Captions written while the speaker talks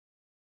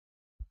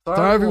So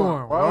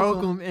everyone,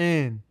 welcome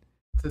in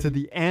to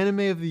the Anime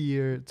of the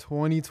Year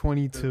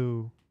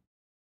 2022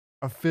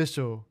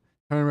 official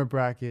tournament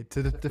bracket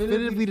to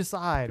definitively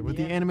decide what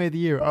the Anime of the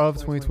Year of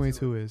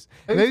 2022 is.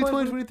 Maybe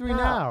 2023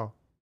 now,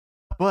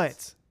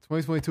 but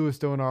 2022 is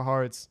still in our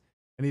hearts,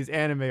 and these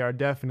anime are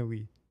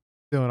definitely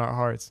still in our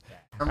hearts.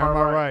 Am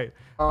I right?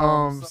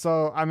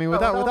 So I mean,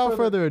 without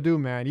further ado,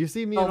 man, you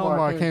see me and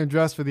Omar came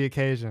dressed for the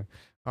occasion.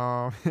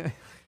 Um,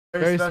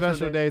 very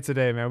special day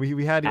today, man.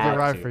 We had to get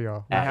right for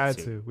y'all.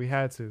 We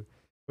had to.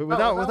 But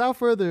without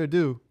further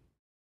ado,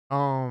 we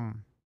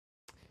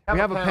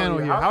have a panel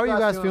here. How are you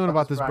guys feeling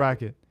about this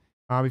bracket?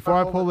 Before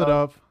I pull it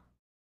up,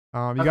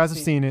 you guys have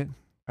seen it.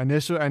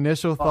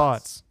 Initial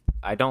thoughts.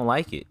 I don't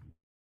like it.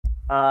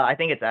 I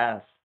think it's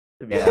ass.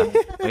 Yeah,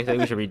 I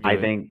think we should redo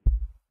it.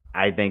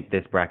 I think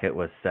this bracket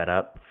was set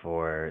up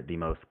for the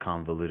most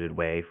convoluted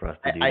way for us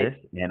to do this,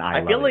 and I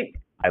love it.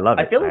 I love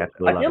it.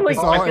 It's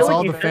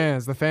all the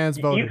fans. The fans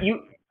voted.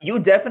 You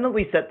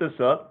definitely set this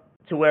up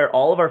to where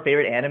all of our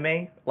favorite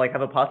anime like have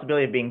a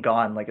possibility of being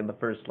gone like in the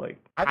first like.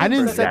 I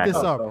didn't set this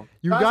up.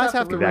 You guys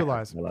have to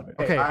realize.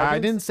 Okay, I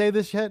didn't say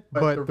this yet,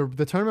 but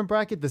the tournament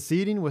bracket, the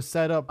seeding was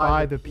set up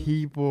by the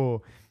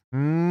people.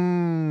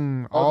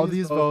 All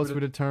these votes were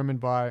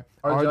determined by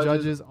our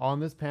judges on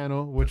this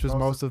panel, which was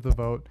most of the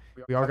vote.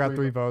 We all got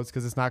 3 votes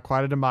because it's not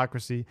quite a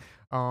democracy.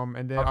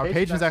 And then our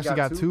patrons actually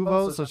got 2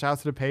 votes. So shout out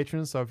to the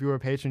patrons. So if you were a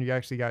patron, you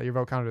actually got your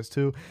vote counted as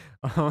 2.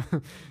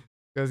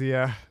 Because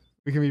yeah,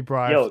 we can be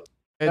bribed.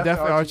 And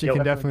definitely Archie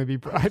can definitely be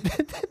bribed.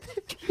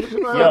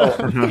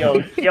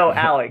 yo,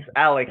 Alex,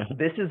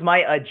 this is my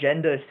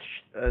agenda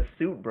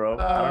suit, bro.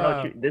 I don't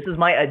know what this is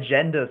my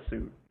agenda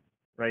suit,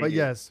 right? But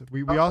yes,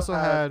 we also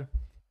had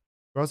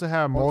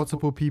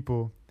multiple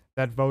people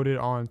that voted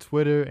on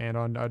Twitter and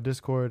on our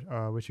Discord,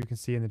 which you can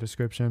see in the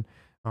description,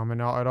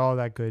 and all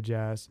that good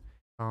jazz.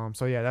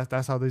 So yeah,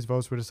 that's how these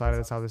votes were decided.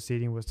 That's how the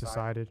seating was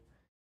decided,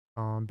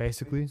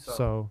 basically.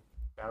 So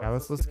yeah,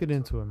 let's get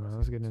into it, man.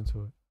 Let's get into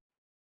it.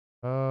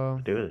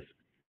 Let's do this.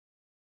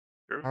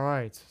 Sure. All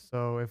right.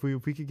 So if we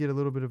could get a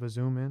little bit of a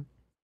zoom in.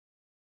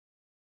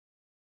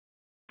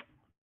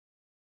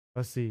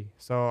 Let's see.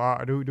 So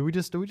do we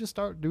just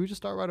start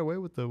right away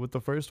with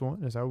the first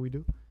one? Is that what we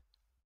do?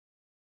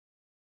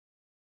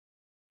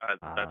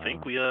 I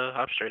think we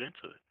hop straight into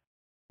it.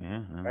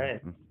 Yeah.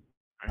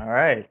 All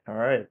right. All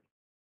right.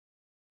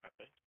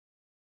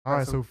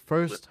 So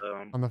first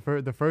on the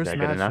first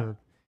matchup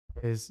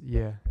is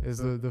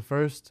the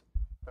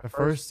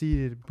first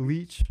seeded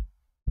Bleach,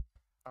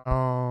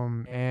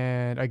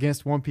 and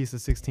against One Piece, the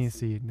 16th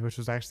seed, which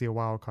was actually a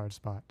wild card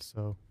spot.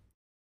 So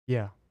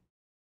yeah,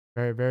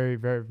 very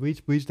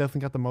Bleach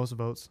definitely got the most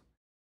votes,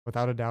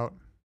 without a doubt.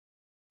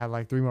 Had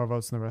like 3 more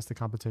votes than the rest of the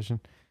competition.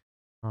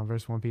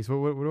 Versus One Piece. What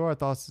are our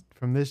thoughts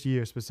from this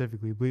year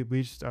specifically?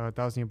 Bleach,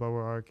 Thousand Year Blood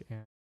War arc,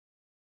 and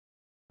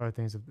other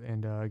things,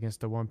 and against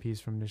the One Piece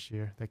from this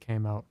year that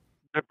came out.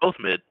 They're both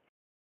mid.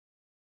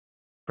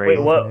 Wait,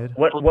 what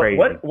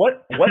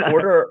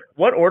order?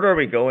 What order are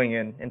we going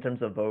in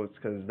terms of votes?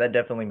 Because that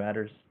definitely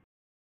matters.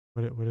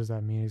 What does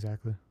that mean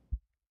exactly?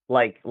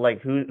 Like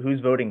who's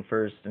voting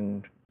first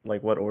and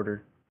like what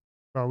order?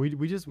 Bro,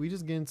 we just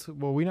get into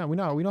we don't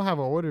have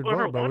an ordered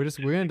vote, bro.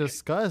 We're gonna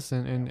discuss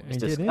and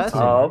get into it.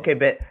 Oh, okay,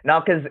 but now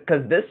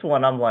because this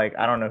one I'm like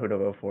I don't know who to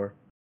vote for.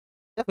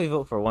 Definitely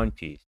vote for One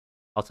Piece.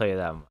 I'll tell you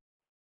that much.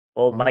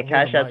 Well, my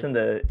cash app's in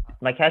the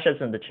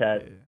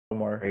chat.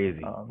 More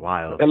crazy,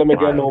 wild. Tell him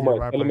again,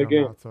 Omar. Tell him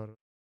again.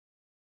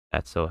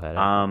 That's so heady.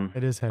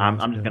 It is heady.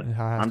 I'm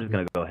just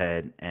gonna go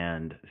ahead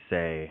and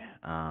say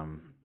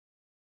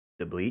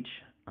the Bleach.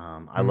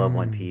 I love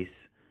One Piece.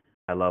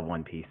 I love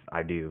One Piece.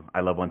 I do.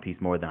 I love One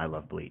Piece more than I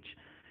love Bleach.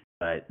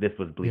 But this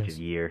was Bleach's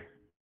year.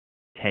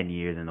 10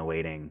 years in the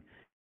waiting.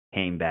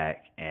 Came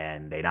back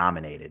and they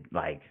dominated.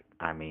 Like,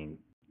 I mean,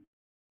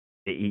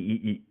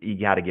 you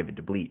got to give it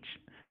to Bleach.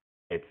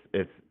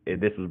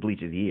 This was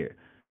Bleach's year.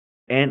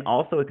 And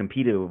also it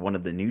competed with one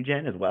of the new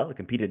gen as well. It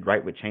competed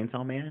right with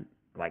Chainsaw Man,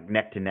 like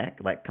neck to neck.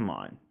 Like, come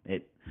on.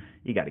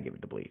 You got to give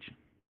it to Bleach.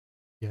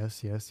 Yes.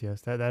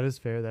 That is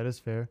fair. That is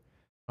fair.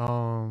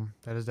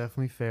 That is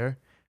definitely fair.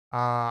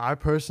 I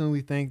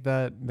personally think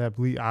that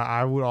Bleach.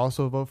 I would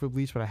also vote for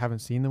Bleach, but I haven't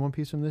seen the One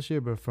Piece from this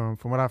year. But from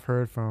what I've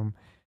heard from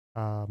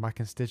my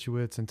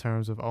constituents, in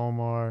terms of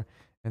Omar,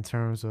 in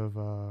terms of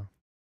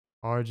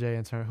RJ,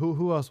 in terms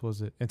who else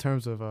was it? In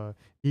terms of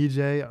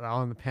DJ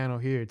on the panel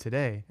here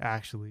today,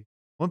 actually,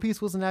 One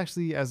Piece wasn't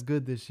actually as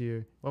good this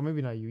year. Well,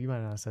 maybe not you. You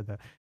might not have said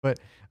that,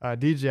 but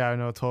DJ I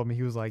know told me,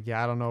 he was like,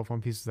 yeah, I don't know if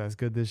One Piece was as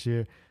good this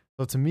year.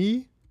 So to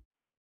me,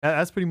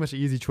 that's pretty much an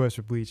easy choice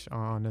for Bleach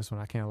on this one.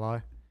 I can't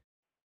lie.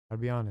 I'll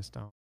be honest.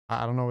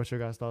 I don't know what your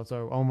guys' thoughts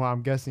are. Omar,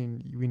 I'm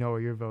guessing we know what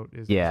your vote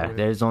is. Yeah,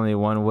 there's only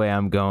one way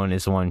I'm going.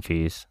 It's One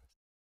Piece.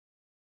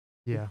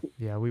 Yeah.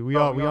 We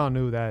all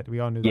knew that. We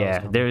all knew that.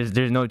 Yeah, there's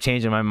no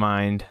change in my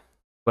mind.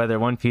 Whether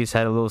One Piece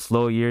had a little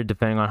slow year,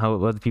 depending on how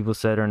other people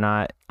said or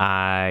not,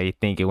 I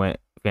think it went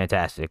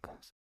fantastic.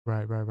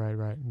 Right.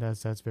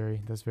 That's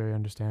very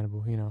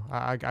understandable. You know,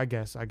 I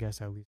guess at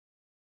least.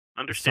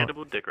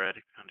 Understandable, Dick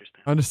Raddick.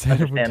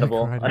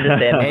 Understandable.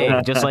 Understandable.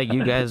 Hey, just like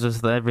you guys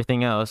with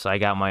everything else, I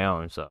got my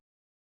own. So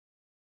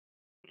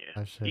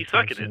yeah, you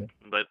suck at it,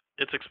 but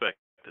it's expected.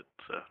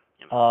 So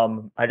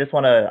I just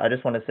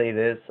wanna say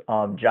this.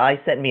 Jai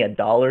sent me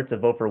 $1 to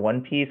vote for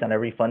One Piece, and I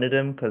refunded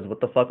him because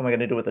what the fuck am I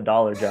gonna do with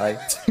 $1, Jai?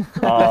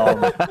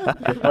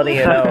 Just letting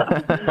you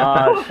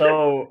know.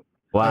 So.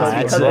 Wow,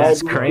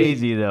 that's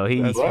crazy though.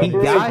 He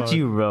got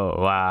you, bro.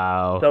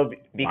 Wow. So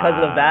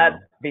because of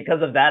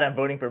that, I'm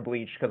voting for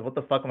Bleach. Because what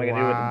the fuck am I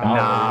gonna do with $1?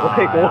 Nah,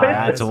 like, what?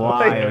 That's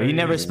wild. He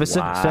never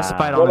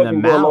specified on the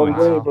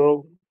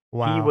amount.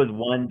 Wow. He was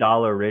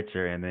 $1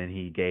 richer, and then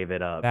he gave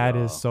it up. That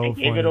bro. is so I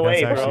funny. gave it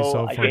away, That's actually bro.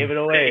 so I funny. gave it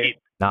away.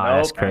 Nah,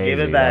 that's Nope, I gave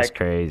crazy. it back. That's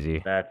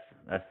crazy.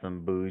 That's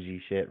some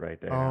bougie shit right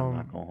there. I'm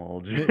not gonna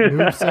hold you.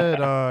 Noob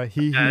said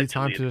he needs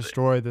time to Actually,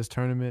 destroy this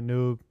tournament.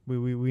 Noob,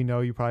 we know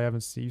you probably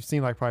haven't seen. You've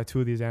seen like probably 2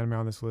 of these anime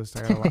on this list.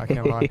 I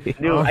can't lie.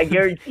 Dude, I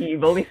guarantee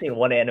you've only seen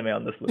one anime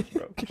on this list,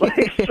 bro.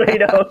 Like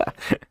straight up.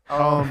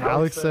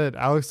 Alex said,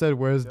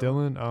 where's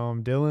Dylan?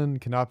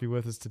 Dylan cannot be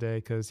with us today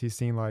because he's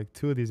seen like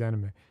 2 of these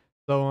anime.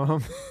 So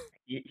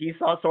He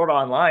saw Sword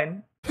Art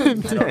Online.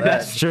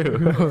 That's true.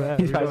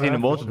 He's probably seen it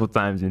multiple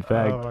times. In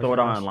fact, Sword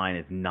Art Online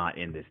is not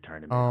in this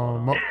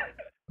tournament.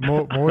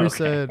 Maury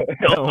said.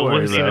 Don't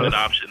worry leave about it it. an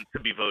option to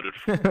be voted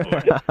for.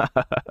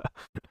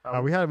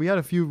 We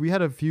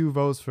had a few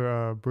votes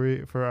for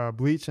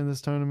Bleach in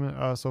this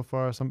tournament so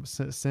far. Some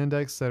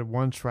Syndex said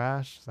 1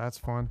 trash. That's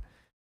fun.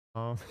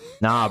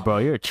 nah, bro,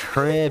 you're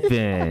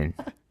tripping.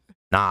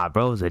 Nah,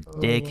 bro's a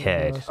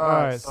dickhead. All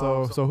right,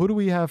 so who do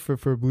we have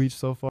for Bleach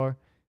so far?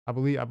 I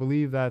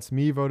believe that's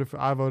me I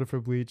voted for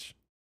Bleach.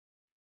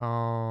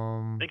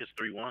 I think it's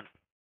 3-1.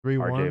 3-1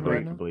 RJ right now?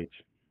 voted for Bleach.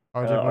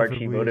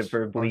 Archie voted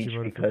for Bleach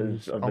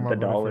because of the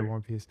dollar.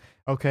 One Piece.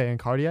 Okay, and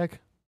Cardiac,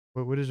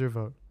 what is your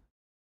vote?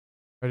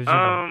 What is your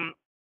vote?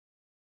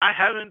 I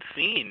haven't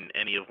seen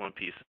any of One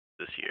Piece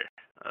this year.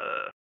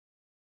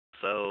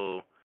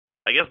 So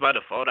I guess by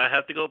default I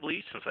have to go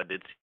Bleach since I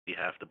did see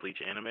half the Bleach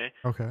anime.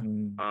 Okay.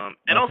 And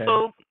Okay.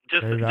 also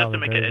just Very to valid,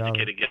 make very an valid.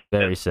 educated guess.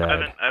 Very sad.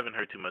 I haven't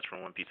heard too much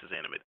from One Piece's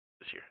anime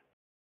this year.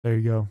 There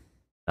you go.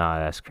 Nah,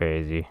 that's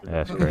crazy.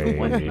 That's One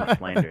crazy. Piece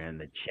slander in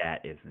the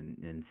chat is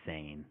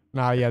insane.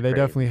 Nah, yeah, they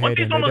Crazy. definitely One hate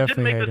Piece it. They almost didn't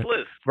definitely make hate this it.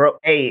 list. Bro,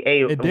 hey,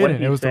 It One didn't. It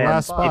Piece was the fans,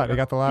 last spot. It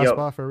got the last yo,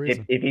 spot for a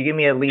reason. If you give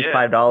me at least Yeah.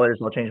 $5,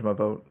 I'll change my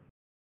vote.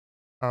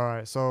 All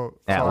right, so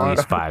At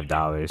least $5.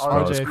 Bro, it's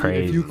RJ,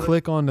 crazy. if you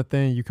click on the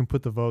thing, you can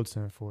put the votes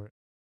in for it.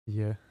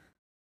 Yeah.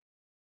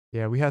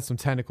 Yeah, we had some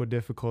technical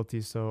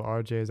difficulties, so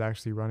RJ is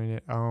actually running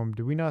it.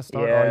 Did we not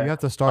start? Yeah. Oh, you have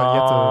to start.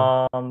 You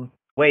have to.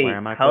 Wait, Where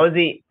am I how is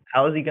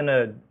he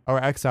gonna? Oh,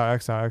 X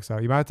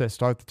out. You might have to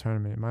start the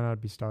tournament. It might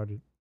not be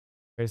started.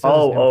 It says it's in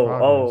Oh,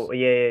 progress.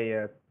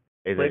 yeah.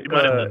 Is Click, it? You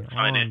might have Come to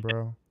sign on, in.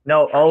 bro.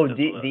 No, Just,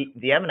 do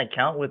you have an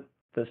account with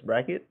this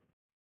bracket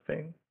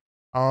thing?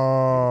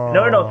 Oh.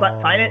 No,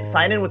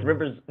 sign in with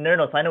Rivers.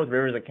 No, sign in with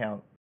Rivers'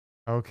 account.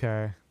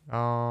 Okay.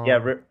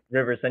 Yeah,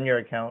 Rivers, send your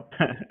account.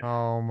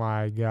 Oh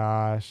my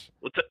gosh.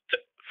 Well,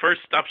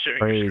 first, stop sharing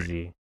your screen.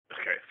 Crazy.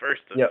 Okay,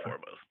 first and Yep.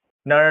 foremost.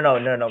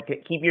 No.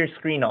 Keep your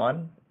screen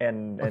on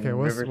and Okay,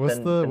 Rivers what's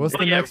send- the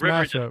send- next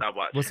Rivers just matchup? stopped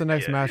watching. What's the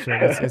next Yeah.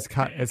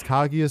 matchup? It's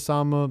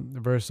Kaguya-sama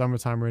versus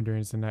Summertime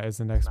Renderings, and that is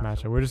the next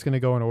matchup. We're just gonna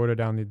go in order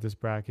down this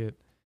bracket.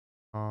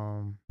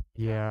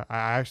 Yeah, I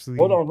actually.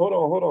 Hold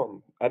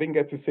on. I didn't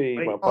get to say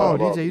Wait. my Oh, part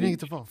about DJ, you didn't get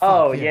Bleach. to vote.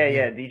 Oh Fuck,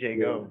 yeah, DJ,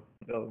 go.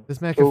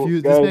 This man So,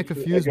 confused. guys, This man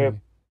confused I me. guess-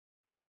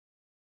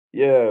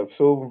 Yeah,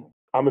 so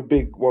I'm a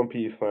big One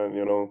Piece fan,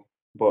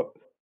 but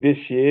this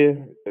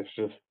year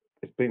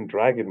it's been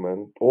dragging,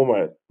 man.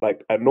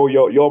 I know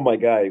you're my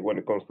guy when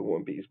it comes to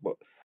One Piece, but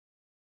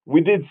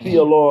we did see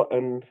a lot,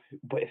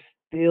 but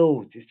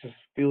it just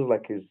feels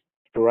like it's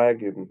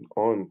dragging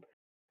on.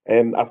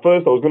 And at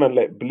first I was gonna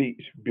let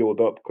Bleach build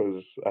up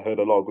because I heard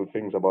a lot of good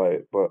things about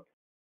it, but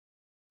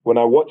when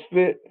I watched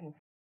it, I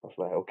was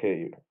like,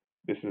 okay,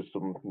 this is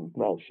some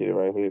nice shit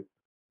right here.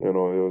 It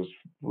was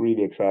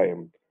really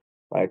exciting.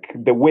 Like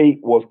the wait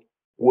was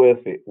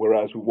worth it.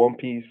 Whereas with One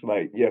Piece,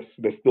 like yes,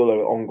 there's still an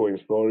ongoing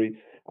story,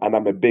 and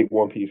I'm a big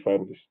One Piece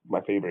fan. It's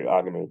my favorite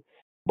anime,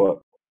 but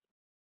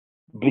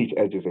Bleach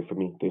edges it for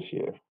me this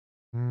year.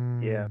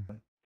 Yeah,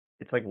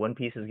 it's like One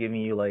Piece is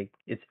giving you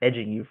it's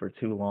edging you for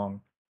too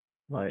long.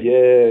 Like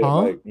Yeah,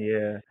 Huh?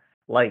 yeah,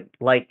 like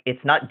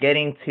it's not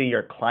getting to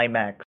your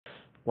climax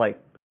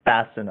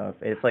fast enough.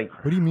 It's like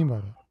What do you mean by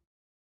that?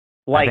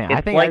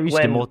 I think I reached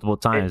it multiple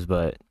times,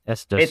 but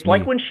that's just it's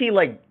like me. when she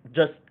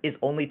just is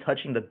only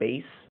touching the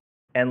base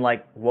and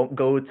won't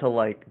go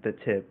to the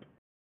tip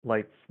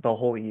the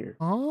whole year.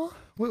 Huh?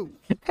 What,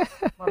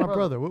 my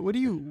brother. What do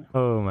you?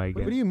 Oh my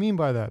What god. do you mean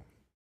by that?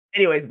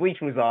 Anyways,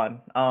 Bleach moves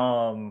on.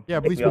 Yeah, I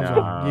think Bleach we all- moves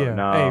on. Yeah.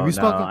 No, Hey, we no,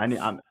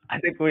 smoking. I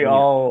think we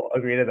all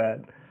agree to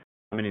that.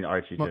 I'm gonna need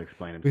Archie to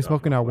explain himself. We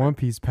smoking that real quick. One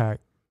Piece pack.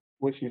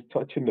 When she's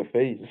touching the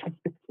face.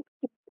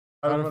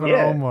 Right in front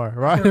Yeah. of Omar.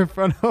 Right in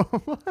front of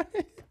Omar.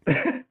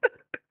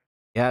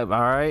 Yeah, all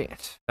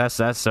right. That's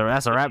a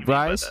wrap,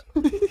 guys.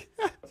 This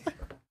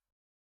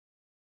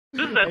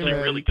is actually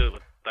man. really good.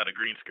 without a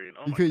green screen.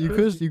 Oh You my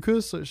could you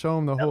could show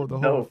him the whole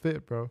dope.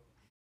 fit, bro.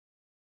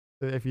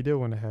 If you did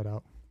want to head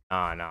out.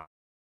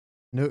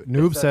 No.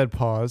 Noob said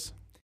pause.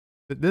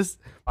 This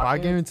I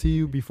guarantee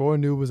you, before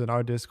Noob was in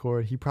our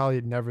Discord, he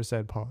probably never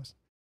said pause.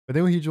 But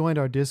then when he joined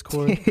our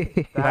Discord,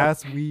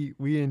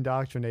 we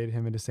indoctrinated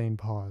him into saying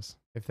pause,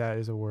 if that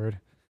is a word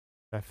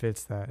that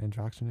fits that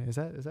indoctrinate. Is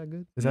that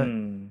good? Is that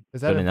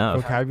Good a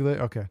enough. vocabulary?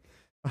 Okay.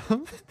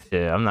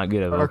 Yeah, I'm not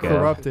good at Or vocab.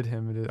 corrupted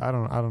him. I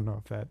don't know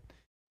if that.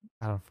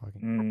 I don't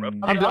fucking.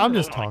 God. I'm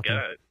just Oh my talking.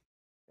 God.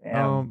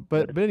 Damn.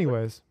 But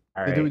anyways,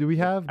 All right. do we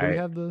have All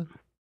right.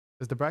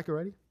 is the bracket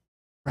ready?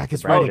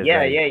 Bracket's Oh ready. yeah,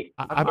 ready.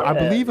 yeah. I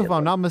believe, if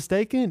I'm not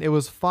mistaken, it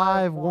was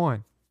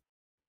 5-1.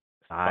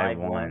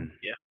 5-1.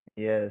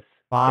 Yes.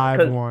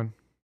 5-1.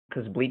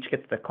 Because Bleach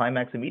gets the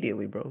climax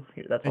immediately, bro.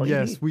 That's all And you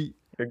yes, need.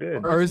 You're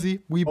good. Urzy,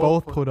 we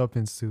both put up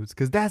in suits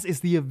because it's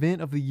the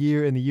event of the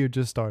year, and the year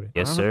just started.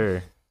 Yes,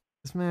 sir.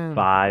 This man.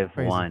 5-1.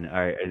 crazy. All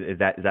right. Is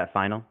that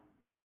final?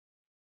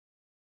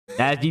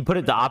 As you put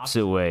it the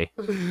opposite way.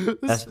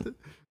 This-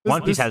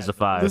 One Piece has the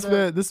 5.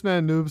 This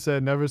man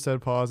Noob never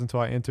said pause until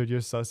I entered your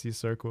sussy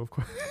circle. Of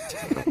course.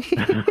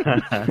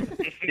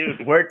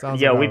 Dude,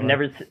 Sounds yo, about we've right.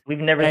 never Hey,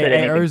 said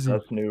anything Urzy, to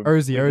us, Noob.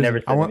 Urzy, We've never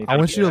Urzy. said I anything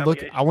want you to Yeah,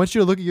 look. yeah. I want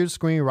you to look at your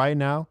screen right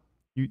now.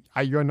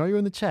 I know you're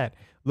in the chat.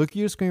 Look at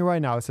your screen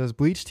right now. It says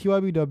Bleach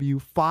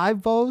TYBW 5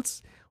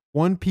 votes,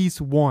 One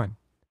Piece 1.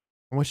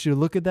 I want you to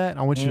look at that.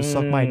 I want you to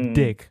suck my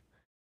dick,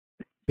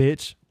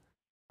 bitch.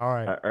 All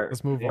right,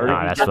 let's move on.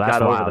 Nah, that's Just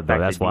got over wild, the though.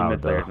 fact That's that Demon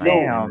wild, Slayer's though. not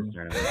in Damn. this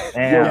tournament.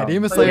 Damn. Yeah,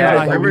 Demon Slayer's Yeah,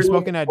 not here. We're Rivers-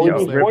 smoking that Oh, Demon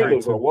you Slayer pack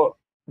spoilers or too. what?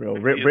 Bro,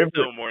 It's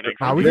still morning.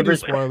 Nah, we can do Rivers-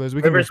 spoilers.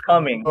 We can do River's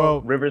coming.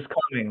 Well, River's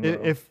coming. Bro.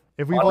 If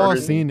we've Why all would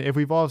it seen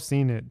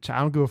it, I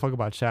don't give a fuck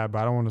about chat, but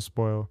I don't want to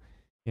spoil,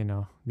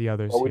 the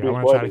others Oh, we here. I do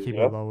want to try to spoilers, keep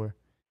yeah? it lower.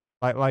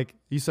 Like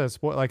you said,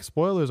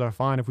 spoilers are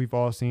fine if we've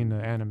all seen the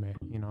anime.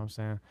 You know what I'm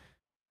saying?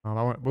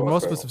 But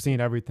most of us have seen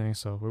everything,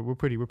 so we're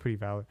pretty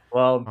valid.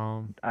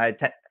 Well, I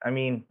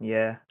mean,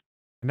 yeah.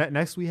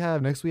 Next we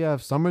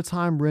have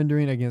Summertime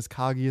Rendering against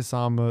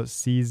Kaguya-sama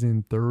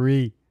Season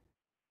 3.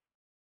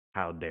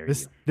 How dare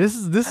This you?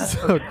 this is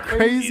a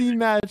crazy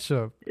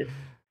matchup. This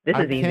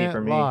I is easy can't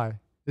for me. lie.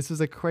 This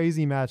is a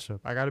crazy matchup.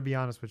 I gotta be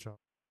honest with y'all.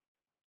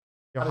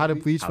 Yo, how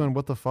did Bleach win?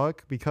 What the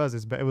fuck? Because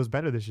it was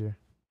better this year.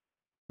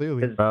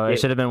 Clearly. Bro, it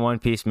should have been One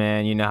Piece,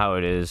 man. You know how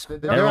it is.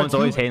 There are Everyone's two-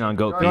 always hating on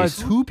Goat There are Piece.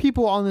 2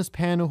 people on this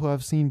panel who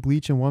have seen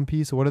Bleach and One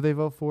Piece. So what do they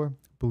vote for?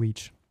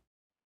 Bleach.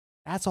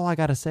 That's all I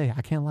gotta say.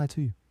 I can't lie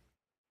to you.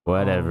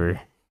 Whatever.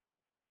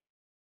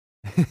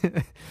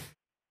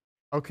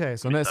 Okay,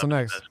 so That's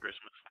next.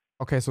 Christmas.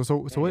 Okay, so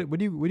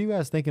what are you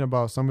guys thinking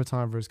about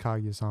Summertime versus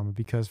Kaguya-sama?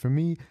 Because for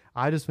me,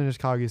 I just finished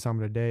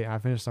Kaguya-sama today, and I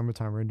finished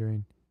Summertime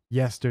Rendering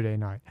yesterday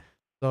night.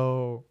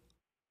 So,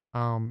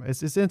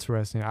 it's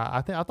interesting.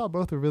 I thought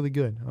both were really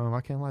good.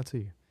 I can't lie to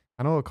you.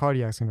 I know what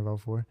Cardiac's gonna vote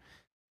for.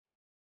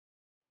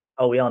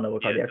 Oh, we all know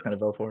what Yeah. Cardiac's gonna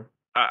vote for.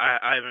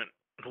 I haven't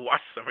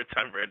watched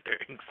Summertime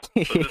Renderings,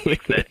 so this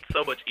makes that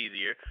so much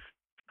easier.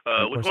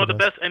 Of With course one of it the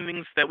does. best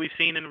endings that we've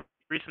seen in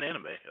recent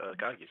anime,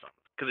 Kaguya-sama,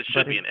 because it But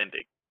should be an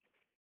ending.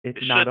 It's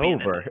It not should be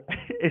an over.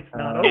 It's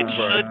not It over.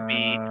 should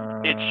be.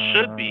 It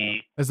should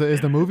be. Is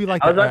the movie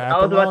like I was the about- I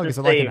was about epilogue? to Is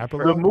it like say, an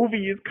for epilogue? The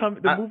movie is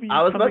coming. The movie.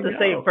 I was is about to coming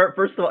say, out.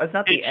 first of all, it's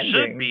not the It ending.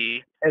 should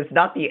be. It's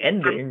not the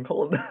ending.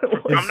 Hold on.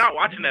 I'm not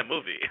watching that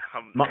movie.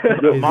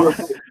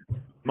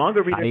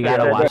 Manga readers. You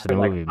gotta say watch that the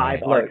like movie, 5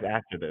 man. arcs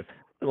after this.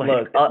 Like,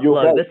 Look,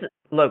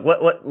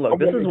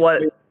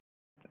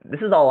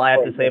 this is all I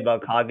have to say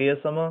about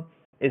Kaguya-sama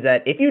is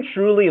that if you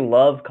truly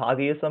love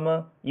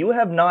Kaguya-sama, you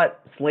have not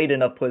slayed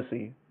enough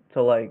pussy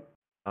to like,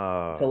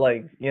 I'm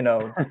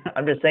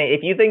just saying,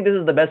 if you think this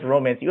is the best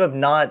romance, you have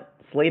not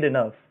slayed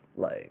enough.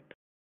 Like,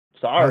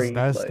 sorry.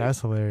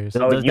 That's hilarious.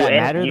 Does that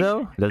matter,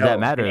 though? Does that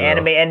matter, though?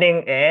 Anime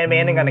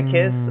ending on a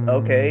kiss.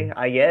 Okay,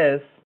 I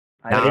guess.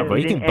 Nah, bro,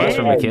 you can bust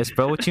from a kiss,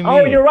 bro. What you mean?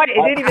 Oh, you're right. It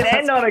didn't even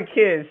end on a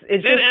kiss. It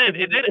did just end.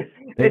 It did.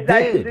 It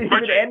didn't did.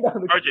 even end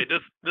on a RJ,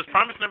 does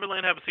Promise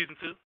Neverland have a season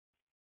 2?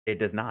 it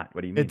does not.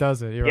 What do you mean? It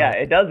doesn't. You're Yeah,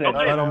 right. it doesn't. Okay.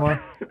 Right,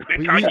 Omar.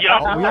 We all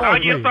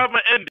agree. Kaguya-sama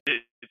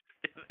ended.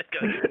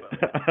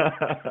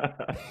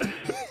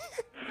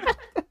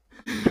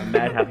 I'm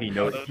mad how he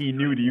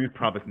knew to use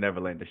Promise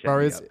Neverland to shut Bro,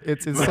 me it's up.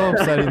 it's so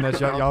upsetting that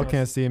y'all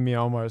can't see me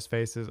and Omar's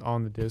faces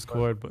on the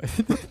Discord, but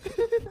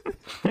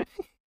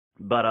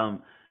But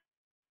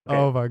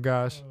oh my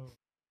gosh.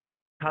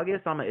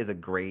 Kaguya-sama is a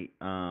great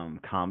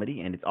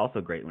comedy, and it's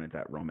also great when it's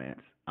at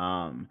romance.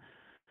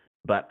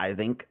 But I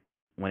think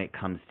when it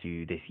comes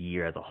to this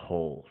year as a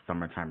whole,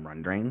 Summertime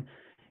Rendering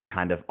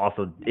kind of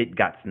also it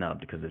got snubbed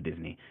because of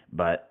Disney,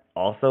 but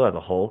also as a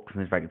whole,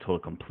 since I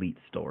told a complete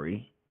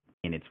story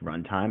in its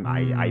runtime,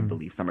 I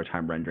believe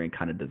Summertime Rendering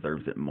kind of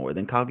deserves it more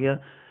than Kaguya.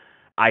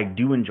 I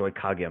do enjoy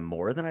Kaguya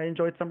more than I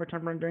enjoyed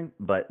Summertime Rendering,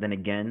 but then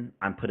again,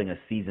 I'm putting a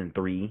season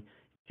 3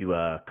 to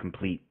a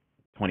complete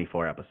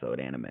 24 episode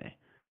anime.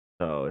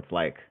 So it's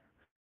like,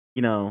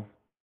 gotta.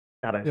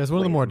 Yeah, it's one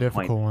of the more play some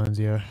difficult points. ones,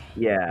 yeah.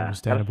 Yeah, gotta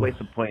Understandable. play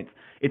some points.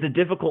 It's a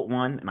difficult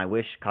one, and I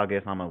wish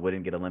Kaguya-sama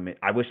wouldn't get eliminated.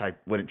 I wish I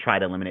wouldn't try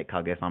to eliminate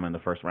Kaguya-sama in the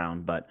first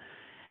round, but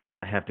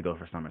I have to go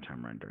for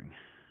summertime rendering.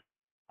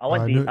 I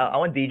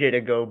want DJ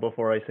to go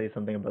before I say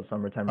something about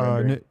summertime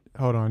rendering.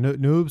 Hold on.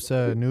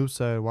 Noob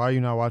said, why are you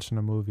not watching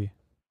the movie?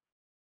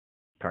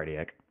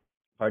 Cardiac.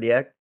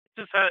 Cardiac?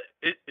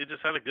 It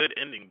just had a good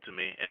ending to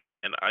me,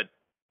 and I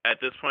at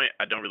this point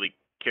I don't really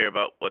care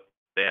about what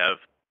they have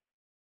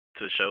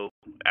to show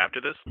after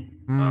this. I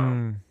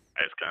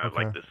just kind of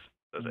like this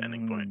as an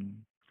ending point.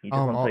 You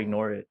just want to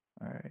ignore it.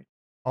 All right.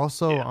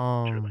 Also,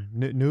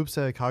 Noob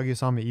said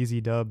Kaguya-sama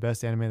easy dub,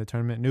 best anime in the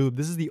tournament. Noob,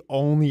 this is the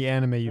only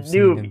anime you've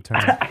seen in the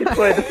tournament. I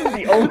swear, this is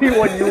the only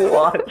one you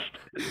watched.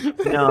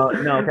 No,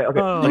 okay.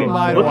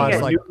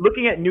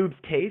 Looking at Noob's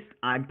taste,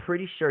 I'm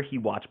pretty sure he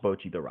watched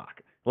Bocchi the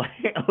Rock. Like,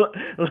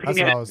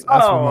 There's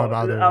no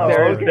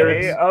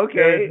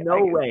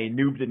way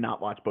Noob did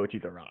not watch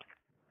Bocchi the Rock.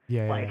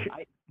 Yeah.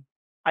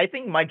 I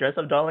think My Dress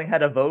Up Darling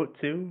had a vote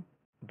too,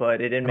 but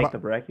it didn't make the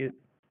bracket.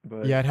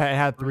 But it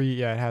had 3.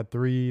 Yeah, it had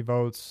 3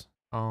 votes.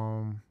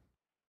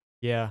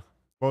 Yeah.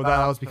 Well,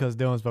 that was because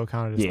Dylan's vote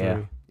counted as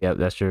 3. Yep,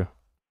 that's true.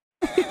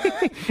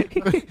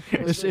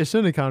 It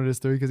shouldn't have counted as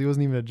 3 because he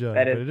wasn't even a judge.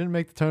 But it didn't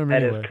make the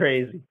tournament anyway.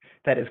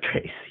 That is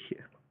crazy.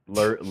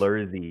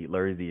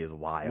 Lurzy is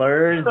wild.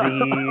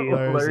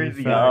 Lurzy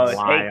is wild.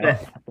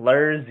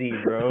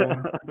 Lurzy,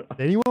 bro. Did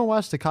anyone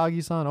watch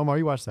Takagi-san? Omar,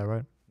 you watched that,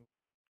 right?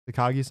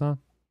 Takagi-san?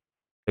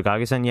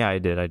 Takagi-san? Yeah, I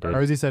did.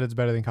 Rosie said it's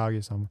better than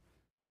Kaguya-sama.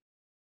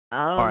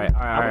 All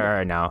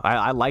right. Now,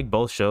 I like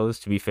both shows.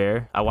 To be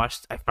fair, I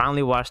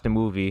finally watched the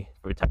movie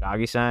for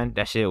Takagi-san.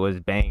 That shit was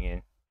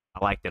banging.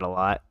 I liked it a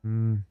lot.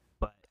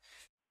 But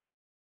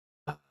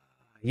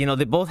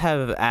they both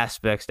have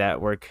aspects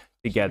that work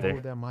together.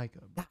 Hold that mic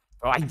up.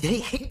 Bro, I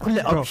hate putting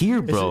it up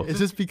here, bro. It's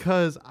just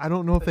because I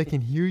don't know if they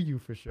can hear you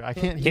for sure. I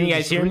can't hear. Can you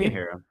guys hear me?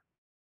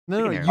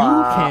 No, you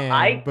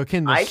can. But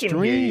can the stream? I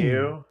can hear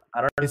you.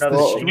 I don't it's know.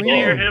 The stream. We can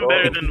hear him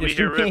better than we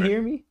hear River. Can't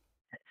hear me?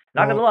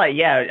 Not gonna lie,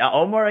 yeah,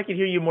 Omar, I can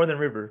hear you more than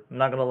River. I'm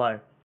not gonna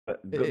lie.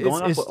 But going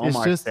off what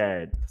Omar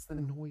said, it's the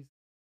noise.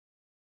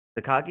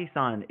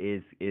 Takagi-san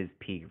is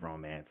peak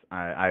romance.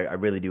 I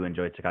really do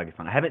enjoy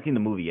Takagi-san. I haven't seen the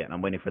movie yet.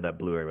 I'm waiting for that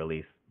Blu-ray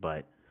release,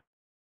 but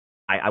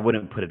I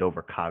wouldn't put it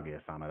over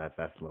Kaguya-sama.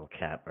 That's a little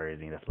cap, or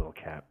isn't that's a little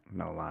cap?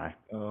 No lie.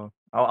 I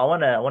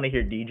wanna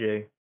hear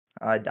DJ.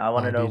 I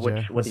wanna know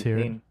DJ. what he's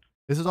seen.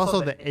 This is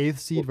also the 8th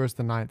seed versus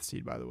the 9th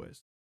seed, by the way.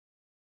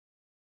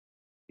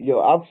 Yo,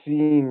 I've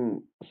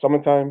seen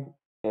Summertime,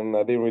 and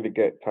I didn't really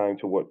get time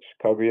to watch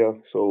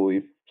Kaguya. So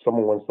if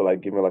someone wants to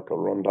give me a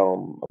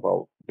rundown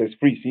about, there's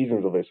 3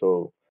 seasons of it.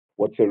 So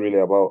what's it really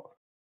about?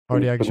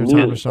 Cardiac, it's your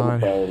time to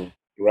shine.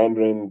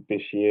 Rendering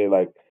this year,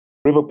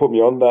 River put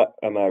me on that,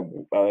 and I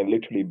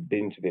literally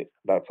binged it.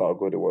 That's how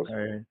good it was.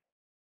 Right.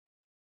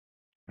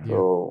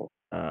 So,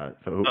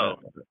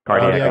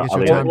 Cardiac, it's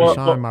your time to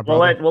shine, my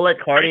brother. We'll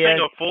let Cardiac.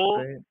 A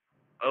full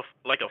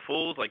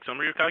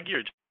summary of Kaguya?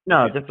 Or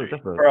no, just do a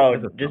summary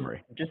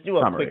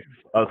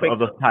of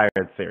the entire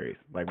series.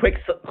 Quick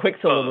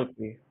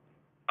soliloquy.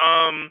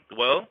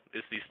 Well,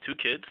 it's these 2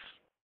 kids.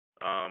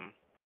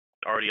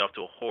 Already off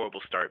to a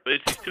horrible start, but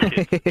it's these 2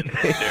 kids in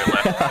their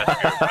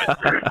last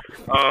semester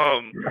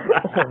of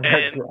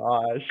high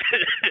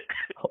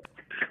school.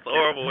 It's a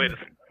horrible way to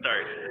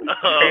start.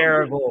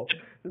 Terrible.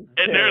 And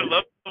they're in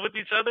love with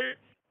each other,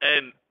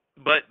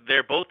 but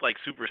they're both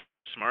super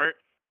smart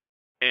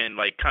and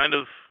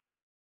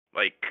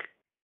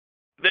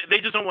they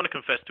just don't want to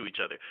confess to each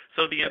other.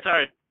 So the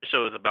entire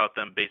show is about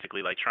them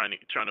basically trying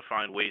to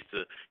find ways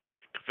to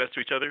confess to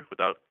each other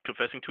without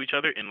confessing to each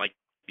other in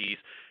these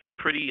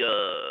pretty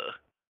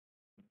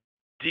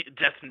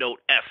Death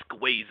Note-esque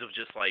ways of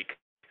just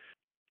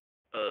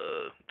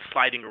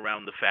sliding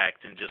around the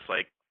fact and just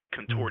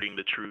contorting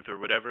the truth or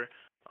whatever.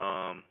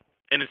 And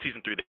in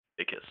season 3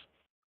 they kiss.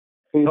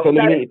 All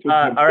right,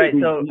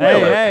 so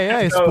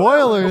hey,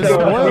 spoilers.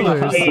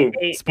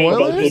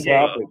 Spoilers.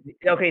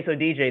 Okay, so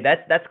DJ,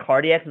 that's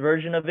Cardiac's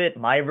version of it.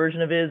 My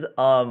version of it is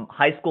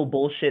High School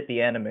Bullshit,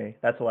 the anime.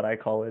 That's what I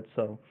call it.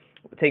 So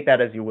take that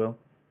as you will.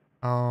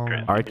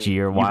 Archie,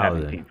 you're wild.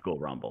 You haven't seen School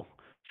Rumble.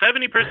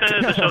 70%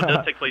 of the show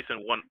does take place in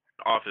one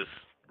office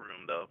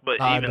room, though. But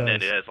even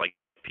then, it has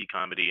peak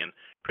comedy and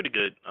pretty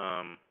good.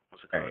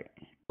 What's it called?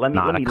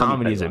 Right. The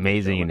comedy is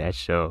amazing in that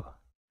show.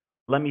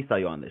 Let me sell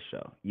you on this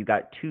show. You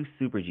got 2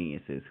 super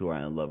geniuses who are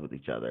in love with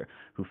each other,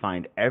 who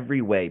find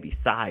every way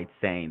besides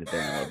saying that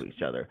they're in love with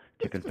each other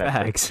to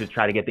confess, to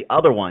try to get the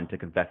other one to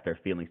confess their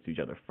feelings to each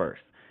other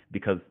first.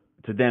 Because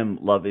to them,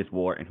 love is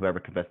war, and whoever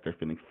confesses their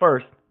feelings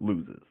first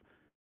loses.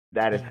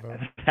 That's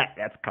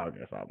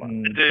Kaguya-sama.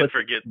 I did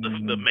forget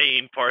the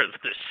main part of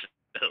the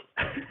show.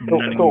 So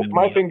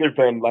my thing is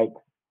then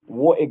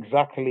what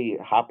exactly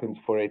happens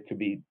for it to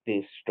be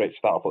this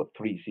stretched out for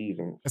 3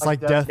 seasons? It's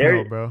like Death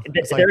Note, bro.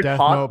 It's like Death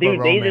Note, but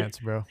romance,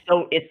 bro.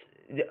 So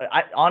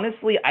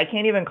honestly, I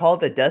can't even call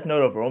it the Death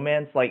Note of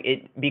romance,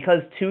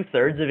 because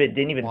 2/3 of it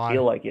didn't even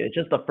feel like it. It's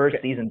just the first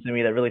season to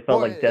me that really felt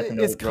like Death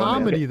Note. It's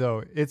comedy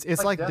though.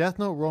 It's like Death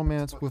Note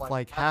romance with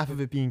half of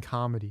it being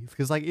comedy,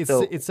 because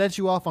it sets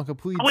you off on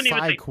complete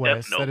side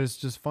quests that is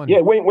just funny.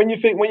 Yeah, when you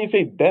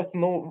say Death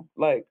Note,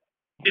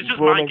 It's just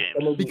mind romance games.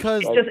 comedy.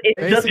 Because it's just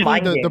basically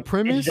mind the games.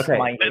 premise. It's just Okay.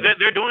 mind games.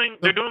 They're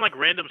doing like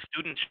random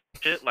student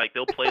shit. Like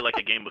they'll play like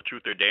a game of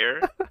truth or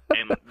dare,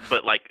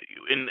 but like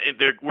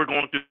we're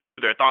going through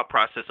their thought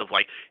process of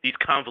like these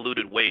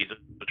convoluted ways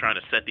of trying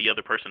to set the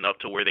other person up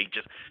to where they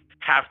just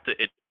have to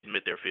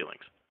admit their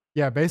feelings.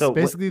 Yeah, So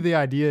basically the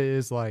idea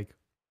is like,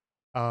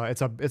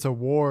 it's a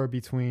war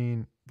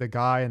between the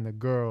guy and the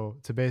girl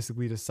to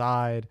basically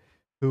decide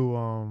who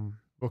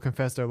will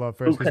confess their love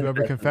first. Because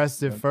whoever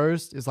confesses it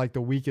first is like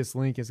the weakest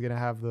link is gonna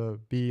have the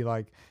be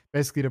like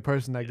basically the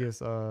person that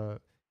gets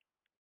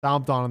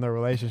stomped on in their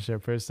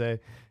relationship per se.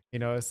 You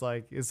know, it's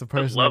like it's the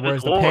person that love is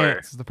wears the war.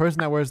 pants. The person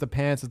that wears the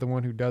pants is the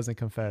one who doesn't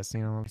confess.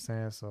 You know what I'm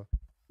saying? So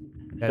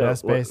yeah, So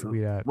that's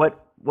basically that.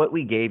 What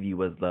we gave you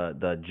was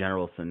the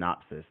general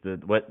synopsis.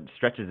 What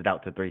stretches it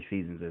out to 3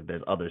 seasons is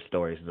there's other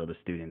stories, there's other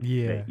students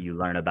Yeah. that you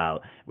learn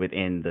about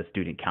within the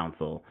student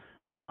council.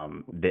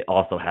 They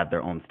also have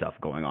their own stuff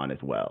going on as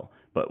well.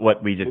 But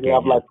what we just They gave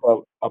have you,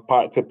 like a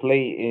part to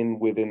play in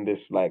within this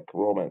like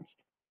romance.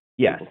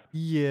 yes.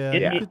 Yeah,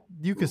 Yeah.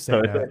 you could say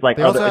So that. it's like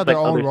They also other, have it's their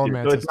like own other students.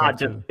 romance. So and it's not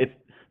stuff, just too. it's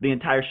the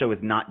entire show is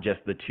not just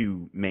the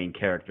 2 main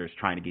characters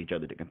trying to get each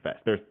other to confess.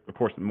 There's of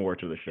course more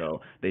to the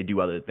show. They do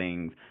other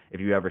things.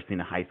 If you've ever seen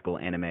a high school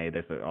anime,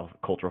 there's a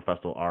cultural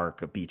festival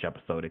arc, a beach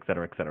episode, et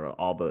cetera,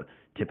 all the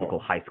typical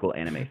high school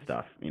anime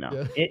stuff. You know.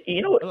 Yeah.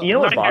 You know A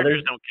what Some bothers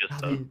characters don't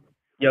kiss though.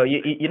 Yo,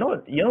 you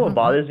know what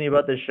bothers me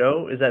about this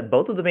show is that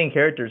both of the main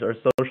characters are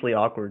socially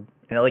awkward,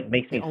 and it like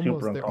makes me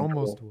super They're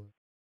uncomfortable.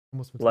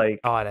 almost Like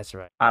Oh, that's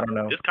right. I don't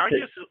know, Is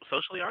Kaguya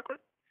socially awkward?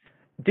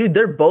 dude.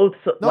 They're both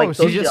No, like she's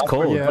socially just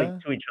awkward, cold. like Yeah.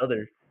 to each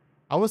other.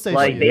 I would say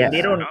Like she they, is.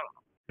 they don't.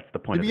 That's the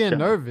You point be of the getting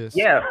show. nervous.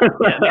 Yeah,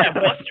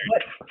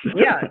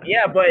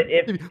 but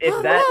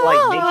if that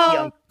like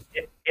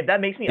makes me if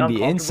that makes me In the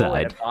uncomfortable and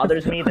inside. it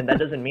bothers me, then that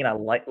doesn't mean I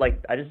like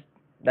I just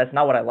that's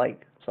not what I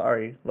like.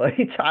 Sorry, like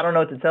I don't know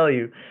what to tell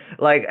you.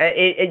 Like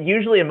it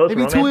usually in most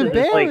Maybe too romances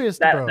it's like embarrassed,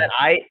 that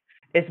bro.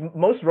 it's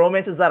most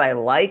romances that I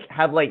like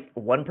have like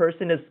one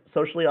person is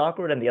socially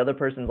awkward and the other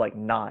person's like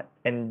not.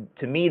 And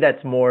to me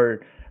that's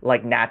more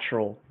like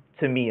natural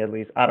to me at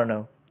least. I don't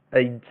know.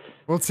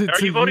 Well, to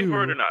Are you voting you,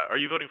 for it or not? Are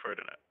you voting for it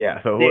or not?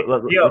 Yeah. So Yo,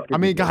 let's yo, get I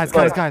mean, into guys,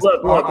 it.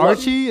 Look.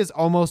 Archie is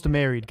almost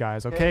married,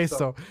 guys. Okay,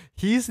 so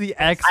he's the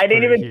expert. I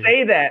didn't even here.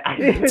 say that. I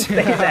didn't even say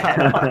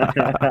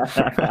that.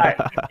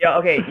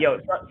 Alright, yo,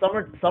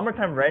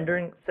 summertime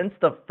rendering since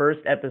the first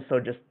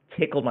episode just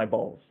tickled my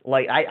balls.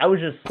 Like I was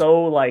just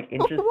so like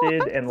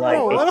interested and like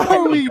Bro, it what kept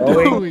are me we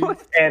going. doing?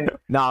 And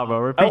Nah, bro,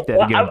 repeat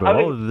that again, bro.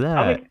 What was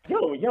that?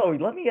 yo,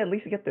 let me at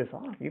least get this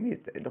off. Give me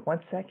 1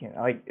 second.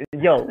 Like,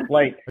 yo,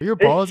 like Are your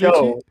this balls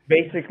show itchy?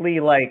 basically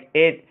like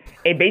it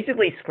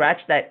basically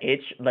scratched that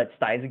itch that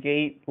Steins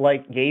Gate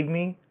like gave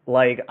me.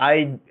 Like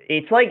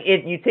it's like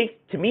if you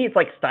take to me it's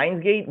like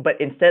Steins Gate, but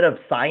instead of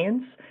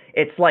science,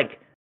 it's like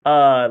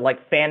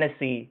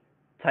fantasy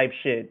type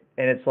shit,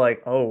 and it's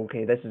like, oh,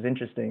 okay, this is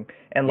interesting,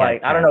 and Yeah,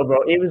 like I don't know,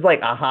 bro, it was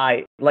like a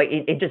high, like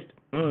it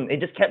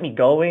just kept me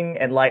going,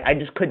 and like I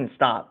just couldn't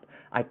stop.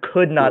 I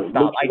could not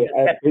stop. I just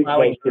kept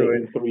plowing through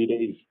it. in 3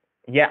 days.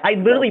 Yeah, I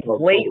literally That's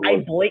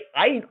how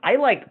I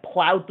like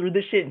plowed through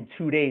this shit in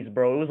 2 days,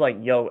 bro. It was like,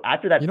 yo,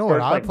 after that You know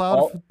first what I like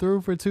plowed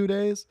through for 2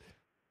 days?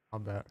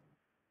 I'm bad.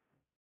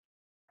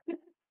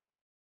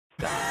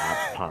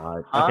 Stop,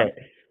 Pod. Huh? Okay.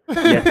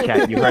 Yes,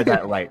 chat, you heard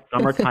that right.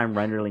 Summertime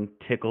rendering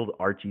tickled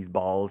Archie's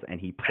balls, and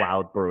he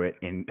plowed through it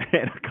in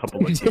a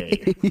couple of days.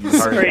 You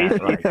heard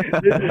that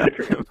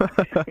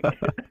right.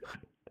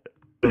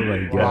 Oh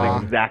my Wow. god.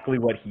 That's exactly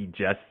what he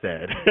just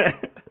said.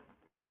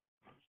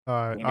 All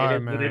right, It all right,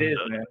 is what it man. is,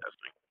 man.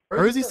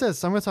 Urzi says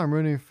summertime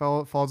ruining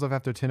falls off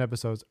after 10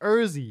 episodes.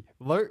 Urzi,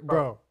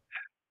 bro.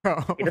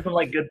 He doesn't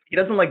like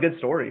good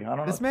story. I don't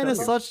know. This what man to is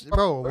tell you. such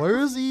bro.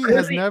 Urzi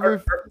has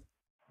never.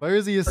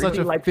 Urzi is such Urzi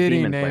a likes fitting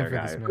Demon name Slayer, for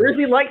this guys. man.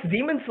 Urzi likes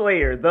Demon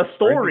Slayer, the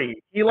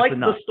story. He likes the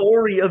enough.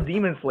 story of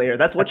Demon Slayer.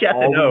 That's what you have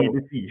to all we know. need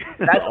to see.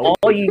 That's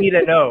all you need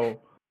to know.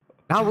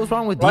 Now, what's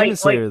wrong with Like- Demon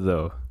Slayer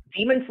though?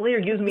 Demon Slayer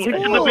gives me It's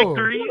In the cool.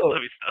 victory, Yo.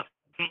 let me stop.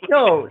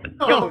 yo.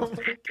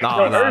 Nah,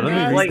 let me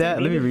Urzi, read like,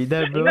 that. Let me read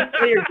that, bro.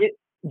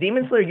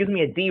 Demon Slayer gives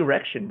me a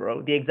D-erection,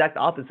 bro. The exact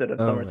opposite of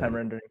Oh, summertime man.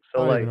 rendering. I So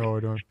don't like, even know what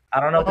we're doing. I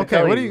don't know. What to Okay,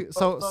 tell what do you?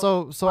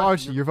 So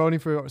Archie, you're voting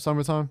for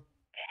summertime?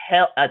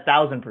 Hell,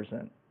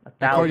 1,000%. And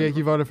 1,000%. Kodiak,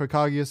 you voted for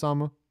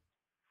Kaguya-sama.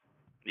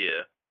 Yeah.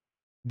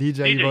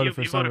 DJ, you DJ, voted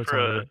for you voted for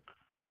summertime. Right?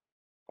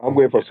 I'm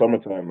going for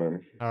summertime,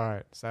 man. All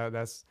right, so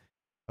that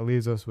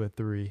leaves us with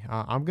 3.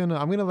 I'm gonna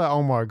let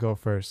Omar go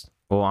first.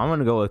 Well, I'm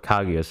gonna go with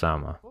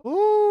Kaguya-sama.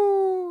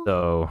 Ooh.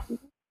 So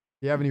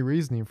You have any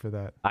reasoning for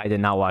that? I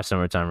did not watch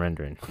Summertime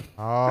Rendering.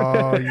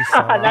 Oh, you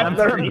saw That's it.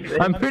 the reason.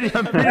 I'm pretty sure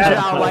I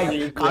That's like the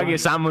reason.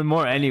 Kaguya-sama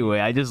more anyway.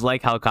 I just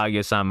like how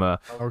Kaguya-sama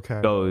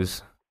Okay.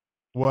 goes.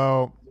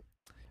 Well,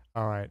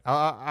 all right.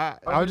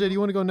 RJ, do you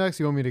want to go next?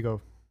 Or you want me to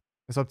go?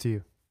 It's up to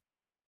you.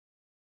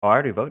 Oh, I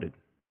already voted.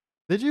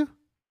 Did you?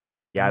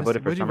 Yeah, I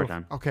voted for Where'd you vote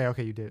summertime.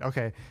 Okay, you did.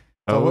 Okay.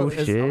 Oh, what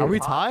shit. Are we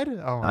tied?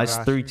 Oh my That's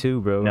gosh.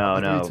 3-2, bro. No, Oh,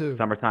 no. 3-2.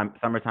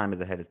 Summertime is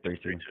ahead. It's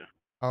 3-2.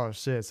 Oh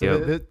shit. So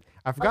Yep.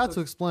 I forgot to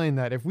explain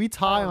that if we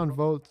tie on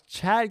votes,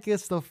 chat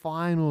gets the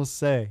final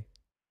say.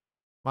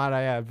 Might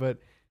I add? But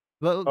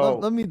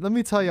let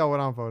me tell y'all what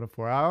I'm voting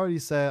for. I already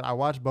said I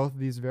watched both of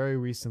these very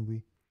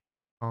recently.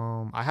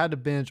 I had to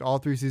binge all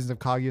 3 seasons of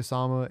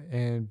Kaguya-sama,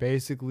 and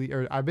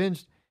I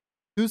binged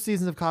 2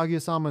 seasons of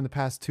Kaguya-sama in the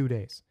past 2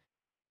 days.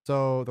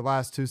 So the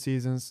last 2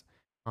 seasons,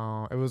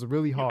 it was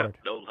really hard.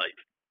 No life.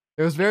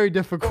 It was very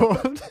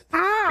difficult.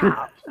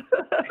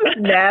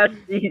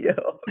 Nasty,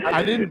 yo.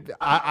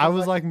 I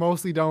was like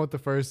mostly done with the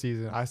first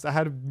season. I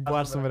had to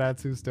watch some of that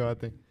too still, I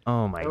think.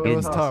 Oh my It goodness.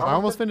 was tough. I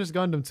almost finished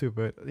Gundam too,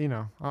 but you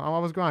know, I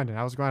was grinding.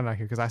 I was grinding out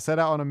here because I set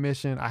out on a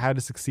mission. I had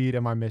to succeed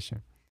in my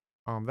mission.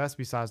 That's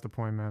besides the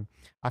point, man.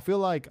 I feel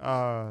like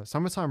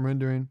Summertime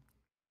Rendering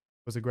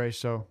was a great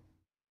show.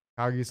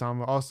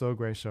 Kaguya-sama also a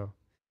great show.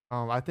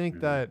 I think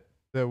that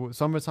the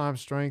Summertime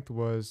Strength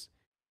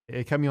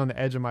it kept me on the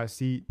edge of my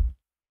seat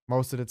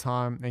most of the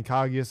time. And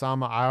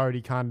Kaguya-sama, I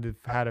already kind of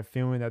had a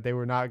feeling that they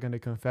were not going to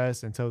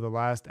confess until the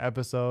last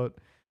episode.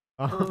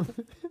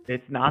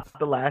 It's not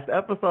the last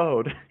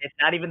episode. It's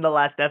not even the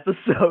last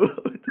episode.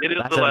 It is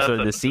Last the last episode of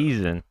the episode.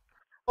 season.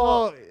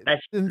 Well,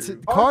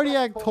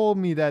 Cardiac told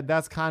me that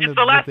that's kind It's of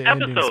the what last the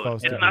ending's episode.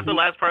 supposed It's to not be. the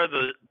last part of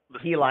the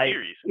He lied.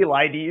 series. He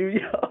lied to you,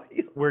 yo.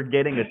 We're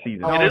getting a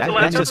season. Oh, It is the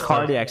last That's just episode.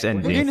 Cardiac's We're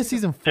getting ending. to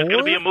season 4? It's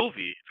gonna be a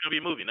movie. It's gonna be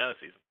a movie, not a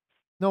season.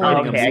 No way.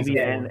 Okay, to I season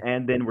get 4.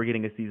 and then we're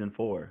getting a season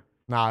 4.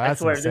 Nah, I that's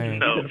swear, this is insane.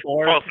 No, season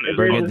 4. false news.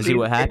 We're This getting is to see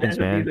what season- happens, this is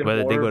man. season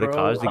Whether they 4, go to bro.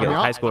 college to get I mean,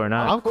 high school or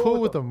not. I'm cool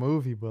with the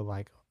movie, but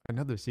like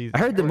another season. I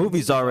heard the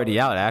movie's already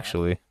out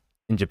actually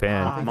in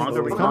Japan.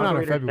 Manga- it's coming out in Manga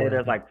readers say February.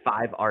 there's like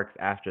 5 arcs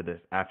after this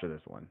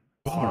one.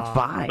 Damn,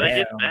 5. But it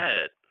gets Damn.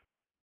 bad.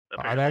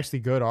 Are they actually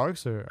good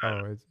arcs or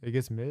it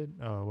gets mid?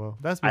 Oh well,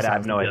 that's I have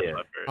besides no the idea.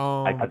 That's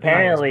what I've heard.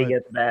 Apparently, it but-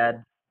 gets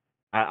bad.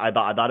 I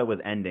thought it was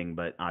ending,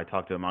 but I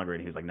talked to a manga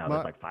and he was like, no, My-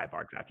 there's like 5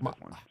 arcs after this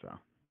one. So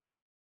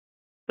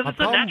But My it's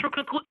a problem- natural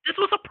conclusion. This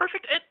was a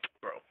perfect end,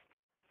 bro.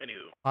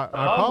 Anywho, My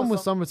problem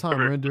with Summertime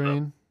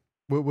Rendering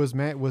was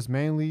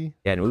mainly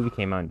Yeah, the movie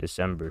came out in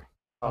December.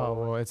 oh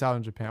well, it's out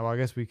in Japan. Well, I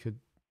guess we could.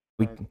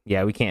 We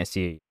can't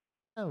see it.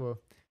 Oh well,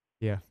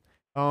 yeah.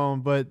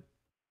 But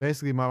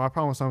basically, my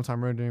problem with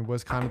Summertime Rendering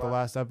was kind of the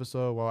last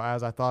episode. Well,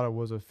 as I thought it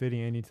was a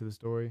fitting ending to the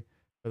story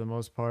for the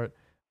most part.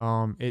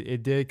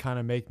 It did kind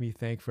of make me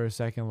think for a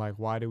second, like,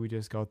 why did we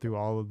just go through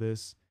all of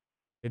this?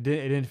 It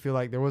didn't feel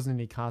like there wasn't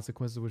any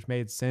consequences, which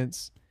made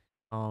sense,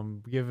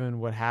 given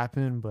what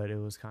happened. But it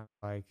was kind of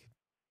like,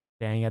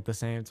 dang, at the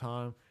same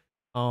time.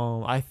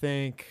 I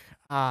think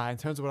in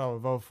terms of what I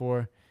would vote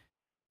for,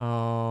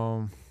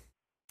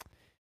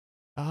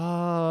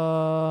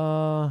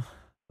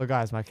 look,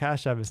 guys, my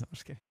Cash App is no, I'm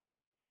just kidding.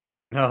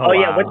 Oh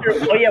yeah, what's your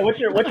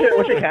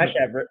cash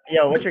app?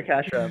 Yo, what's your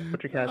cash app?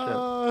 What's your cash app?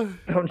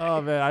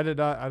 Oh man, I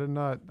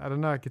did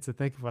not get to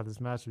think about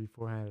this match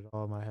beforehand at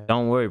all in my head.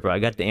 Don't worry, bro. I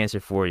got the answer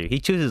for you. He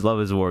chooses Love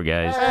is War,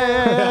 guys.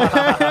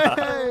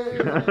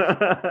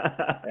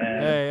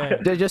 Hey.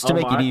 Just to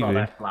make I it saw even.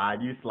 that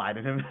slide. You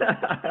slided him.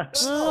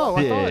 No,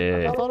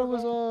 Yeah. I thought it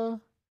was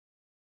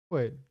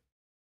wait.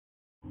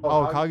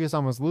 Oh,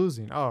 Kaguya-sama was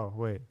losing. Oh,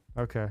 wait.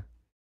 Okay.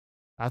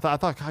 I thought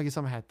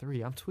Kaguya-sama had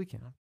 3. I'm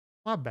tweaking.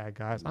 My bad,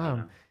 guys.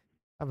 I'm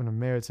having a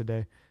mare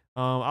today.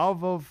 I'll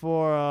vote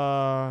for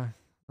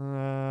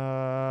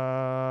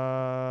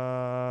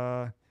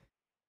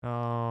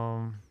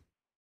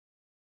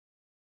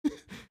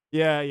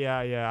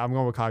yeah. I'm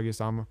going with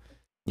Kaguya-sama.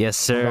 Yes,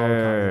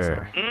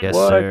 sir. Yes,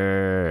 What?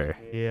 sir.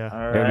 Yeah.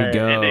 There we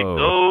go. And it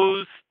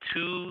goes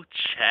to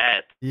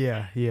chat.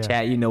 Yeah.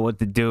 Chat, you know what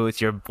to do.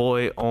 It's your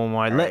boy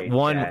Omar. Let Alright,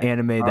 one chat.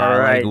 anime that I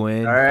Alright, like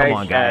win. alright, Come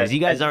on, guys. chat.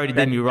 You guys already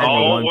did me wrong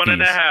All with one One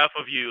and a Piece. half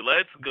of you.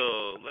 Let's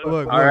go.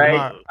 Look, All right,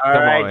 my- all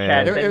right, on,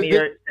 Chad. man.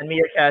 Send me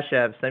your cash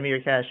app. Send me your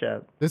cash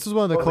app. This is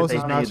one of the What was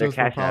closest they saying? The matchups we'll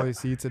Cash App. probably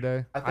see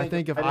today. I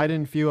think if I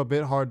didn't feel a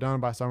bit hard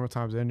done by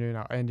Summertime's ending,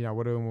 I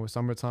would have went with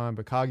Summertime.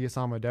 But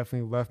Kaguya-sama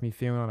definitely left me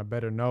feeling on a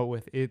better note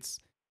with its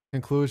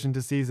conclusion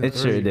to season It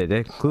 3. sure did.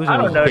 The conclusion I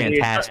don't was know, dude.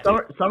 fantastic.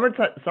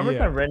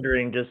 Summertime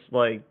rendering just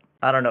like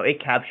I don't know.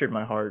 It captured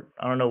my heart.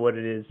 I don't know what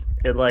it is.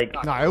 It like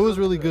No, it was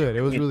really good.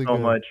 It was means really so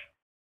good. much.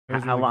 It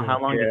was How really long? How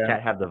good. long Yeah. did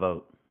chat have the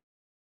vote?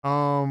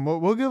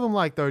 We'll give them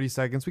like 30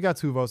 seconds. We got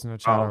 2 votes in the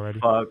chat Oh already.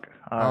 fuck.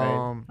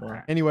 All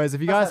right. Anyways,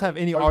 if you guys have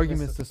any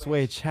arguments to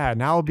sway chat,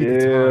 now would be the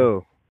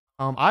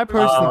time. I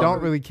personally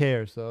don't really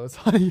care, so it's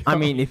like I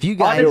mean, if you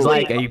guys Honestly-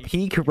 like a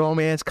peak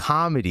romance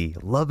comedy,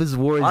 Love is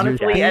War is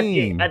Honestly, your at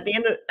thing.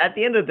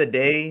 the end of the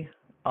day,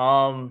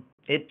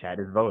 it Chat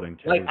is voting.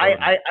 Chat like is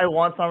voting. I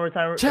want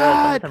summertime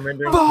Chat,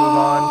 rendering to move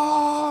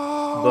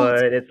on,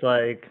 but it's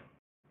like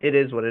it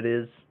is what it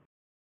is.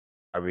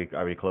 Are we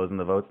closing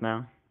the votes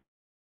now?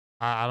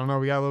 I don't know.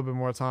 We got a little bit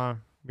more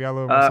time. We got a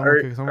little more. Someone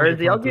could Urzi, come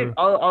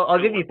I'll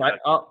give you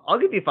 $5. I'll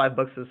give you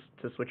 $5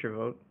 to switch your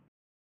vote.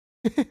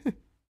 through.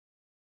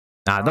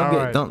 Nah,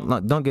 Alright.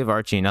 don't give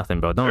Archie nothing,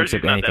 bro. Don't Urzi's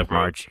accept not anything that from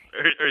broke. Archie.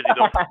 Urzi,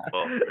 don't fall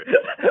for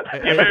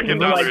it. The American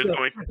Like, dollar is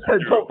going through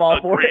don't fall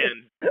a for it.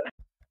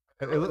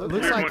 grand, It looks we're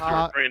like going through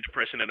a grand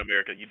depression in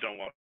America. You don't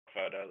want to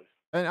 $5.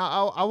 And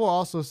I will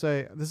also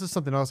say this is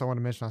something else I want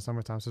to mention on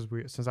Summertime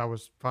since I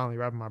was finally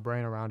wrapping my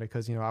brain around it,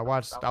 because I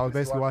was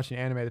basically watching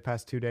anime the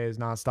past 2 days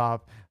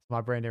nonstop. My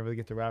brain didn't really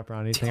get to wrap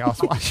around anything I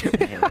was watching.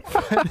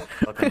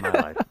 Welcome to my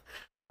life.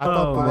 I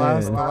thought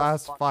man. the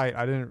last fight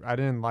I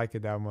didn't like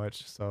it that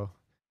much. So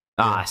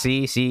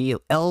see,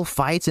 L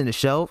fights in the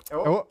show.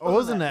 it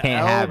wasn't that Can't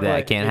L, have that.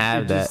 but Can't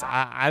have just,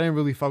 that. I didn't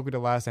really fuck with the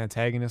last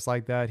antagonist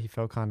like that. He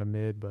felt kind of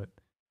mid, but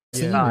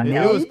Nah, it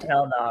hell, was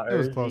hell nah, it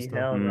was Urzi, close, though.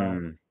 hell no.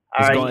 Mm.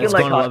 All right, going- you it's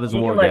can going to like Love is you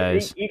War, can like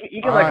guys. you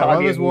can All like right, Love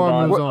Javier is War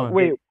move moves on. on.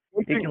 Wait,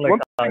 one You thing, can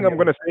like I'm Javier.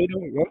 gonna say though,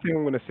 one thing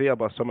I'm gonna say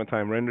about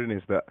Summertime Rendering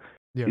is that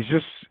Yeah. it's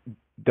just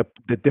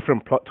the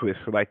different plot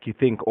twists. Like you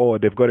think, oh,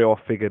 they've got it all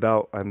figured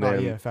out, and Oh,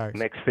 then yeah, facts.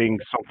 next thing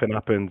something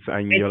happens,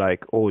 and you're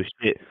like, oh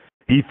shit,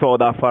 he thought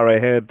that far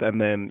ahead, and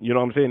then you know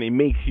what I'm saying. It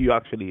makes you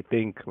actually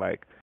think,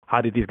 like,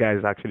 how did these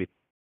guys actually,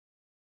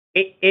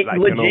 It like,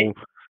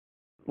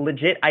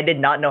 legit. I did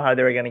not know how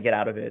they were gonna get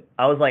out of it.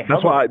 I was like,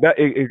 That's why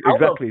exactly. how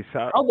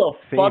the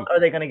fuck are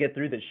they gonna get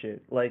through this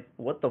shit? Like,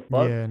 what the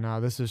fuck? Yeah, no,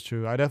 this is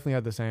true. I definitely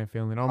had the same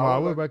feeling. Omar, I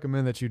would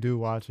recommend that you do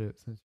watch it.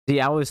 See,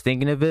 I was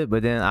thinking of it,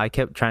 but then I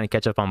kept trying to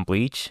catch up on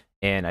Bleach,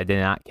 and I did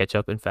not catch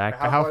up. In fact,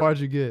 How far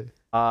did you get?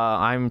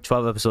 I'm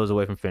 12 episodes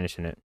away from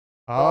finishing it.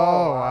 Oh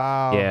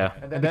wow. Yeah.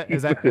 And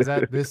is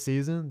that this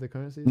season, the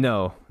current season?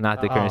 No,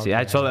 not the Oh, currency. I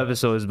had okay. 12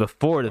 episodes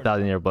before the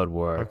Thousand Year Blood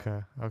War.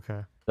 Okay.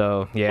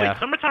 So yeah. Wait,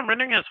 Summertime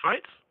Rendering has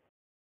fights?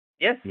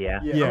 Yes. Yeah.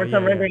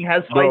 Summertime Rendering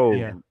has fights. Bro,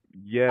 Yeah.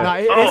 yeah. No,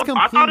 Oh, it's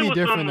I thought it completely was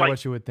different some, than like-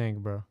 what you would think,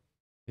 bro.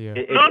 Yeah.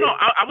 It- No, it-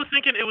 I was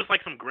thinking it was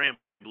like some Grand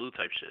Blue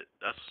type shit.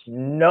 That's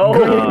No,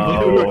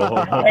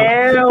 No.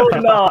 hell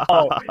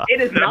no.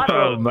 It is not.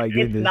 Oh, my It's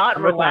goodness. not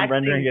Summertime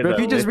Rendering relaxing. is Bro, if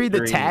a you just read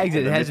the mystery- tags, it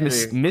it's a has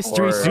mystery,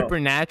 mystery horror.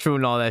 supernatural,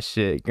 and all that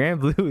shit. Grand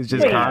Blue is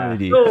just Wait,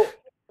 comedy.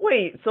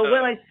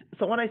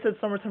 So when I said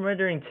Summertime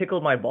Rendering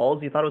tickled my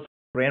balls, you thought it was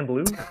Grand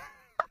Blue?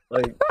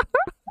 Like,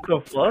 the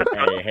fuck?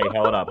 Hey,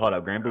 hold up.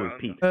 Grand Blue is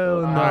peak.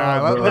 Hell All right,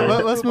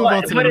 let's move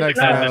on to the But it's next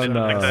not- match.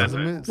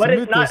 no. But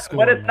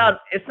it's not.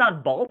 It's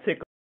not ball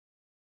tickle.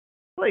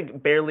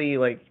 Like barely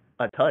like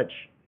a touch.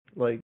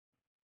 Like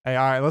Hey,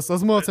 all right, let's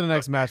move on to the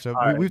next matchup.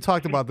 All right. We've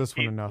talked about this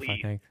one enough, I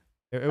think.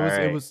 It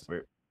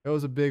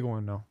was a big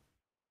one though.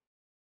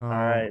 all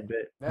right,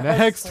 but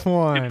Next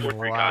one. Before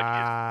we got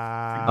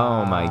Wow.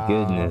 Oh my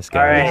goodness,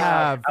 All We right. guys.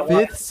 have I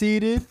want- fifth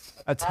seeded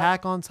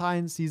Attack on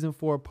Titan season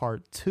 4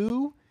 part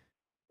 2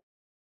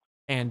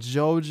 and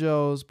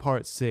JoJo's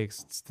part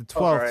 6. It's the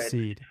 12th right.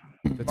 seed.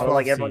 The I would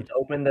like 12th everyone seed. to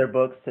open their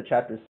books to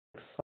chapter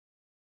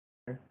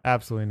 6.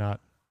 Absolutely not.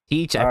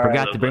 Teach, I All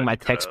forgot right. to bring my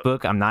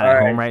textbook. I'm not All at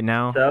right. home right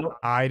now. So,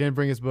 I didn't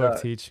bring his book, Uh,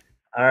 Teach.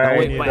 all Oh, right.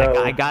 wait, but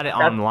so I got it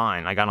that's-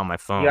 online. I got it on my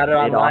phone. You got it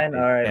online.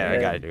 All right. Yeah,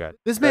 I good. got it.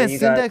 This so man you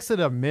got- indexed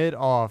a mid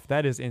off.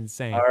 That is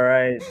insane. All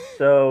right.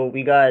 So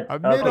we got. A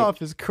mid okay,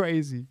 off is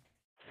crazy.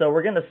 So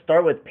we're gonna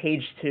start with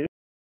page 2.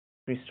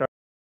 We start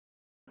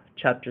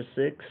chapter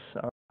 6.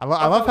 I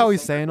love how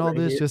he's saying all right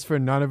this here. just for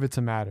none of it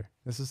to matter.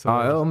 This is so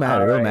Oh, it'll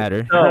matter. All It'll right.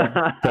 matter.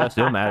 So, Trust,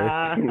 it'll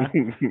matter.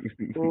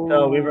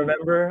 so we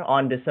remember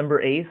on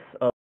December 8th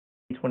of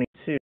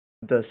 2022,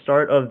 the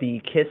start of the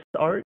Kiss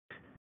arc.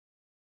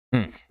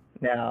 Hmm.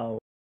 Now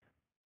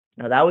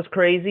that was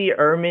crazy.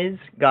 Hermes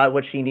got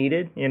what she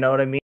needed. You know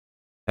what I mean?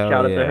 Hell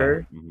Shout out yeah. to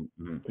her.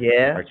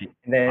 Yeah. Archie,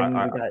 And then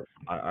I- we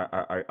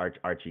got.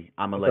 Archie,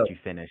 I'm gonna What's let up? you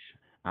finish.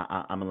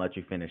 I'm gonna let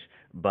you finish,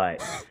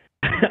 but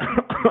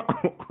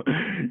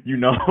you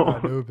know,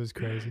 That noob is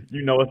crazy.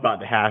 you know what's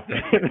about to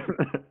happen.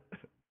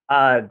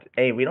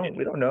 Hey, we don't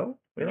know.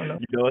 We don't know.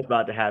 You know what's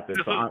about to happen.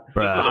 This So is- I'm,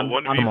 Bruh, I'm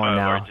wondering come on if,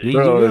 now. Archie- You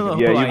Bro, don't know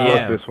yeah, who you I got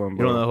am. this one, You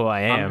don't bro. know who I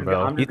am, I'm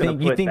bro. You just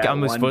gonna think put that I'm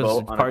one supposed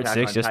vote to on part Attack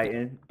 6 on just?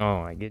 Titan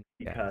Oh my goodness.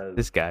 because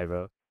This guy,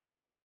 bro.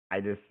 I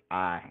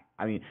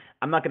mean,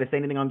 I'm not gonna say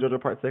anything on JoJo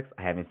Part 6.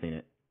 I haven't seen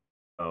it,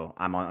 so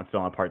I'm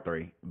still on Part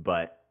 3.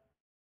 But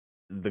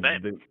the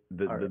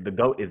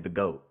goat is the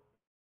goat.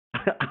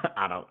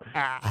 I don't.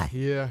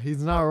 Yeah,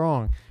 he's not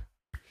wrong.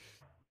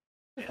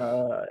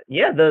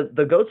 Yeah,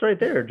 the goat's right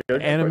there.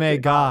 The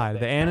anime god.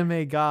 The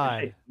anime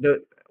god.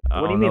 I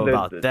What do you don't mean? know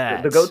about The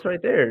that. goat's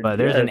right there. But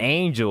there's Yeah. an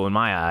angel in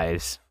my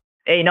eyes.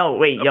 Hey, no,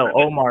 wait, yo,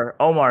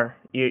 Omar,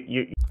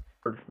 you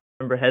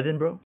remember heaven,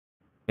 bro?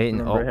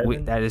 Remember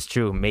heaven? That is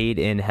true. Made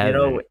in heaven.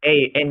 You know,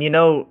 hey, and you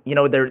know,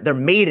 they're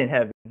made in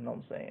heaven. You know what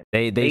I'm saying?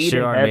 they made sure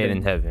in are made heaven.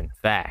 in heaven.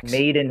 Facts.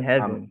 Made in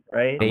heaven,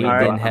 right? made All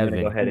right. in I'm heaven.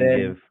 gonna go ahead And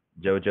and then-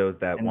 give JoJo's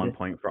that and 1 then-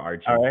 point for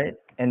Archie. All right,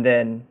 and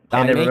then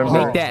Make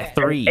remember, that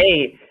 3.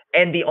 Hey,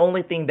 and the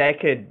only thing that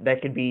could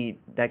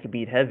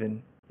beat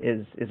heaven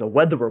is a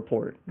weather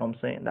report. You know what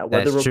I'm saying? That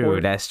weather That's report.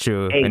 true. That's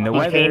true. Hey, And the he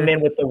weather. came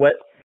in with the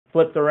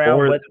flipped around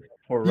Or- weather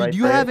report right Do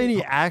you there. have any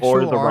Or actual the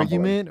rumbling.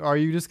 argument, or are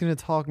you just gonna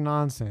talk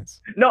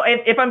nonsense? No,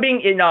 if I'm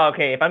being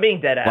if I'm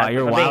being dead ass. Wow,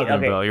 you're if I'm being-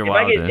 wilding, bro. You're if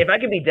I wilding.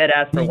 could be dead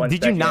ass for 1 Did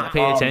you second. not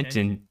pay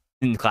attention?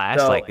 in class?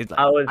 So like, it's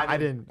like I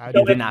didn't.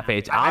 you did not pay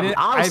attention.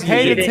 I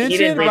paid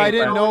attention, but I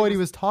didn't know what he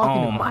was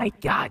talking about. Oh my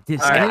god,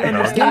 this Alright, guy!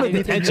 bro. Give him a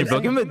detention, bro.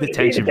 Give him a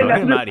detention, bro.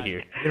 Get him out of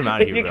here. Get him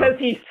out of It's here, bro. because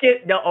he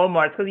skipped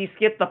Omar. It's because he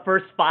skipped the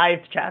first 5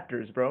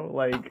 chapters, bro.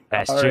 Like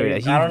That's all true.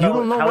 right, You I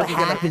don't know how what is he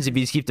gonna- happens if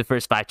you skip the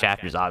first 5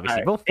 chapters.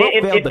 Obviously, Alright. bro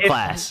If- failed the if-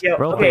 class. yo,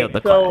 Bro okay, failed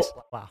the so- class.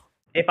 Wow.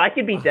 If I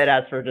could be dead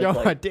ass for just Yo,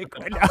 like my dick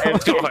right now. You're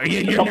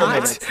couple not,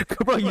 minutes.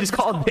 bro. You just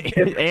called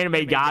the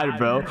anime god,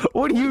 bro.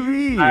 What do you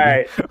mean? All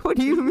right. What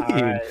do you mean?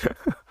 Alright.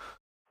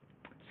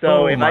 So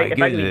Oh if my I could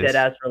be goodness. dead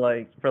ass for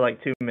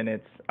like 2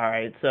 minutes. All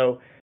right.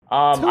 So 2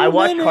 I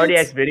watched minutes?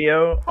 Cardiac's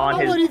video on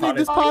his. What do you think on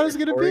his this pod is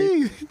gonna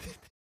story. be?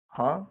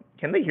 Huh?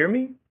 Can they hear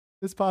me?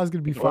 This pod is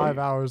gonna be 5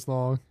 hours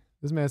long.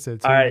 This man said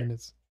 2 Alright.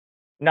 minutes.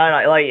 No,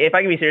 like if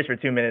I can be serious for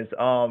 2 minutes,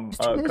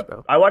 2 minutes,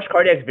 bro. I watched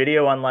Cardiac's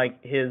video on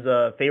like his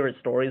favorite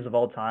stories of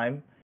all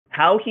time.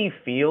 How he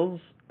feels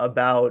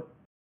about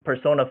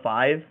Persona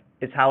 5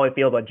 is how I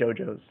feel about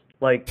JoJo's.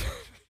 Like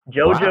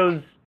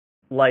JoJo's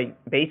like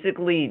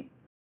basically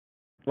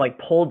like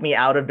pulled me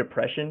out of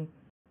depression.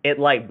 It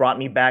like brought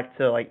me back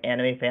to like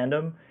anime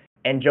fandom.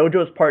 And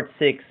JoJo's Part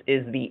 6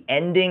 is the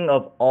ending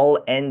of all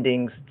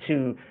endings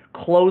to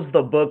close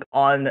the book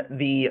on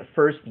the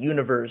first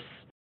universe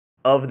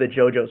of the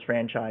JoJo's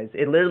franchise.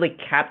 It literally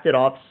capped it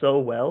off so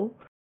well.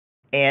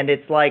 And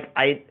it's like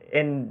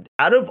and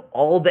out of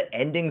all the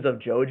endings of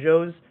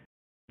JoJo's,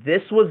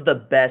 this was the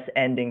best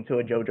ending to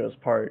a JoJo's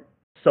part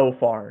so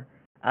far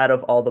out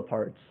of all the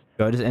parts.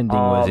 Bro, this ending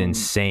was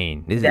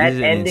insane. This is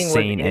an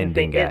insane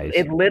ending, guys.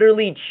 It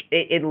literally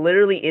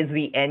is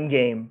the end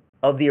game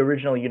of the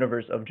original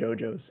universe of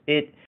JoJo's.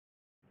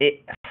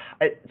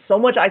 So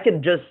much I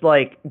could just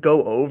like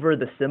go over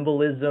the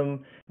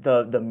symbolism,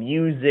 the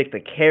music, the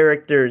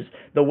characters,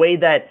 the way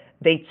that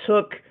they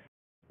took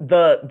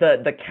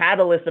the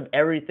catalyst of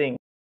everything,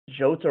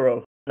 Jotaro,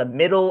 in the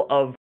middle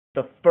of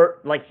the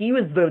first, like he's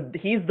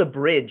the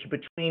bridge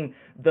between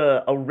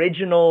the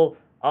original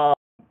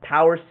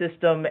power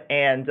system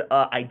and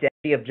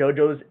identity of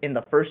JoJo's in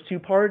the first 2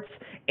 parts,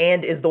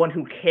 and is the one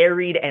who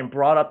carried and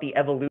brought up the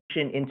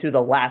evolution into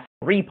the last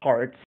 3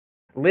 parts.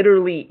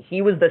 Literally,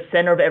 he was the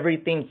center of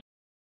everything.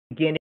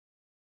 Beginning,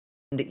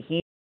 and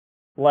he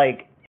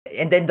like,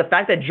 and then the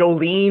fact that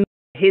Jolene,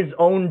 his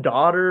own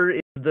daughter,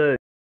 is the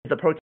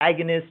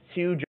protagonist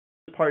to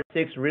JoJo's Part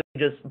 6 really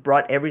just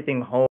brought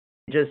everything home.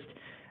 Just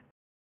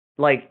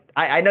like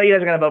I know you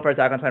guys are gonna vote for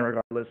Attack on Titan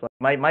regardless.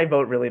 Like my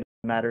vote really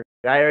doesn't matter.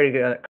 I already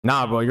got.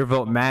 Nah, bro, your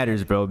vote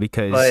matters, bro,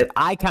 because But-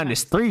 I count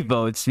as 3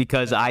 votes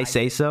because I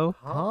say so.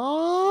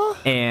 Huh?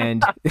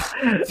 And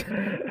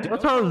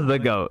Jotaro's the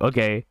GOAT,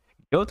 okay?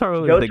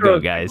 Jotaro is the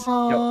GOAT, guys. He's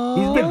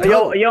the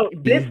GOAT. Yo,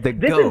 this He's the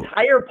this GOAT.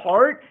 entire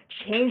part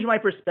changed my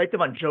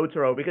perspective on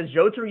Jotaro, because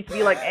Jotaro used to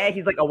be like,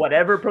 he's like a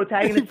whatever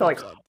protagonist. To like,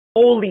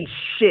 holy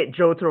shit,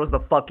 Jotaro's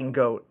the fucking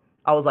GOAT.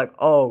 I was like,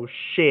 oh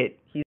shit,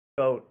 he's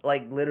the GOAT.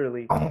 Like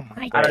literally. Oh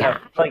my I don't know.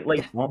 god.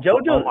 Like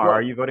JoJo. Omar,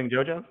 are you voting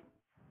JoJo?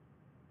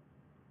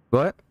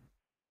 What?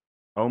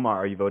 Omar,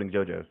 are you voting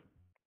JoJo's?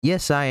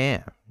 Yes, I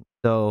am.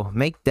 So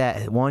make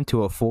that 1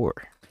 to a 4.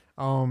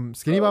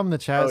 Skinny Bob in the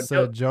chat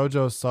said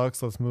JoJo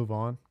sucks. Let's move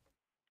on.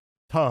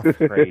 Tough.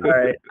 Crazy. All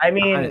right. I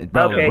mean,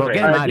 Bro, okay. bro, get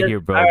him out of here,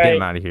 bro. All Get right.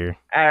 him out of here.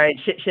 All right,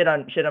 shit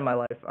on my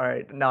life. All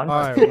right, no, I'm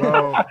All not. right,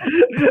 well-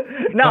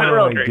 no, Oh for my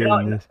real,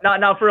 goodness.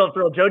 no, for real.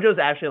 JoJo's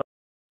actually like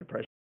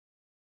depression.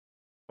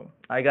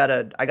 I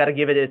gotta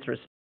give it its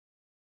respect.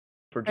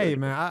 For Hey JoJo.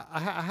 man, I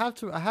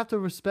have to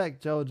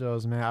respect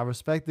JoJo's, man. I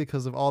respect it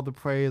because of all the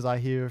praise I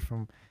hear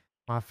from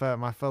my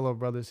fellow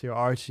brothers here,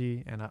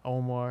 Archie and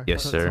Omar.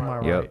 Yes, to sir. my Yep,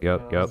 right, yep, you know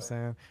what I'm yep.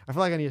 saying? I feel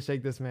like I need to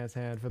shake this man's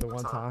hand for the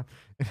one time.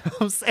 You know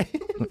what I'm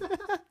saying?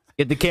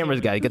 Get the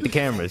cameras, guys. Get the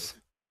cameras.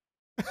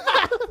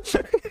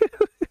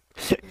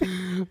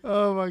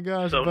 Oh my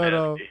gosh, So but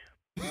nasty.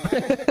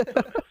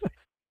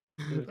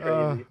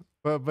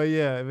 but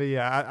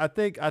yeah, I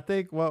think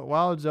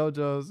Wild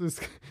JoJo's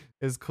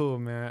is cool,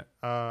 man.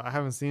 I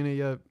haven't seen it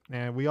yet,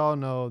 and we all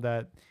know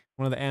that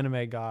one of the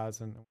anime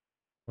gods and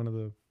one of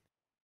the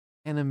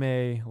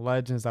anime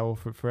legends that will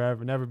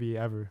forever never be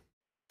ever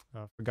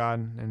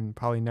forgotten and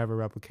probably never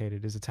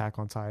replicated is Attack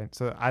on Titan.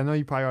 So I know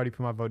you probably already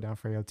put my vote down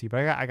for AOT, but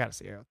I gotta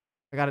say AOT.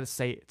 I gotta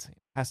say it.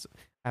 I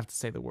have to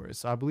say the words.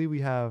 So I believe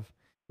we have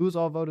who's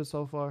all voted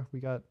so far.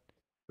 We have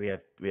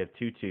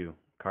 2-2.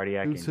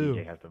 Cardiac 2-2. and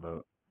DJ have to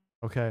vote.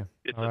 Okay.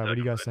 It's All right. What are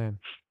you guys Attack saying?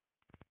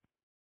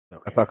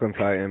 Okay. Attack on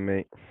Titan,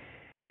 mate.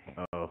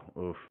 Oh,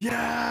 oof.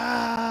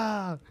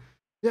 Yeah.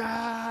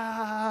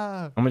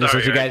 Yeah. I'm gonna just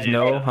let you guys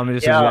know. I'm gonna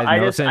just Yo, let you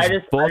guys know. I Since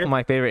just- both of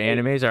my favorite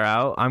animes are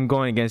out, I'm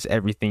going against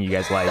everything you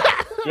guys like.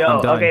 Yo,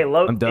 I'm done. okay,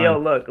 I'm done. yo,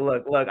 look.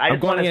 I I'm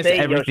just going want to against say,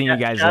 everything yo, you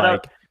guys shout like.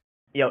 Out,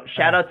 yo,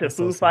 shout out to that's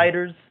so Foo sad.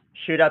 Fighters.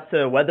 Shout out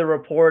to Weather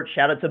Report.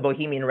 Shout out to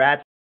Bohemian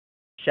Rhapsody.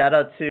 Shout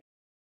out to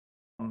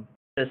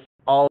just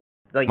all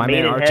like My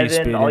Made man in Archie's Heaven.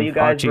 spinning. All you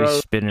guys, Archie's bro.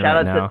 spinning Shout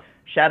right out now. to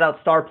shout out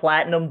Star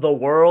Platinum, the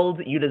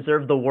world. You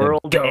deserve the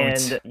world, goat.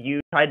 and you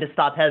tried to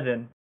stop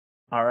heaven.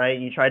 All right,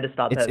 you tried to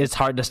stop heaven. It's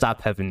hard to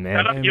stop heaven, man.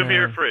 Shout out Hey,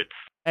 Ymir man. Fritz.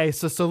 Hey,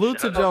 so salute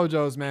to Shout out.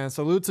 JoJo's, man.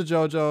 Salute to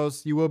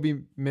JoJo's. You will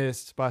be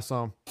missed by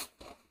some.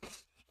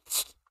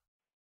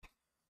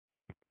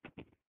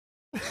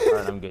 All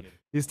right, I'm good.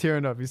 He's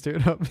tearing up. He's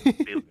tearing up.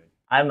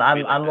 I'm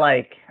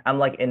like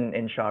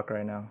in shock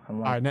right now. I'm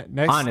like, All right,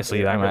 next.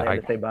 Honestly, I really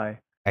have to say bye.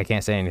 I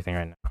can't say anything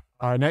right now.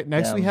 All right,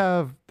 next we Yeah.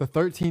 have the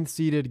 13th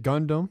seeded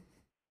Gundam,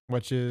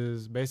 which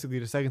is basically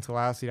the second to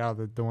last seed out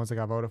of the ones that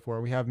got voted for.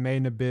 We have Made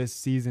in Abyss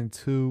season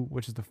 2,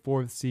 which is the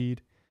 4th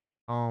seed.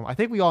 I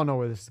think we all know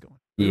where this is going.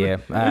 Yeah,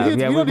 we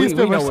know where this is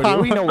going.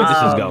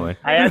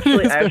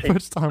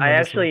 I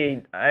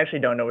actually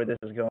don't know where this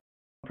is going.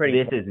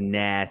 This is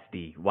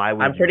nasty. Why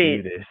would I'm you pretty-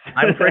 do this?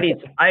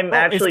 I'm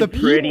actually it's the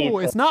pretty. people.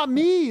 It's not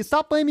me.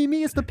 Stop blaming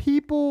me. It's the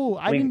people.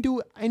 I didn't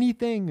do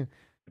anything.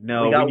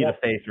 No, We we got need one- a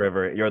face,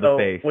 River. You're the So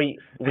face. we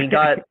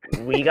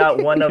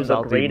got one of the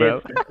Salty,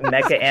 bro. greatest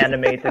mecha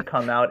anime to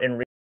come out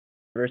in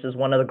versus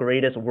one of the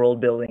greatest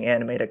world building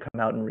anime to come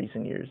out in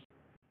recent years.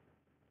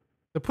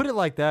 To put it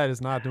like that is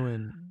not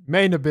doing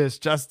Made in Abyss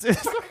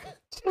justice.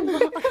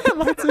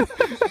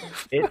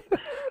 It's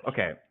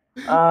okay.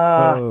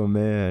 Oh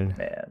man.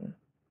 Man.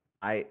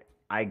 I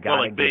More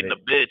gotta like give baiting it.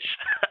 a bitch.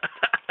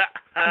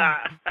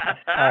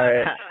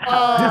 Alright.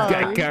 This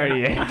guy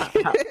cardiac.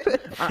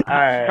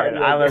 Alright.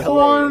 I was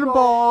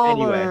Cornball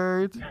Anyway.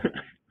 alert.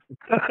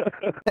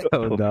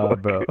 Oh no,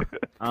 bro.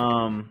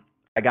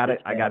 I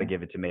gotta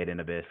give it to Made in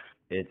Abyss.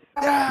 It's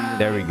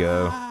There we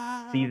go.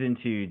 season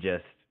 2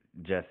 just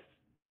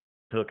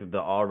took the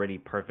already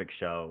perfect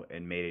show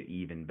and made it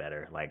even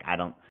better. Like I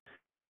didn't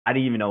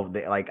even know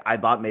I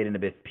thought Made in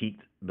Abyss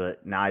peaked,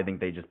 but now I think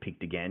they just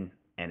peaked again,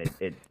 and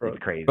it's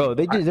crazy. Bro,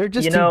 they're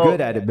just You too know-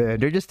 good at it, man.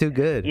 They're just too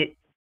good.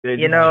 They're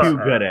you know, too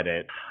good at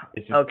it.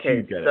 It's just okay,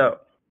 too good. so at it.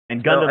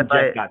 And so Gundam if just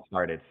I- got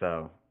started,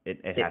 so it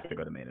has to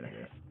go to Made in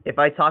Abyss. if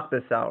I talk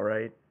this out,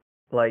 right?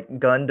 Like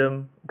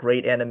Gundam,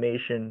 great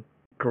animation,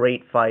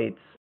 great fights,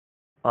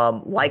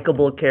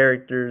 likable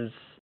characters.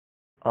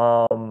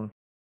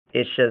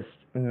 It's just,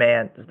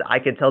 man, I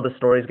could tell the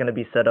story's gonna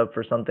be set up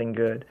for something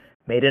good.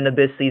 Made in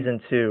Abyss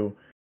season 2.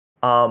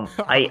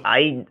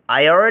 I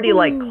already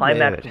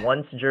climaxed Dude.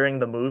 once during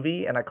the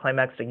movie, and I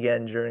climaxed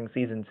again during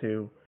season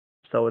 2.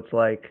 So it's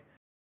like,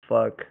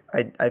 fuck.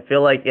 I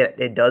feel like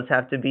it does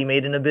have to be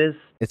Made in Abyss.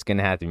 It's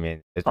gonna have to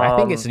be. I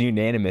think it's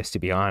unanimous, to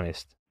be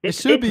honest. It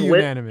should be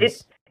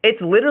unanimous. It's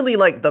literally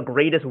like the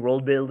greatest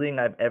world building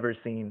I've ever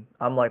seen.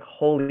 I'm like,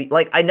 holy,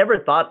 I never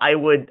thought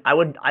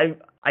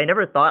I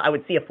never thought I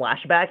would see a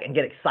flashback and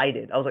get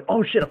excited. I was like,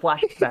 oh shit, a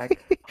flashback.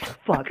 Oh,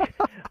 fuck.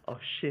 Oh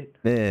shit.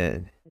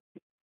 Man,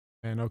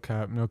 Man, no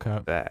cap, no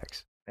cap.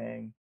 facts.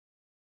 Dang.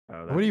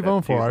 Oh, What are you that's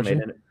voting for, two Archie?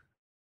 Made in-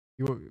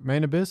 You Made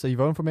in Abyss? Are you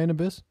voting for Made in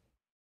Abyss?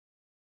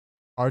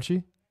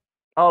 Archie?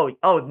 Oh,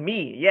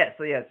 me. Yes,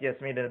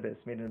 Made in Abyss.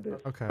 Made in Abyss.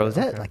 Okay. Bro, is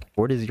that okay. like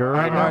what is your All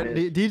right, right all now?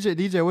 right.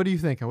 DJ, what are you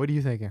thinking? What are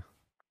you thinking?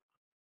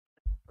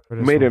 For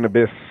this Made one? in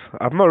Abyss.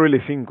 I've not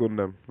really seen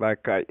Gundam.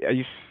 Like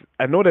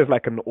I know there's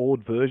like an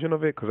old version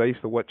of it because I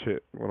used to watch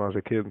it when I was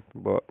a kid.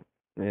 But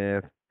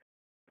yeah,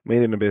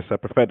 Made in Abyss. I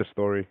prefer the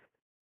story.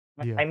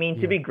 Yeah, I mean,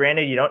 yeah. to be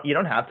granted, you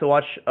don't have to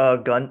watch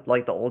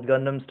the old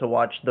Gundams to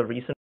watch the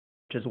recent,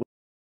 which is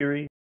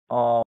Fury.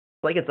 It's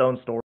like its own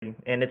story,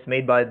 and it's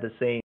made by the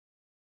same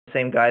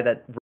guy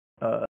that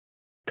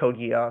Code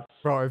Geass.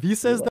 Bro, if he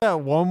says that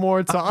one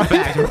more time,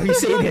 Facts, bro. We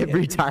say it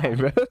every time,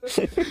 bro.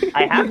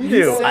 I have He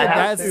to. said I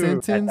have that to.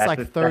 sentence That's like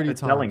a 30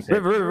 selling times. thing.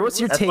 River, what's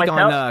your That's take my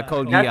on tell-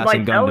 Code that's Geass my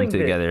and selling Gundam bit.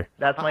 together?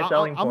 That's my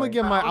selling I point.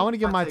 want to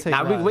get my take.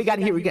 Nah, last. we got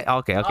here. We get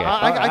okay. You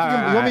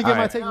want me to get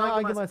my take now?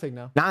 I get my take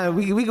now. Nah,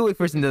 we can wait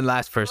first and then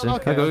last person.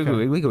 Okay, We okay.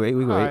 can wait.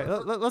 All right,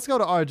 let's go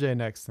to RJ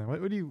next. Then,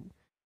 what do you?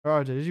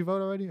 RJ, did you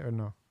vote already or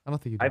no? I don't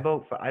think you did.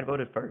 I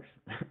voted first.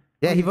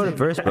 Yeah, he voted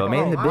first, bro. Made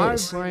in My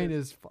Abyss. brain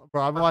is,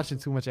 bro. I've been watching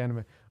too much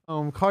anime.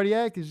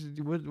 Cardiac.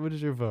 What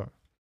is your vote?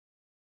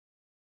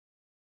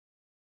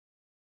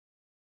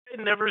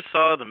 I never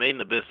saw the Made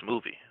in Abyss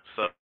movie,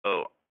 so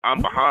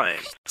I'm behind.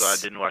 So I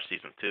didn't watch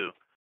season 2.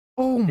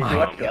 Oh Did you my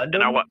watch god. And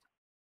Gundam?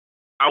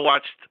 I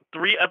watched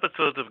 3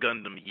 episodes of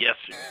Gundam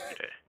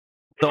yesterday.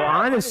 So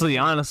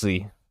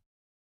honestly,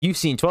 you've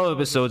seen 12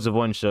 episodes of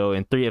one show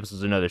and 3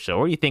 episodes of another show.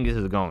 Where do you think this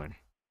is going?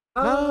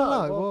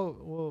 No.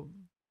 Well,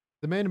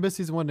 the Main Abyss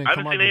season 1 didn't I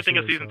come haven't out seen this anything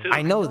year, of so- season 2.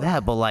 I know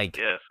that, but like,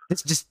 Yes.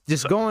 it's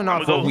just going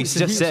off gonna what we go- just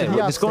Should said. he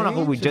Just going off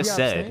what we abstain? just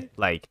Should he said. abstain?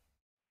 Like, it's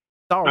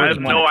I already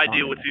have no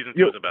idea what season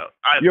 2 is about.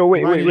 Yo,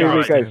 wait,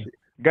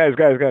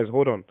 Ryan, guys,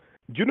 hold on.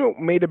 Do you know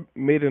Made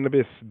in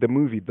Abyss, the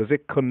movie? Does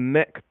it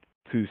connect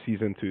to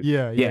season 2?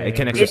 Yeah, Yeah, it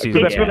connects It- to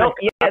season I feel 2. like-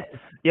 yes.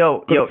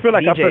 Yo, I feel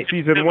like after DJ.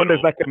 season 1,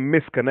 there's like a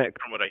misconnect.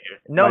 From what I hear.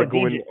 No, like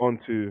going DJ. on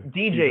to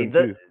DJ,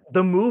 season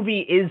the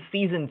movie is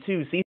season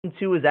 2. Season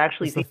 2 is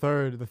actually It's the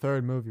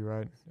third movie,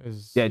 right?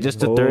 Is Yeah, just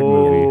season the one. third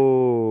movie.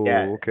 Oh,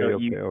 Yeah, okay,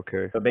 so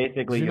okay. So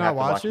basically, Did you you not have to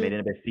watch watch it? Made in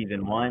Abyss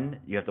season 1.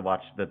 You have to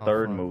watch the Oh,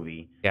 third fuck.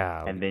 movie,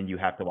 Yeah. and then you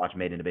have to watch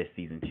Made in Abyss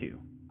season 2.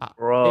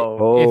 Bro.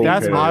 Oh, If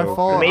that's okay, my okay.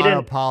 fault, Made I in-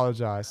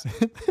 apologize.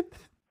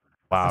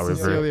 Wow, I River.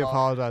 sincerely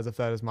apologize if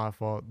that is my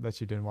fault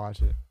that you didn't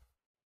watch it.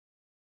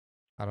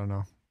 I don't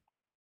know.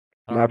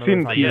 I've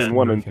seen if season I'm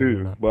 1 and okay or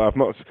 2, not. but I've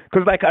not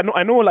because like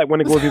I know like when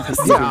it goes into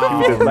season 2,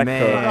 there's like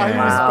man. He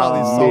was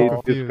probably so mid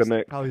confused.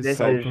 disconnect. Probably This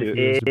so is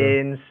confused, bro.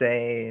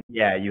 insane.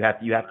 Yeah, you have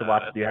to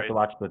watch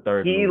the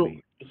third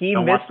movie. He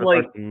Don't watch missed the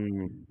like first,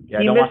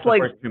 he don't watch missed the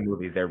like first 2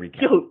 movies. They're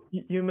recap. yo,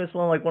 you missed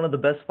one of the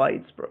best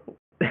fights, bro.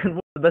 And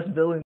one of the best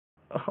villains.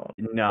 Oh.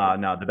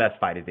 No, the best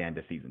fight is the end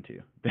of season 2.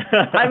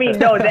 I mean,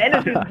 no, the end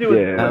of season 2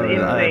 Yeah. was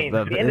insane.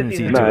 The The end of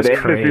season 2 two Nah, was the end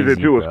of season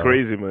crazy, 2 was bro.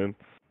 crazy, man.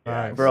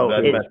 Facts. Bro,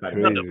 That's it- the best fight.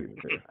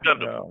 Crazy.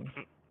 bro.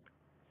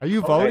 Are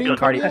you voting, Okay,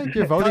 Cardiac?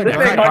 You're voting. Let's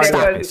make Cardiac?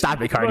 Cardiac-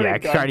 Stop it,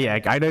 Cardiac.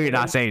 Cardiac. I know you're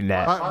not saying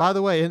that. By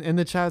the way, in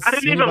the chat, I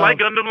didn't even like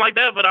Gundam like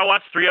that, but I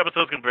watched 3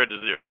 episodes compared to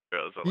 0.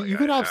 So You like,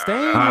 could abstain.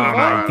 Oh you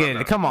my vote.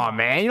 goodness. Come on,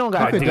 man. You don't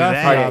gotta could do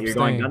definitely that. You're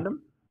going abstain. Gundam?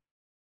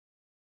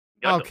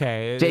 Gundam.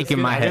 Okay. Shaking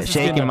my head,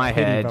 shaking my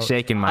head,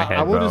 shaking my head,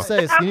 I will bro. just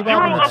say, Have Skinny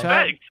Bob in zero the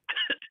chat.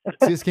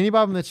 effect. See, Skinny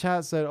Bob in the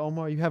chat said,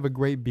 "Omar, you have a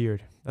great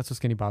beard." That's what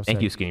Skinny Bob said.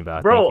 Thank you, Skinny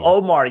Bob. Bro, Thank you.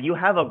 Omar, you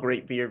have a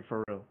great beard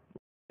for real.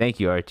 Thank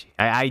you, Archie.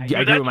 I He was agree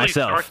with actually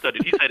myself.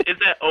 star-studded. He said, "Is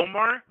that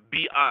Omar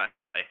B.I.?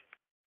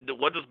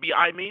 What does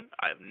B.I. mean?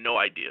 I have no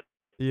idea."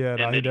 Yeah,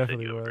 no, And he then he said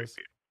definitely you have a great was.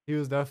 beard. He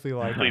was definitely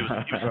like, So he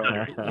was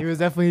stuttering. he was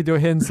definitely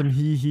doing hitting some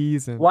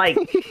hee-hees and.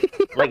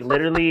 Like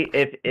literally,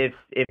 if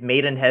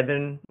Made in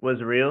Heaven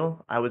was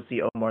real, I would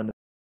see Omar in the.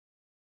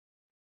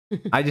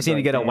 I just need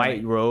to get a Damn.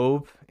 white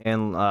robe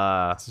and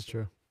This is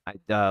true.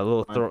 a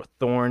little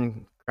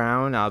thorn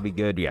crown. I'll be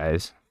good,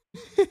 guys.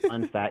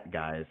 Fun fact,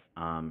 guys.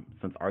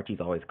 Since Archie's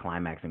always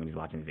climaxing when he's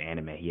watching his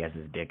anime, he has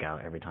his dick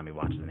out every time he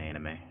watches an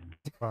anime.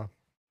 Wow.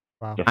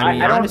 Just I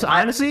mean, I don't-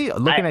 honestly,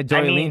 looking at I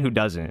Joylene, mean- who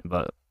doesn't?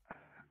 But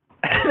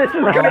This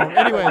is crazy.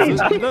 anyways,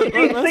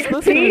 He's let's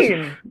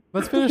 16.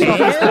 Let's finish off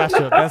this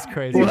matchup. That's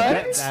crazy. What?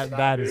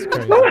 That is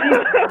crazy.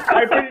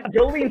 I think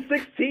Jolene's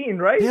 16,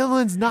 right?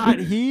 Dylan's not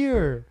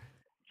here.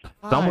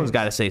 someone's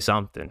Guys. got to say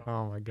something.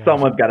 Oh my god.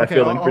 Someone's got a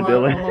feeling for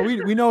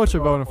Dylan. We know what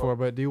you're voting for,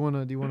 but do you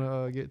wanna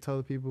tell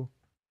the people?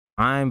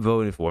 I'm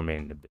voting for Made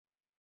in Abyss.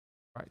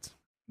 Right.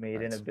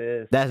 Made in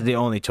Abyss. That's the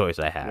only choice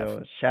I have.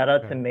 Yo, shout out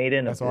to Okay. Made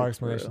in Abyss. That's all for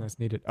explanation real. that's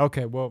needed.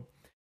 Okay, well,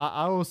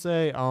 I will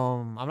say,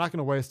 I'm not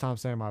gonna waste time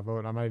saying my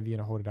vote. I'm not even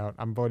gonna hold it out.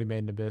 I'm voting Made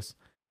in Abyss.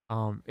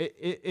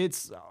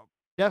 It's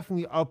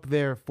definitely up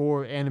there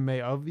for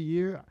anime of the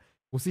year.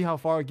 We'll see how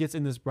far it gets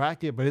in this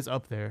bracket, but it's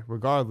up there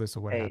regardless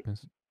of what Hey,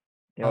 happens.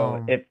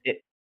 Yo,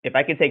 if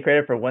I could take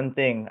credit for one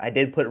thing, I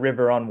did put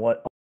River on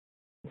what?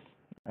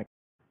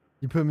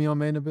 You put me on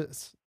Made in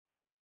Abyss.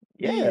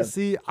 Yeah.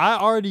 See, I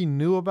already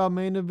knew about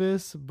Made in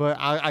Abyss, but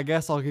I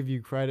guess I'll give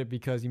you credit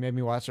because you made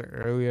me watch it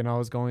earlier, and I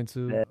was going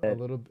to a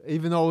little,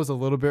 even though it was a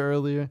little bit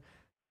earlier.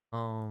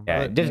 Yeah,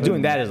 But- just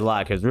doing that is a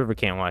lot because River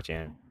can't watch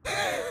anime.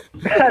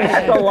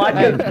 That's a lot.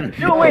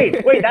 No, wait,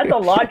 that's a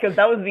lot because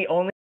that was the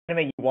only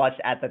anime you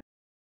watched at the.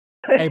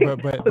 Hey,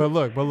 but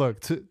look,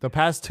 the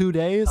past 2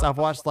 days I've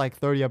watched like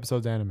 30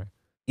 episodes of anime.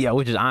 Yeah,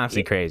 which is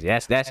honestly crazy.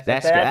 That's actually-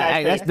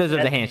 deserves a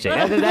that's- handshake.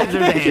 That deserves a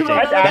handshake.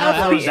 That's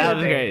That was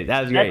actually great.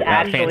 That was That's great. That's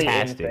actually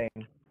fantastic.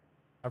 insane.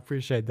 I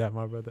appreciate that,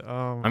 my brother.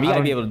 I mean, you gotta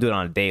don't- be able to do it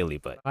on a daily,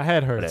 but my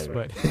head hurts,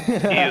 whatever. He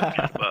is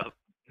but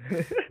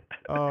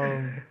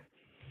Bob.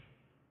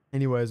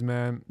 anyways,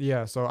 man,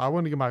 yeah. So I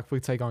want to get my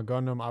quick take on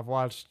Gundam. I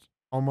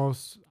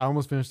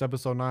almost finished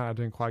episode 9. I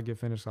didn't quite get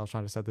finished. So I was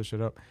trying to set this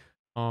shit up.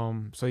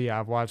 So yeah,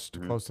 I've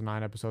watched close to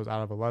 9 episodes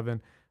out of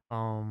 11.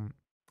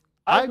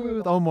 I agree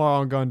with Omar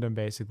on Gundam.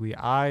 Basically,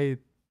 I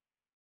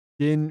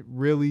didn't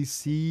really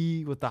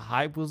see what the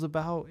hype was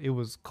about. It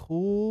was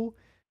cool,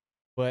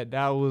 but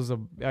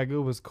it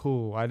was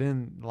cool. I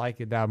didn't like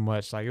it that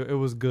much. Like it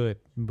was good,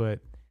 but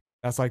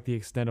that's like the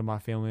extent of my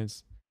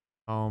feelings.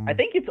 I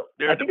think it's.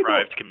 They're I a think it's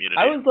deprived community.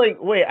 I was like,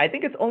 wait, I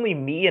think it's only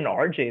me and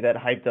RJ that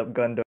hyped up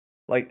Gundam.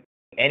 Like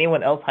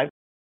anyone else hyped.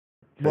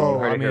 Bro, You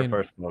heard I it here mean,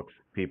 first, folks.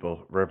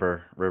 People,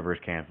 River's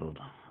canceled.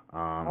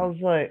 I was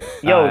like,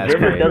 yo, that's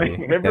River crazy.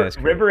 doesn't. That's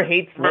crazy. River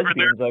hates Remember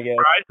lesbians. I guess.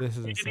 Deprived this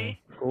is insane.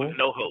 community Cool. with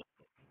no hope.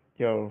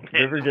 Yo,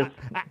 River just.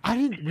 I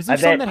didn't. Was I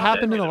there something bet- that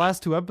happened in the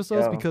last 2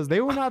 episodes Yo. because they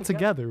were not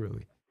together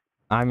really?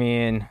 I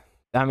mean,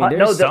 No,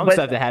 there's some but-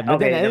 stuff that happened,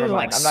 but okay, then it never was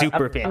like mind. I'm not-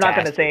 super I'm fantastic. not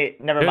gonna say.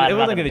 Never It mind. I'm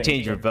not wasn't gonna gonna say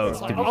change your anything.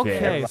 vote, to be Okay,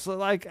 fair. so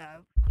like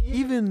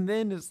even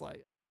then it's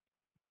like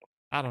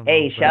I don't know.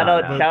 Hey, but- shout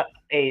out, but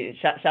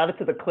shout out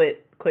to the Clit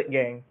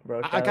gang,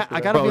 bro. Shout out to I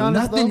them. gotta be Bro,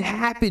 honest nothing though.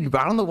 happened,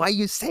 bro. I don't know why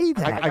you say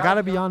that. I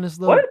gotta be honest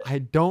though. What? I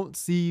don't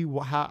see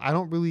how I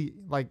don't really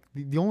like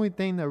the only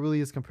thing that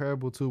really is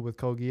comparable to with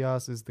Code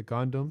Geass is the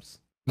Gundams.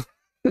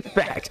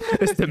 Fact.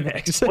 It's the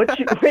mix. What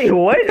you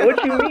wait?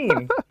 What you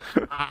mean?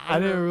 I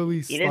didn't really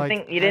You didn't like,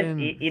 think I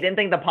you didn't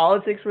think the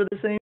politics were the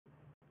same?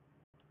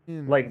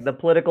 didn't- Like the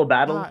political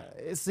battles?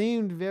 it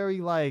seemed very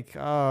like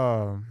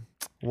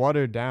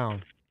watered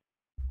down.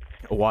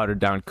 Watered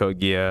down Code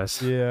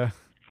Geass. Yeah.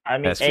 I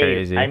mean, That's hey,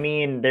 crazy. I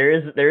mean, there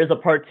is a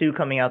part 2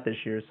 coming out this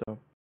year, so.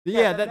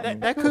 Yeah,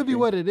 that could be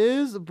what it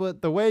is,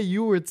 but the way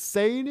you were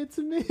saying it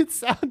to me, it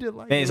sounded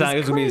like Man, it's not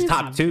gonna be his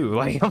top crazy. 2.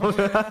 Like,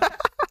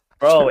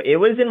 Bro, it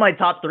was in my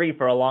top 3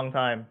 for a long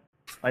time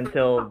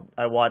until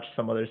I watched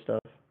some other stuff.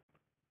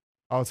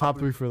 Oh, top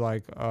 3 for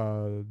like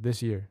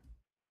this year.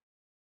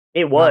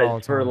 It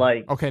was for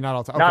like okay, not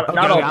all time. not Okay,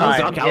 not all okay, I was-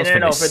 time. okay, I was no,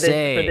 finna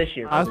for this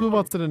year. Let's move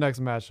on to the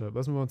next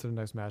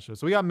matchup.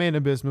 So we got Main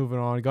Abyss moving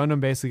on. Gundam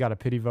basically got a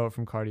pity vote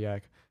from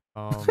Cardiac.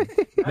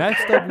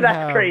 Next up we That's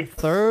have crazy.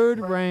 third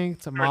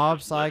ranked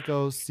Mob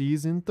Psycho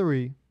season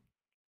 3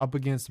 up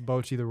against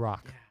Bocchi the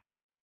Rock,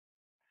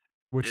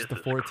 which is the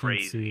This is 14th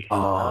crazy. seed.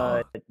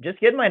 Oh,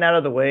 Just get mine out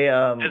of the way.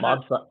 Is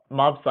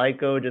Mob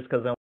Psycho, just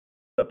because I'm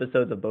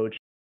episodes of Bochi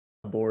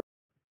board.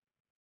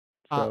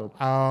 So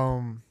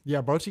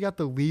Yeah, Bocchi got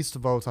the least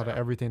votes out of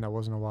everything that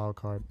wasn't a wild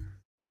card.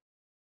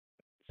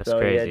 that's so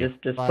crazy. yeah,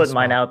 just Last put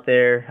mine spot. out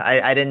there.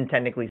 I didn't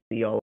technically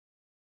see all.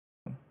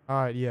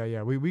 All right,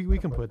 yeah, we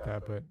can put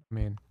that, but I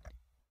mean,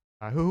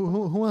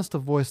 who wants to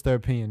voice their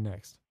opinion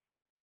next?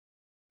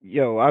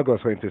 Yo, I got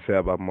something to say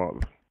about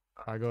Mob.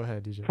 All right, go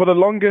ahead, DJ. For the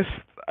longest,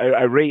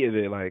 I rated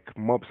it like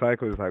Mob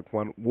Psycho is like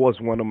was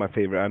one of my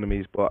favorite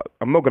animes, but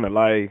I'm not gonna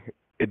lie,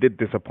 it did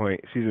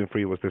disappoint. Season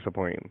 3 was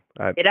disappointing.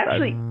 It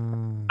actually,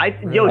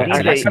 Mm, yo, really?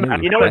 That's DJ,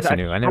 new. you know what? That's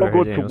new. I never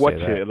struggled heard to anyone watch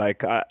say that. it.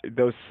 Like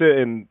there was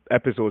certain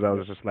episodes I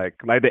was just like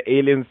the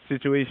aliens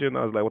situation.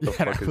 I was like, what the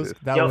fuck is this?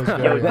 That Yo, was yo,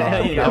 very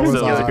odd. yeah, That was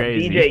episode was odd.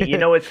 crazy. DJ, you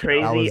know what's That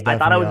was crazy? I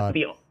thought I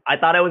definitely was I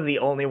thought I was the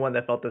only one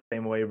that felt the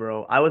same way,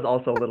 bro. I was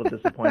also a little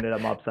disappointed at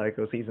Mob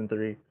Psycho season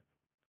 3.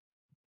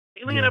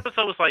 Alien Yeah.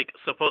 episode was like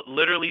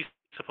literally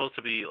supposed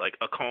to be like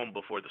a calm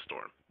before the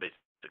storm,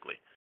 basically.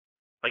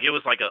 Like it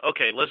was like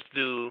okay, let's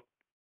do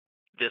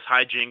this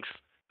hijinks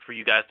for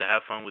you guys to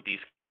have fun with these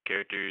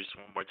characters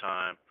one more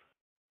time,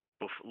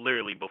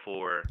 literally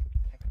before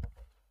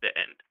the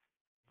end.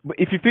 But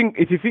if you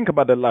think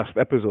about the last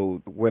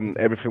episode when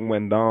everything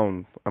went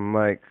down, I'm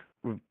like,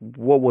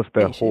 what was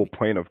the whole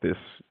point of this?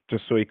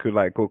 Just so he could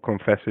like go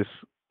confess his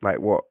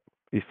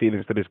his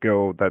feelings to this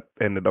girl that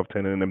ended up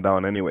turning him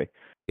down anyway.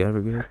 Yeah,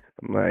 we're good.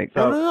 I'm like,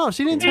 No,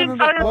 she didn't The turn him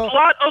down. entire Well,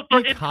 plot of the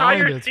he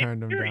entire kinda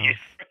turned him down. series.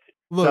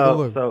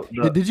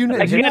 look. Did you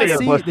not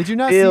see? but Did you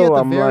not see at still, the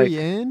I'm very like-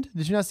 end?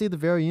 Did you not see at the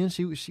very end?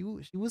 She was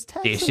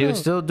texting Yeah, she was him.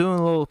 still doing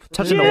a little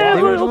touching the Yeah,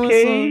 water. they were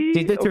doing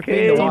She dipped her okay.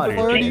 feet in the water.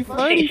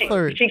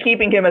 Flirty. She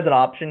keeping him as an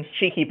option.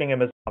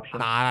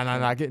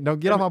 Nah.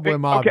 Get off my boy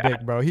Mob Okay.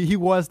 Dick, bro. He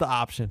was the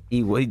option.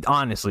 He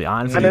honestly,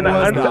 And he then was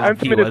was the the option.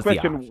 answer he me this was the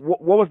question: option.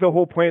 what was the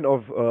whole point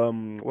of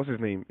what's his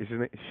name? Is his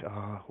name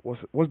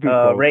what's dude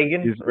called?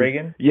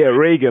 Reagan. Yeah,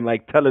 Reagan.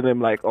 Like telling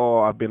him like, oh,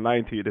 I've been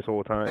lying to you this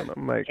whole time.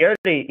 I'm like, He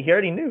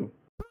already knew.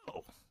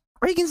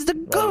 Reagan's the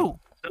GOAT.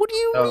 What do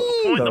you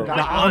mean? The so- point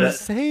I'm was,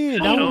 saying.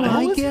 Oh That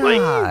my was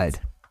God.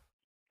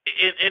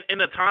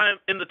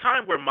 in the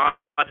time where Mob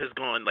has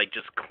gone like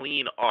just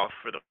clean off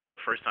for the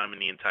first time in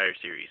the entire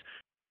series,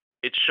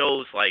 it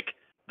shows like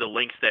the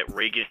lengths that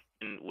Reagan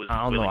was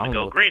I don't know, willing I to don't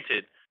go. know.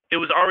 Granted, it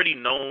was already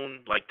known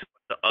like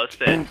to us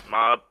that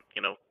Mob,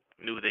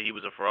 knew that he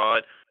was a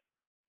fraud,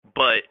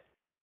 but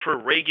for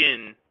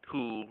Reagan,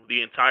 who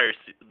the entire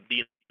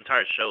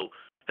show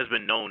has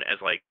been known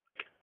as like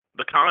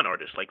the con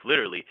artist, like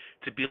literally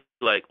to be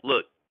like,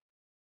 look,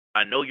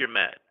 I know you're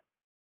mad.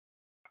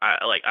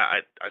 I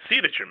see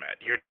that you're mad.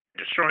 You're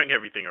destroying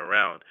everything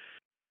around.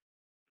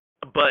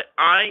 But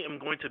I am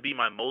going to be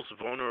my most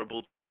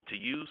vulnerable to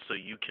you so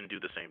you can do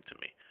the same to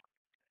me.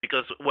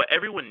 Because what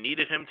everyone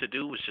needed him to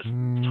do was just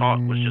talk,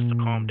 was just to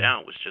calm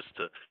down, was just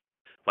to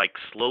like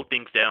slow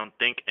things down,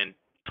 think and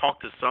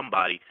talk to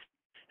somebody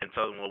and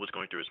tell them what was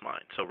going through his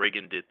mind. So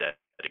Reagan did that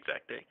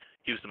exact thing.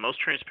 He was the most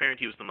transparent,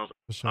 he was the most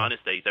For sure.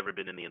 honest that he's ever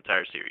been in the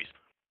entire series.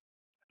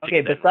 To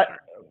Okay, get that in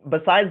return.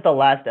 besides the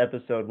last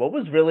episode, what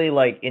was really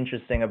like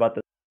interesting about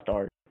the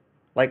start?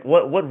 Like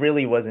what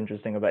really was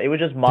interesting about it? It was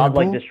just Mob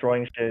like Dimple?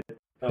 destroying shit.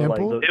 So,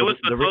 Dimple? like, It was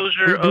the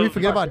closure Did we of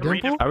forget about the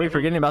region. Dimple? Are we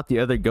forgetting about the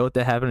other GOAT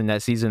that happened in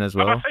that season as I'm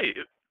well? gonna say,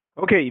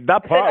 okay,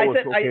 that part was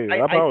said- okay. I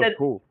That part was said-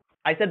 cool.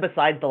 I said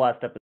besides the last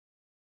episode.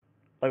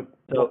 Like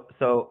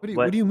So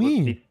What do you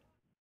mean?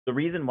 The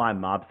reason why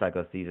Mob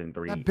Psycho season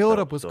 3 That build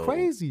up felt was so-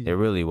 crazy. It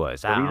really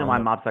was. The reason why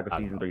Mob Psycho I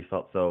don't season know. 3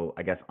 felt so,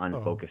 I guess,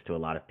 unfocused to a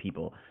lot of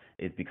people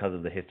is because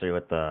of the history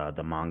with the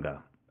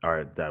manga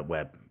or the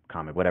web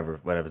comic, whatever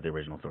the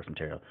original source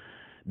material.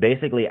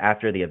 Basically,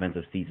 after the events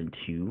of season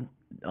 2,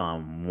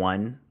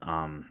 one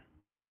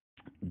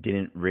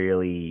didn't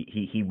really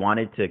he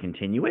wanted to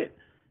continue it,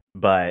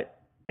 but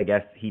I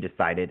guess he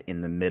decided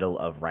in the middle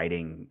of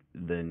writing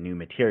the new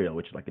material,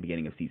 which is like the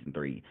beginning of season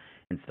 3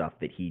 and stuff,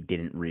 that he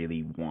didn't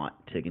really want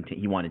to continue.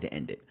 He wanted to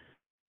end it,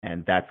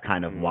 and that's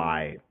kind of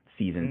why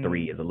season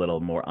 3 is a little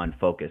more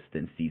unfocused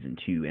than season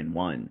 2 and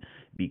 1,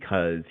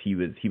 because he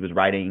was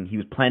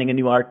planning a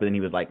new arc, but then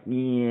he was like,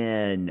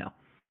 yeah, no,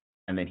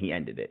 and then he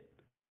ended it.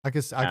 I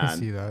can see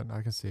that.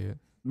 I can see it.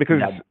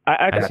 Because Yeah.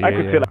 I see could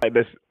it, feel yeah. like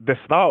this the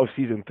start of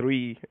season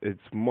 3 is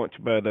much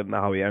better than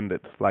how it ended.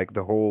 Like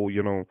the whole,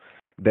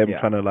 them Yeah.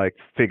 trying to like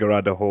figure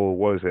out the whole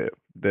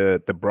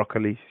the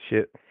broccoli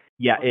shit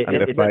Yeah,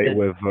 and the fight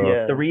with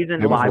yeah. the reason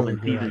It was why really when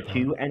good, season I thought.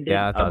 2 ended,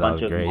 Yeah, I a thought that bunch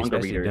was of great, manga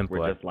especially readers Dimple.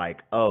 were just like,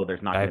 "Oh,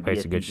 there's not That going to be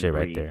plays a a good season shit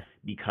right 3 there.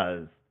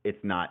 because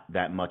it's not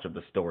that much of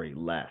the story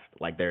left.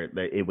 Like there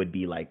it would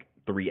be like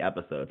 3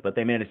 episodes, but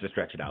they managed to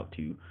stretch it out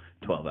to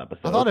 12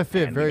 episodes. I thought it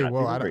fit and very got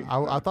well. Super Great,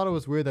 I thought it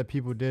was weird that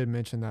people did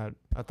mention that.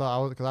 I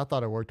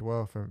thought it worked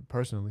well for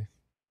personally.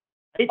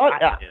 Yeah,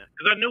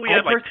 because I knew we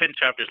had like 10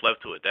 chapters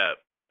left to adapt.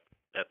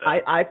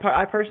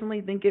 I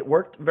personally think it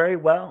worked very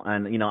well,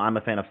 and I'm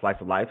a fan of slice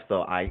of life,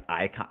 so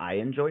I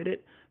enjoyed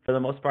it for the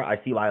most part.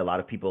 I see why a lot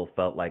of people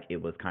felt like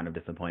it was kind of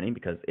disappointing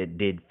because it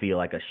did feel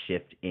like a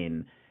shift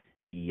in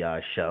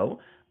the show.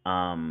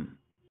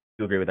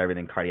 I agree with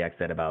everything Cardiac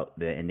said about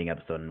the ending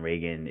episode and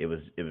Reagan. It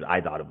was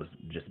I thought it was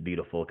just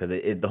beautiful because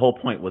the whole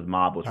point was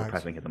Mob was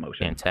repressing his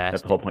emotions. Fantastic.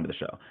 That's the whole point of the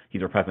show.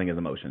 He's repressing his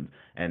emotions,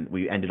 and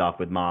we ended off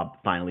with Mob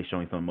finally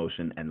showing some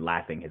emotion and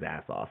laughing his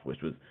ass off,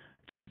 which was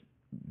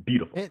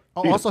beautiful.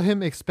 Also,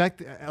 him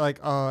accepting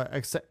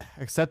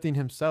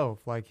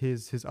himself, like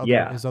his other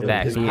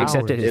his he powers.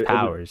 accepted his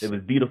powers. It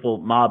was beautiful.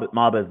 Mob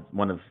is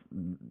one of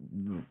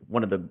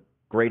the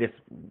greatest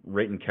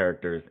written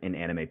characters in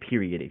anime.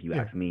 Period. If you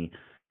ask me.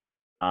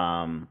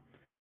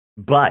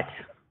 But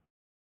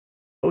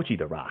Bocchi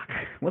the Rock.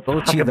 Let's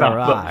talk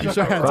about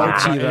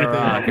Bocchi the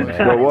Rock.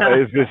 Bro, what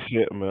is this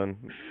shit, man?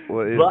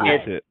 What is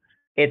this shit?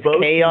 It's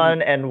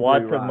K-On! And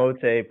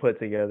Watsumote put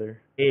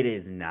together. It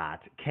is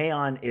not.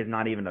 K-On! Is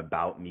not even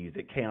about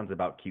music. K-On!'s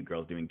about cute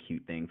girls doing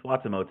cute things.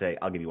 Watsumote,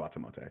 I'll give you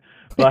Watsumote.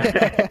 But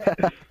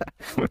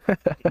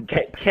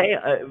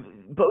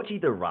Bocchi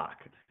the Rock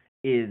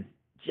is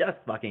just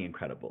fucking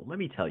incredible. Let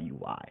me tell you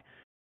why.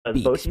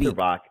 Bocchi the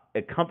Rock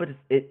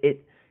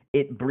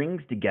it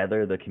brings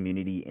together the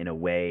community in a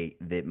way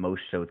that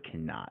most shows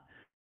cannot.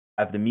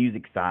 You have the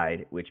music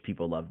side, which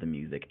people love the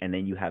music, and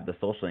then you have the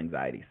social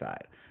anxiety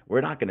side.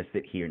 We're not going to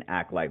sit here and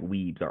act like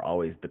weebs are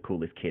always the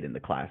coolest kid in the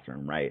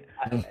classroom, right?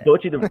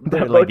 Bocchi the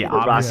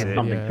Rock is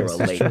something to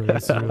relate to.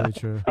 That's really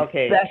true.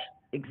 Okay.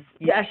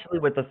 Especially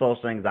with the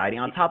social anxiety.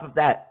 On top of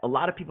that, a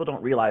lot of people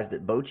don't realize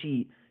that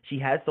Bocchi, she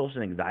has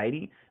social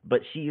anxiety,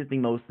 but she is the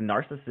most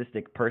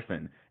narcissistic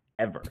person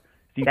ever.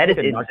 So that is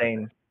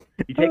insane.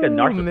 You take a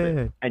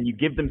narcissist and you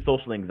give them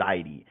social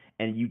anxiety,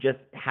 and you just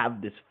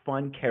have this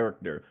fun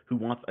character who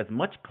wants as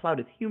much clout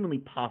as humanly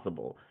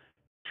possible,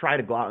 try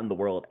to go out in the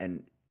world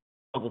and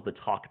struggle to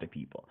talk to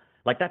people.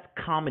 Like, that's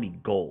comedy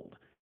gold.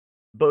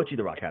 Bocchi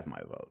the Rock has my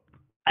vote.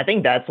 I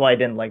think that's why I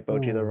didn't like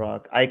Bocchi the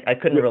Rock. I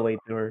couldn't relate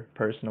to her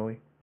personally.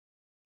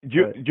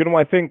 Do you know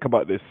what I think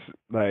about this?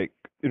 Like,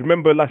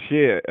 remember last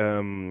year? I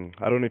don't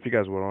know if you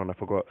guys were on. I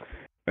forgot.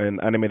 An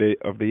anime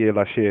of the year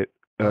last year.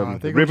 I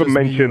think River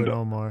mentioned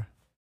Omar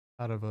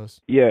out of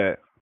us. Yeah.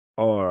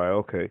 All right.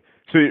 Okay.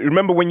 So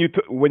remember when you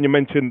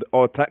mentioned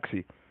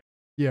Taxi?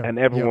 Yeah. And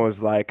everyone was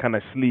like kind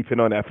of sleeping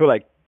on it. I feel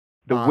like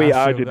the way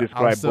Arja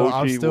described Bocchi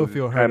I still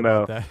feel hurt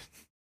about that.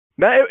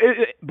 Now,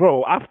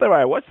 bro, after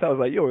I watched it, I was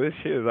like, yo, this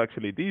shit is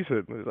actually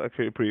decent. It's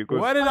actually pretty good.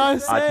 What did I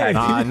say?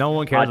 No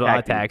one cares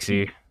about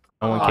Taxi.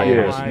 No one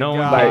cares. No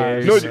one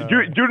cares.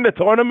 During the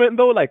tournament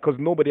though, like, cause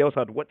nobody else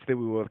had watched it,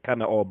 we were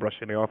kind of all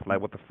brushing it off,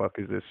 like, what the fuck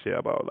is this shit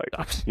about? Like,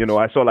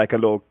 I saw like a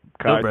little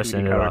character,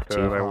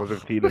 and I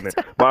wasn't feeling it.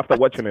 But after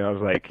watching it, I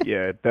was like,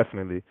 yeah,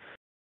 definitely.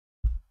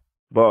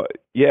 But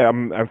yeah,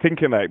 I'm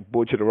thinking like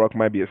Bocchi the Rock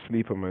might be a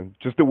sleeper, man.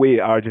 Just the way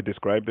Arja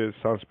described it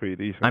sounds pretty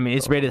decent. I mean,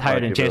 it's rated higher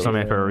than Chainsaw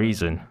Man for a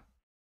reason.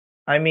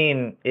 I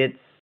mean, it's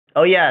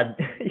yeah,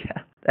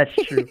 that's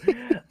true.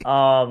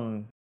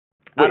 I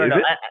don't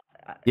know.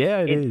 Yeah,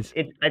 it is.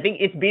 I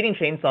think it's beating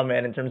Chainsaw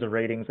Man in terms of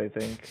ratings. I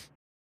think.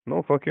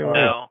 No fucking way.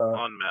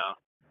 On Mal.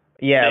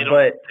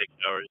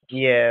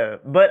 Yeah,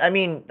 but I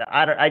mean,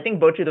 I think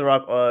Bocchi the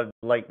Rock,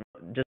 like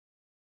just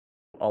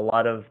a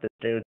lot of the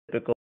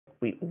stereotypical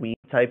weeb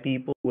type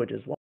people, which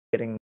is why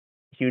getting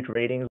huge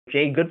ratings.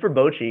 Jay, good for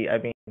Bocchi. I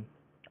mean,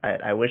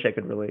 I wish I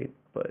could relate,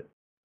 but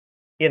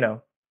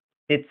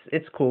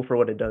it's cool for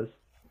what it does.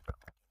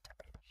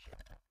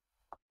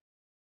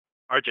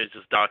 RJ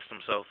just doxed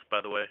himself,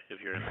 by the way,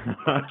 if you're in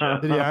the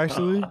chat. Did he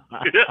actually?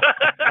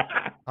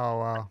 Oh,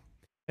 wow.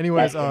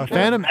 Anyways,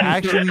 Phantom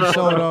actually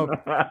showed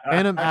up.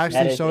 Phantom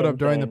actually showed up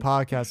during the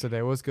podcast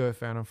today. What's good,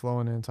 Phantom?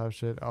 Flowing in type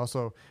shit.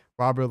 Also,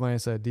 Robert Lane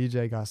said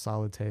DJ got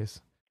solid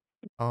taste.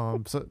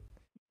 So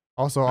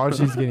also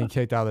Archie's getting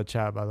kicked out of the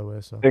chat, by the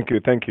way. So thank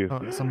you.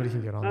 Somebody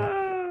can get on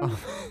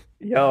that.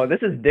 Yo, this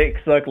is dick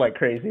suck like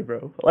crazy,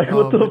 bro. Like,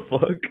 what the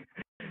fuck?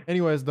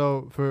 Anyways,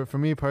 though, for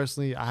me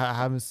personally, I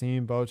haven't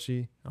seen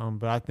Bocchi,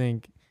 but I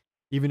think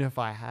even if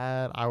I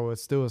had, I would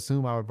still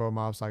assume I would vote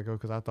Mob Psycho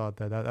because I thought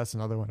that's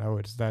another one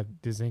that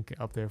isn't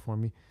up there for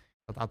me.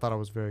 I thought it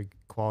was very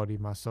quality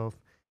myself.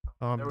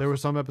 There were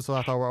some episodes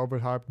I thought were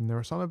overhyped, and there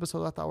were some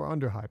episodes I thought were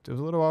underhyped. It was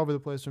a little all over the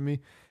place for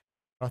me.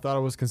 I thought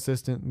it was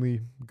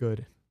consistently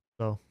good,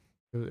 so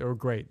it were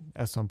great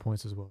at some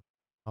points as well.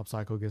 Mob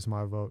Psycho gets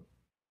my vote.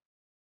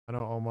 I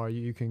know, Omar,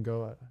 you can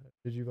go.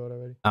 Did you vote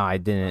already? Oh, I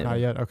didn't. Not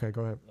yet? Okay,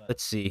 go ahead.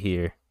 Let's see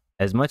here.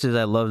 As much as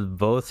I loved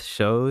both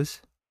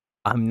shows,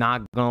 I'm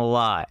not gonna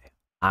lie.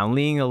 I'm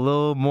leaning a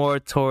little more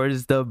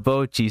towards the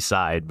Bocchi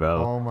side,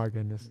 bro. Oh my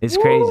goodness. It's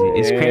crazy.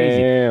 It's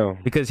crazy.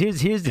 Because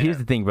here's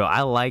the thing, bro.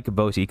 I like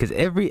Bocchi because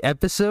every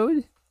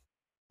episode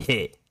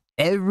hit.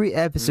 Every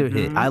episode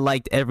hit. I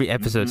liked every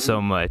episode so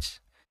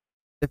much.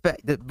 The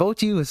fact that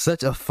Bochi was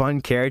such a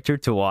fun character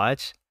to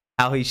watch.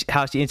 How she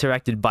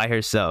interacted by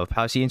herself,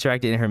 how she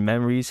interacted in her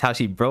memories, how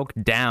she broke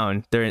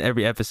down during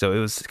every episode.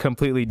 It was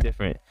completely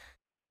different.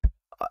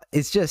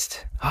 It's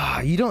just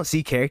you don't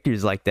see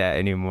characters like that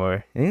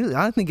anymore. And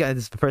I don't think this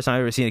is the first time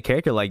I've ever seen a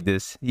character like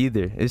this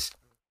either. It's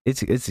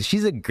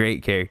she's a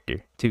great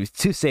character to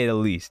say the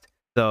least.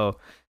 So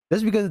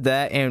just because of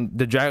that and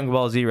the Dragon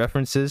Ball Z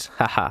references,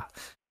 haha,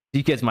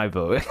 she gets my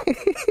vote.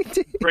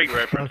 Great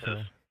references.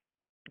 Okay.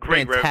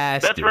 Great references.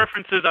 Fantastic. Best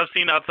references I've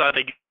seen outside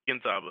of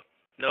Gintama.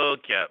 No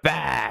cap.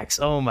 Facts.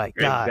 Oh my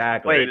god.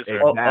 Exactly. Wait,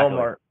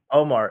 exactly.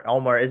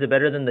 Omar, is it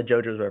better than the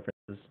JoJo's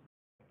references?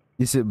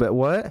 You said, but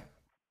what?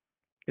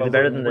 Is it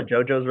better than the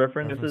JoJo's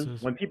references?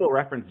 References. When people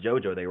reference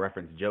JoJo, they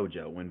reference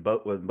JoJo. When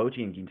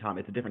Bochi and Gintama,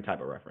 it's a different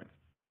type of reference.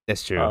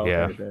 That's true. Oh,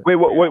 yeah. okay. Wait,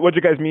 what do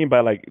you guys mean by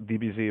like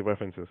DBZ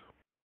references?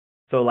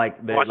 So like,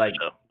 Watch the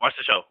show. Watch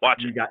the show.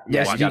 Watch you it. got,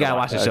 Yes, you gotta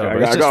watch the show, I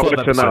bro. It's just gotta 12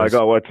 watch it now. I episodes.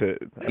 gotta watch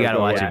it. You gotta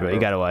watch Yeah, it, bro. You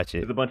bro. gotta watch it.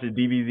 There's a bunch of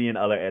DBZ and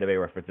other anime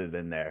references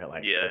in there.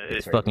 Like, Yeah,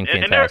 It's crazy. fucking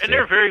and fantastic.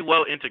 they're very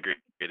well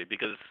integrated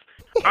because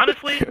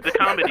honestly, the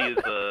comedy is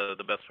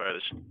the best part of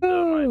the show. in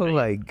Oh opinion.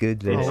 my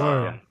goodness. Oh,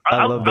 wow.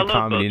 I love the love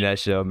comedy in both. that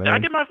show, Did I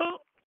man. get my vote?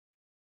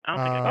 I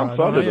don't think I Sounds no,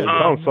 solid.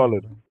 yeah. Sounds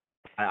solid.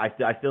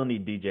 I still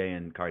need DJ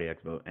and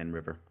Cardiac's vote and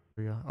River.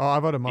 Here we go. Oh, I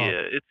voted Mom. Yeah,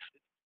 it's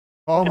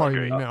Oh, Omar, it's you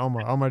great. meant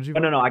Omar. Omar, did you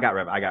Oh, vote? no, I got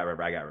River.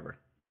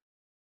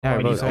 Yeah, I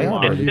Did you voted say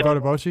Omar. Omar? You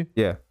voted Bochi?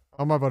 Yeah.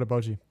 Omar voted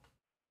Bochi.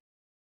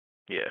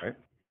 yeah.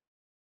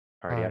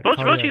 Cardiac. Boch-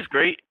 Bochi's Cardiac.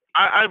 great.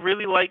 I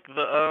really like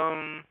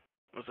the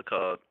what's it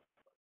called?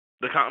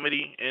 The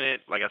comedy in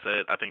it. Like I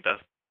said, I think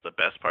that's the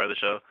best part of the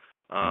show.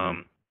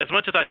 As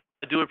much as I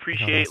do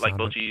appreciate like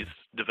sounded. Bochi's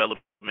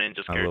development,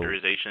 just I will.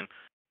 characterization,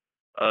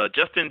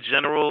 just in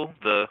general,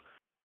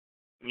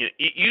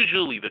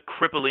 usually the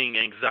crippling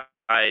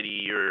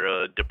anxiety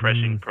or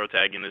depression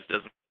protagonist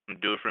doesn't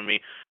do it for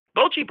me.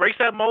 Bochi breaks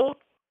that mold.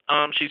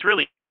 She's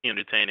really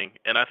entertaining,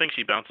 and I think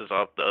she bounces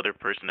off the other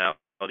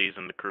personalities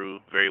in the crew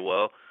very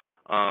well.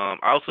 I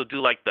also do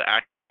like the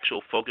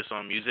actual focus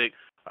on music.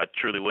 I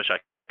truly wish I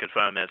could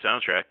find that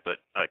soundtrack, but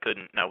I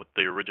couldn't, not with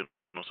the original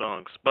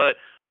songs. But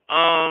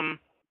I'll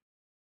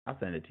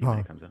send it to you when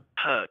it comes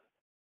out.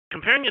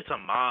 comparing it to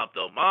Mob,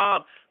 though,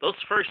 those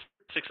first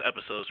 6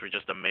 episodes were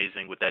just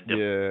amazing with that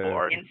dimple Yeah.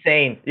 arc.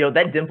 Insane. Yo,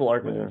 that dimple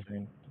arc was Yeah.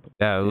 insane.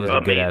 Yeah, it was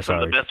a good ass Some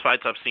of arc. the best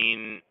fights I've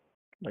seen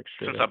Like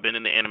since I've been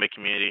in the anime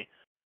community.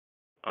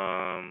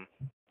 And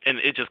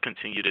it just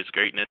continued its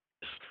greatness,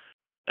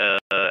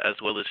 as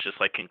well as just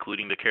like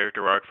concluding the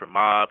character arc for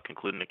Mob,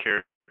 concluding the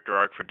character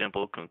arc for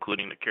Dimple,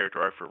 concluding the character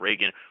arc for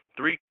Reagan.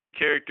 3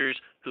 characters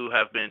who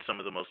have been some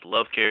of the most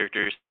loved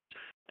characters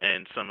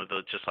and some of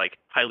the just like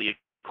highly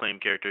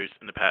acclaimed characters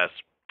in the past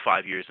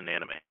 5 years in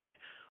anime.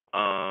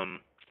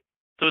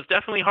 So it's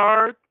definitely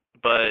hard,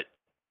 but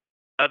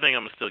I think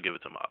I'm gonna still give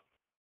it to Mob.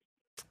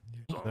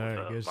 All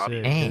right, good Mob-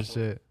 shit. Dang. Good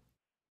shit.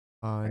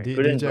 Right. D-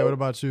 Who didn't DJ, vote? what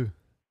about you?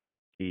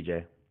 DJ.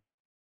 I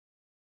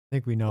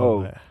think we know.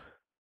 Oh. But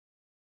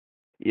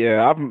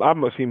Yeah, I've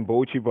not seen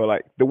Bochi, but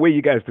like the way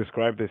you guys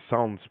describe this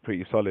sounds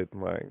pretty solid.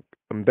 Like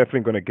I'm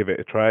definitely gonna give it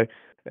a try.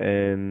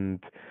 And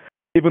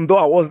even though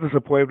I was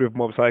disappointed with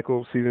Mob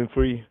Psycho season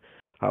 3,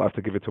 I'll have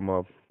to give it to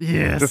Mob.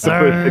 yes, Just the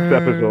first 6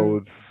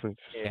 episodes.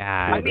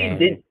 Yeah, I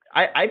mean,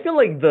 I feel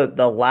like the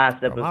last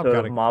Bro, Mob episode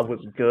gotta of Mob was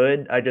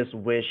good. I just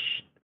wish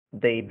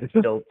they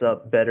built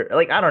up better.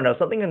 Like I don't know,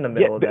 something in the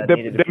middle Yeah, of that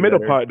needed to the be middle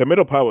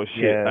better. part was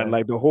shit, Yeah. and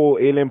like the whole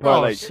alien part.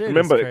 Oh, like shit is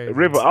remember, crazy.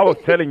 River, I was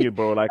telling you,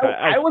 bro. Like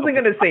I wasn't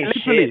gonna say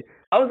literally, shit.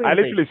 I wasn't I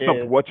gonna literally say stopped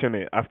shit. watching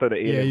it after the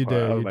alien you part.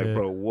 did, I was you like, did.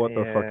 bro, what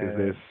the fuck is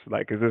Yeah. this?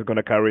 Like, is this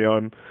gonna carry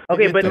on?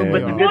 Okay, It but threw the me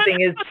good off.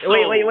 thing is,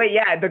 wait,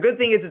 yeah. The good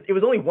thing is, it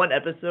was only one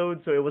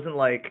episode, so it wasn't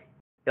like.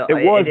 It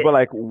was, but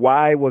like,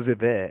 why was it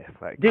there?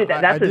 Like, dude,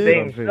 that's I the did-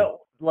 thing. That's it. So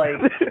like,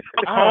 A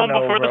I calm don't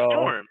know, before the bro.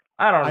 storm.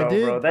 I don't I know,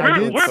 did- bro. I That's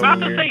did We're about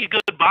to see- say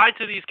goodbye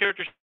to these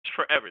characters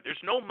forever.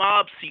 There's no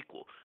Mob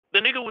sequel. The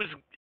nigga was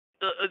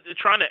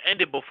trying to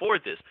end it before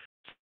this.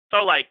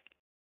 So, like,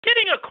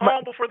 getting a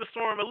calm before the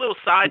storm, a little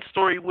side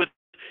story with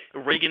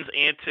Reagan's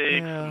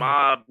antics, Yeah.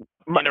 Mob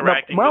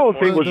interacting my whole with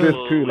thing more was this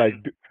people too. Like,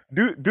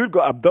 and- dude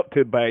got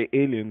abducted by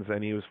aliens,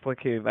 and he was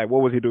fucking like,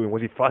 what was he doing?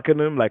 Was he fucking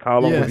him? Like, how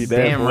long was he Yes,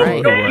 there? damn for?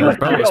 right No, he was.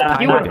 Bro was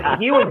piping.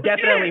 he was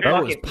definitely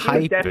Bro was fucking. He was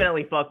piping.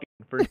 definitely fucking.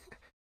 For,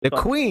 The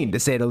queen, to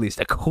say the least.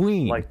 The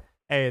queen. like,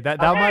 hey, that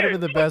might have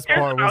been the best cares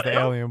part was about the him?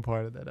 alien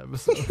part of that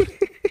episode.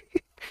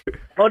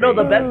 oh no,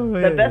 the best Oh, the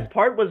man. best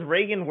part was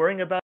Reagan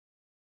worrying about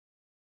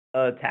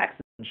taxes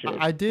and shit.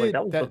 I did- Like,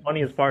 that was the that-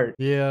 funniest part.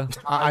 Yeah,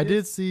 I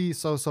did see.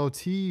 So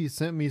T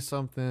sent me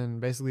something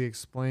basically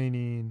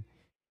explaining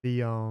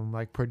the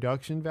like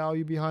production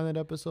value behind that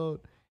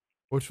episode,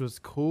 which was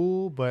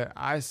cool, but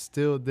I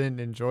still didn't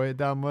enjoy it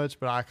that much.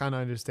 But I kind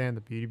of understand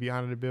the beauty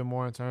behind it a bit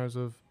more in terms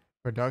of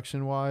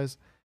production wise.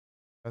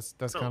 That's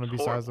No, kind of it's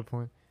besides the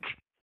point.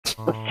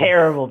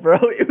 Terrible, bro.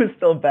 It was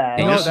so bad.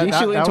 And No, you that-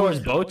 should lean that towards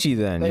was- Bochi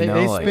then. They, You know,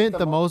 they like, spent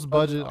the most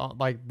budget on,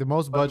 like the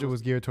most budget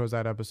was geared towards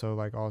that episode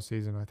like all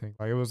season. I think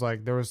like it was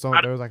like there was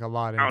like a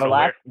lot in I it. don't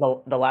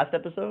know. the last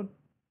episode.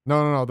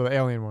 No, the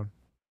alien one.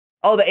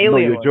 Oh, the No,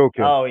 alien you're one.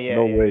 joking. Oh yeah.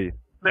 No yeah. way.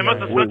 They must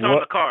have Yeah. slept Wait, on what?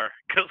 the car.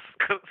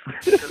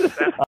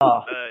 Cause Oh.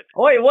 uh,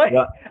 Wait, what?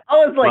 Well, I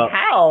was like, well,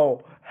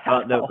 how?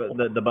 How?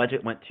 the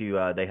budget went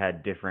to they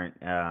had different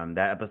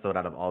that episode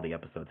out of all the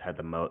episodes had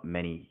the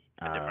many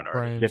different artist.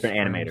 Frames, different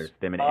frames. animators.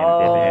 Different Oh,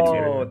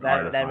 animators, that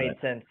artists that on made it.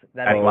 sense.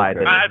 That That's made why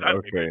sense. the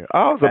Okay.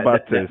 I was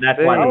about to that's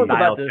say. why I the was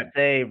style about to check.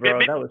 say, bro,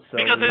 Maybe- that was so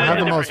because They Yeah, have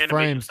the weird. most different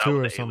animation frames style too, with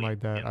or the something like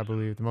that. aliens. I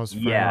believe the most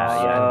frames.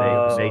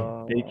 Yeah, they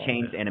Oh.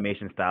 changed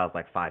animation styles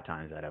like 5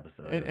 times that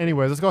episode.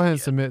 Anyways, let's go ahead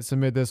and Yeah.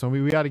 submit this one.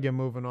 We got to get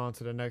moving on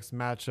to the next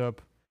matchup.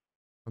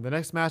 The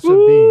next matchup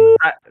Woo! being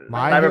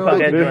My Hero Cyberpunk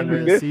Edge Academia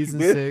Runners. season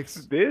this, 6,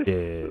 This.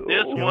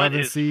 This one 11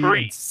 is seed,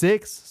 free. and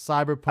 6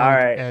 Cyberpunk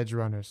Alright. Edge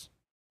Runners.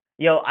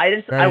 Yo,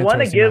 I Very want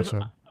to interesting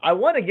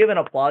give matchup. an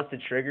applause to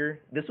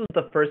Trigger. This was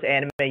the first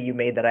anime you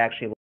made that I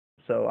actually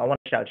liked, so I want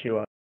to shout you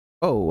out.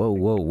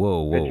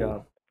 Whoa. Good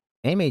job.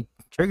 Anime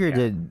Trigger Yeah.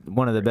 did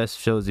one of the best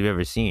shows you've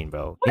ever seen,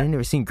 bro. You ain't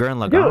never seen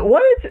Gurren Dude, Lagann?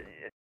 what?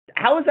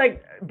 How was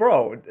that,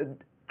 bro?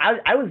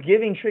 I was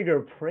giving Trigger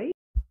praise.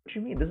 What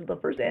you mean? This is the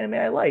first anime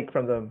I like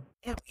from them.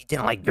 Yeah, you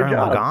didn't like Good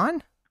Gurren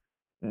job.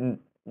 Lagann?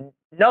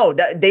 No,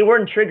 they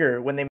weren't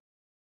Trigger when they.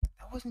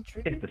 That wasn't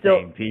Trigger. It's the Still-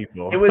 same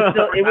people. It was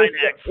still. It was.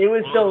 Gainax. It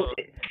was still.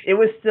 It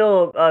was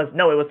still.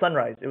 No, it was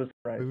Sunrise. It was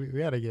Sunrise. We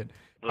gotta get.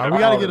 Little we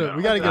gotta Oh, get a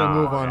we gotta get a no,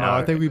 move on now. I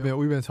no. think we've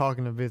been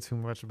talking a bit too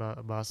much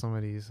about some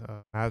of these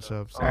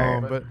matchups.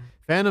 Alright. But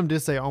Phantom did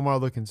say Omar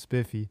looking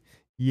spiffy.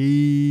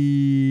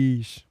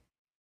 Yeesh.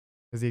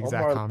 Is the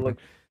exact Omar comment.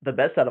 looks the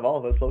best out of all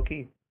of us, low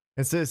key.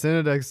 And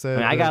Cinedex I said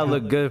mean, I gotta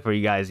look good for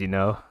you guys, you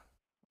know.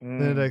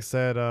 Cinedex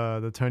said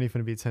the tourney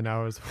finna be 10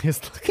 hours.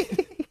 He's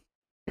looking.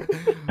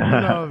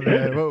 No,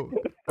 man.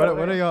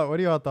 What are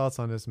y'all thoughts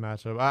on this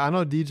matchup? I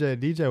know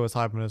DJ was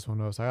hyping this one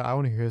though, so I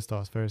want to hear his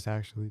thoughts first.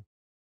 Actually,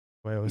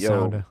 way it was Yo.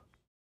 sounding.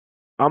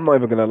 I'm not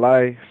even gonna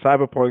lie.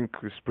 Cyberpunk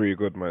is pretty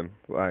good, man.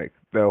 Like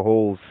the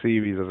whole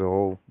series as a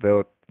whole.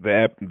 The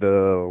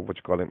what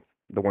you call it?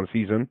 The one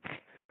season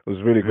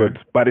was really good.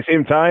 But at the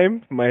same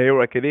time, My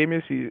Hero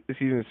Academia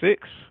season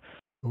 6.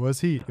 It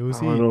was heat. It was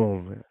I heat. don't know,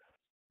 man.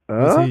 It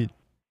was Huh? heat.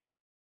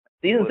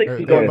 Season 6 They're- is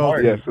they're going both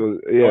hard. Yeah, so Going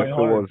it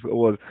hard.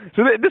 was.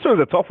 So this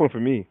one's a tough one for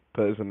me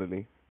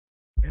personally,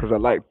 because I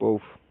like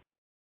both.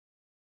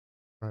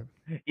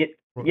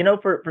 You know,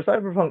 for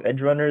Cyberpunk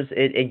Edge Runners,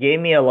 it gave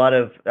me a lot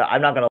of.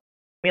 I'm not gonna.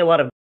 It gave me a lot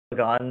of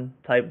Gone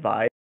type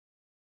vibe.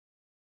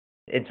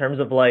 In terms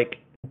of like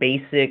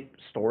basic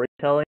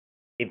storytelling,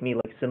 it gave me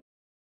like similar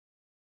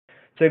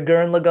to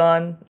Gurren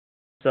Lagann.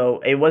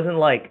 So it wasn't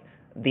like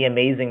the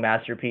amazing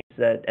masterpiece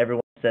that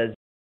everyone says,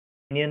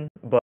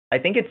 but I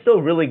think it's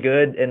still really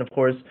good. And of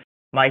course,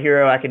 My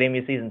Hero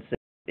Academia season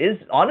 6 is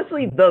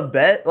honestly the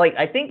best. Like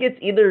I think it's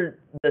either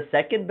the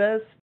second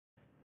best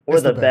or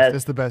It's the best.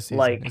 It's the best season.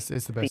 like, It's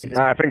the best season.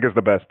 I think it's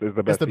the best. It's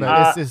the best. the season.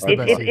 best. It's the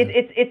best season.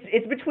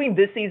 It's between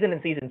this season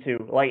and season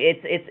 2. Like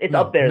it's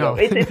No, up there no.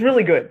 though. It's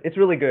really good. It's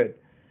really good.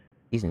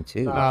 Season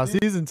 2.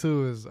 Season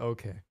 2 is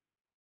okay.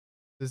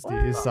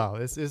 It's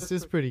solid.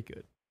 It's pretty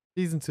good.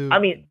 Season 2. I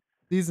mean,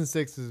 season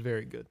 6 is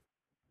very good.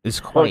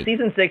 It's well, quite.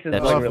 season 6 is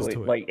That's like levels really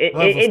to it. like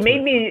Levels it to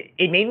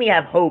made me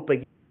have hope.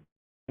 Like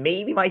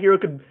maybe My Hero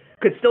could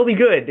still be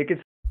good. It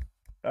could.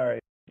 All right.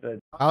 But,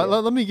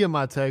 Let me get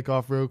my take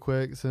off real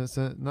quick since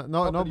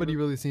nobody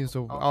really seems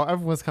to.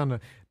 Everyone's kind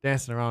of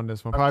dancing around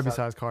this one, probably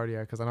besides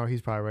Cardiac, because I know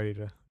he's probably ready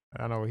to.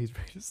 I know what he's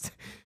ready to say.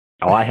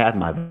 Oh, I had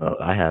my vote.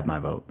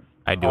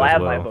 I do I as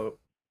have well. my vote.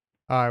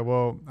 All right,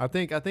 well, I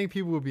think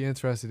people would be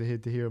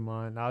interested to hear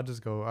mine. I'll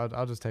just go.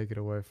 I'll just take it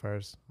away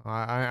first.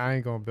 I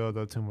ain't gonna build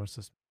up too much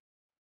suspense.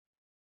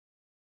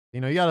 You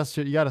know, you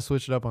gotta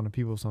switch it up on the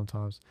people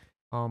sometimes.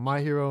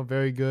 My Hero,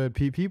 very good.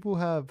 People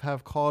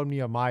have called me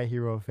a My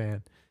Hero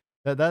fan.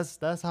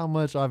 That's how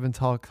much I've been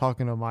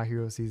talking on My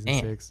Hero season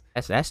Damn. 6.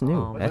 That's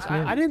new. That's new.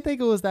 I didn't think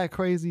it was that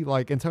crazy.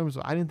 Like in terms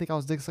of, I didn't think I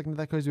was dick sucking it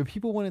that crazy. But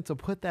people wanted to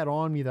put that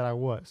on me that I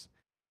was,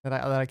 that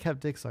I kept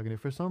dick sucking it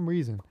for some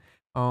reason.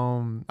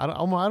 I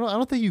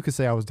don't think you could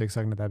say I was dick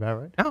sucking it that bad,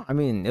 right? No, I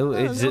mean, I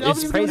it's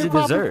was just praise giving it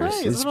proper deserves.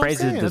 praise. It's That's what I'm praise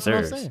saying. it That's what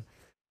I'm deserves. saying.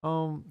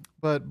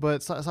 But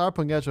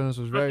Cyberpunk Edge Runners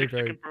was very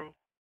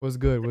was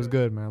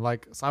good, man.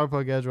 Like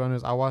Cyberpunk Edge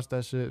Runners, I watched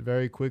that shit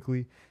very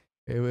quickly.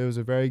 It was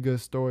a very good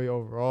story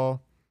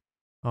overall.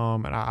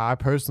 And I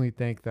personally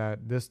think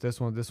that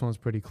this one's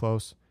pretty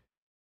close.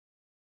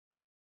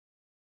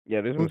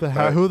 Yeah, this Who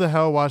one's the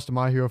hell watched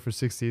My Hero for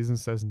 6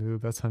 seasons? Says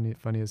noob. That's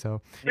funny as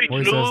hell. Preach,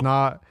 Maury says noob.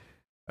 not.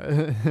 Maury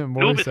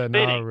Noob is said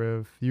nah, spitting.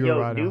 Riv. You Yo,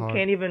 were riding Noob hard.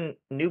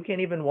 can't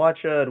even watch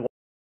Shonen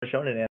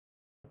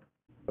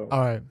anime.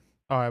 All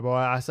right. Well,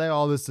 I say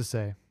all this to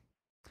say,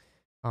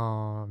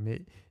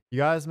 you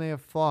guys may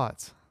have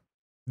thought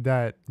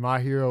that My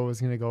Hero was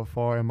gonna go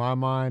far in my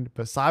mind,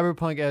 but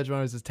Cyberpunk Edge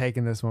Runners is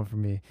taking this one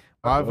from me.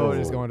 My vote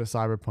is going to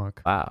Cyberpunk.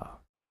 Wow.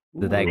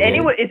 Did that Is good?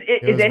 anyone was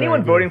is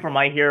anyone very voting good. for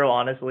My Hero?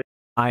 Honestly,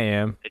 I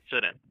am. It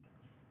shouldn't.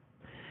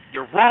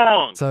 You're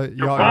wrong. So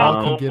You're y'all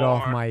wrong, can get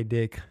off Omar. my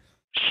dick.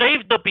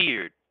 Shave the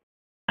beard.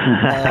 You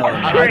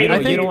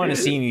think- don't want to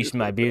see me with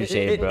my beard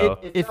shaved, bro.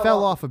 It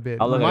fell off a bit.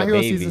 I'll look My at a Hero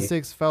baby. season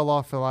 6 fell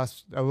off the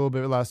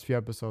last few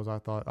episodes. I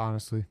thought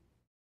honestly.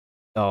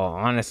 Oh,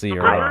 honestly,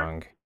 you're Remember?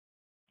 wrong.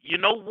 You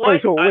know what?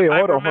 Wait, so wait, I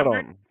hold on, remember hold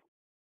on.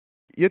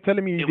 You're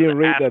telling me you It was didn't an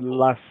rate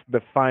asshole.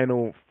 the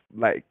final,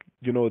 like,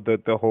 you know,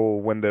 the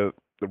whole when the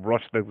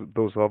rush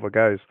those other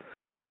guys,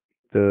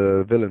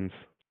 the villains.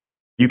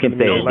 You can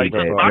say No, it, like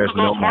because that, DJ. bro. There's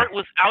no Bakugo's more. heart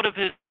was out of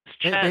his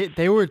chest.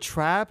 They were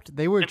trapped.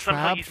 They were And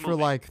somehow trapped he's for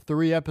moving. like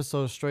 3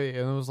 episodes straight,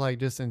 and it was like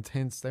just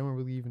intense. They weren't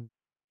really even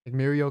like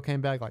Mirio came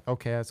back. Like,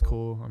 okay, that's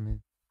cool. I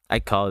mean, I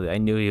called it. I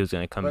knew he was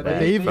gonna come but back.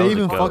 they That they was a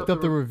even goat. fucked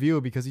up the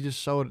review because he just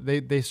showed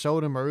they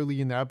showed him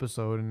early in the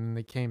episode, and then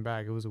they came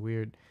back. It was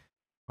weird.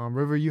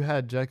 River, you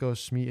had Jekko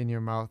Schmeat in your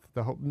mouth.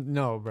 The whole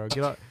no, bro,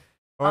 get up.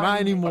 Well, not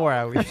anymore,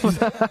 at least. Let me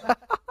stop.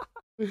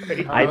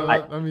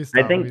 think- let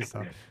me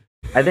stop.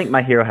 I think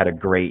My Hero had a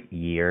great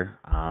year.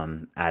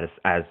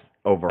 As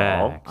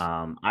overall,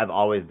 Facts. I've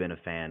always been a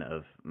fan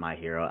of My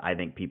Hero. I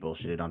think people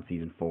shitted on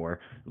season 4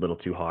 a little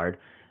too hard.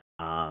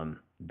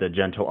 The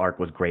Gentle arc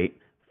was great.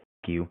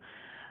 Fuck you.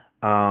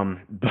 But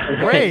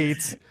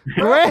Great, Wait,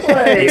 great.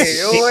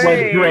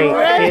 wait, great.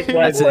 wait, It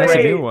was That's a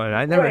wait, new one.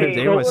 I never heard wait,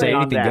 anyone say wait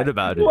on anything that. good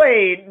about it.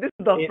 Wait, this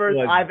is the It first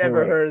was I've ever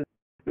great. heard.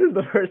 This is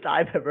the first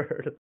I've ever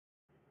heard of.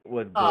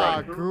 Was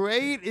great.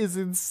 Great is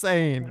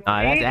insane.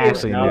 That's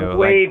actually No, new.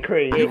 Way Like,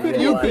 crazy.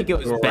 you think it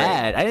was Great.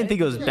 bad? I didn't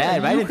think it was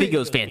bad, but I didn't think it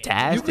was You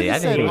fantastic. could I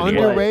have didn't said think it was good.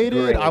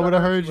 underrated. Great. I would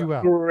have heard you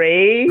out.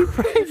 Great.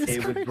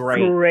 It was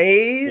great.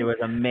 Great. It was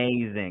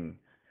amazing.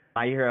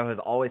 My Hero has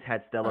always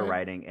had stellar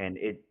writing, and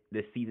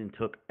this season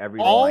took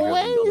everything My Hero been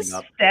building Always?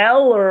 up.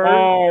 Stellar.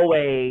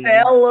 Always.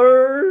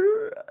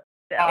 Stellar.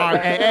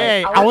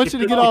 Hey, I want you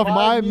to get off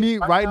my meat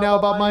right now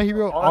about My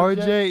Hero.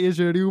 RJ is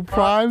your new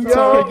prime Yo,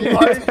 target.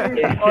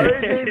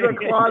 RJ's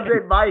a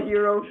closet My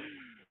Hero.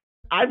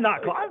 I'm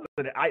not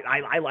closeted.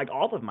 I like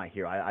all of My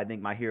Hero. I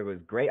think My Hero was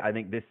great. I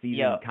think this season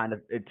Yeah. kind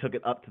of it took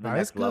it up to the Nah,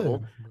 it's next level.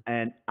 good.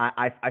 And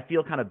I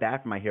feel kind of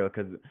bad for My Hero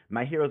because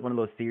My Hero is one of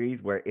those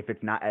series where if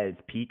it's not at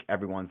its peak,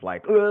 everyone's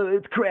like, oh,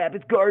 it's crap,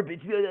 it's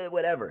garbage,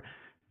 whatever.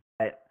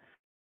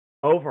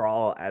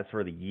 Overall, as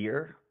for the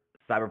year,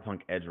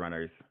 Cyberpunk Edge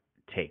Runners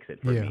takes it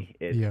for me.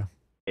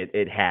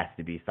 It has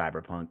to be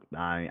Cyberpunk.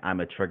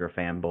 I'm a Trigger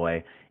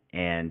fanboy,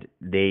 and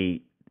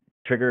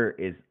Trigger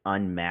is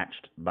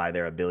unmatched by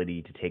their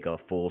ability to take a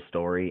full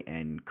story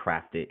and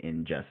craft it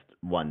in just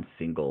one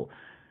single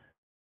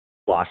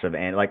wash of,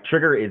 and like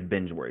Trigger is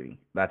binge worthy.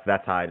 That's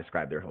how I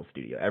describe their whole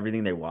studio.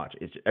 Everything they watch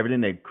is everything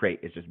they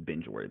create is just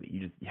binge worthy.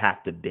 You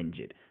have to binge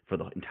it for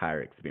the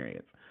entire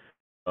experience.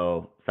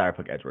 So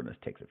Cyberpunk Edge Runners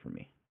takes it for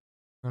me.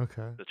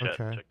 Okay. The chat.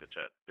 Okay. Check the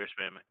chat. They're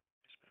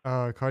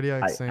spamming.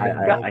 Cardiac saying.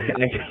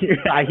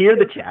 I hear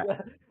the chat.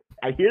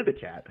 I hear the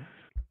chat.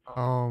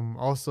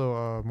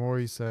 Also,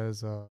 Maury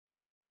says,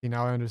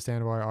 now I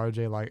understand why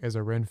RJ is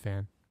a Ren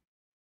fan.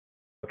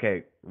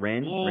 Okay,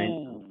 Ren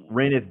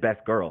is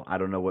best girl. I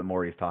don't know what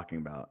Maury's talking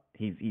about.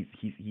 He's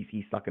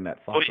sucking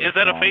that fuck. Oh, is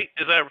that a Fate?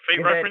 Is that a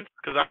Fate reference?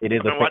 Because I've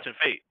been watching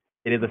Fate.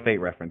 It is a Fate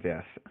reference,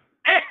 yes.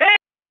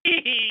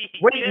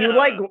 Wait,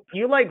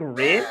 you like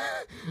Rin?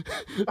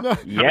 No,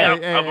 Yeah.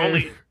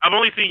 I've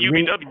only seen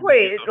UBW.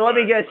 Wait, let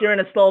me guess, you're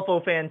an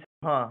Astolfo fan, too,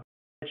 huh?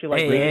 Bet you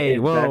like Rin. Hey,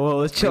 whoa,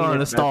 let's chill on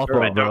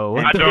Astolfo, bro.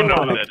 I don't know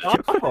who that is.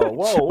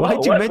 Whoa,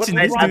 Why'd you mention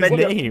this I dude's bet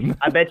you- name?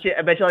 I bet you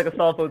like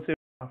Astolfo too.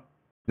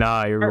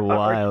 Nah, you're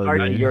wild,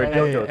 dude. You're a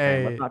JoJo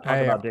fan. Let's not talk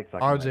Hey, about dick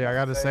sucking. RJ, I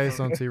gotta say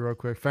something to you real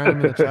quick. Phantom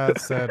in the chat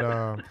said,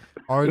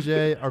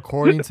 RJ,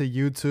 according to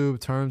YouTube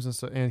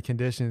terms and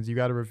conditions, you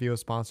gotta reveal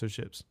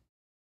sponsorships.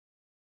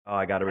 Oh,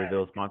 I gotta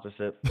reveal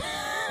sponsorship.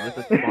 This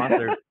is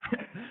sponsored.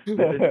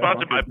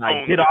 Sponsored by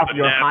Bones. Get off the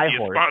your high nastiest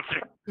horse.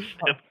 sponsorship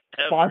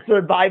ever.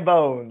 Sponsored by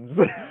Bones.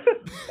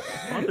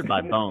 Sponsored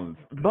by Bones.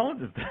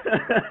 Bones is.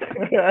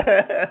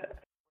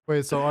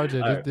 Wait, so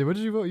RJ, Alright. what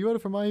did you vote? You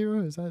voted for My Hero?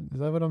 Is that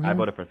what I'm I hearing?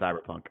 voted for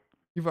Cyberpunk.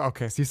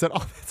 Okay, so you said, oh,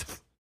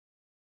 that's...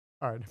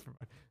 All right, never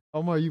mind.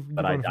 Omar, you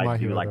But voted for I My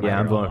do Hero. like though, Yeah, right?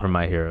 I'm voting for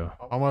My Hero.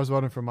 Omar's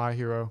voting for My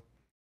Hero.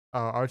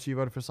 Archie, you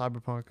voted for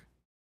Cyberpunk.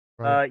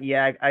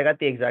 Yeah, I got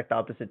the exact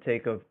opposite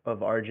take of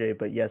RJ,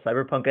 but yeah,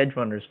 Cyberpunk Edge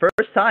Runners.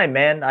 First time,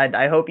 man.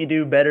 I hope you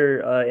do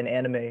better in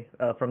anime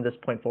from this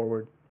point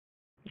forward.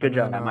 Good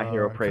job. My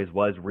Hero praise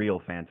was real,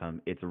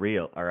 Phantom. It's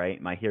real, all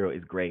right? My Hero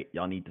is great.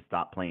 Y'all need to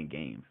stop playing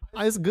games.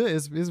 It's good.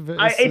 It's good.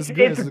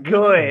 It's a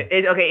good.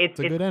 anime. It's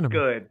a good anime.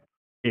 good.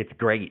 It's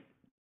great.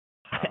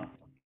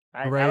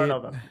 I don't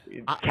know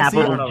though.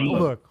 Capital See, G.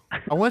 Look,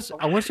 I want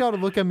y'all to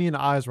look at me in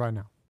the eyes right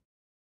now.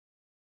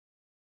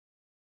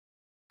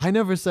 I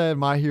never said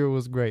My Hero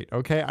was great.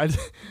 Okay, I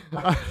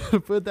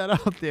put that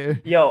out there.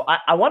 Yo,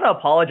 I want to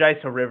apologize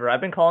to River.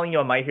 I've been calling you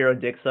a My Hero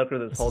dick sucker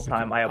this whole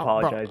time. I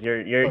apologize.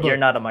 You're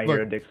not a My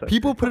Hero dick sucker.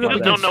 People put it up You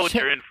just don't against. know what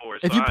you're in for.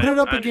 If so you put it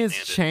up I against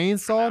understand it.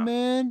 Chainsaw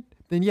Man,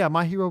 then yeah,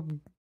 My Hero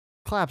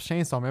claps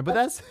Chainsaw Man. But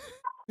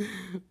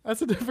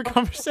that's a different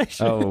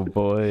conversation. Oh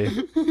boy.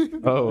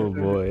 Oh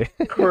boy.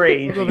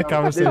 Crazy. Another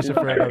conversation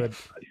for another.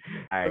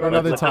 All right,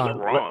 Another let's- time.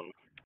 Wrong.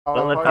 Let's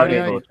talk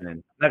Cardiac, about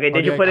Okay,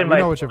 did you put in we my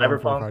know what you're voting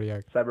for, Cyberpunk?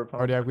 Cardiac.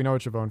 Cardiac, we know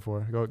what you're voting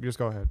for. Just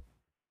go ahead.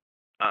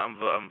 I'm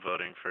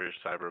voting for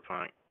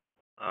Cyberpunk.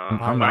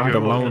 I'm My the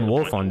Hero lone is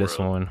wolf the on this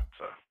world, one.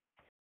 so.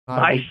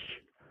 Nice.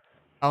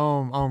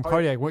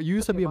 Cardiac. What you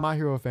used to be a My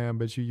Hero fan,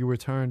 but you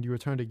turned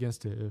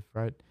against it,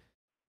 right?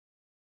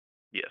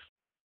 Yes.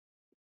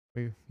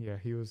 Yeah,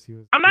 he was. I'm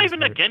he not was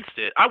even hurt. against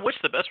it. I wish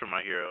the best for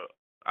my hero.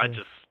 I Yeah.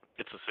 just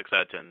it's a 6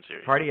 out of 10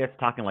 series. Cardiac's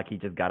talking like he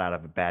just got out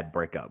of a bad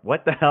breakup.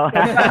 What the hell?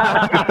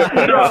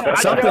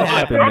 Something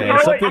happened, man.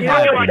 Something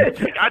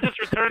happened. I just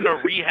returned to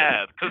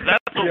rehab because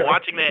that's what Yo,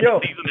 watching that yo,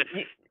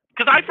 season.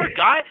 Because I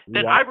forgot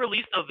that Wow. I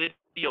released a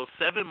video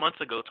 7 months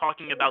ago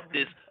talking about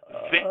this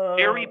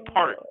very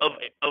part of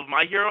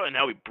my hero and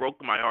how he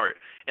broke my heart.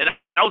 And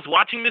I was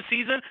watching this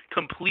season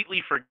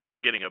completely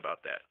forgetting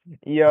about that.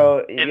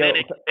 Yo, And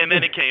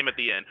then it came at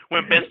the end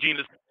when Best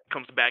Genius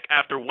comes back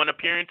after one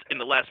appearance in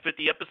the last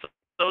 50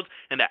 episodes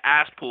and the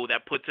ass pool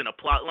that puts in a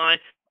plot line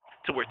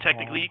to where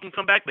technically he can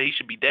come back, but he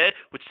should be dead,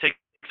 which takes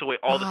away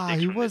all the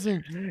stakes he from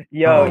wasn't.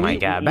 Yo, Oh my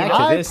God, back to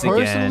I this again.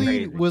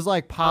 personally was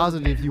like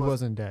positive he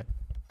wasn't dead,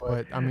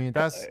 but I mean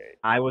that's.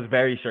 I was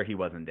very sure he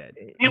wasn't dead.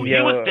 He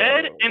was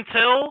dead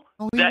until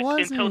Oh, he that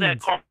wasn't.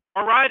 car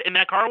ride, and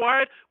that car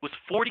ride was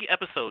 40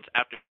 episodes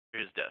after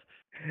his death.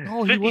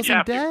 No, he 50 wasn't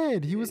chapters.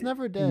 dead. He was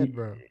never dead,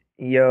 bro.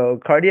 Yo,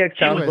 Cardiac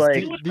sounds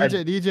Anyways, like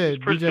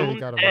DJ Presumed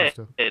got a voice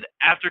too. dead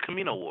after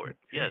Camino Ward.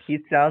 Yes. he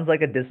sounds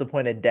like a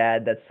disappointed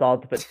dad that saw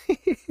the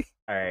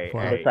All right. Wow.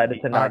 All right.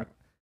 decided to not.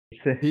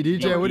 Hey,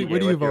 DJ, what are you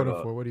what's your voting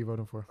vote? for? What are you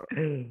voting for?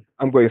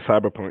 I'm going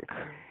Cyberpunk.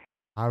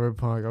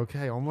 Cyberpunk.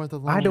 Okay, Omar the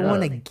I don't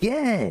want one.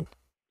 again.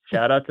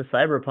 Shout out to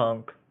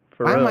Cyberpunk.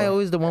 For Why real. am I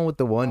always the one with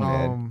the one,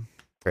 man?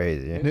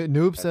 Crazy.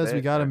 Noob says we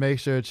it, gotta man. make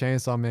sure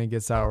Chainsaw Man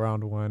gets out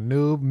round 1.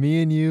 Noob,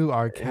 me and you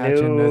are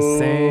catching the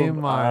same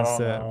Noob, I don't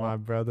mindset, know. my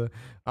brother.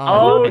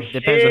 Oh It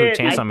depends on who shit!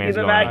 Chainsaw I Man's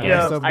see the going against.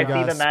 Next matchup. up, we I see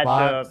got the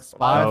matchup.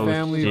 Spy Oh,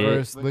 Family shit.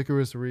 versus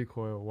Licorice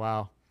Recoil.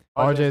 Wow.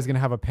 RJ is gonna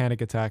have a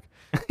panic attack.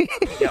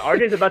 Yeah,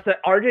 RJ's about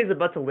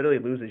to literally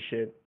lose his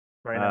shit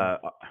right now.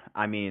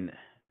 I mean,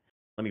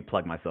 let me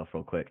plug myself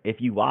real quick. If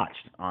you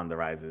watched On the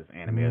Rises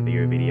Anime of the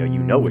Year video, you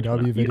know which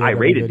W one. video, I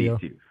W rated video.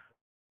 these two.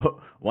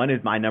 One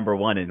is my number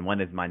 1 and one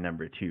is my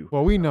number 2.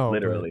 Well, we know,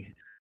 but Literally.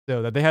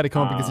 still, that they had to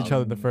come up against each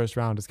other in the Um, first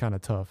round is kind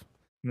of tough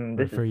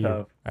This for is you,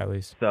 tough. at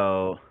least.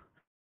 So,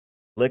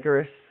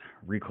 Licorice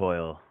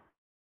Recoil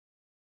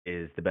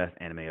is the best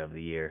anime of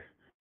the year.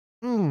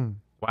 Mm.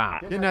 Wow.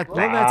 Getting that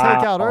take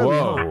out early.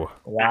 huh? Whoa.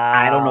 Wow.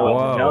 I don't know what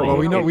Whoa. to tell you.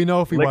 Well, we know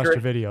if we watched the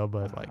Licorice- video,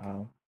 but like,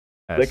 Wow.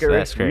 That's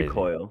Licorice crazy.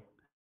 Recoil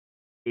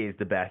is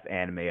the best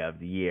anime of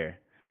the year.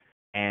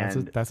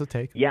 And that's a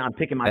take. yeah, I'm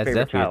picking my That's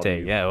favorite definitely a child. take.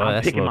 dude. Yeah, well, I'm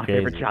that's a picking little my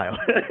favorite crazy. child.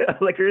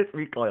 Licorice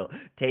Recoil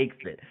takes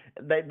it.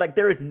 Like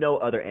there is no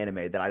other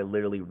anime that I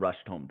literally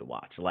rushed home to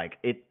watch. Like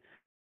it,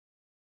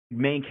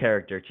 main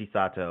character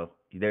Chisato.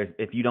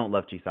 If you don't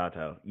love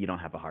Chisato, you don't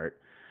have a heart.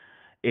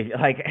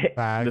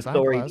 Facts. The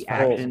story, That's the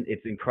facts. action,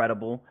 it's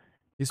incredible.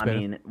 He's I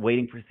spinning. mean,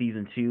 waiting for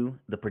season 2,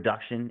 the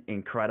production,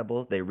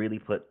 incredible. They really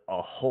put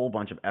a whole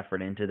bunch of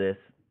effort into this.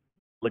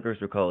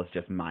 Licorice Recoil is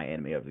just my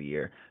anime of the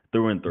year,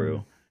 through and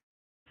through,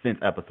 since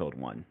episode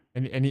 1.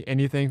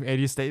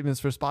 Any statements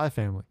for Spy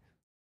Family?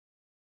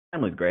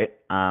 Family's great.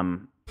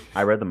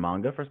 I read the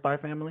manga for Spy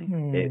Family.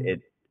 Hmm.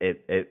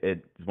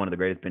 It's one of the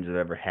greatest binges I've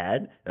ever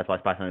had. That's why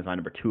Spy Family is my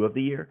number 2 of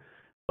the year.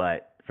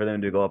 But for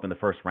them to go up in the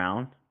first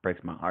round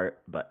breaks my heart.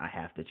 But I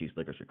have to choose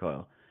Licorice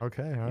Recoil.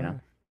 Okay, all right. Yeah.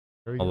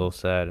 There we A go. little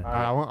sad.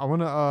 I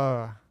want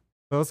to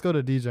so let's go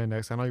to DJ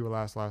next. I know you were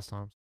last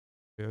time.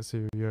 Yeah, let's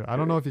see. Yeah, I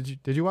don't know if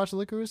did you watch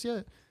Licorice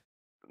yet?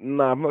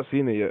 Nah, I've not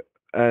seen it yet.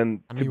 And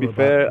I know to you be were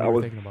fair, you I were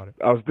was thinking about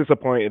it.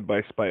 disappointed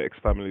by Spy X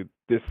Family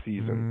this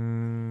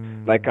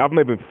season. Mm. Like I've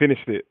not even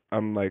finished it.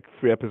 I'm like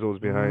 3 episodes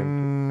behind.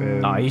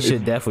 Mm. Oh, you It's-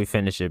 should definitely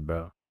finish it,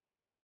 bro.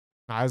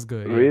 Nah, it's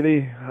good. yeah.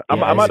 Really? I'm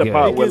Yeah, at it's the good.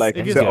 part It where gets- like it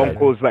the gets better.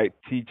 uncle's like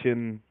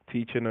teaching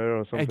her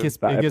or something. It gets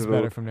that better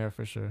episode. from there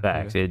for sure.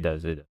 Facts. Yeah. It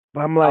does. It does.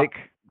 But I'm like,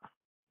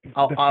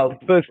 I'll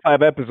the first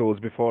 5 episodes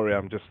before it,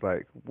 I'm just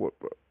like, what?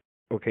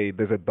 Okay,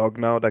 there's a dog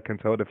now that can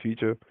tell the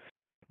future.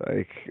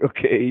 Like,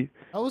 okay.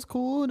 That was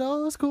cool.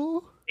 No, it was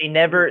cool. They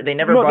never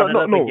brought it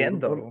up again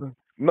though.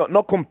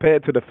 Not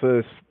compared to the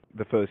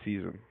first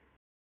season.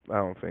 I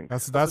don't think.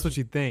 That's what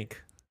you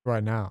think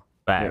right now.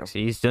 Facts.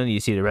 You still need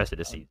to see the rest of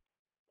the season.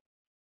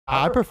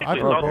 I prefer.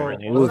 It's Well, also-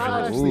 it's we'll not see,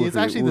 actually. we'll It's see,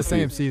 actually we'll the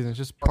same see. season. It's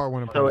just part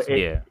 1 and So part 2.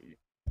 Yeah.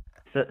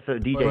 So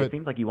DJ, But- it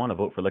seems like you want to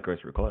vote for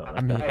Licorice Recoil.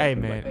 I mean, hey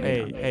man,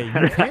 hey,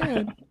 you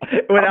can.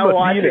 Without I've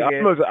watching not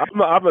seen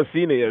it. I've not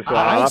seen it yet. So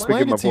I I'll have to explained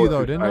give my it to you, vote though,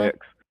 to didn't Spy I? X.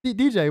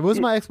 DJ, what was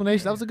my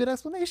explanation? That was a good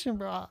explanation,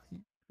 bro.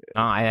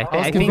 I was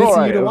think convincing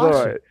It's you to watch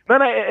alright. it. No,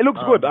 it looks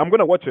Um, good. I'm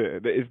gonna watch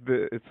it.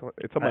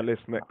 It's on my I-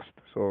 list next.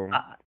 So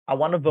I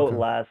want to vote Okay.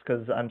 last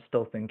because I'm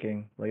still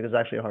thinking. Like, this is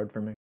actually hard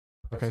for me.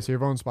 Okay, so you're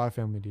voting Spy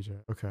Family, DJ.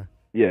 Okay.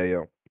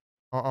 yeah.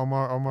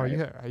 Omar,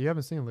 you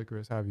haven't seen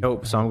Licorice, have you?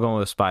 Nope. So I'm going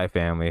with Spy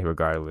Family,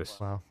 regardless.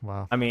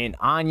 Wow. I mean,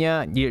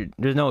 Anya.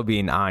 There's no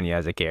being Anya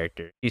as a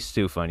character. She's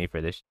too funny for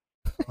this.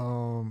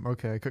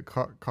 Okay.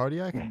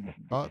 Cardiac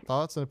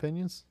thoughts and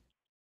opinions.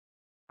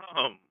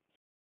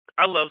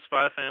 I love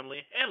Spy Family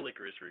and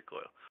Licorice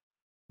Recoil.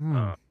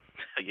 Hmm.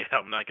 Yeah,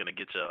 I'm not gonna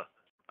get you.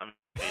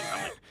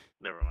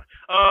 Never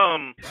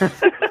mind.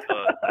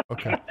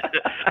 Okay.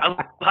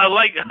 I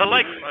like Spy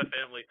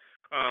Family.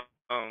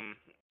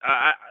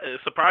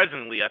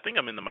 Surprisingly, I think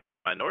I'm in the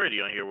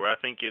minority on here, where I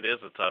think it is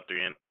a top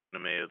 3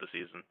 anime of the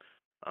season.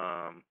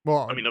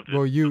 Well, I mean, of the,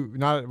 well, you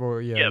not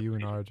well, yeah, yeah, you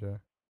and season. RJ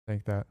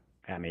think that.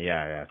 I mean,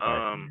 yeah.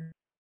 Sorry.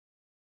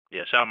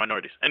 Yeah, shout out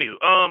minorities. Anywho,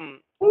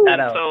 Shout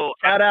out. so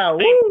Shout out.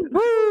 think-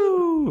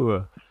 Woo!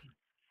 Woo!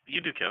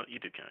 You do count.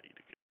 Never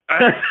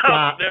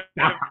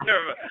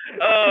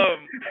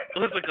mind.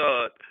 What's it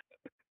called?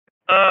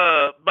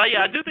 But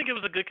yeah, I do think it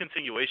was a good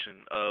continuation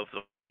of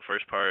the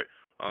first part.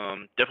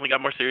 Definitely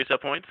got more serious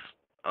at points.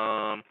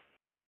 I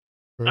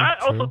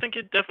also think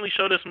it definitely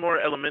showed us more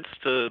elements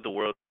to the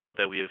world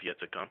that we have yet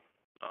to come.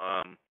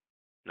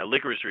 Now,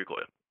 Licorice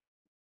Recoil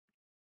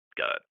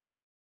got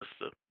just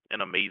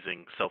an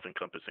amazing,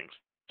 self-encompassing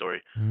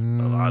story. A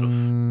lot of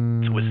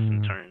twists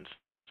and turns,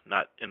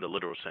 not in the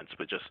literal sense,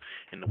 but just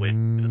in the way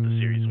that the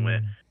series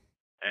went.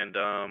 And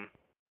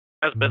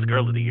that's best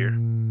girl of the year.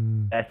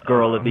 Best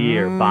girl of the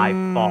year by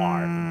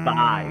far.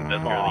 By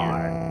Best girl of the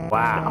year. far.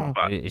 Wow.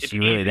 But Is it's she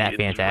really easy, that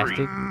it's fantastic?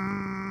 free.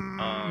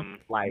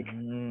 Like,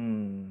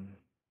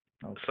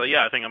 So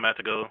yeah, I think I'm gonna have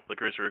to go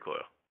Licorice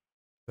Recoil.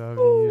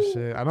 W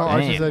shit. I know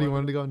Archie Damn. said he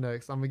wanted to go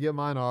next. I'm gonna get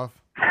mine off.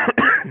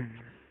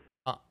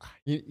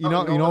 You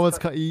know what's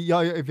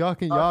y'all, if y'all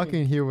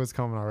can hear what's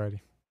coming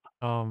already.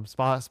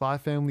 Spy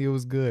Family, it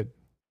was good.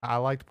 I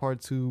liked part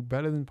 2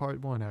 better than part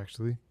 1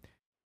 actually.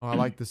 I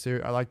like the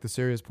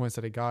serious points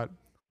that it got,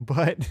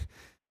 but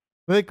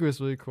Licorice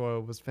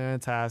Recoil was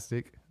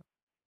fantastic.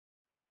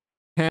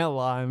 Can't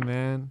lie,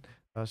 man.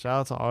 Shout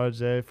out to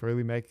RJ for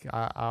really making.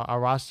 I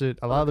watched it.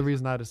 A lot of the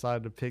reason I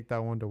decided to pick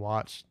that one to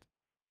watch.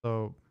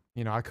 So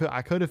I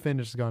could have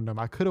finished Gundam.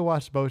 I could have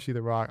watched Bocchi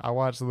the Rock. I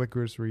watched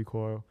Licorice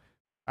Recoil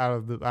out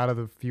of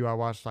the few I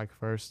watched like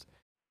first,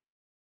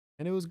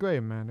 and it was great,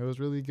 man. It was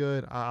really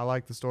good. I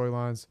like the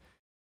storylines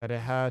that it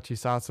had.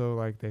 Chisato,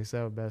 like they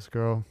said, best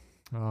girl,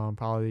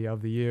 probably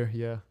of the year.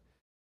 Yeah.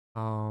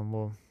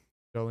 Well,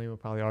 Jolene will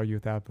probably argue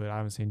with that, but I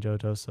haven't seen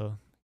JoJo, so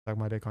suck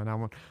my dick on that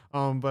one.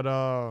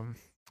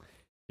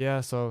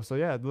 Yeah, so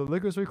yeah, the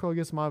Licorice Recoil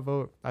gets my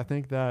vote. I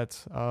think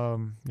that yeah,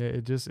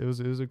 it was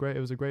a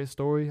great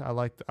story. I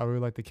really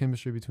like the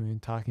chemistry between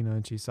Takina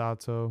and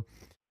Chisato,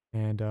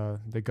 and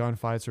the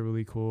gunfights are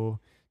really cool.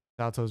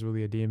 Chisato's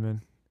really a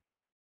demon.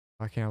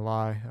 I can't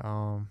lie.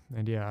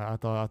 And yeah, I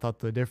thought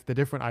the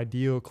different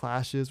ideal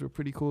clashes were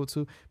pretty cool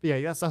too. But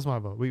yeah, that's my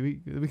vote.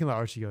 We can let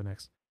Archie go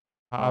next.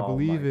 I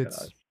believe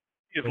it's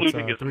He's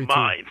losing his 3-2.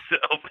 mind.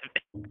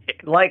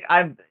 Like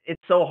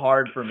it's so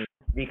hard for me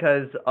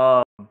because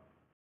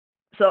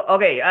so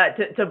okay,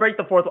 to break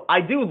the fourth,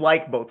 I do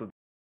like both of them.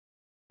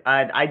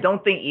 I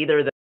don't think either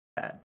of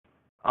them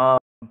are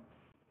bad.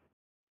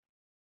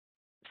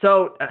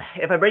 So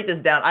if I break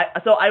this down,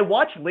 I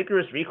watched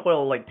Licorice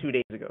Recoil like 2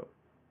 days ago,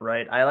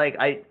 right?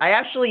 I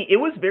actually, it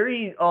was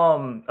very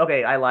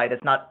okay, I lied,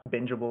 it's not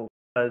bingeable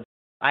because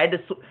I had to.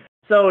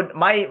 So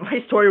my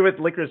story with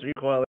Licorice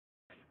Recoil,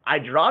 I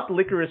dropped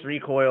Licorice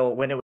Recoil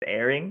when it was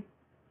airing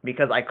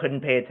because I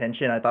couldn't pay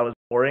attention. I thought it was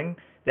boring.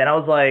 Then I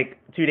was like,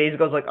 2 days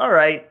ago, I was like, all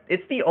right,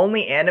 it's the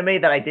only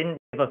anime that I didn't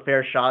give a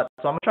fair shot,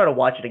 so I'm gonna try to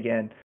watch it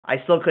again.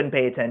 I still couldn't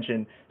pay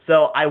attention,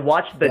 so I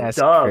watched the That's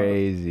dub.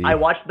 crazy. I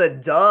watched the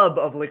dub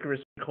of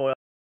Licorice Recoil.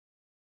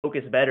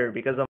 Focus better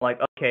because I'm like,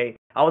 okay,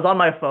 I was on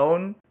my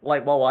phone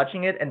like while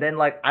watching it, and then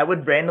like I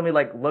would randomly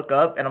like look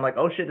up, and I'm like,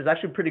 oh shit, it's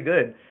actually pretty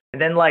good.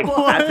 And then like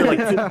after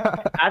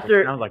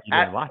sounds like you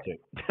didn't watch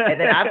it. and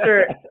then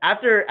after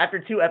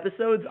 2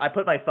 episodes, I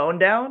put my phone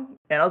down,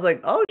 and I was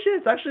like, oh shit,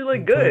 it's actually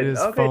like Put good. his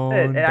Okay, phone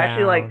good. And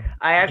actually like down.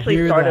 I actually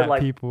Hear started that,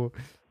 like people.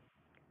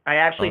 I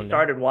actually Oh, no.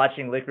 started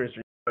watching Licorice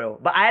Recoil,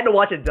 but I had to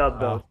watch it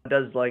dubbed though. Oh. It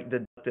does like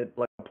deduct it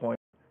like a point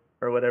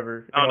or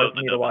whatever. I don't know in if order for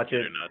the me dub to watch is good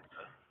it. or not.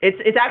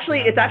 It's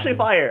actually Yeah.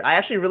 fire. I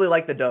actually really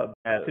like the dub.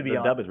 To be the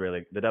honest, dub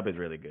is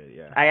really good.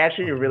 Yeah. I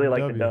actually really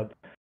like the W.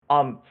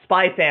 dub.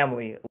 Spy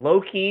Family, low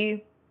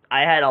key.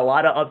 I had a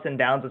lot of ups and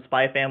downs with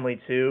Spy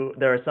Family too.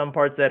 There are some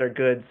parts that are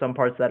good, some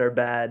parts that are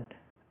bad.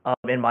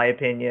 In my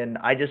opinion,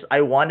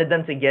 I wanted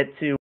them to get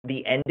to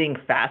the ending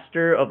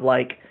faster of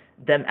like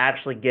them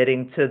actually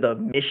getting to the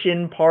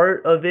mission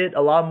part of it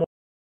a lot more.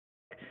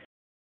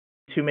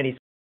 Too many.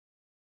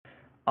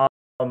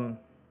 Move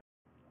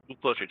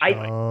closer to I-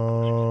 the mic.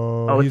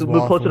 Oh, it's he's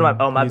move closer to my. waffling.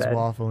 Oh, my He's bad.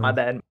 waffling. My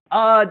bad.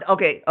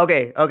 Okay.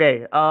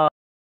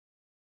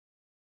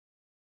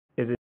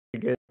 Is it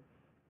good?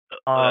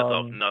 That's off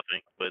Um,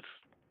 nothing, but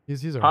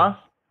He's Huh? alright.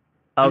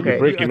 Okay.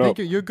 breaking I up.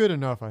 think you're good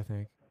enough. I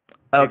think.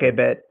 Okay,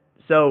 bet.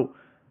 So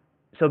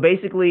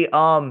basically,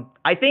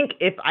 I think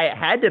if I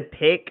had to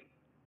pick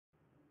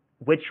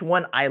which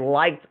one I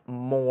liked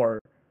more,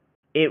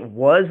 it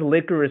was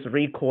Licorice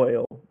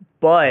Recoil.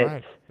 But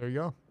Alright, there you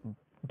go.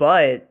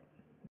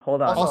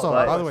 hold on. Also,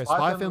 but- by the way,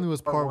 Spy Family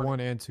was part 1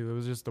 and 2. It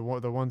was just the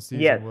one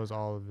season Yes. was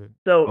all of it.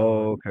 so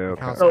Oh, okay, It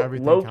okay. counts, So,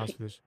 everything low counts key-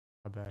 for this.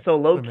 My bad. So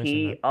low Should've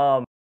mentioned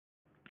key,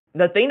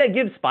 the thing that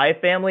gives Spy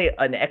Family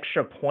an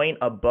extra point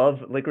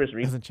above Licorice that.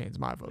 Recoil Doesn't change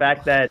my vote. the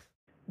fact that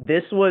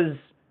this was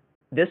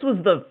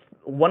the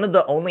one of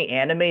the only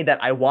anime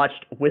that I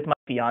watched with my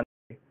fiance,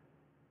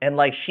 and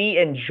like she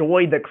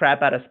enjoyed the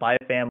crap out of Spy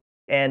Family,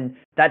 and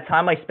that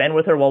time I spend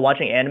with her while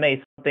watching anime is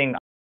something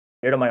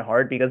dear to my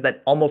heart because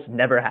that almost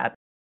never happens.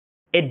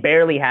 It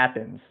barely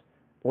happens.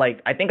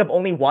 Like, I think I've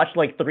only watched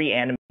like 3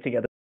 anime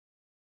together.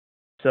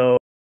 So,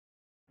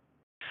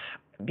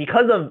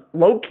 because of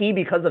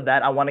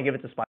that, I want to give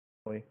it to Spy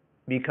Family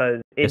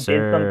because it Yes,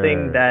 did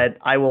something sir. that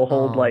I will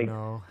hold Oh, like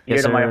no. dear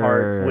Yes, to my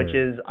heart, sir. which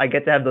is I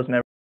get to have those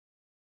memories.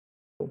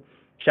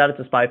 Shout out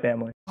to Spy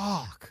Family.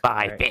 Fuck.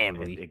 Spy Right.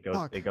 family. It goes.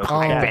 Fuck. It goes.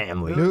 Oh, to chat.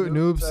 family.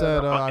 Noob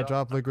said I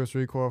dropped Licorice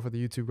Recoil for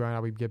the YouTube grind. I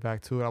would get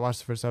back to it. I watched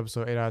the first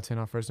episode, 8 out of 10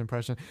 on first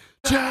impression.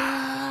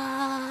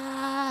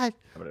 Chat.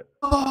 It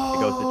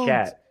goes to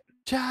chat.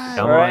 Chat.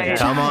 Come Alright. on,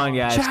 come on,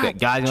 guys. Chat,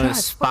 Guys, on chat,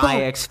 Spy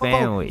vote, X vote.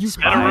 family. You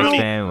Spy know- X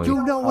family.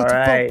 You know what to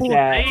Alright, vote for.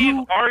 chat. Dave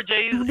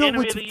RJ's You know anime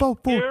what of to the vote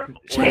for. year.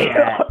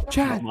 Chat.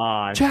 Chat. Come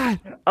on. Chat.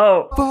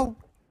 Oh, Vote.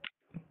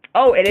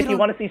 and if Get you on-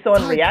 want to see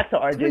someone type react to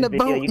in RJ's the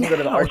video, vote you can go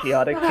to the now.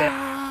 Archeotics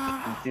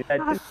channel. Do that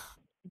too.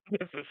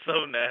 This is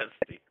so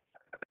nasty.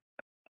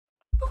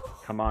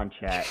 Come on,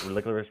 chat.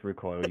 Licorice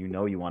Recoil. You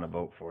know you want to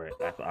vote for it.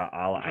 That's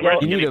all. Yo,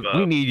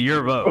 We need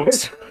your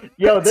votes.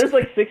 Yo, there's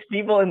like 6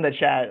 people in the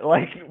chat.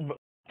 Like,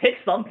 pick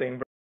something,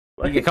 bro.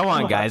 Like, Come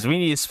on, guys. We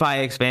need a Spy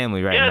X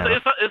family right Yeah, now.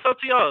 it's up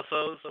to y'all.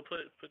 So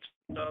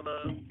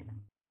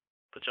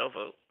put y'all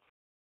vote.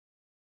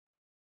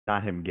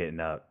 Not him getting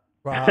up.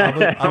 Bro, I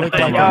look Come like on, a-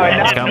 come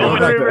I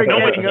look on. like Nobody a- Nobody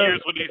getting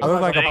cares what he's I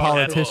look like a saying at all.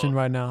 politician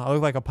right now. I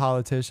look like a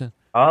politician.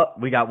 Oh,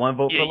 we got one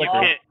vote Yeah, for you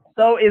Licorice. can't.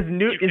 So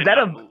You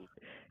cannot move.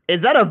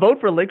 is that a vote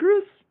for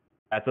Licorice?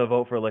 That's a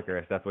vote for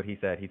Licorice. That's what he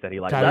said. He said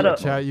he likes. Chat, that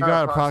a- chat, you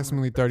got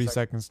approximately 30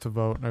 seconds to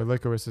vote. Or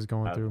Licorice is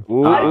going through.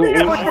 I think ooh,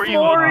 it's ooh.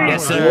 Maury.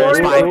 Yes, sir. Maury,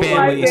 Spy Maury,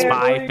 family. Spy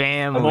Maury.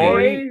 family.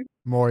 Maury,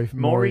 Maury,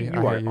 Maury, I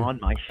you are hate you. on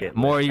my shit.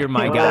 Maury, you're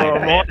my Oh,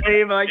 guy.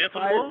 Maury, my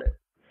Phantom?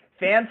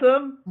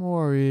 Phantom?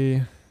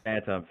 Maury.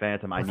 Phantom.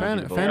 I need Phantom-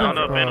 you to vote. I don't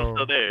know if Bro. Phantom's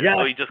still there. Yeah,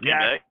 Oh, he just came yeah.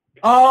 back.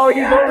 Oh,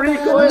 he's on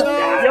recoil.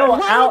 Yo,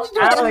 Alex,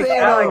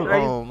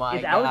 Oh my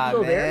is Alex god,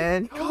 still there?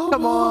 man.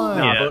 Come on.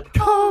 No, Yeah. vote-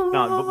 Come no,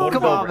 on. voting's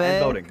Come on, over. man.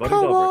 End voting. Voting's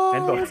Come over.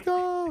 End on, let's voting.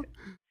 go.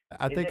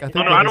 I think Oh, Oh, that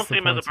no, I gets don't see the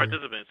him as a points here.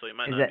 participant, so he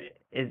might Is not that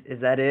be.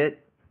 is that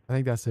it? I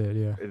think that's it.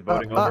 Yeah. Is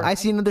voting over? I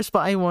see another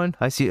spy one.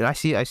 I see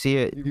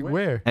it.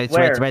 Where? It's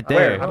Where? right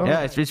there. Where?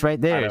 Yeah, it's right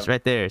there. It's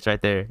right there. It's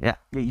right there. Yeah,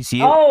 you see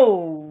it?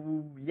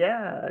 Oh,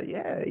 yeah.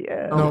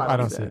 No, I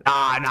don't see it.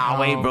 Nah,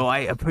 wait, bro.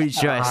 I'm pretty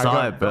sure I Alright,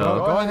 saw go- it, bro.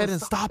 Go ahead and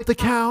stop the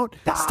count.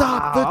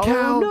 Stop the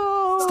count.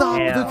 Stop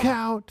the Damn.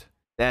 count.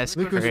 That's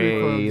Licorice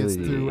Recoil gets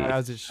crazy. through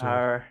as it should.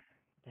 Damn.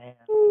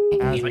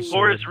 As it Like should.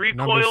 Forrest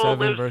Number Recoil 7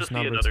 lives to versus see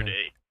number another 10.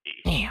 day.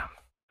 Damn.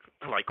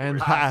 Like And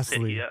Forrest.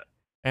 lastly, Yeah.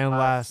 And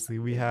lastly,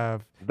 we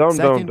have Dum,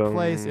 second dum, dum.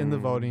 place in the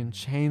voting,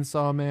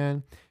 Chainsaw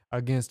Man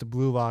against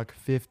Blue Lock.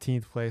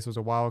 15th place was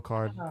a wild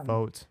card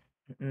vote.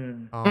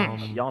 Mm.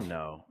 Y'all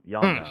know.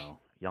 Y'all know.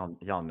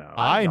 Y'all know.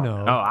 I Y'all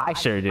know. Oh, I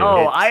sure do.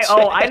 Oh,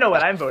 I know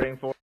what I'm voting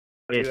for.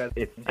 It's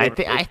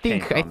I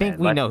think Chainsaw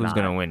we Man. know Let's who's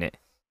gonna not. win it.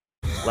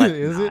 Let's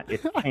Is not. it?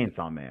 It's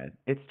Chainsaw Man.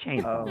 It's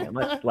Chainsaw Oh. Man.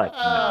 Let's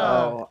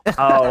not.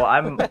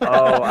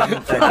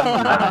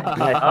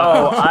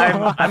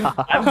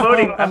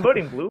 I'm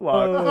voting Blue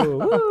Lock.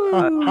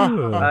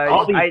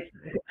 All these-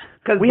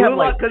 Because we Blue have,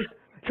 Lock, like,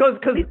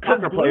 because How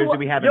many Blue players Lock, do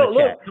we have yo, in the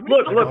chat?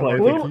 look, Oh,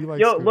 Blue, he likes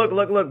yo, to-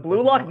 look,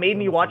 Blue Lock made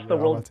me watch the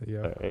Yeah, World.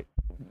 yeah.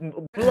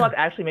 Blue Lock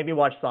actually made me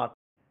watch soccer.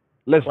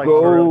 Let's Like,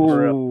 go.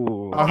 for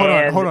real.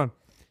 Hold on.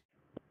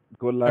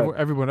 Good lad.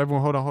 Everyone,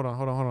 hold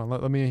on.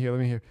 Let me in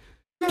here.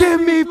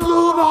 Give me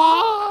Blue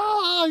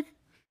Lock!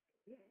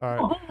 All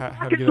right,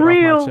 how to get that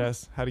off my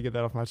chest? How to get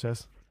that off my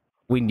chest?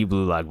 We need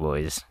Blue Lock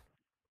boys.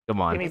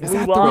 Come on. Give me Is Blue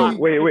that Lock.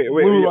 three? Wait,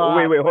 Blue Lock,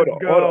 hold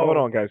let's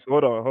on,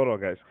 go.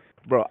 guys.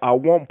 Bro, at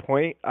one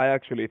point, I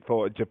actually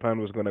thought Japan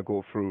was gonna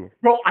go through.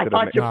 Bro, I to the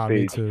thought next Nah,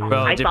 me stage. too. Bro,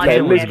 I thought Japan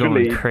it was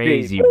literally going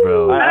crazy, did.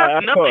 bro. That I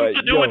has nothing thought,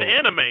 to do with yo.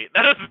 anime.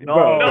 That has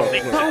Bro,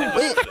 nothing to do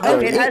bro.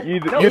 with It has- You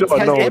no, don't it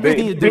has know.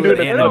 everything to They've do been with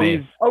doing anime.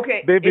 these.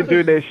 Okay, They've been it's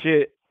doing their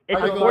shit.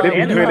 It's I a go- sport They've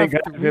been anime. doing we it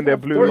have- guys we in their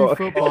have blue 3 lock.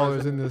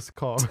 footballers in this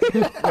call.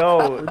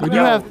 No, We do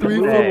have 3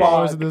 Blue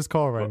footballers Lock. in this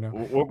call right now.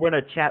 We're in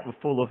a chat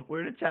full of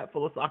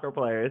soccer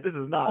players. This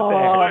is not Oh,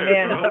 fair.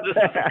 man. This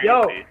is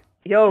Yo, crazy.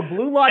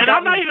 Blue Lock. And got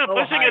I'm not me even so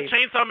pushing hyped.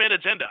 a Chainsaw Man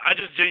agenda. I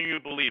just genuinely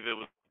believe it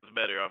was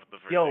better off the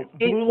first Yo,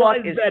 season. Blue Lock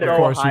is better. so Of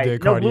course you hyped.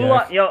 did, No, Blue Cardiac.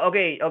 Lock. Yo,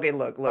 okay,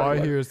 look. All I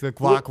hear is the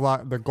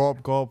Glock, the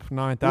Gulp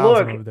 9000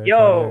 Look, over there. yo,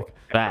 Cardiac.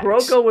 Facts.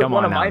 Kuroko was Come one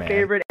on of now, my man.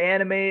 favorite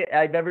anime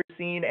I've ever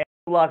seen, and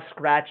Blue Lock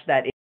scratched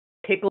that. It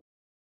tickled,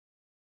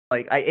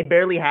 it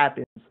barely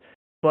happens,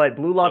 but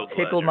Blue Lock So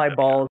glad tickled you're my cutting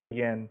balls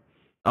again.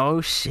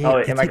 Oh shit! Oh,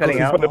 it am I cutting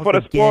tickled out? his For the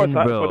balls sports, again,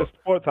 bro. for the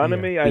sports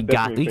anime, I We got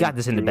definitely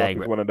this think in the Blue Lock bag, is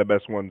bro. one of the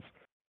best ones.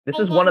 This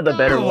is one of the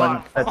better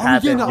ones that's Are we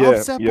getting happened. an Yeah,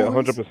 offset, yeah,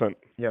 boys? 100%.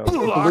 Yo,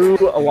 Blue Lock. Blue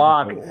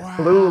Lock, Wow.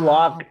 Blue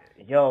Lock,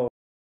 yo.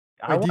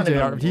 I Wait, wanna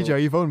go DJ, are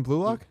you voting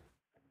Blue Lock?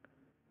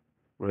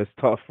 Bro, it's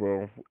tough,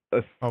 bro.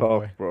 It's Oh, tough,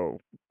 boy. bro.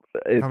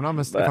 If It's, I'm not I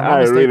mistaken,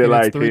 really it's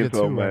like 3-2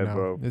 Chainsaw right Man, now.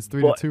 bro. It's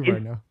 3-2 But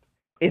right now.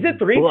 Is it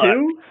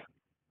 3-2?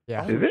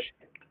 Yeah. Is it?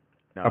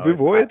 No, Are we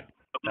void?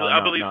 I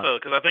believe no. so,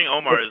 because I think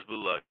Omar is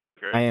Blue Luck.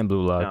 Right? I am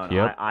Blue Lock. No,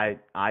 Yep.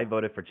 I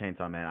voted for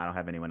Chainsaw Man. I don't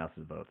have anyone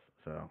else's votes.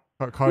 So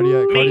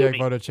Cardiac Me.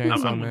 voted I'm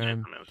Chainsaw with Man.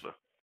 Chainsaw Man, so.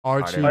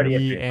 Archie,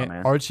 Cardiac me, Chainsaw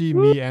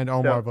and Man.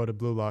 Omar So- voted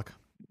Blue Lock.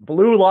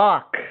 Blue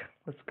Lock.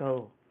 Let's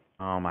go.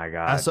 oh my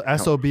god.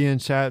 SOB in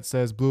chat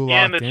says Blue Yeah,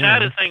 Lock. and the Damn.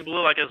 chat is saying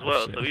blue lock as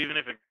well. shit. So even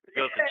if it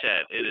goes to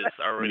chat, it is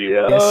already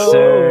Yeah. blue. Yes,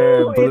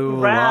 sir. Oh, Blue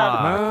it's rap.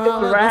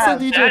 Lock. Let's let rap.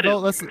 DJ That is vote.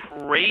 Let's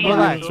crazy.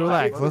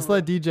 relax. Let's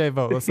let DJ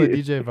vote. Let's let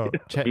DJ vote.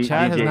 Chat has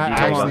DJ, not DJ,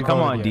 actually Come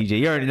on, voted yet. DJ.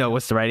 You already know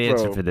what's the right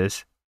answer Bro. for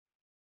this.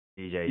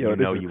 DJ, Yo, you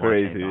know this you is want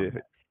crazy.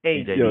 Chainsaw.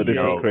 Hey, DJ, Yo, this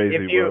yo, is crazy,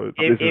 if you- bro. if-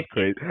 This is if-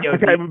 crazy. yo, I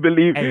can't even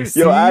believe. Hey, I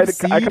Seed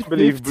can't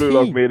believe Blue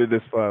Lock 15. made it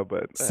this far,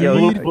 but Yo,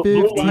 Seed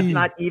Blue Lock's 15.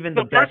 not even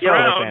the The best first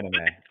round. show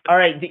anime. All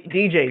right,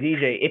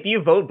 DJ. If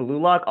you vote Blue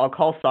Lock, I'll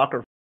call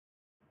soccer.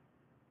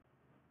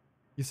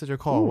 You said your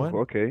call. Ooh, What?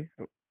 okay.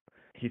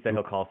 He said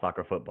he'll call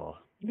soccer football.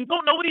 You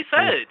don't know what he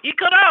said. He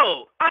cut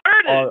out. I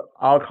heard it.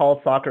 I'll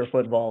call soccer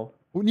football.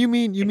 What do you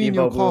mean? You If mean you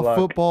you'll vote call Blue Lock.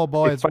 football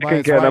by If its I by can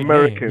its get an right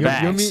American- name?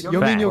 Facts.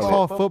 You mean you'll Facts.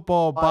 call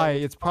football by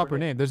its proper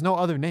name? There's no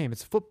other name.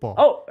 It's football.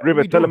 Oh,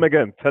 River, we tell him doing?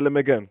 again. Tell him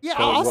again. Yeah,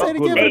 Tell him I'll what say it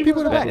good again for the life.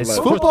 people in the back. It's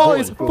Football football.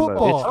 is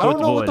football. It's I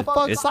don't know what the football.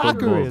 fuck It's soccer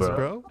football, is, bro.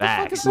 bro. What the fuck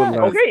Facts. is that?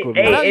 Good okay. Good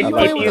Hey, luck. You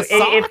playing with a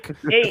sock?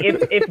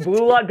 if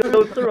Blue Lock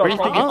goes through, Where do you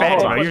think your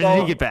facts are?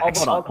 Yours is get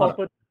facts. I'll call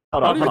football. I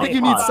don't even think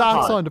you need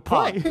socks on to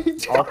play.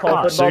 I'll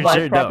call football by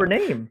Sure its proper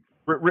don't. name.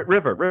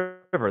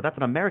 River, that's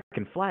an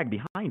American flag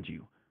behind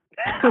you.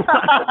 What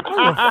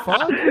the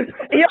fuck?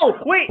 Yo,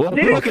 wait, Well,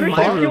 didn't look at Christian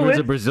my room is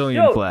a Pulisic-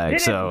 Brazilian yo, flag,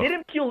 didn't, so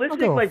didn't I don't Pulisic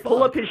give a like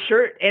pull up fuck. his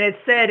shirt and it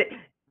said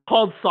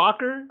called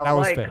soccer? That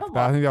was like, fake. Come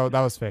I on, think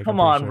that was fake. come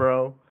I'm on, pretty sure.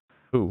 bro.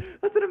 who?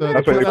 That's an The- American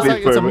That's why it's they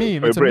like it's a play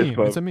meme. for It's a Brits, meme.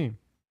 bro. It's a meme.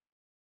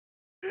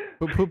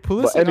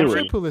 Pulisic, I'm anyway.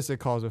 sure Pulisic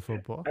calls it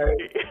football.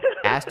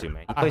 Has to,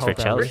 man. He I plays for hope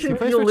that Chelsea. He Christian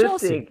plays for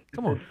Chelsea. Pulisic.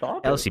 Come on. said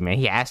soccer. Chelsea, man.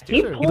 He has to.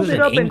 He Sure. pulled lives it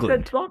in up and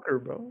England. said soccer,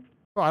 bro.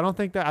 Bro, I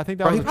think that Bro, was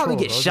he'd a probably troll, get bro.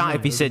 It was shot a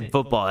if he meme. said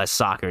football as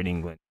soccer in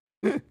England.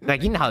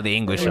 Like, you know how the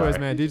English Anyways, are.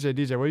 man,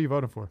 DJ, what are you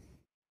voting for?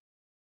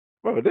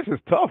 Bro, this is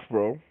tough,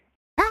 bro.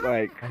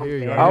 Like, I hear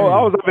you. I I,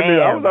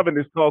 hear I you. was having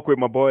this talk with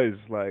my boys,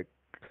 like,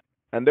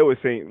 and they were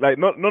saying, like,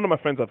 none of my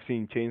friends have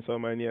seen Chainsaw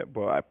Man yet,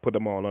 but I put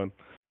them all on,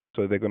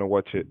 so they're gonna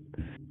watch it.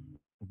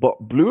 But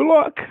Blue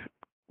Lock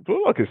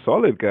is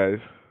solid, guys.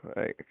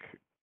 Like,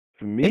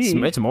 for me,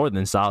 It's more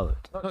than solid.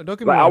 No, don't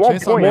get me like wrong. at one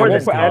Chainsaw point, Man more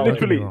is than I solid, don't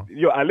get me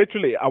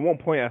literally, wrong. at one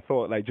point, I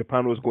thought like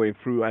Japan was going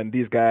through, and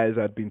these guys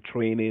had been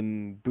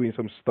training, doing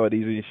some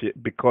studies and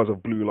shit because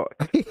of Blue Lock.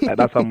 Like,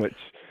 that's how much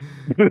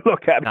Blue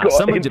Lock had Nah, got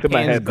some of into my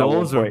Japan's head at one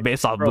goals were point.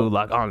 based off Blue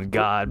Lock. Oh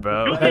God,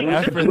 bro. That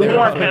effort Blue there.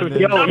 Lock man.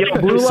 has- yo,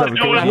 Blue So Lock, good.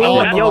 Blue On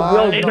Lock, the yo,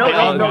 line, no,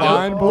 on the no,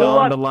 line Blue ball. On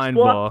Lock, the line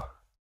Blue Lock- ball.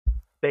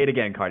 Say it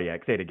again,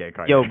 Cardiac. Say it again,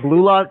 Cardiac. Yo,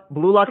 Blue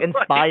Lock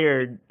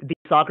inspired the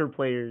soccer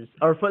players,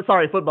 or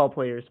football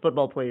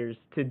players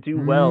to do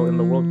well in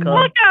the World Cup.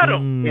 Look at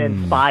him.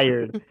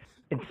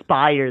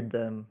 Inspired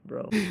them,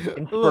 bro.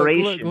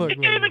 Inspiration. Look, He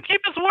can't even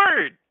keep his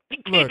word. He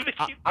can't Look, even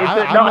keep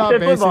I'm no, I not said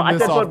basing football. I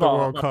this said off the football.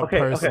 World Cup Okay,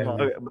 okay,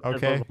 personally.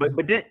 okay. Okay.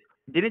 But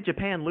didn't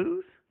Japan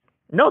lose?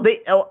 No,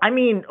 they. Oh, I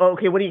mean,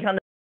 okay. What do you kind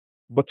of?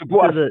 But to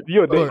go out, Because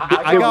yo, they, Look, they,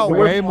 I they got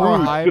went way more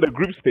through hype. to the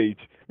group stage.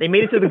 They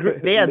made it to the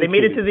group. Yeah, they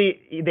made it to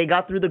the. They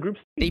got through the group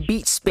They stage.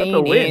 beat a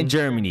Spain win. and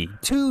Germany.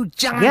 Two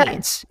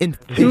giants in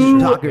Two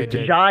soccer.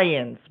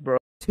 giants, bro.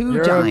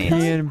 Two giants.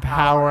 European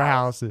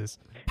powerhouses.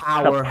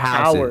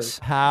 Powerhouses.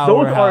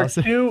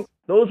 Powerhouses.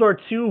 Those are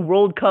two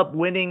World Cup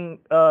winning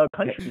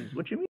countries.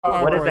 What you mean?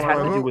 What does that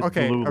have to do with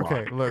okay, Blue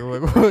Okay, Lock?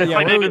 look. It's Yeah,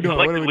 like what are we they've been doing?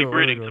 What are we selectively doing? What are we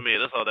breeding to doing? me.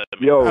 That's all that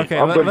means. Yo, Okay,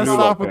 I'm going let's Blue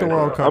stop Lock, with the man.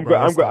 World Cup, I'm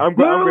bro. Let's going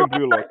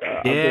Blue Lock.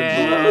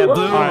 Yeah, Blue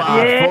Lock.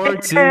 Yeah,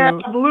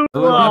 4-2. Blue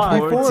Blue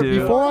Lock. Lock.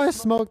 Before I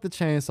smoke the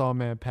Chainsaw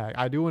Man pack,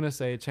 I do want to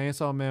say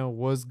Chainsaw Man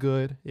was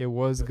good. It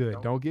was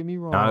good. Don't get me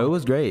wrong. No, it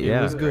was great. It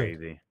Yeah, was good.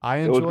 Crazy. I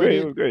It was enjoyed great.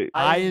 it. It was great.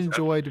 I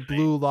enjoyed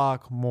Blue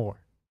Lock more.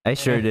 I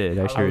sure did.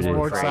 I I sure was did.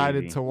 more Crazy.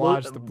 excited to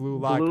watch the Blue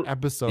Lock Blue-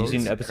 episodes. You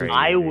seen the episode? Crazy.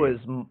 I was.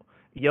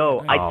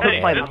 Yo, I Oh, took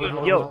man. my.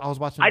 I Yo, I was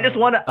watching. I just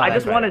want to. I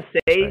that's just want right. to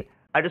say.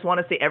 I just want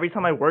to say. Every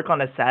time I work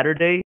on a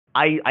Saturday,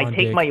 I On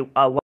take dick. my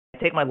I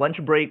take my lunch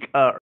break.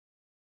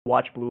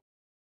 Watch Blue.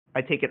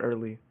 I take it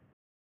early.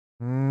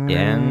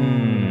 Yeah.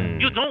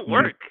 You don't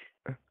work.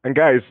 And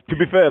guys, to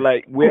be fair,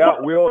 like we're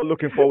all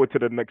looking forward to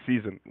the next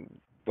season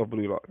of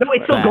Blue Lock. No,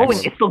 it's still Facts. going.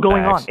 It's still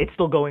going on. Facts. It's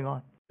still going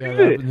on. Yeah, Is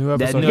that it? new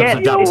That episode. new Yeah,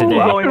 episode dropped yo, today,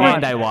 going on.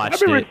 and I I've watched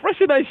been it.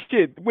 refreshing that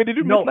shit. Wait, did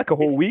you No. miss like a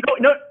whole week?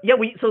 No, yeah.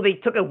 So they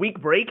took a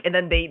week break and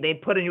then they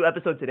put a new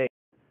episode today.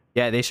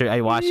 Yeah, they sure.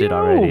 I watched it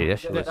already. That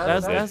shit was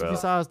That's so good, bro.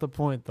 besides the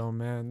point, though,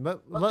 man. Let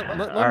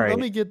right.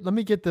 me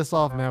get this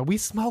off, man. We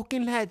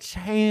smoking that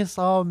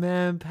Chainsaw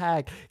Man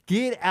pack.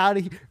 Get out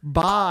of here.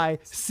 Bye.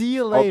 See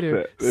you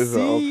later. Upset. This is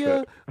an See you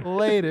upset.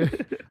 later.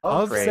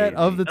 Upset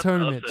of the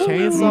tournament. upset.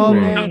 Chainsaw Crazy.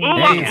 Man Blue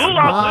Lock, is Blue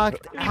Lock.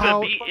 knocked You better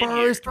out be in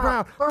here. first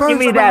round. Give First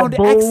me that round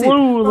exit.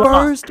 Blue Lock.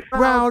 First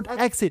round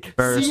exit. See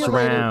First you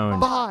later. round.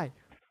 Bye.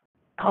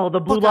 Oh, the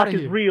Blue Fuck Lock outta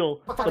is here. real.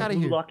 Fuck The outta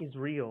Blue here. Lock is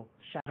real.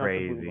 Shout out to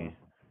Blue Lock. Crazy.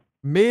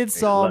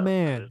 Midsaw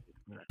Man.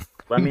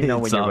 Let me know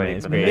when you're Midsaw ready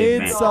Man's for the crazy.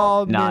 next match.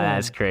 Midsaw Nah, Man.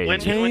 that's crazy. When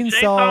Chainsaw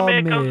Chainsaw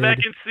Man comes back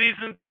Mid. in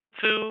season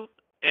 2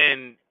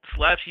 and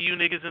slaps you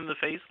niggas in the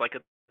face like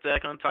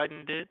Attack on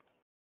Titan did,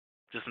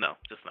 Just no.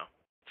 Just no.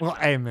 Well,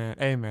 hey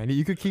man,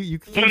 you could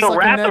keep When the sucking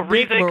Wrath that of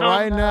dick, Rize but comes,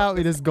 right now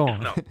it is just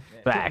gone. no.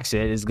 Facts,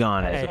 it is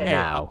gone as of Hey,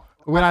 now.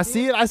 When I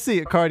see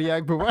it,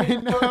 cardiac. But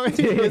right now, it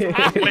is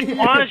out of When here.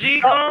 Quan Chi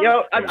comes,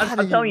 Yo,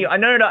 I'm telling you,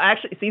 no.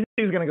 Actually, season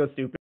 2 is gonna go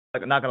stupid.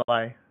 Like, I'm not gonna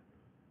lie.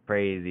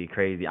 Crazy.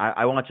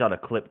 I want y'all to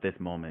clip this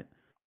moment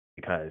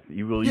because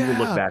you will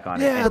look back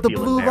on it. Yeah, and the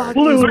feel blue embarrassed.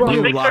 lock is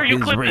Blue make lock sure you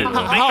is clip this. real. Make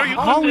sure you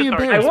How are we clip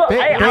this. embarrassed?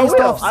 I Based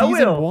will, off I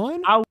season will.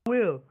 1? I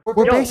will.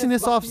 We're Yo, basing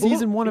this off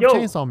season 1 of yo,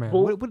 Chainsaw Man.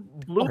 Blue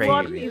okay.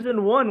 Lock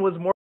season 1 was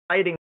more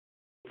exciting.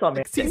 Than Chainsaw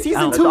Man. Season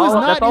That's 2 is all-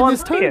 not that's all in I'm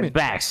this saying. tournament.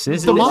 Facts.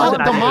 This The is manga,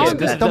 not the anime. manga,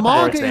 This is the the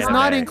manga first is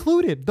not anime.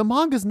 included. The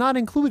manga is not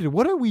included.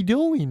 What are we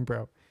doing,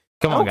 bro?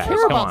 Come I on, don't guys. care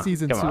Come about on.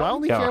 season Come 2. on. I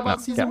only Come care on.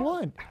 about season Come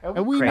 1.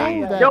 And we Crazy.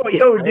 know that. Yo,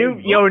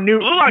 Noob, Blue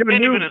Lock look at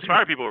didn't even Noob.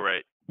 inspire people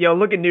right. Yo,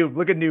 look at Noob.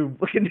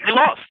 They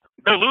lost.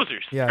 They're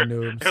losers. Yeah, They're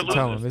noob. They're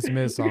Tell him losers.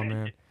 it's Midsaw,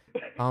 man.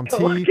 Look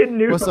T, at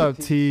Noob. what's up,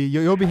 T?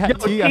 You'll be Yo, happy.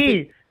 T, I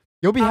think T.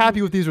 you'll be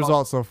happy with these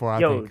results so far. I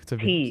Yo, think. To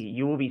T, be.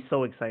 you will be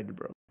so excited,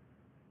 bro.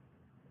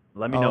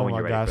 Let me know Oh when my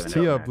you're ready gosh, for the T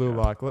next up Blue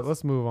matchup. Lock.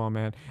 Let's move on,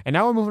 man. And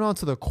now we're moving on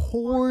to the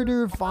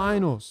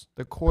quarterfinals.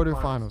 The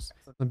quarterfinals.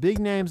 The big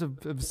names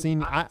have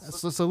seen.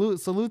 So salute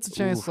to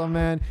Chainsaw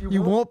Man.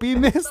 You won't be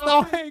missed.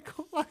 Oh my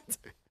god.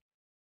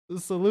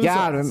 Salute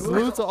Got him.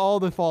 salute to all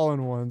the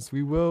fallen ones.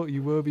 You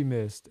will be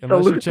missed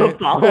unless Salute you're to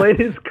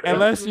Fallen is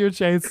unless you're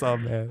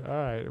Chainsaw Man. All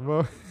right,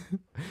 well.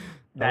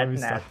 let me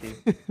That's stop.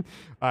 nasty.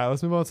 All right,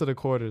 let's move on to the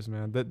quarters,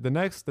 man.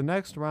 The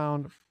next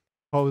round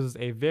poses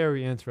a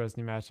very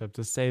interesting matchup,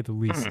 to say the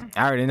least.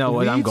 I already know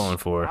what I'm Bleach, going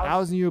for.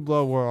 1,000-Year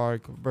Blood War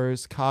arc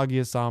versus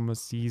Kaguya-sama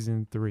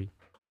season 3.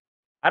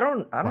 I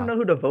don't Wow. know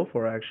who to vote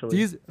for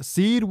actually.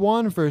 Seed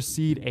 1 versus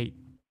seed 8.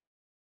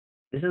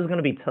 This is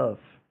gonna be tough.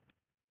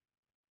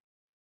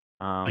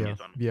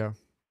 Yeah.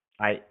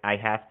 I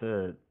have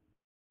to.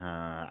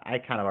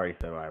 I kind of already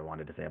said what I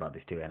wanted to say about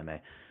these two anime.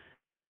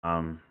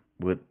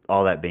 With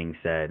all that being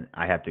said,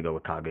 I have to go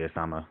with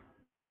Kaguya-sama.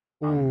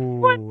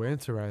 Ooh,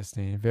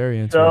 interesting. Very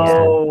interesting.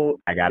 So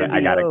I got it. to I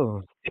be- got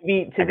to. to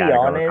be I gotta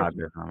go with honest,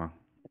 Kaguya-sama.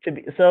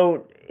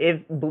 so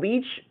if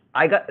Bleach,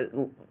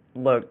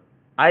 look,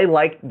 I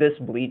liked this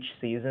Bleach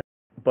season,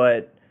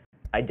 but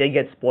I did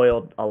get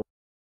spoiled a lot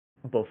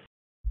before.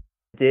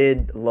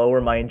 Did lower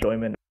my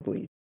enjoyment of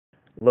Bleach,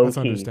 low That's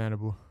key.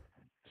 understandable.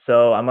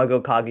 So I'm gonna go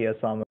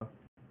Kaguya-sama.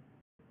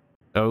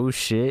 Oh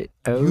shit.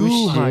 Oh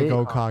You might shit.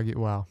 go Kaguya.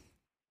 Wow.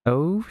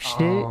 Oh shit.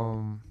 We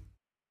All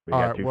got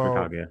right, two well,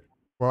 for Kaguya.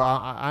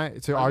 Well,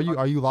 so are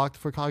you locked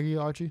for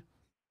Kaguya, Archie?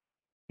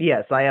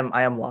 Yes, I am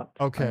locked.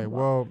 I Okay, am locked.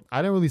 well,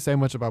 I didn't really say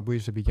much about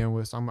Bleach to begin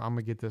with, so I'm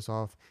gonna get this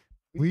off.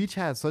 Bleach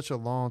had such a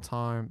long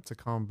time to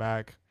come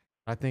back.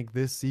 I think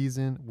this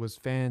season was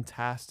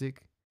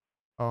fantastic,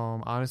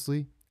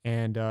 honestly,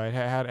 and it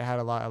had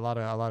a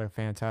lot of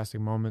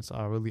fantastic moments.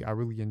 I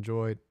really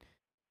enjoyed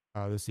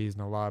this season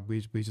a lot.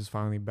 Bleach is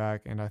finally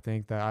back, and I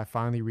think that I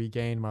finally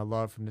regained my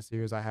love from the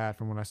series I had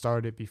from when I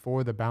started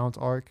before the Bounce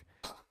arc.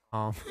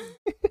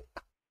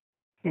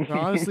 No,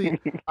 honestly,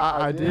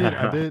 I didn't.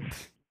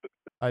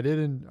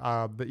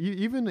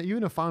 Even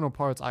the final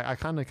parts, I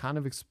kind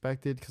of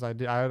expected, because I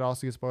had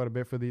also get spoiled a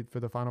bit for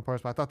the final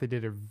parts, but I thought they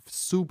did it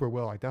super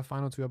well. Like, that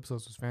final 2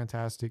 episodes was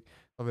fantastic.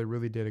 So they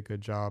really did a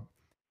good job.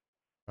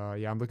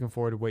 Yeah, I'm looking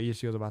forward to what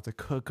Ishii is about to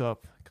cook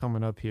up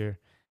coming up here.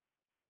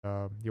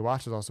 Your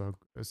watch is also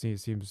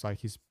seems like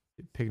he's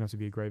picking up to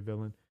be a great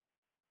villain.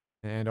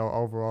 And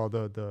overall,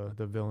 the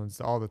villains,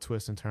 all the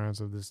twists and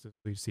turns of this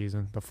Bleach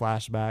season, the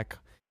flashback.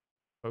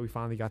 But we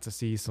finally got to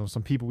see some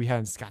people we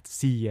hadn't got to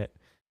see yet.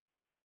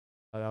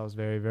 That was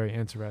very, very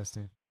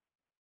interesting.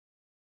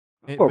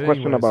 I've got a But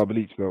question anyways, about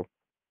Bleach, though.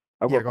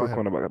 I've Yeah, got a go quick ahead.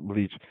 one about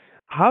Bleach.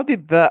 How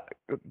did that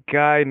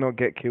guy not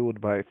get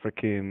killed by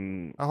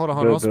freaking... hold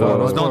on, don't spoil,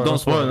 Don't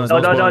spoil. No,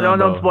 Don't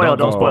don't spoil,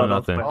 don't spoil.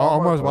 nothing.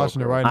 Omar's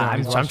watching it right now.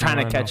 I'm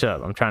trying to catch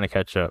up. I'm trying to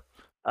catch up.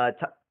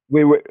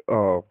 Wait.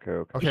 Oh, okay.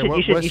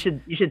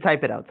 Okay, You should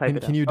type it out.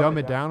 can you dumb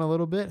it down a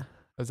little bit?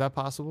 Is that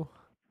possible?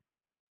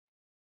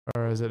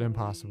 Or is it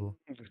impossible?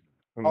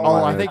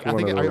 Oh, I think.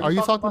 Are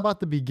you talking about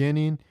the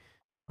beginning?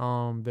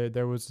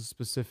 There was a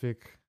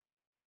specific.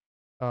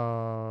 it's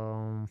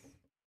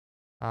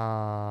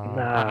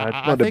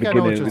I not the think I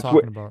know what beginning. you're It's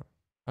talking about.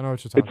 I know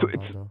what you're talking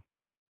it's- about,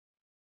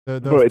 though.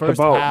 The Bro, it's first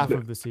about half the-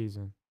 of the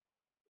season,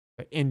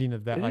 the ending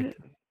of that, like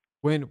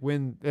when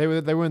they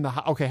were in the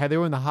they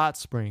were in the hot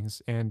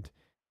springs, and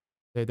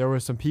there were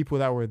some people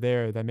that were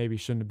there that maybe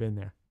shouldn't have been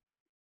there.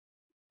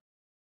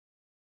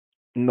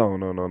 No,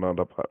 not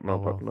that part. Oh,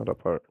 well. Not that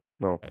part.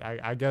 No.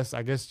 I guess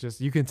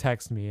just you can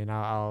text me and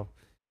I'll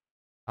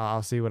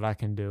see what I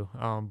can do.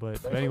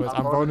 But anyways,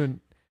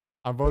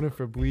 I'm voting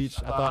for Bleach.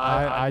 I thought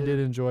I did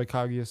enjoy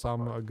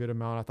Kaguya-sama a good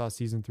amount. I thought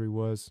season 3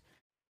 was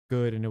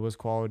good and it was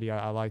quality.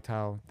 I liked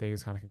how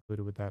things kind of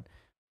concluded with that.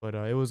 But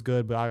it was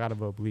good. But I gotta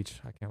vote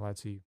Bleach. I can't lie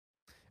to you.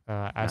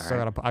 I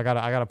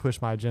gotta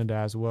push my agenda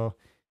as well.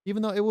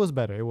 Even though it was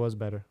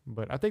better,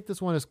 but I think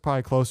this one is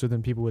probably closer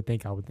than people would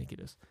think I would think it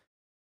is.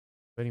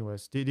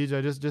 Anyways,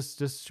 DJ,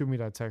 just shoot me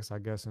that text, I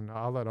guess, and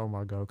I'll let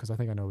Omar go because I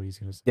think I know what he's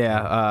gonna say.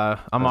 Yeah,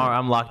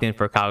 I'm locked in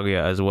for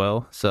Kaguya as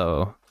well,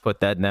 so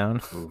put that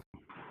down.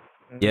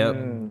 Yep.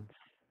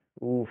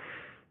 Oof.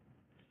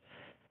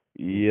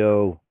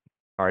 Yo.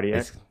 Cardiac.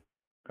 It's-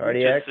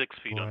 Cardiac. Just 6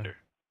 feet Boy. under.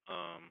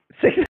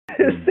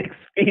 6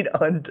 feet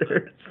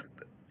under.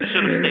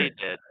 Should have stayed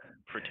dead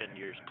for 10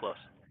 years plus.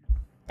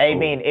 I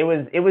mean, it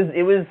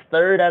was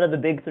third out of the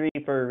big three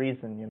for a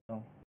reason, you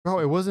know. Bro,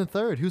 it wasn't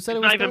third. Who said It's it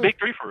was not even third? big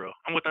three for real.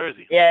 I'm with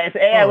Thursday. Yeah, it's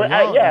Bro,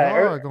 y'all,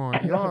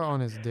 yeah. y'all are on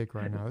his dick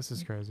right now. This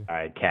is crazy. All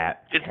right,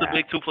 Cap. It's the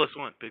big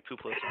 2+1. Big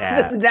 2+1.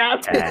 Cap.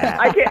 That's Yeah.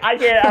 I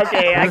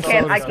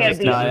can't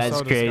be. No, You're that's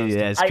so crazy. disgusting.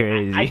 That's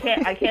crazy.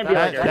 I can't be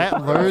like That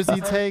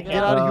Lurzy take,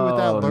 get out of here with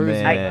that Oh, Lurzy.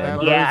 man.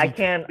 That yeah, I Lurzy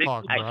can't.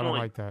 talk, bro. I don't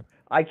like that.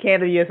 I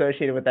can't be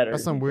associated with that.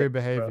 That's some Urzi weird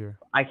take, bro. behavior.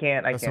 I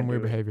can't. That's some do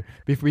weird it.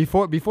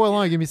 behavior. Before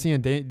long, you give me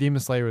seeing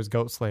Demon Slayer as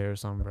Goat Slayer or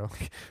something, bro. What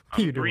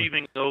are you I'm doing?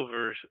 breathing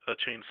over a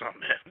Chainsaw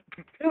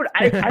Man. Dude,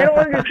 I don't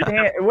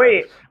understand.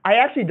 Wait, I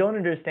actually don't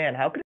understand.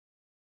 How could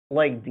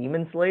like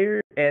Demon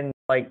Slayer and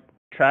like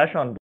trash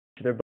on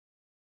Bleach? They're both,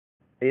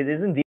 it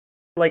isn't Demon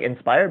Slayer, like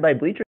inspired by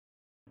Bleach?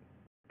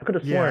 I could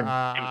have sworn.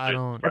 Yeah, I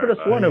don't. I could have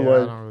sworn yeah, it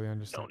was. I don't really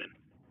understand. Shonen.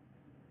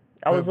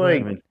 I was Wait,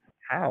 like, wait.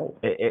 how?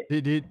 It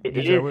Did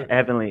is you-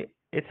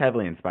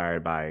 heavily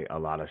inspired by a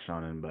lot of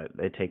shonen, but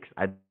I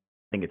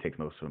think it takes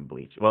most from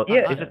Bleach. Well,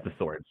 Yeah. it's just the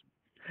swords.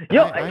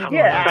 Yo, I ain't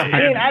yeah. gonna lie.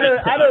 I mean, I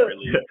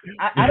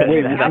don't.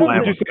 Wait, I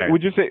don't.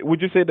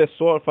 would you say the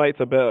sword fights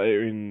are better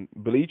in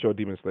Bleach or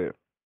Demon Slayer?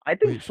 I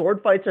think Bleach.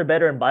 sword fights are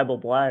better in Bible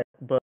Black,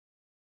 but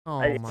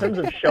Oh in my terms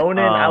of shonen,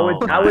 I Oh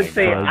would my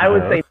say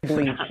God.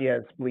 Bleach.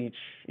 Yes, Bleach.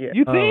 Yeah.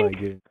 You Oh, think?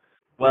 my God.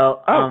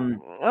 Well, I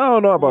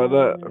don't know about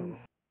that.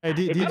 Hey, I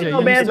DJ, don't know,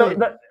 you man.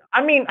 said-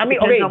 I mean,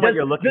 depends okay. on what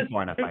you're looking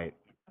for in a fight.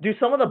 Do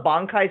some of the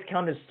bankais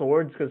count as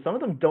swords? Because some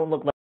of them don't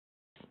look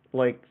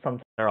like some.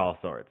 They're all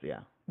swords, yeah.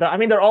 I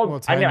mean, they're all.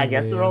 Well, I mean, I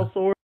guess technically, they're yeah. all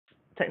swords.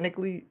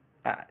 Technically,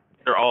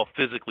 They're all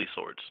physically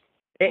swords.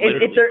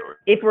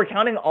 if we're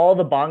counting all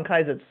the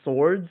bankais as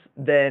swords,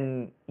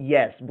 then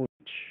yes, Bleach.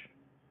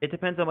 It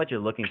depends on what you're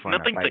looking for in a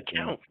Nothing to fight.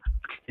 count.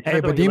 It Hey, depends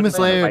on but what you're Demon looking for in a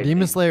Slayer, fight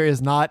Demon scene. Slayer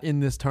is not in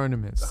this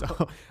tournament,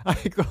 so I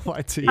ain't gonna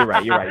lie to you. You're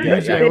right.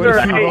 DJ, You're what are you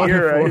right, voting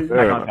you're for? right.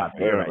 Fair on enough. top.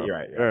 Fair You're enough.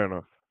 right. Fair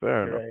enough.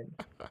 Fair enough.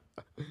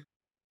 Right.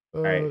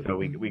 All right, so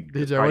we DJ, what are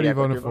you Cardiac,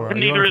 voting what's for? your Are you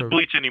Neither voting is for-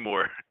 Bleach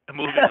anymore.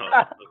 Moving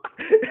on.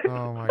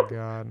 Oh my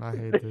god, I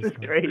hate This this. is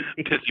man. crazy.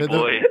 Pissy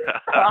boy.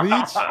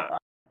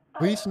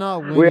 Bleach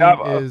not winning Wait,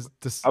 I've- is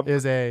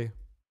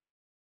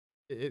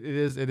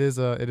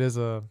a. It is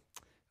a.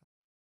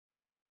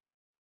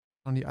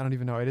 I don't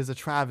even know. It is a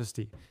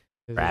travesty.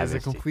 It is a Travesty.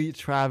 complete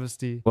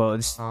travesty. Well,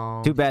 it's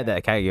too bad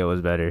that Kaguya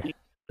was better.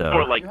 So.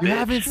 More like You bitch.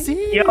 haven't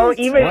seen Yo, it?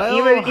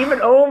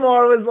 even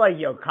Omar was like,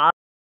 "Yo, Kyle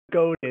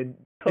goaded."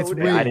 It's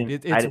Coded. rigged. I didn't.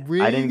 It's I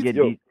didn't get.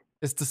 rigged. D-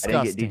 It's I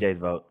didn't disgusting. get DJ's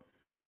vote.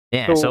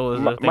 Yeah, So so was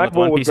my- the thing my with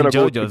One vote was Piece and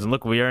gonna go to- JoJo's, and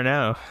look where we are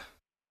now.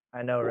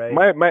 I know, right?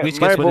 My Bleach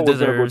gets what vote it was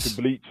gonna go deserves.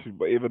 to Bleach,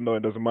 but even though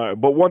it doesn't matter.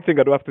 But one thing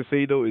I do have to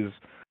say though is,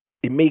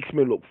 it makes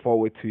me look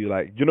forward to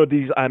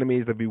these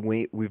animes that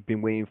we've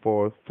been waiting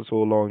for so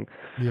long.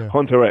 Yeah.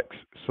 Hunter X.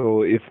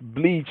 So if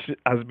Bleach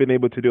has been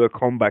able to do a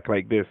comeback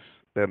like this,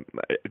 then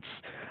it's.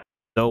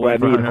 So Bro, I wait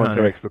for need Hunter x Hunter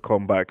Hunter. X to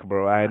come back,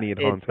 bro. I need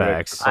It's Hunter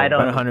X. Facts. I don't-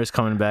 Hunter x Hunter's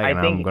coming back, I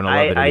and think I'm gonna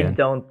love it I again.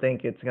 don't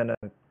think it's gonna.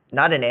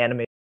 Not an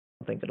anime. I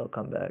don't think it'll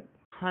come back.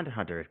 Hunter x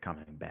Hunter is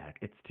coming back.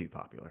 It's too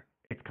popular.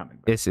 It's coming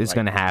back. It's Like,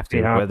 gonna have to,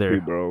 They have whether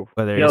to, bro.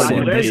 whether Yo, it's you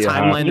in this guys-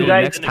 timeline you or the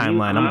guys- next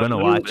timeline, I'm gonna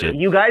watch it.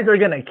 You guys are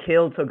gonna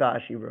kill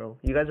Togashi, bro.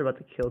 You guys are about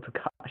to kill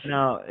Togashi.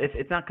 No,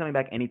 it's not coming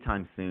back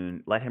anytime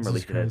soon. Let him This is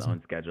release it at his crazy.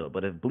 own schedule.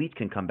 But if Bleach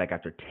can come back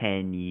after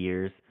 10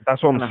 years,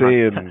 That's what I'm Hunter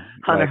saying.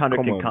 Hunter Like, Hunter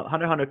come can on. come.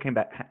 Hunter Hunter came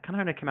back. Hunter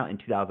Hunter came out in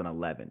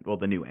 2011. Well,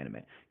 the new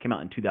anime came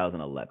out in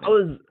 2011.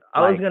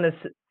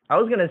 I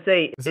was gonna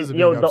say, This is a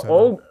yo, big the upset,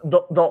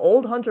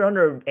 old Hunter x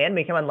Hunter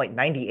anime came out in like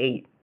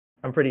 '98.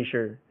 I'm pretty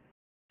sure.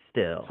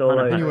 Still, So,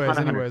 Hunter like- x Hunter- Anyways, Hunter x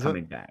Hunter's anyways,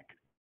 coming back.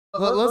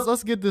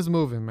 Let's get this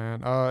moving,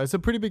 man. It's a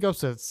pretty big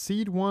upset.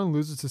 Seed 1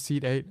 loses to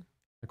Seed 8 in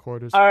the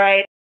quarters. All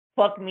right,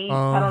 fuck me.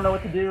 I don't know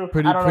what to do.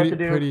 Pretty I don't know what to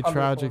do. pretty I'm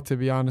tragic, just- to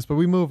be honest. But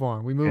we move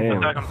on. We move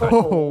Damn. on. Attack on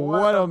Oh,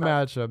 what a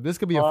matchup! This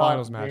could be a Fuck,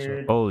 finals dude.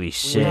 matchup. Holy We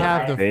shit!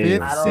 have the Damn,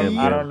 fifth I don't- seed.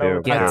 I don't know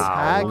what to do.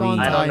 Attack on Golly.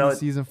 I don't know. Titan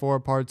season 4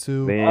 part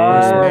 2 Damn.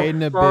 versus Oh, Made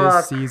in Abyss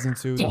fuck. season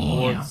 2, the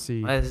Damn. 4th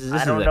seed. This I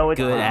is don't a know what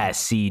to good do. ass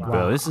seed, bro.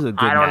 Wow. This is a good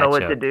I don't know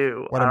what matchup. to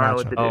do. What a I don't know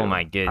what to matchup. do. Oh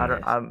my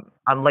goodness.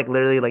 I'm like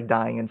literally like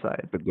dying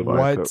inside. The good What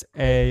matchup.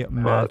 a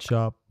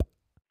matchup!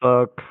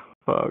 Fuck.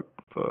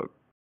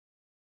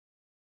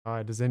 All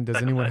right, does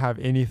anyone have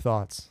any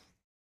thoughts?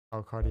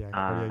 Oh, cardiac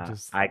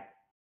just I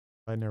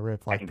letting it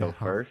rip I like can that.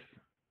 go first.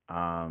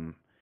 I'm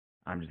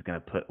just gonna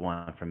put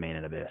one for Main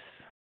and Abyss.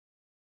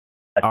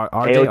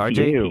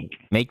 RJ,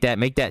 make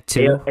that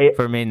 2 A-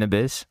 for Made in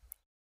Abyss.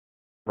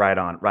 Right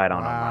on.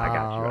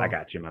 Wow. I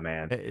got you, my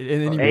man. And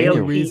any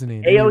AOT,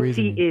 reasoning?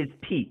 AOT is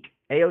peak.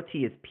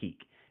 AOT is peak,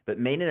 but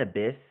Main and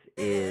Abyss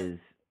is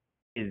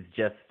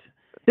just.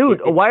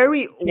 Dude, why are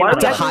we? Why are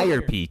It's we a acting,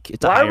 higher peak.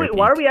 It's a why higher are we? peak.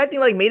 Why are we acting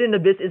like Made in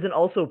Abyss isn't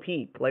also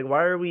peak? Like,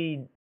 why are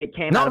we? It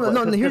came No, out of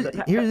no, no.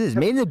 because Here it is.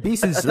 Made in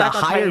Abyss is a Attack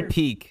on higher Titan-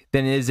 peak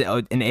than it is in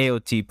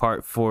AOT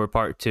Part 4,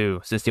 Part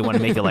 2, since they want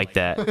to make it like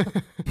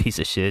that. Piece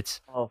of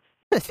shit. Oh,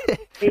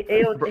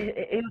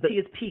 AOT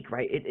is peak,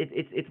 right?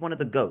 It's one of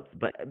the goats,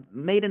 but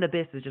Made in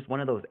Abyss is just one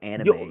of those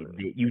anime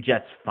that you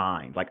just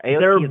find. Like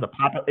AOT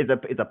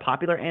is a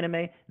popular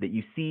anime that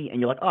you see and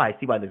you're like, oh, I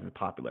see why this is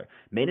popular.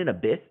 Made in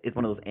Abyss is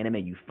one of those anime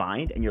you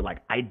find and you're like,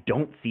 I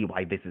don't see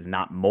why this is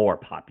not more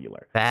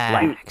popular.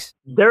 Facts.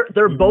 They're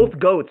both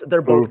goats.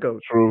 They're both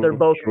goats. True, They're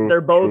both true,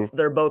 they're both true.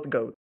 they're both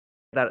goats.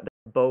 They're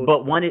both.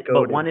 But one is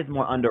goated.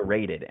 more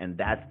underrated, and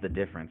that's the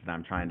difference that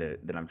I'm trying to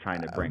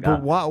bring But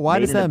up. why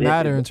Made does in that Abyss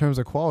matter is- in terms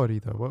of quality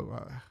though?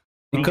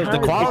 Because the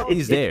Because quality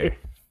is there.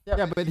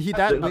 Yeah, but I'm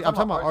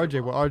talking about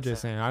RJ. What RJ's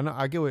saying.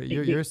 I get what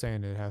you're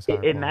saying. It has.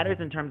 It matters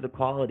in terms of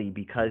quality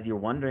because you're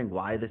wondering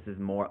why this is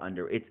more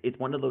under. It's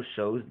one of those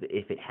shows that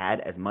if it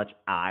had as much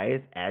eyes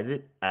as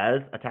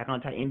Attack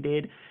on Titan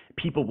did,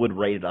 people would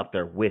rate it up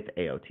there with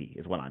AOT.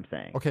 Is what I'm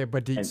saying. Okay,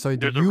 but do There's a you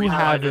reason why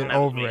have it it doesn't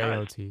have as over many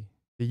eyes. AOT?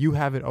 Do you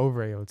have it over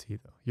AOT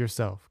though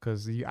yourself?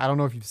 Because I don't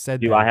know if you've said.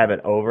 Do that. I have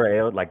it over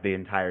AOT like the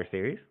entire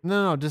series?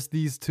 No, just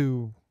these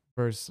two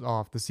versus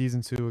off the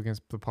season 2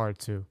 against the part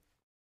 2.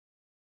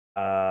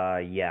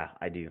 Yeah,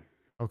 I do.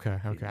 Okay.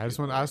 Season I just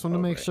 2 want to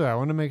make over it. sure. I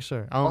want to make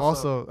sure.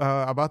 Also,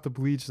 about the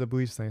bleach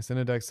thing.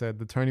 Cinedeck said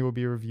the tourney will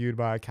be reviewed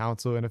by a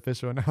council and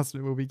official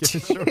announcement will be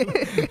given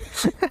shortly.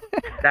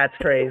 That's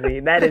crazy.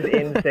 That is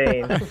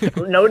insane.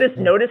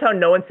 Notice how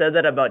no one said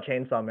that about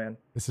Chainsaw Man.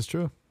 This is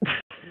true.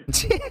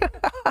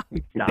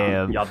 Nah,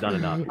 Damn. y'all done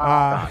enough.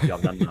 Ah. Stop,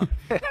 y'all done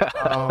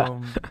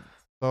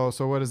enough.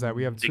 So what is that?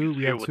 We have They can two.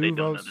 We hear have what they 2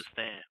 don't votes.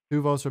 understand.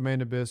 2 votes for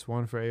Main Abyss.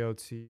 1 for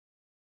AOT.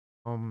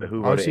 But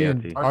who voted Archie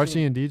and AOT?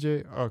 Archie and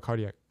DJ. Oh,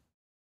 Cardiac.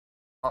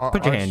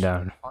 Put your hand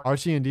down.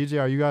 Archie and DJ,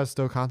 are you guys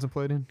still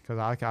contemplating? Because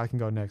I can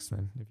go next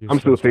then. If you're I'm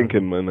still struggling.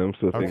 thinking, man. I'm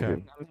still Okay.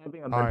 thinking. I'm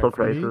having a All mental right,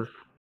 for me- crisis.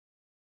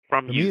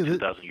 From For you me,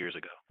 2,000 years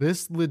ago.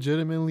 This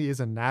legitimately is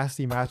a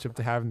nasty matchup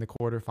to have in the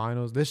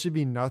quarterfinals. This should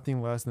be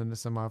nothing less than the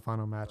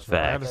semifinal matchup.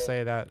 I gotta Facts.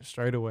 say that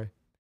straight away.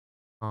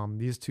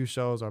 These 2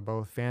 shows are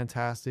both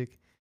fantastic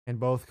and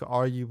both could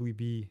arguably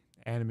be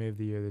anime of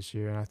the year this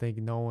year. And I think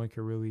no one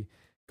could really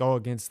go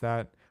against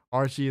that.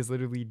 Archie is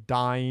literally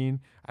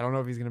dying. I don't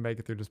know if he's gonna make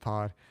it through this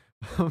pod.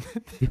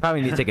 He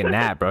probably needs to take a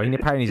nap, bro. He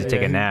probably needs to take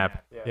Yeah, a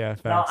nap. Yeah,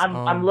 No, facts.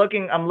 I'm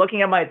looking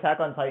at my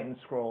Attack on Titan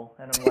scroll,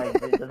 and I'm like,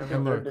 it doesn't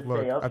And deserve to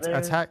stay up there.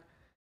 Attack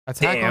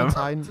Damn. on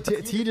Titan.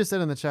 T just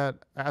said in the chat,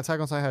 Attack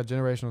on Titan had a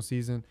generational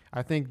season.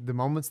 I think the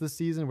moments this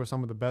season were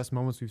some of the best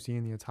moments we've seen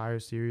in the entire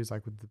series,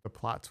 like with the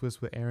plot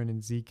twist with Eren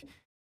and Zeke,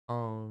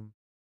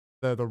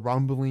 the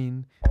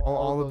rumbling,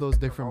 all of those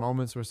different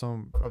moments were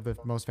some of the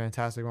most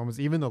fantastic moments.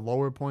 Even the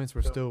lower points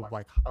were still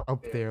like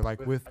up there.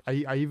 Like with,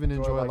 I even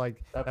enjoy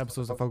like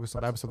episodes that focus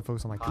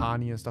on like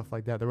Connie and stuff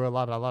like that. There were a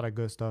lot of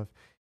good stuff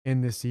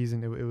in this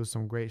season. It was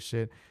some great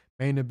shit.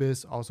 Main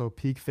Abyss, also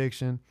peak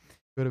fiction,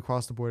 good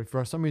across the board. If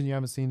for some reason you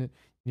haven't seen it,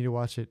 you need to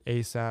watch it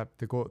ASAP.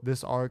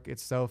 This arc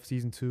itself,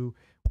 season 2,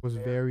 was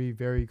very,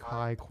 very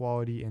high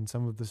quality, and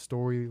some of the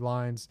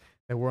storylines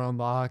that were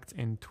unlocked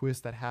and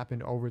twists that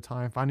happened over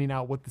time. Finding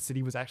out what the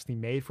city was actually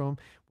made from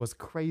was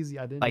crazy.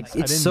 I didn't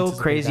It's so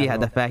anticipate crazy that how at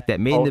the all. fact that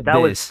Made Oh, in that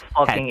was Abyss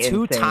fucking had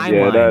 2 insane.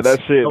 timelines. Yeah, that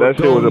shit was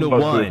going a to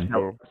plot one. twist,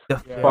 bro.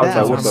 The, Yeah, Fuck, that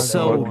that was was a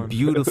so fun.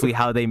 beautifully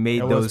how they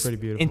made That was those pretty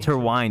beautiful.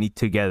 intertwined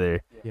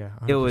together. Yeah,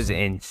 It was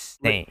 100%.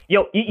 insane.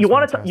 Yo, you It's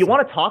want to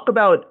fantastic. talk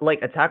about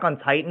like Attack on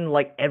Titan?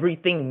 Like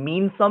everything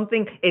means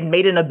something. It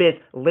Made in Abyss.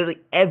 Literally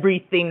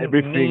everything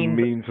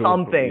Means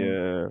something.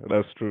 Yeah,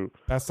 that's true.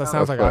 That sounds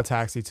like That's Odd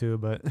Taxi too,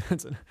 but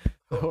it's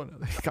a whole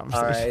nother All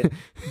conversation.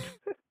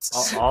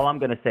 right. All I'm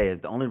gonna say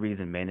is the only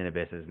reason Made in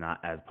Abyss is not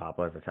as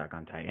popular as Attack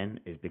on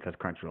Titan is because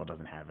Crunchyroll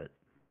doesn't have it.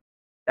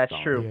 That's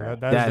Yeah, true. Yeah,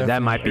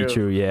 That might be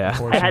true, yeah.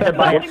 I had to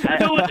buy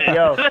it.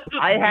 Yo,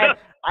 I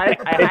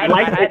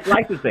It's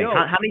like the thing. yo,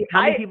 How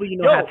many people you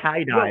know have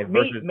tie dye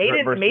versus Made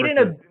in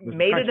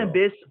Crunchyroll?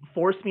 Abyss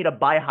forced me to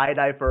buy high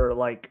dive for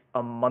like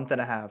a month and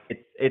a half.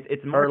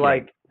 It's Or marketing.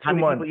 like How 2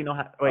 many months. people you know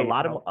have, Wait,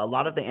 a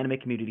lot of the anime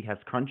community has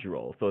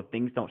Crunchyroll. So if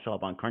things don't show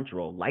up on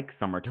Crunchyroll like This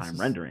summertime is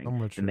rendering, so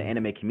much then the true.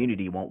 anime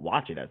community won't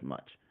watch it as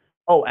much.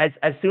 Oh, as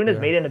soon as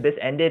Yeah. Made in Abyss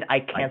ended, I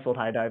canceled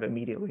high dive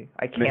immediately.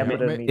 I canceled it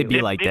It'd immediately. It'd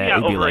be like Maybe that. I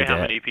It'd be overrate like how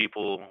that. many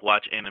people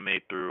watch anime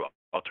through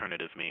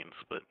alternative means,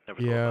 but never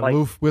thought Yeah, about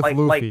it. with like-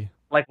 Luffy.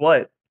 Like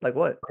what? Like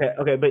what?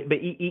 Okay, but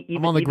even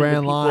I'm on the even grand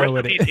people- line Rest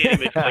with in it. peace,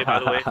 Anime Play, by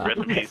the way. Rest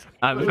in peace.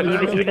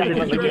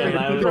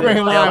 The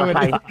grand line with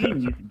it.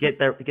 IPs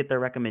get their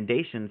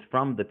recommendations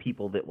from the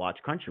people that watch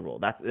Crunchyroll.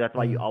 That's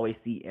why you always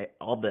see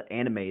all the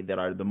anime that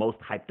are the most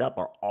hyped up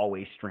are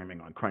always streaming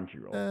on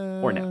Crunchyroll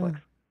or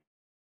Netflix.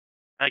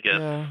 I guess,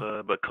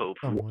 Yeah. but Cope.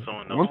 Somewhat.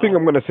 Someone knows. One thing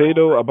I'm gonna say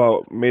though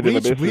about Made in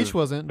Abyss Bleach is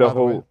wasn't, the by the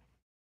way. whole.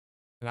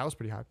 And that was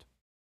pretty hyped.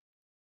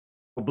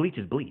 Well, Bleach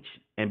is Bleach,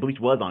 and Bleach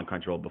was on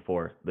Crunchyroll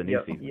before the new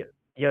Yeah, season.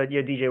 yeah,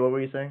 DJ. What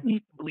were you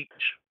saying? Bleach.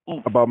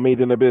 Ooh. About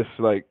Made in Abyss,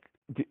 like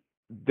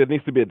there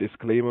needs to be a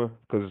disclaimer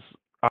because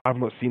I've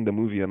not seen the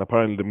movie, and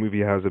apparently the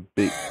movie has a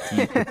big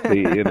key to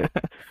play in it.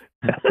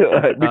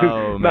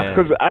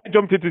 Because I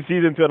jumped into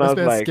season 2 and I was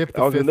like,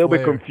 I was a little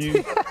bit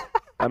confused.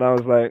 And I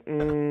was like,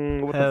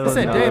 what the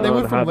fuck? Damn, they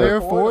went from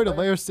layer 4 to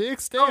layer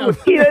 6. Damn.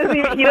 He doesn't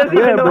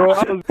even know.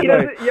 Bro, he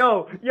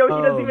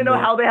doesn't even know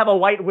how they have a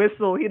white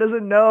whistle. He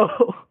doesn't know.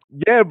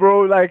 Yeah,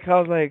 bro. Like, I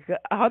was like,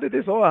 how did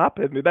this all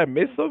happen? Did I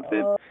miss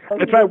something?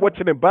 I tried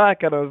watching it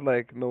back, and I was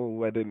like,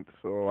 no, I didn't.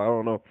 So I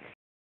don't know.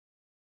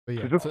 But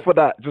yeah, Just for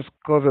that, just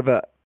because of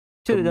that.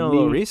 Should have done a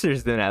little research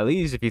then, at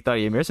least, if you thought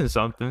you were missing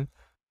something.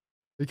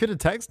 you could have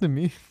texted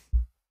me.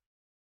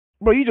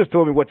 Bro, you just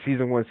told me what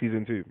season 1,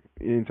 season 2. You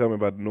didn't tell me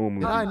about the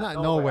normal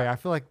movie. No way. I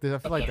feel like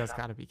that's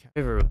gotta be.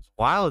 Favor was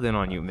wilding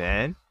on you,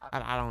 man.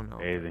 I don't know.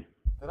 Crazy.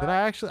 Did I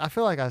actually? I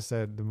feel like I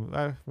said the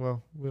movie.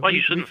 Well,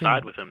 you shouldn't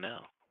side with him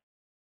now.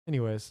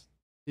 Anyways,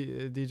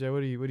 DJ,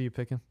 what are you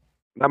picking?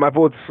 Now my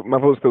vote's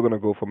still gonna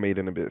go for Made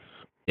in Abyss.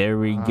 There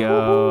we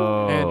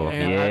go.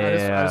 And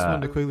yeah. I just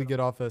wanted to quickly get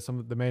off that some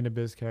of the Made in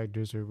Abyss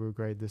characters were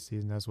great this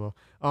season as well.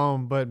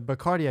 But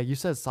Cardiac, you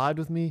said side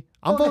with me.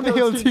 I'm voting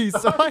AOT,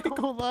 so I ain't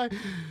gonna lie.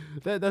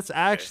 That's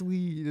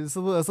actually it's a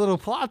little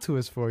plot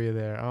twist for you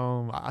there.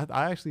 I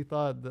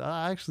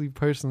actually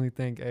personally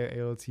think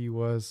AOT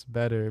was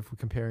better if we're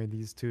comparing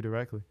these two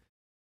directly.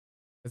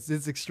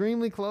 It's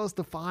extremely close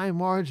to fine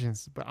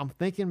margins, but I'm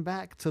thinking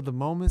back to the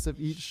moments of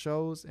each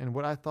shows and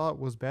what I thought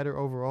was better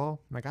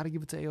overall. And I got to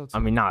give it to AOT. I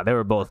mean, they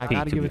were both peak. I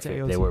got to give it to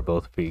AOT. They were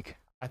both peak.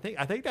 I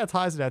think that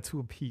ties it at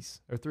 2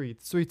 apiece or 3.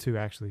 It's 3-2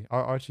 actually.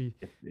 Archie.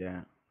 Yeah.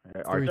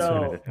 It's Archie 3-2.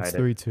 kinda It's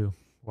tied it. 3-2.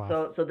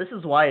 Wow. So this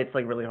is why it's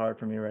like really hard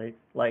for me, right?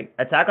 Like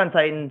Attack on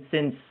Titan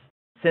since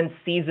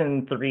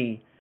season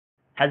 3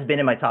 has been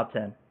in my top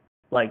 10.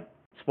 Like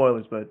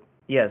spoilers, but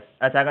yes,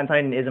 Attack on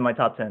Titan is in my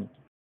top 10.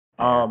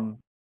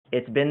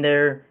 It's been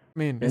there. I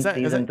mean, since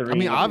season 3. I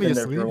mean,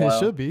 obviously it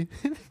should be.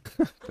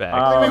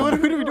 What are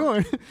we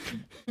doing?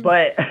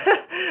 But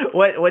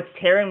what's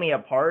tearing me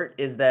apart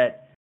is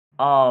that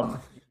Wow.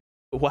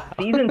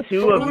 season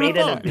 2 of Made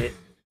in Abyss.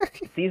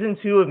 Season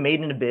 2 of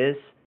Made in Abyss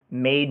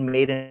made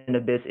Made in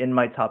Abyss in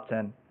my top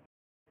 10.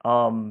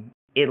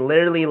 It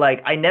literally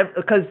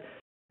because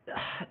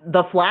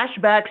the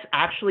flashbacks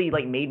actually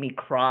like made me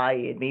cry.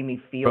 It made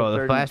me feel. Bro, the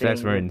certain flashbacks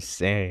things. were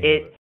insane.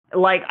 It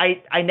like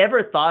I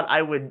never thought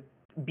I would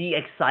be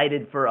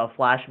excited for a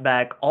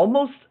flashback.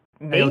 Almost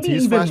maybe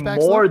AOT's even flashbacks,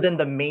 more though? than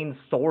the main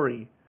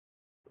story.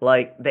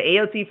 Like the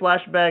AOT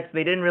flashbacks,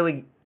 they didn't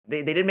really.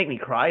 They didn't make me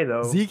cry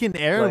though. Zeke and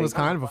Aaron was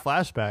kind of a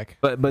flashback.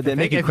 But they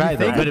make you if cry you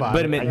though. think But about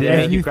it it. made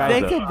Yeah, you you cry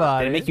think though. about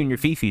Did it it. make you in your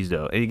fifis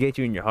though? Did it get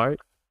you in your heart?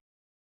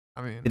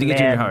 I mean, Did it get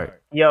you in your Man,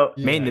 heart? Yo,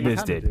 Yeah, Made in the it Abyss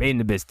kinda did. did. Made in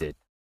the Abyss did.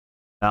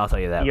 I'll tell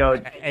you that. yo,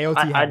 AOT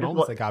I had just moments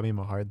wa- that got me in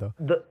my heart though.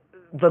 the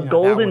You know, that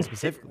golden one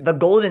specifically. the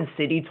Golden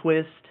City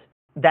twist.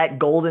 That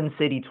Golden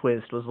City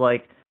twist was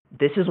like,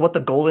 this is what the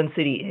Golden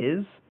City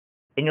is,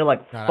 and you're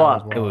like, Nah, that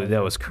was fuck. wild.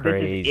 That was This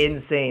crazy.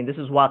 is insane. This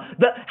is wild.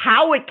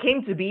 How it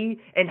came to be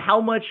and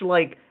how much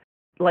like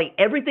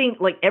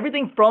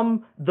everything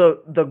from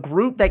the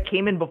group that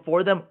came in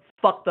before them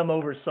fucked them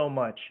over so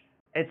much.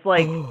 It's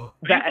like the You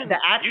can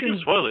action,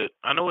 spoil it.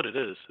 I know what it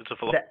is. It's a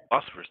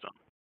philosopher's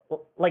stone.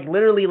 like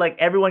literally like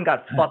everyone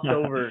got fucked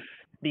over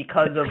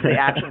because of the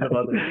actions of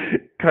others.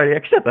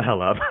 Cardiac, shut the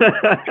hell up.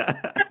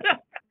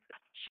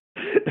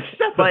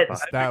 But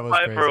That was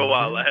Quiet crazy. for a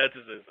while. I had to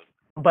say something.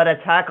 But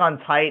Attack on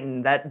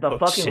Titan, the Oh,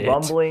 fucking shit.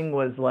 rumbling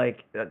was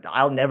like,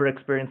 I'll never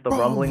experience the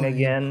rumbling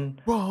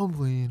again.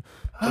 Rumbling.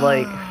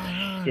 Like,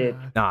 shit.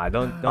 Nah,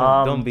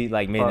 don't be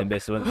like Made in the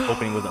Abyss when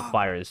opening was on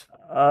fire.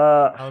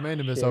 Oh, man,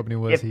 the miss shit. opening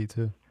was he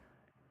too.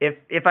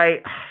 If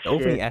I The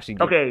opening shit. actually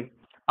did- Okay,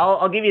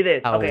 I'll give you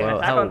this. How Okay, well-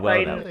 Attack how on well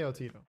Titan. that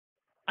AOT though.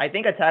 I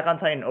think Attack on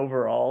Titan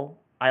overall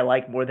I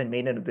like more than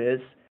Made in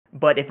Abyss.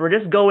 But if we're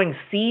just going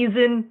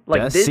season,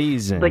 like Just this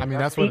season. like I mean,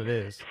 that's what it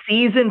is.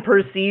 season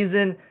per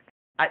season,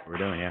 We're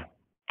doing, yeah.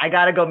 I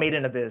gotta go Made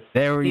in Abyss.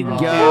 There we Season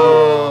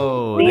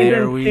go. two- There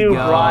season we two go.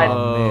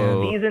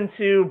 brought- Season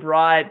 2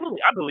 brought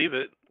I believe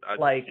it.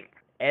 like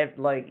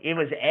it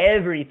was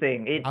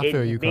everything. It I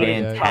feel you, made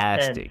it top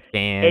 10. Fantastic.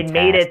 It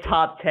made it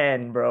top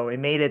 10, bro. It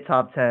made it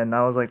top 10.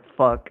 I was like,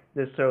 fuck,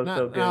 this show's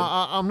so good.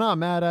 I'm not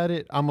mad at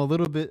it. I'm a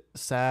little bit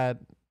sad,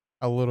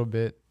 a little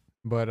bit,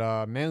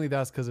 but mainly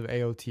that's because of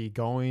AOT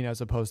going as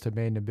opposed to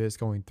Made in Abyss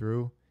going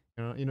through.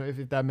 You know, if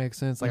that makes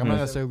sense. Like, I'm not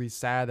necessarily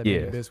sad that Made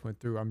in Yeah. Abyss went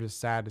through. I'm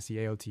just sad to see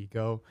AOT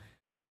go.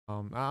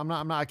 I'm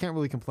not. I can't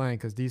really complain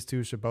because these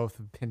two should both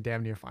have been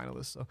damn near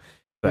finalists. So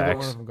either one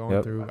Facts. of them going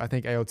Yep. through. I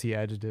think AOT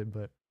edged it,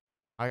 but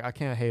I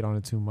can't hate on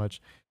it too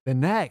much. The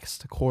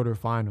next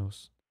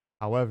quarterfinals,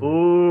 however,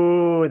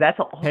 Ooh, that's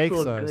also Takes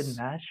a good us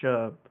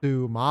matchup.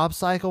 to Mob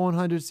Psycho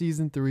 100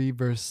 Season 3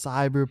 versus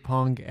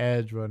Cyberpunk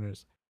Edge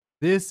Runners.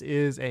 This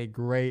is a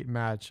great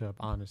matchup,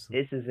 honestly.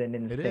 This is an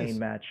is. insane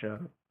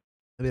matchup.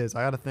 It is.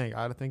 I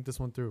gotta think this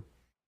one through.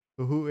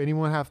 So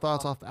anyone have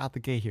thoughts out the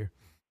gate here?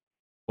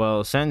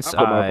 Well, since I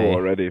put my vote I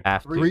already.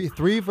 have to,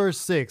 Three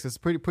versus 6. It's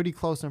pretty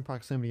close in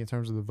proximity in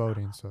terms of the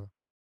voting. So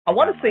I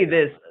want to say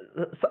this: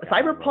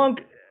 Cyberpunk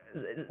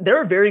there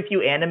are very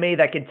few anime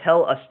that could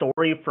tell a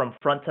story from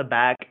front to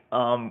back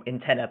in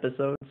 10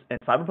 episodes, and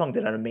Cyberpunk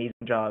did an amazing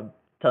job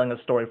telling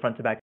a story front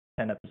to back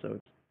in 10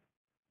 episodes.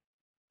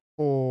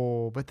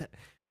 Oh, but that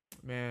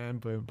man,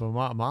 but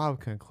Mob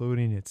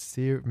concluding it's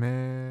serious,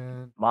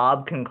 man.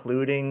 Mob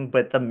concluding,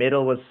 but the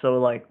middle was so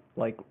like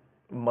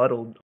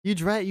muddled. You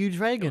dragging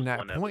was that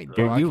one point, episode.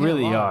 bro. I You can't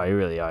really lie. are. You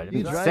really are. You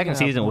The dragging second that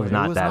season was point.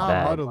 not It was that not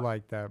bad. muddled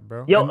like that,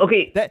 bro. Yo, And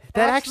okay. That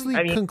actually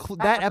I mean,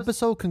 that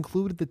episode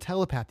concluded the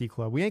telepathy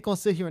club. We ain't gonna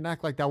sit here and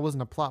act like that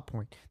wasn't a plot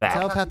point. The Facts.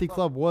 telepathy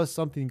club was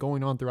something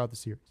going on throughout the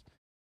series,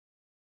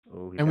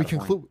 Ooh, he and we got a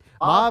point. conclude.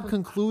 Mob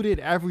concluded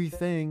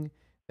everything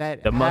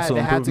that The Muscle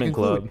that had to Improvement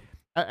conclude.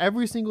 Club.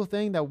 Every single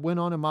thing that went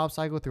on in Mob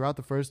Psycho throughout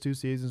the first 2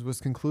 seasons was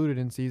concluded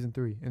in season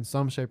 3 in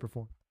some shape or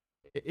form.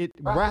 It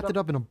wrapped it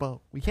up in a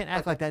bow. We can't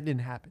act like that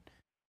didn't happen.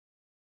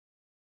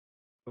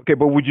 Okay,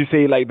 but would you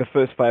say like the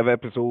first 5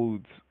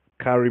 episodes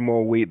carry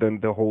more weight than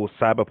the whole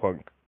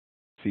Cyberpunk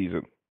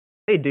season?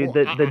 Hey, dude,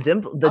 Well, the I'm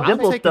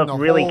dimple taking stuff the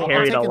really whole- I'm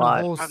carried a taking the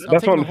lot. whole- That's I'm what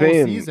taking I'm the whole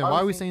saying. season. Why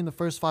are we saying the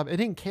first 5? It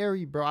didn't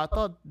carry, bro. I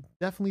thought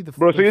definitely the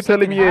Bro, so the you're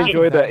telling second me you half of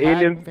enjoyed the that had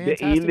aliens, fantastic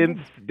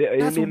the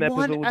That's alien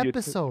one episode?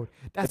 episode.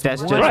 That's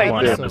That's one just Right.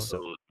 one episode.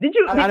 episode. Did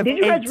you Out of did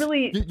you guys 8.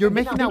 really? You're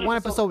making that one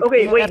episode.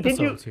 Okay, 8 wait, did you-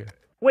 episodes here.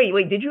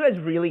 Wait, did you guys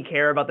really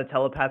care about the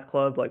Telepath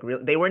Club? Like,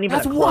 really, they weren't even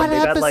That's a club. one They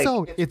got like.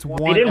 episode. It's one.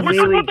 didn't We're episode.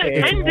 talking really about the care.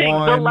 It's ending. The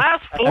one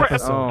last 4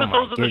 episode. Oh my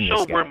episodes of the goodness,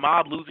 show were guys.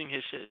 Mob losing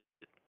his shit.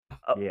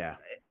 Yeah.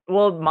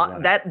 Well, Wow.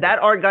 that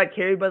arc got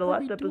carried by the What are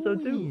last we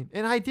episode too. doing?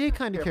 And I did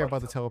kind of care about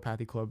the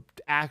telepathy club,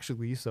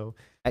 actually. So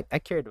I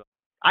cared about.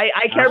 I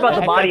care about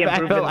the body I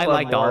improvement. felt I club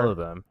liked more. all of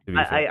them. To be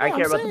fair. I Yeah, care I'm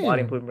about the saying.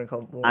 body improvement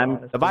club more. I'm-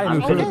 honestly. The body I'm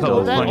improvement okay, club but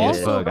was then funny as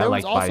also fuck. I there was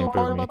liked Body also a part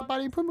Improvement. about the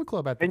body improvement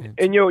club at the end.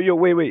 And yo,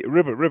 wait,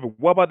 River,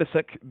 what about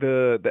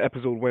the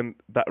episode when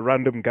that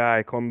random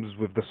guy comes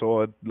with the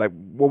sword? Like,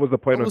 what was the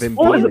point That of was him?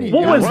 What was, funny.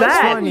 what That was was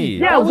that? funny.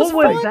 Yeah, That what was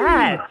was funny.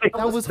 that?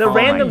 That was the funny.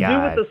 random my dude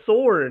God. with the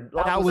sword.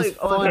 I That was like,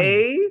 funny.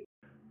 okay.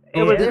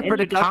 It was there an for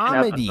the introduction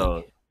comedy.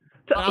 episode.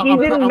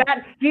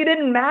 He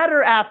didn't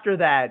matter after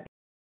that.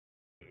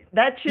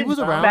 That shit was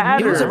around.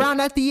 matter. He was around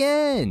at the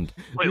end.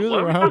 Wait, He was what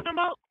are we around. talking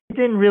about? It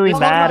didn't really They're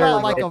talking matter.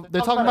 about,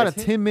 they're talking about a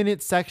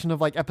 10-minute section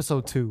of like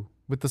episode 2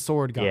 with the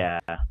sword guy. Yeah.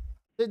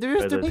 They're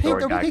Where the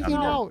sword guy picking comes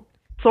in. out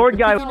Sword they're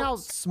guy. picking out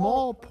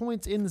small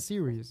points in the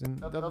series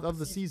and of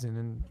the season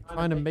and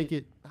trying to make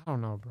it. I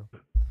don't know, bro.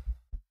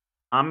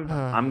 I'm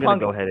gonna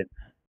Punk. go ahead.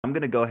 I'm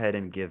gonna go ahead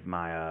and give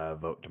my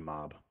vote to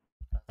Mob.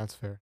 That's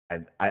fair.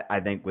 I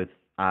think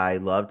I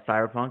loved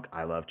Cyberpunk.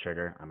 I love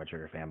Trigger. I'm a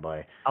Trigger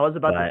fanboy. I was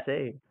about to But-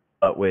 say.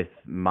 But with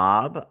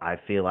Mob, I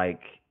feel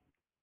like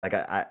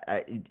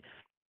I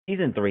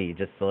season 3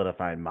 just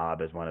solidified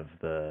Mob as one of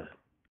the,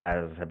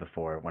 as I said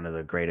before, one of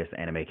the greatest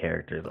anime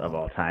characters of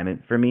all time.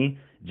 And for me,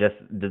 just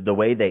the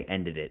way they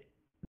ended it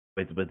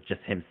with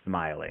just him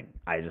smiling,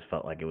 I just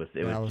felt like it was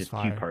That was just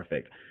fire. too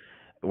perfect.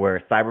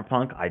 Where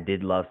Cyberpunk, I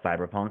did love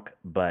Cyberpunk,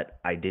 but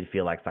I did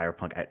feel like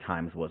Cyberpunk at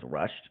times was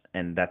rushed,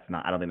 and that's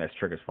not. I don't think that's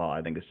Trigger's fault.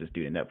 I think it's just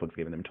due to Netflix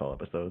giving them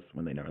 12 episodes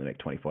when they normally make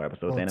 24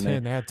 episodes. Well, anime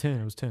 10. They had 10.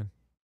 It was 10.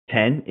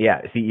 10,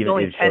 yeah. See, It's even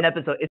only it was 10 short-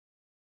 episodes. It's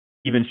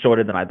even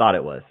shorter than I thought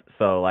it was.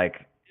 So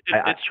like,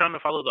 It's trying to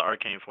follow the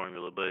arcane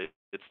formula, but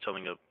it's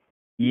telling a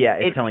yeah,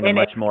 it's It's- telling a and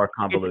much more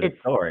convoluted it's-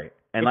 story.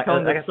 And it's like,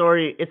 telling like the I-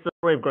 story. It's the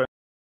story of growing.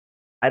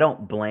 I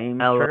don't blame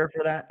I love- Trigger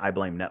for that. I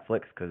blame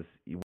Netflix because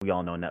we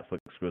all know Netflix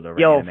screws over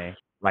Yo, anime.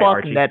 Right, Fuck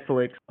Archie?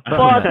 Netflix. Fuck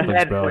Fuck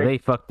Netflix, bro. Netflix. They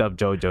fucked up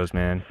JoJo's,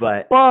 man.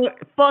 But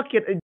Fuck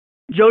it.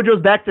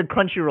 JoJo's back to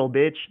Crunchyroll,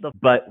 bitch.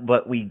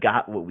 but we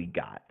got what we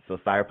got. So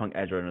Cyberpunk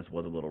Edge Runners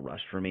was a little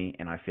rushed for me,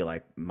 and I feel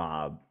like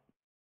Mob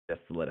just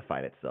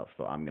solidified itself.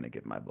 So I'm gonna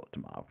give my vote to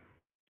Mob.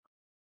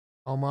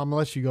 I'm gonna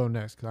let you go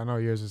next because I know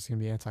yours is gonna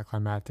be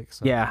anticlimactic.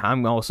 So. Yeah,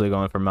 I'm also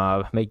going for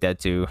Mob. Make that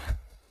 2.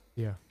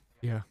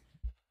 Yeah.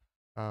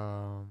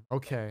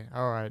 Okay.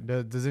 All right.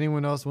 Does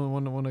anyone else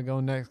want to go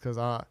next? Because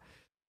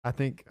I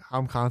think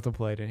I'm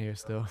contemplating here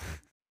still.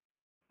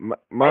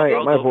 My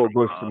I'll go vote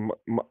for goes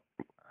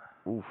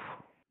to oof.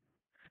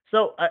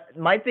 So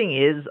my thing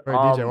is, All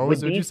right, DJ, what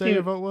with would you these say your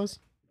two- vote was?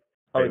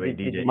 Oh, Wait,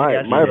 did DJ. you My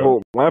actually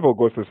vote? vote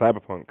goes to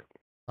Cyberpunk.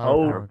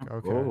 Oh.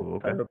 Okay. Oh,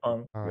 okay.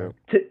 Cyberpunk. All right.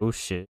 Oh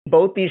shit.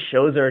 Both these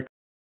shows are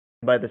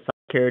by the side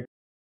character.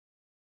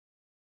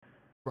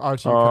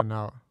 Archie, you Uh, cutting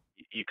out.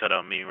 you cut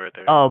out me right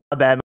there. Oh, my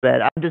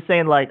bad. I'm just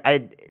saying, like,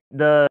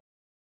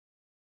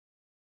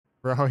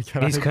 Bro, you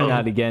cut He's out. cutting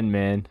out again,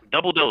 man.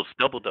 Double dose.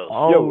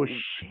 oh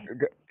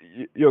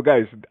shit. Yo,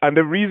 guys, and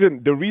the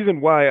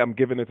reason why I'm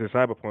giving it to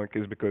Cyberpunk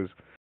is because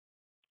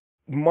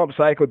Mob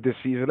Psycho this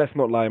season. Let's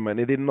not lie, man.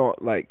 It did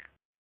not like.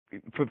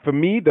 For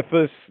me, the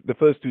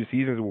first 2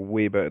 seasons were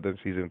way better than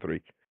season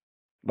 3.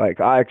 Like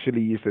I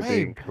actually used to Way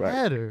think, like,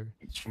 better.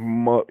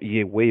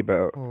 yeah, way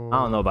better. Oh. I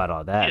don't know about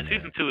all that. Yeah, man.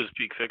 season 2 is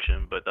peak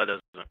fiction, but that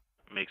doesn't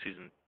make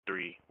season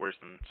 3 worse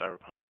than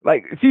Cyberpunk.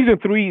 Like season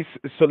 3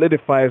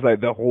 solidifies like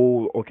the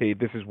whole. Okay,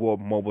 this is what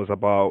Mob was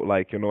about.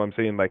 Like, you know what I'm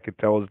saying? Like it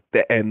tells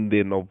the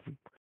ending of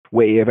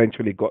where he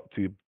eventually got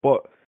to.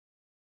 But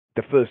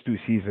the first 2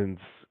 seasons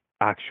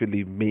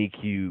actually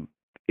make you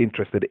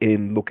interested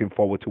in looking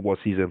forward to what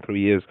season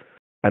 3 is,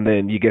 and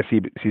then you get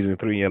season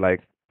 3 and you're like,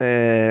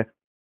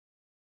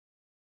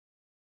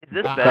 Is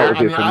this That better?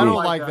 was it for I me.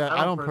 don't like that.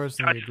 I don't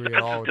personally agree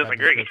at all with that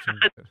Disagree.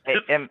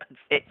 description.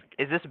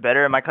 Is this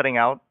better? Am I cutting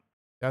out?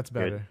 That's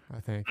better, I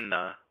think.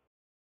 Nah.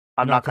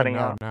 I'm You're not cutting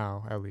out.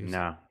 now, at least.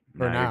 No,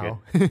 For no, you're now.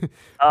 good. For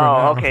Oh,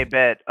 now. okay,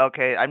 bet.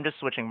 Okay, I'm just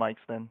switching mics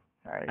then.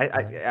 All right.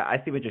 I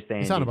see what you're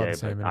saying, sound about DJ, the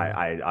same but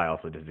anyway. I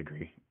also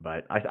disagree.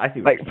 But I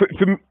see what like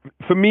you're saying.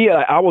 for me,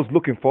 I was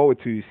looking forward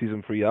to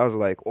season 3. I was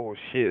like, oh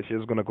shit,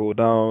 shit's gonna go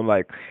down.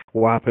 Like,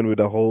 what happened with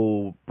the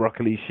whole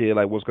broccoli shit?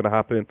 Like, what's gonna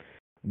happen?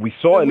 We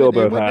saw a little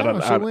bit of that.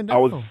 Shit went I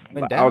was down.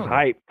 Went I was down.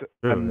 hyped,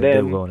 True, and they did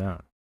then go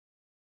down.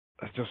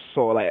 I just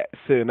saw like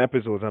certain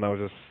episodes, and I was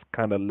just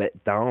kind of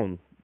let down.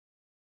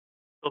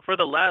 So for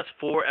the last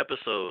 4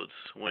 episodes,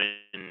 when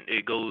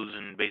it goes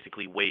in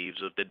basically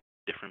waves of the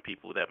different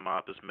people that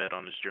Mob has met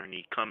on his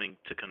journey, coming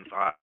to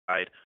try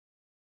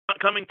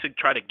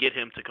to get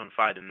him to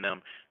confide in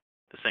them,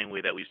 the same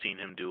way that we've seen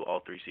him do all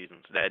 3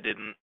 seasons. That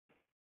didn't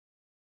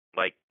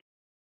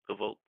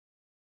evoke.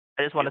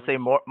 I just want to say,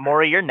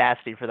 Maury, you're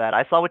nasty for that.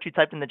 I saw what you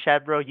typed in the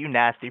chat, bro. You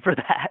nasty for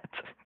that.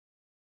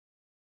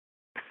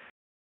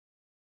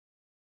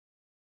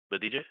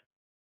 But DJ,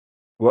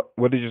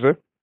 What did you say?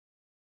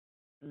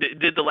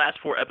 did the last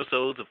 4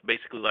 episodes of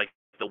basically like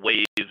the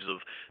waves of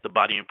the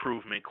Body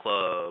Improvement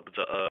Club,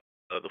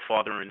 the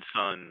father and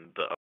son,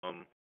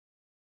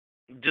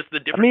 just the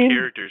different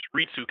characters,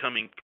 Ritsu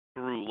coming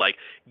through, like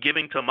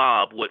giving to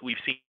Mob what we've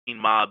seen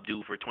Mob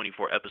do for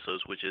 24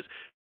 episodes, which is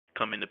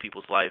come into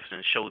people's lives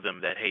and show them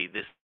that, hey,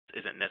 this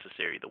isn't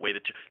necessary. The way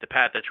that the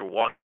path that you're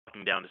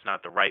walking down is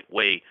not the right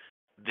way.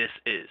 This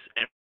is,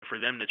 and for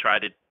them to try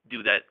to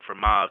do that for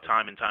Mob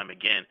time and time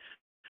again,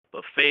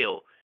 but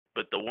fail.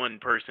 But the one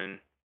person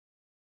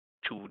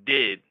who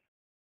did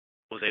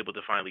was able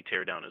to finally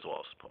tear down his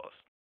walls. Pause.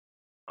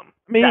 I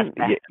mean,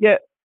 yeah.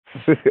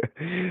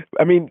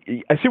 I mean,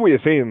 I see what you're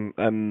saying,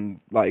 and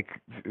like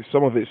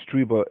some of it's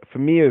true, but for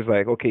me, it's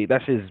like, okay,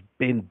 that's just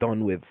been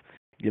done with.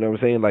 You know what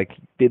I'm saying? Like,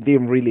 they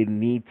didn't really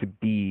need to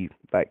be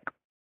like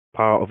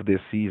part of this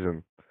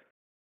season.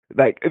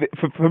 Like,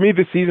 for me,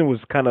 this season was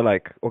kind of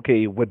like,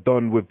 okay, we're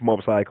done with Mob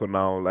Psycho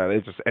now. Like,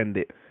 let's just end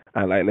it,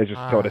 and like, let's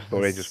just tell the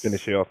story and just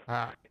finish it off.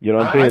 You know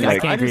what I'm saying? I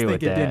Like, can't agree think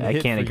with it that. didn't I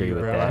hit can't for agree you,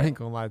 with bro. that. I ain't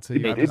gonna lie to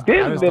you. It I just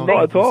didn't, don't not think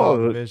at you saw all.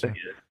 the vision.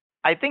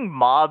 I think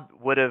Mob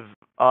would have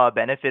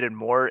benefited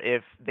more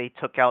if they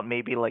took out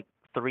maybe like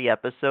 3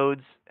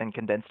 episodes and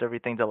condensed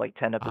everything to like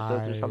 10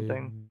 episodes or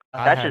something.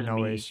 I That's had just no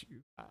me. issue.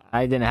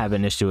 I didn't have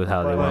an issue with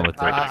how they went with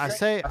it. I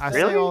say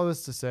Really? all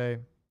this to say,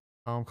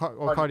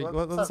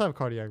 let's have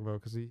Cardiac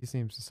vote because he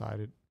seems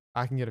decided.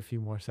 I can get a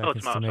few more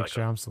seconds to Mob make Psycho.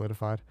 sure I'm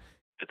solidified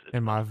It's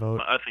in my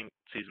vote. I think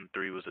season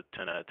 3 was a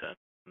 10 out of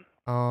 10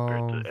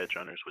 compared to Edge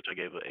Runners, which I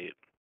gave an 8.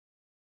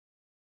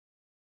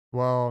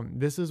 Well,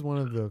 this is one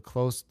of the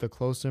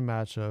closer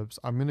matchups.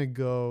 I'm gonna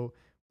go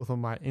with what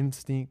my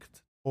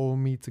instinct told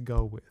me to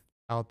go with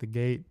out the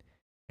gate,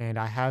 and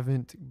I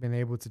haven't been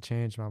able to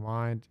change my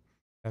mind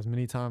as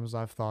many times as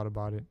I've thought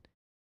about it.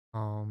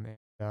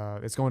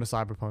 It's going to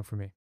Cyberpunk for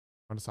me.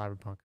 Going to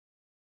Cyberpunk.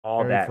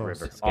 All Very that,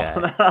 close. River.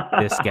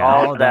 This guy,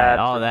 All all that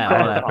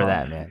that. for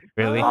that, man.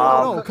 Really?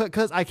 No,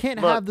 because I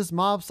can't look. have this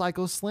Mob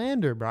Psycho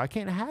slander, bro. I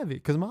can't have it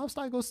because Mob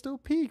Psycho's still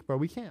peak, bro.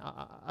 We can't.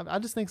 I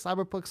just think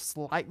Cyberpunk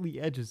slightly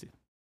edges it.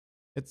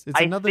 It's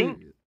I another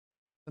think-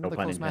 another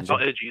pun close intended. I'll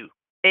matchup. edge you.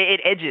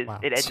 It edges. Wow.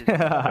 It edges.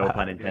 No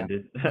pun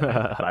intended.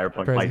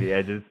 Cyberpunk Crazy. by the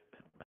edges.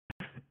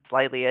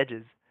 Slightly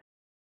edges.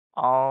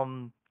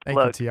 Thank you,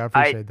 Look, T. I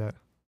appreciate that.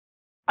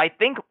 I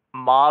think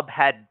Mob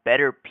had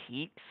better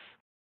peaks,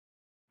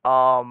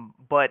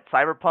 but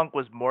Cyberpunk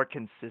was more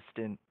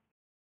consistent.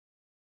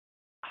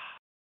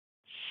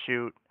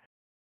 Shoot,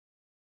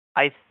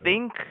 I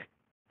think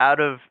out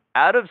of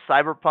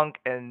Cyberpunk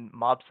and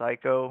Mob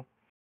Psycho,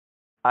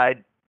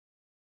 I'm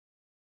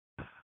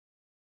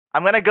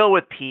gonna go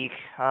with peak.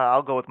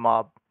 I'll go with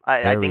Mob.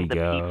 I There think we the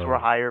peaks go. were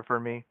higher for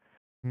me.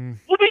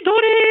 Whoopie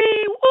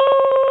doody! Woo!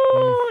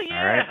 Yeah.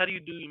 Alright. How do you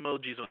do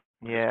emojis on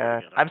Yeah,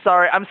 Discord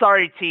again? I'm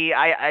sorry, T.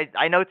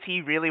 I know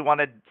T really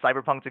wanted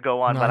Cyberpunk to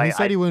go on, No, but he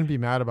said he wouldn't be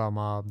mad about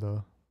Mob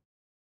though.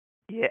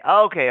 yeah.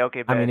 Okay. I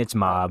mean, bet. it's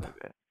Mob.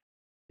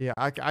 Yeah,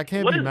 I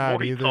can't What be is mad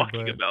Maury either,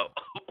 talking but about?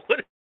 What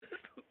is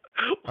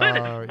he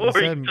Maury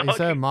said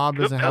talking Mob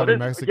doesn't about? have a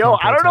Mexican Yo,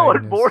 I don't know what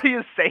protagonist. Maury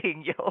is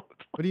saying, yo.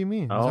 What do you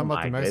mean? He's Oh talking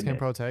about the my Mexican goodness.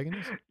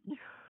 protagonist?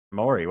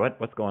 Maury,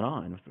 what's going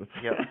on?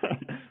 Yeah.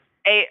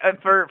 Hey,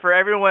 for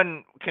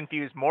everyone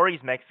confused,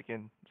 Maury's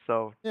Mexican,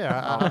 so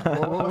Yeah.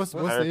 What's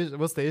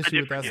the issue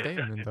with that forget.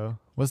 statement though?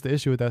 What's the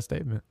issue with that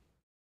statement?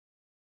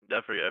 I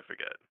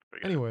forget.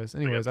 Anyways,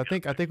 I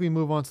think we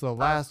move on to the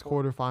last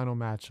quarterfinal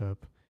matchup,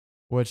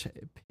 which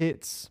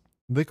pits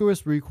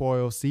Licorice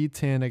Recoil Seed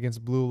 10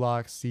 against Blue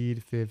Lock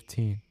Seed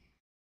 15.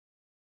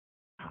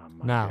 Oh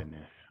my Now.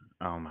 goodness.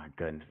 Oh my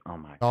goodness. Oh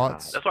my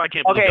Thoughts? god. That's why I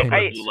can't Okay, believe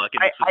I- Blue Lock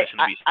in this position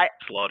to be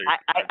slaughtered.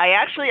 I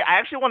actually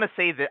want to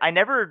say that I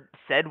never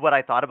said what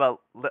I thought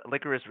about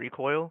Licorice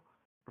Recoil.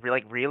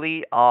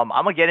 Really, I'm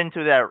gonna get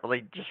into that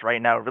just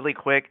right now, really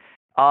quick.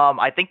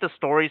 I think the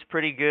story's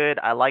pretty good.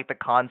 I like the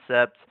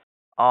concept.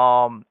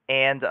 And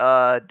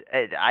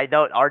I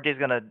know RJ's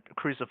gonna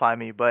crucify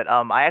me, but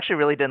I actually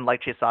really didn't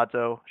like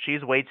Chisato.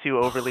 She's way too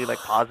overly like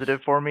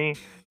positive for me.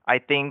 I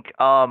think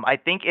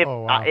if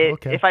Oh, wow,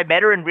 okay. if I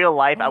met her in real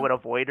life, I would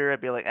avoid her. I'd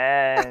be like,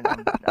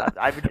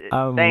 I would,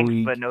 I'm thanks,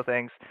 weak. but no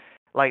thanks.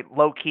 Like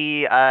low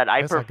key, I Guess I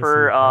can see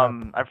prefer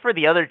that. I prefer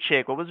the other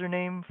chick. What was her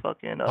name?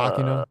 Fucking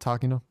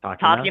Takino.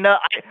 Takina.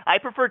 I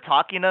prefer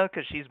Takina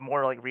because she's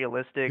more like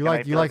realistic. You and I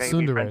like feel like I could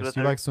be friends Sundares. with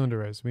You her. like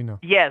Sundares. We know.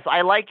 Yes,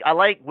 I like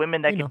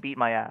women that We can know. beat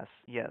my ass.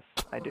 Yes,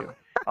 I do.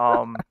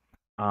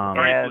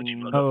 Sorry, And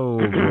Fujimoto. Oh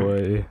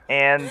boy.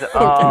 and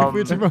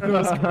Fujimoto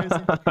was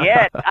crazy.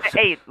 yeah,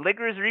 hey,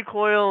 Licorice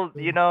Recoil.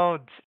 You know,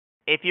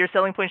 if your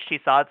selling point's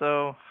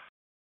Chisato,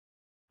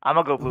 I'm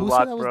gonna go Blue Who said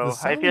Lock, that was bro. the If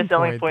selling your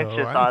selling point, point's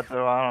though?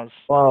 Chisato, I don't.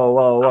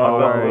 Whoa.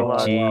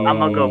 I'm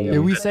gonna go Did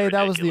Blue. we That's say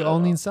that was the ridiculous.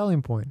 only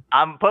selling point?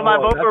 I'm putting my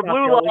vote that's for not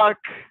Blue the only- Lock.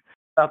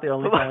 That's not the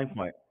only selling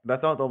point.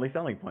 That's not the only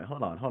selling point.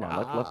 Hold on.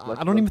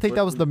 I don't even think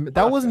that was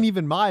that wasn't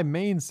even my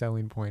main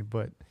selling point,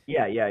 but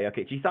Yeah.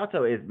 Okay,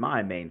 Chisato is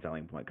my main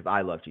selling point because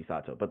I love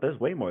Chisato, but there's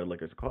way more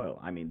Licorice Coil.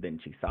 I mean, than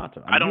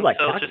Chisato. I don't you like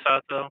sell Taki-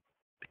 Chisato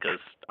because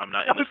I'm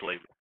not into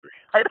slavery.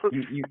 I don't.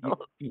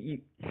 You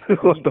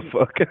What the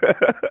fuck?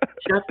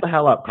 shut the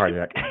hell up,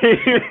 Cardiac.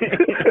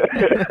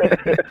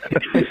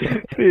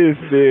 This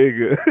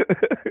nigga.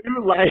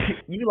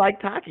 you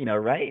like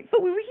Takina, right?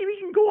 So we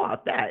can go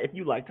off that if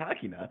you like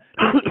Takina.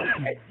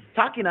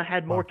 Takina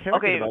had more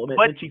character Okay, development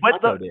but- than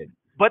but Chisato did.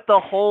 But the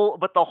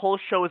whole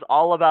show is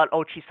all about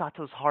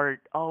Chisato's heart.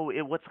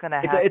 What's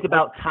gonna happen? It's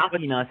about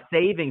Takina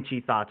saving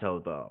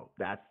Chisato, though.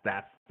 That's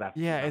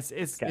yeah, that's-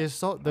 it's okay.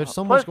 so there's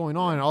so Plus- much going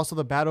on, and also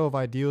the battle of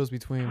ideals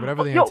between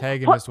whatever the Yo,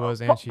 antagonist plus-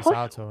 was and plus-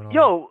 Chisato and all.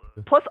 Yo,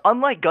 plus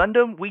unlike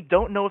Gundam, we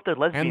don't know if they're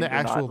lesbians or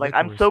actual not. Like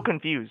I'm so Licorice.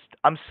 confused.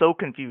 I'm so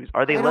confused.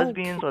 Are they I don't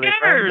lesbians? Are they care.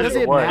 friends? Does or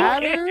it what?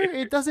 matter?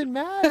 It doesn't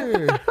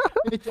matter.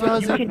 It You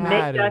doesn't can make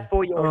matter. that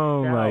for yourself.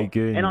 Oh my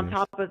And on goodness.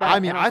 top of that, I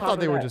mean, and on I top thought of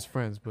they were that, just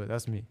friends, but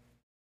that's me.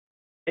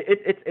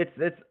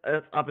 It's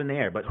up in the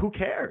air. But who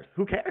cares?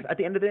 Who cares? At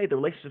the end of the day, the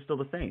relationship's still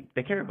the same.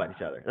 They care about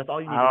each other. That's all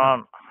you need to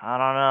know. I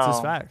don't know. This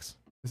is facts.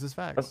 This is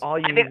facts. That's all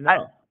you I need think to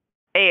know.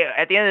 Hey,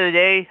 at the end of the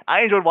day,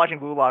 I enjoyed watching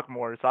Blue Lock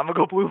more, so I'm gonna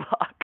go Blue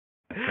Lock.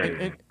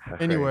 Crazy.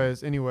 That's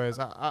Anyways,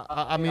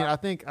 I mean, I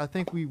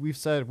think we've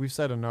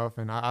said enough,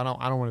 and I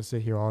don't want to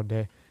sit here all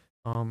day.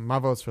 My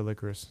vote's for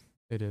Licorice.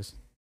 It is.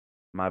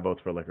 My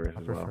vote's for Licorice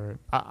I as well. prefer it.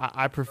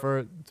 I prefer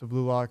it to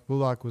Blue Lock. Blue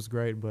Lock was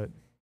great, but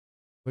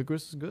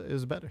Licorice is good.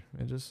 Is better.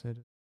 It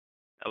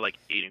I like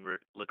eating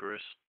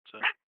licorice. So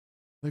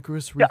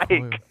Licorice Yeah,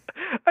 recoil.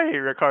 I hate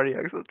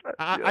Ricardiac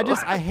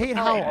sometimes. I hate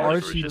how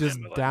Licorice Archie is just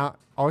in my life.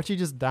 Archie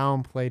just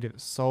downplayed it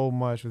so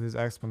much with his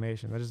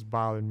explanation. That just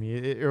bothered me.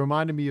 It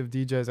reminded me of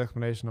DJ's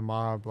explanation of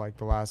Mob like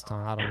the last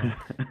time. I don't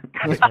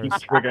know.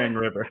 That's Triggering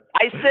River.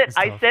 It's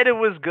tough. said it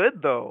was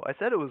good though. I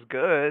said it was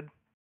good.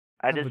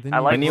 Yeah, but then I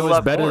you- like And you know Blue what's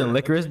Lock better more. than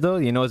Licorice though?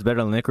 You know what's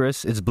better than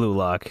Licorice? It's Blue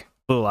Lock.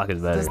 Blue Lock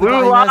is better. This Blue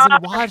guy hasn't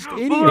Lock! watched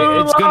any Blue of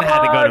it. It's gonna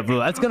have to go to Blue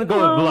Lock. It's gonna go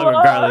to Blue Lock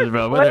regardless,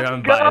 bro. Whether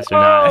I'm biased or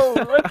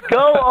not. Let's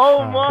go,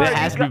 Omar. It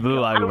has to be Blue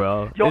Lock,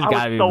 bro. Yo, It's I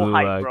gotta was be so Blue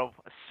hyped, Lock. bro.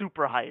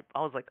 Super hype.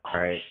 I was like, oh,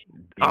 All right.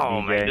 shit.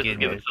 Oh, my this is giving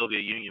goodness.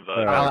 Soviet Union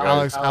Alright,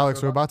 vibes.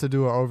 Alex, we're about to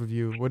do an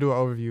overview. We'll do an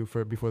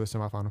overview before the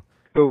semifinal.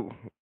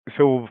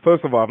 So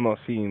first of all, I've not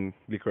seen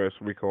Licorice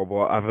Recall,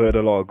 but I've heard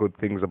a lot of good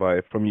things about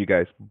it from you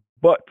guys.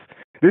 But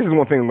this is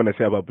one thing I'm going to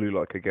say about Blue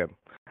Lock again,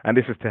 and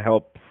this is to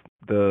help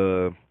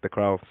the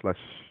crowd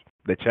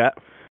 / the chat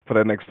for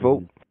the next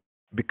vote,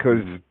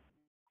 because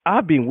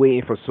I've been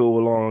waiting for so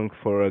long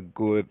for a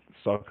good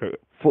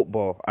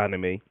football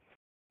anime,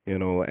 you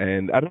know.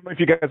 And I don't know if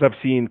you guys have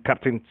seen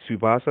Captain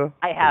Tsubasa.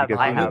 I have. you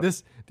guys seen it?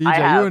 This I DJ,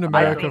 you have. were in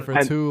America I've for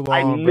seen- too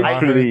I long, bro. I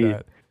heard literally-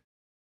 that.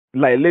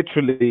 Like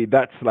literally,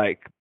 that's like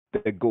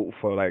the goat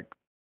for like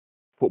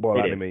football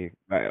It is. anime,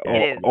 like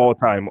It is. all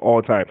time.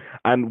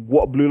 And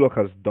what Blue Lock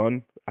has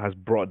done has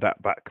brought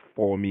that back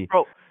for me.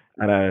 Bro.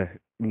 And I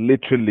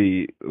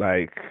literally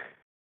like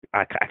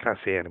I can't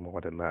say any more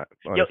than that.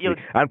 Honestly. yo,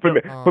 and for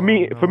me, Oh,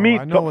 for me,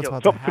 no, I know what's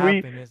about top to three,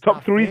 happen. It's top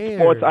not three fair.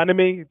 sports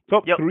anime.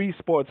 Top Yo. 3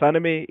 sports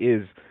anime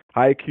is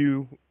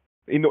Haikyuu,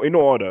 in no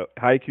order.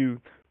 Haikyuu,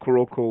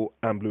 Kuroko,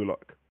 and Blue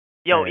Lock.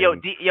 And-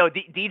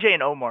 DJ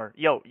and Omar.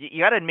 You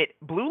gotta admit,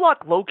 Blue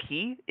Lock low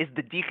key is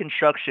the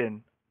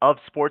deconstruction of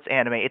sports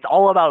anime. It's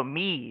all about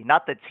me,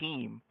 not the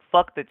team.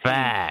 Fuck the team.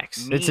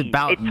 Facts. Me. It's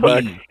about it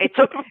took, me. It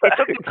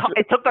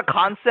took the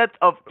concept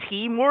of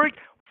teamwork,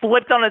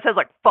 flipped on its head,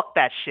 like fuck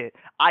that shit.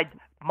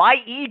 My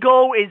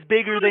ego is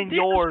bigger than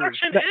yours.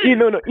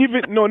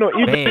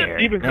 Fair.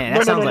 Even Man,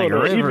 that sounds like a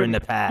river even- in the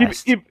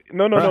past.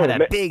 No, Bro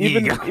had a big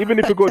even ego. even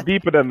if you go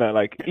deeper than that,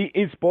 like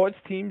in sports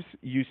teams,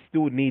 you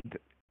still need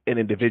an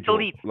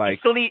individual. You like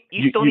still need a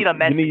you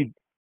Messi.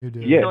 You do.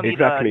 Yeah, still need,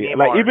 exactly. Neymar.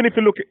 Like even if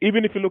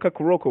you look at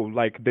Kuroko,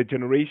 like the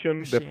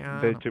generation,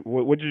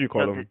 what did you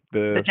call No, them?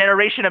 the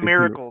generation of the-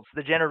 miracles.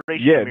 The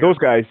generation. Yeah, of those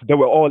miracles. guys, they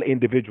were all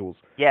individuals.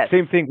 Yes.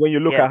 Same thing when you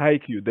look Yeah. at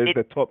Haikyuu, there's It-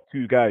 the top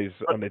 2 guys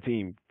on the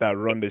team that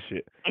run the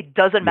shit. It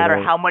doesn't matter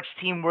know? how much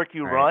teamwork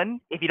you Right.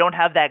 run. If you don't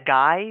have that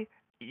guy,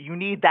 you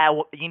need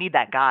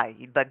that guy,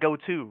 that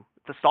go-to,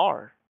 the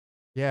star.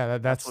 Yeah,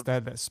 that's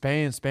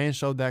Spain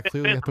showed that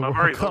clearly at the I'm World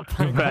very Cup.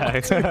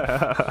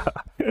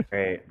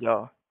 Great.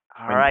 Yo.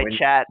 All When- right, when-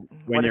 chat.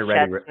 When What you're does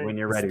ready, chat say? when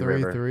you're It's ready,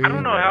 3-3. River. I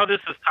don't know how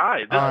this is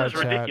tied. This All is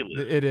right, Chad.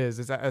 ridiculous. It is.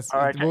 It's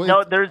All right, well,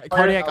 no, there's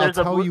Cardiac. I'll there's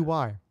a tell blue- you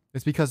why.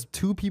 It's because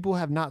 2 people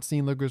have not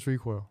seen Licorice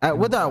Recoil.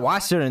 Whether I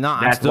watched it or not,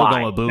 I'm That's still why.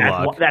 going with Blue That's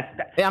Lock. why-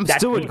 that's- Yeah, I'm that's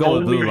still the would go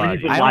with only Blue Lock.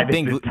 reason I why don't this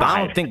think is I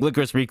don't tied. think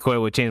Licorice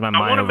Recoil would change my I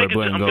mind want to over make a.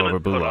 going I'm go gonna over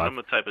Blue hold on, Lock. I'm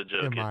gonna type a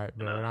joke. It might,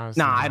 bro. No.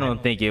 Honestly, Nah, I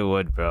don't think it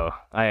would, bro. All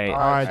right,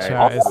 I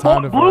Chad. It's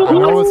time to vote. I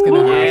know what's gonna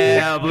happen.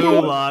 yeah,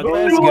 Blue Lock.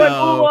 Let's 2-1 Blue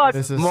go. Lock.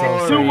 This is so Maury.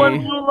 sad. 2-1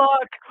 Blue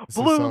Lock. This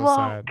is Blue so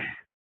Lock. sad.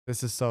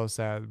 This is so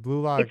sad.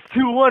 Blue Lock. It's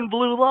 2-1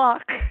 Blue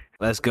Lock.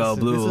 Let's go,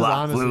 This Blue is Lock.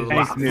 honestly- Blue this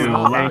Lock. is Blue so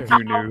Lock. sad.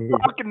 Thank you, Noob.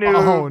 Fuck Noob,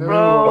 Oh, no.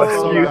 bro. I'm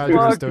so glad you're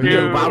Fuck still Noob,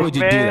 here. Why would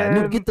you do that?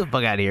 man. Noob, get the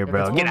fuck out of here,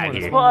 bro. If it's Get 1-1, out of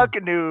it's here. 1-1. Fuck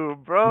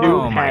Noob, bro.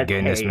 Oh my has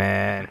goodness, hate.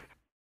 man.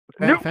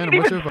 Noob Phantom,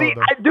 didn't what's even your see.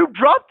 vote, though? Noob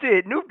dropped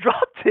it. Noob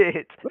dropped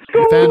it. Let's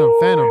go.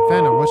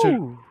 Phantom, what's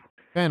your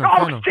Phantom? Oh,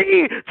 Phantom.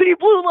 T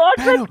Blue Lock.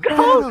 Phantom, Let's go.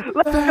 Phantom,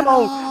 Let's Phantom,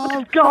 go.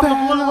 Let's go. The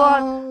Blue Lock.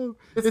 Phantom.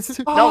 It's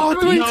No, 3-2.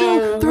 What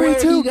are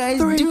 3-2. you guys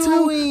 3-2.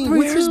 doing? 3-2.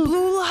 Where's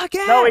Blue Lock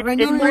at? No, it's I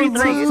know you're 3-3.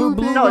 voting for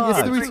Blue No, Lock.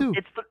 it's 3-2.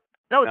 It's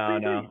No,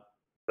 3-3. no.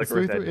 It's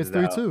Licorice 3-3. edges It's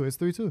it out. 3-2. It's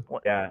 3-2.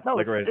 Yeah, No,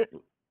 Licorice.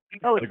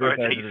 No, it's Licorice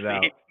Alright, edges it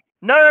out.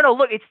 no.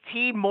 Look, it's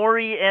T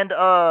Mori and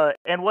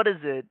what is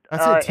it?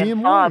 That's it, T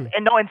and Sob. Mori.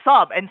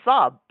 And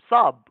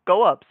Sob.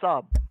 Go up,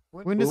 Sob.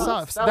 When did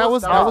stop? That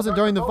wasn't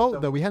during the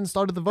vote though. We hadn't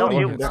started the voting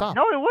yet. Stop.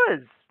 No, it was.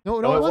 No,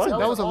 No, it it wasn't. wasn't.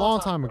 That was a long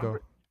time ago.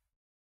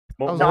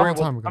 That was a No, long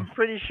time ago. I'm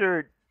pretty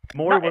sure.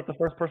 Maury No, was the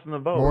first person to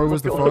vote. Maury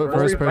was the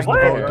first person to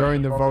What? vote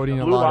during the voting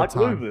Blue allotted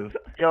Lock time. loses.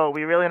 Yo,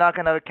 we really not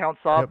gonna count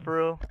Sob Yep. for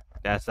real?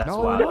 That's No,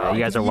 wild. no,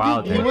 You guys are he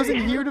wild. didn't- He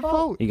wasn't here to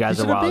vote. You guys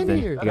He are should've wild. been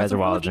here. You That's guys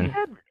are unfortunate.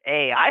 wilding.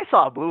 Hey, I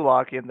saw Blue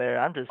Lock in there.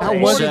 I'm just That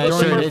saying. wasn't Sure,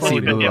 during sure the did see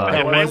voting. Blue If, Lock. if That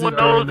anyone wasn't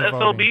knows during the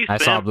SLB, voting. I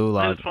saw spam Blue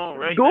Lock. his phone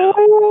right Go! now.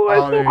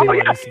 Oh, there you go.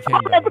 yes, He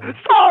came back.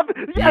 Sob!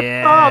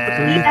 Yes, Sob!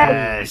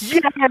 Yes.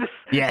 Yes!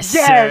 Yes, Yes.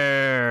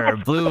 sir.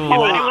 Blue If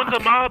Lock. anyone's a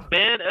mob,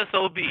 ban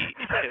SLB.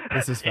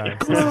 This is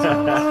facts. This is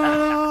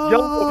facts.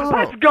 Yo,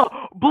 let's go!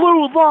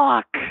 Blue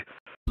Lock!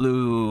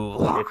 Blue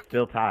Lock. It's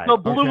still tied. The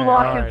Blue Okay,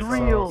 Lock alright, is so-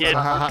 real. So,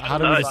 Yeah, how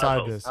do we it's decide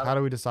still this? How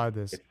do we decide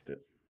this? It's still,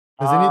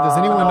 Does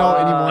anyone know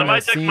anyone Somebody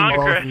that's check seen Minecraft.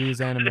 both of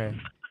these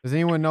anime? Does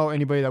anyone know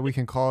anybody that we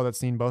can call that's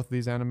seen both of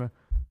these anime?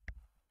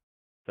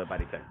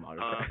 somebody text Maury.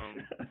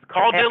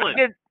 Call Hey,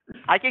 Dylan.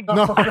 I can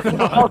No.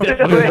 I'll do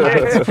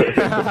it.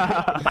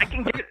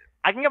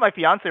 I can get my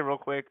fiance real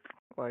quick.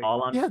 Like,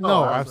 All I'm, Yeah, all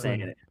no, I'm absolutely.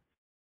 saying is,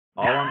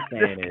 all I'm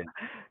saying is,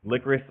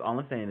 Licorice. All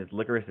I'm saying is,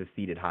 Licorice is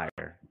seated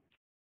higher.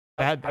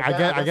 I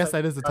guess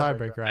that is the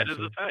tiebreaker. That is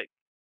Actually, a fact.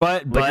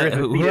 But Licorice is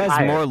who seated has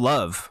higher. more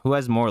love? Who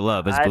has more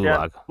love? Is I Blue don't-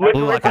 Lock.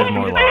 Blue Lock has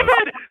more love.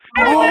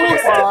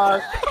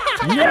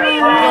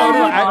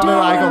 No,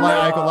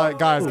 I can lie.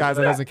 Guys, that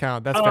doesn't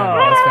count. That's Phantom.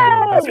 That's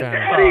Phantom. That's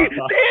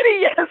Phantom.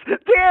 Danny, yes,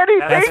 Danny.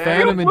 That's thank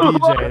Phantom you.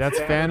 and DJ. That's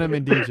Phantom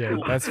and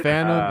DJ. That's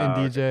Phantom and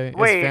DJ. It's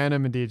Wait.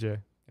 Phantom and DJ.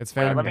 It's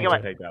Phantom let and me get We'll my-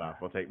 DJ. take that off.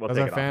 We'll take Those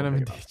it are off. Phantom We'll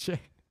and take it off. DJ.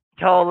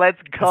 Yo, let's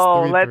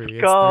go. 3-3. Let's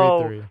It's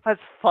go. 3-3. Let's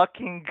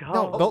fucking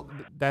go. No,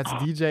 that's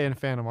DJ and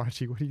Phantom.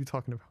 Archie, what are you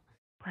talking about?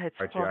 Let's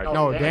Archie, fucking Archie.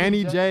 No, go.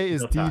 Danny J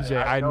is Still tied.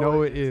 DJ. I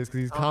know it is because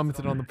he's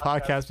commented on the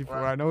podcast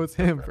before. I know it's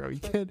him, bro. You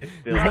can't. He's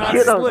still not tied.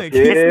 You know, slick.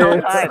 It's He's still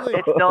not tied. slick.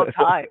 It's still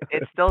tied.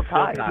 It's still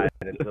tied.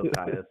 It's still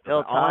tied. It's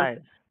Still All I'm-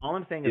 tied. All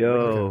I'm saying is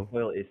Yo.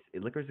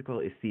 Licorice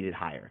Recoil is seated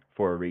higher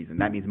for a reason.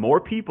 That means more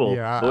people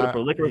Yeah, voted for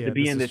Licorice to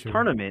be this in is this true.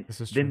 tournament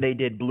This is than true. they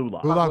did Blue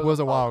Lock. Blue Lock was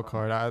a wild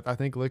card. I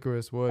think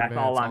Licorice would That's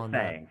advance all I'm on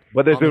saying.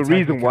 But there's On the a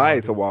reason why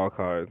it's technicality. a wild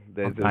card.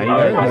 There's You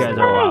guys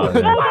are wild.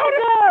 Oh my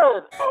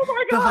god! Oh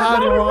my The god!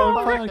 Loud and Wrong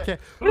podcast.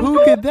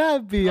 Who could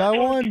that be? I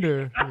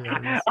wonder.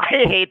 Yeah, I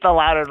hate the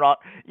loud and wrong.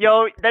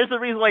 Yo, there's a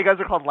reason why you guys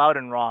are called loud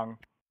and wrong.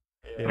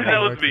 yeah, That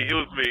was okay. me. It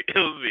was me.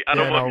 I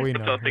don't Yeah, want no, we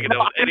people know. thinking that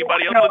was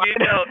anybody else on the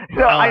account.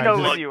 No, I Alright, know it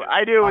just- was you.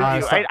 I knew it was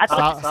Alright, you.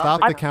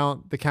 stop the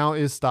count. The count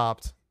is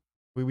stopped.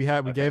 We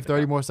gave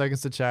 30 more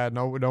seconds to chat.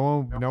 No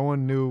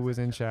one knew it was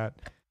in chat.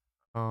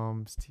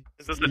 Is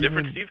this a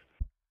different Steve?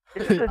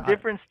 Is this a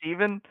different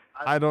Steven?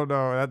 I don't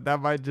know. That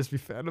might just be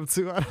Phantom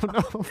too. I don't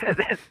know. Is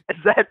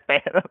that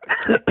Phantom?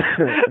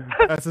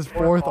 That's his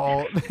fourth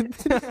alt.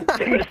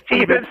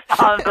 Steven,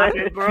 stop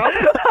it, bro.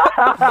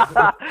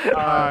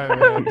 Alright,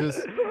 man.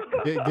 Just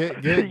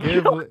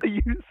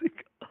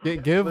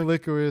give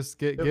Licorice.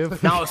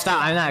 Give. No,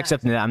 stop. I'm not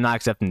accepting that. I'm not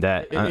accepting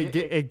that.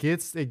 It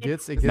gets No,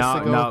 to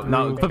no, go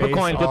no. through Flip a based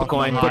coin. Flip a off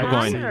coin. of Flip a how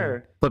coin. you see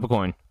it. Flip a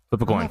coin.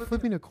 Flip a I'm coin. not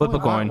flipping a coin.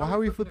 Flip a coin. How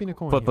are you flipping a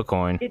coin? Flip a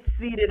coin. It's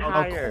seated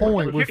higher. A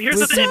coin. We're Here's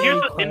the thing,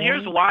 flipping a and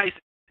here's coin. why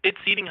it's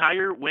seating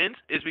higher wins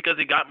is because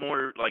it got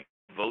more like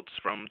votes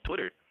from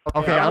Twitter.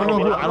 Okay, I don't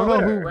know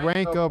who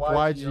rank up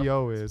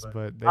YGO is,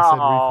 but they said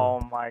Oh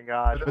recoil. my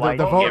god. But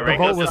the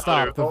vote was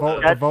stopped. The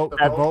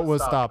vote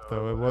was stopped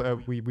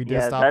though. We did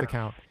Yeah, stop the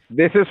count.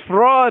 This is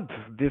fraud.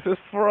 This is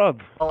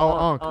fraud.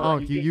 Oh,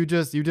 Unc, you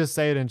just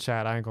say it in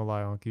chat. I ain't gonna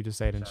lie, Unc. You just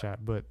say it in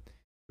chat, but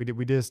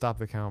we did stop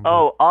the count.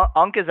 Oh,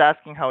 Unc is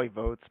asking how he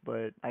votes,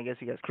 but I guess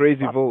you guys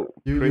Crazy vote.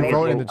 You Crazy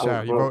vote in the vote,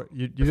 chat. You vote. vote.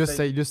 You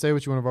just say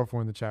what you want to vote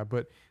for in the chat.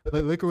 But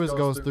Licorice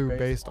goes through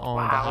based on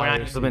the We're higher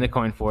not flipping a seed.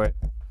 coin for it.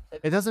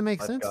 It doesn't make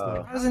Let's sense go.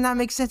 though. How does it not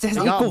make sense? It has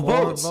It got equal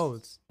more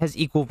votes. It has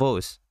equal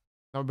votes.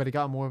 No, but it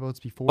got more votes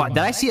before. What,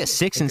 did I see a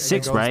 6 and It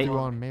 6, goes right? through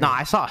on merit. No,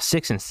 I saw a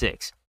 6 and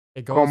 6.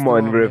 It goes Come through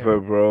on, River,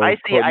 merit. bro. I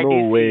see. I no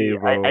do way, see.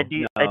 bro. I do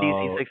see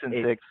No, 6 and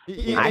it-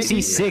 6. I see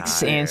Yeah.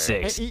 6 and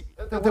 6.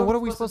 Then what are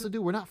we supposed to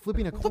do? We're not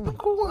flipping a coin.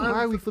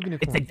 Why are we flipping a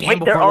It's a coin? game.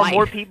 Wait, there for are life.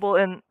 more people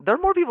in. There are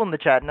more people in the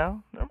chat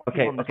now. There are more Okay,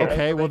 people in the okay. chat.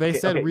 Okay, well they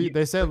said okay,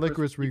 they said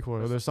licorice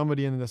recoil. There's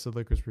somebody in there that said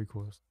licorice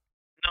recoils.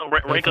 No,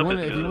 If rank you up want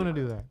is to, if you want to good.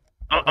 do that.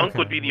 Unc Okay,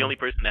 would be the well. only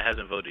person that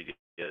hasn't voted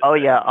yet. Oh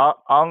yeah,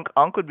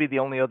 Unc would be the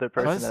only other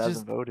person Let's that just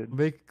hasn't voted.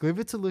 give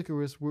it to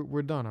licorice.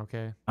 We're done.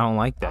 Okay. I don't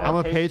like that. I'm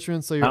a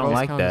patron, so your I don't votes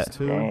like count that. as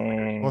 2.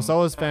 Dang. Well,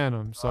 so is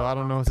Phantom. So I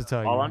don't know what to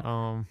tell you. All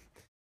on?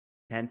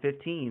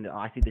 10-15.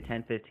 I see the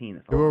 10-15.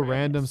 That's Do all. a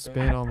random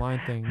spin online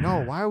thing.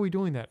 No, why are we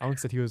doing that? Unc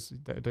said he was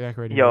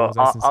decorating. Yo, walls.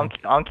 That's insane.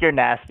 Unc, you're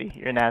nasty.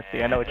 You're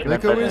nasty. I know what you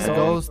meant. by Licorice that.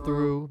 goes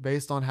through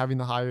based on having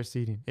the higher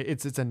seeding.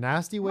 It's a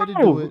nasty way to do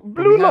No, it. but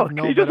blue we have lock.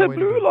 no He just better said way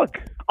to do blue it. lock.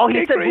 Oh, he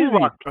Okay, said blue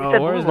crazy. lock. He Bro,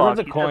 said where's blue lock.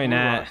 the He said coin blue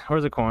at? lock.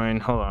 Where's the coin?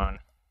 Hold on.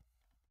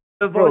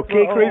 The Bro, votes K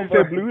were Crazy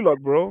over. said blue lock,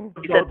 bro.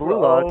 He said Votes blue were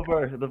lock.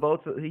 over. The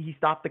votes. He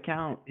stopped the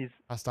count.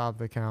 I stopped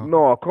the count.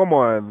 No, come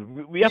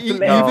on. We have to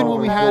let Even No.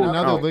 when we had vote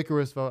another count.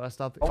 licorice vote, I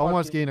stopped.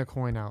 Almost getting a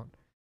coin out.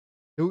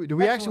 Do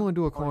we actually want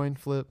to do a coin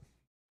flip?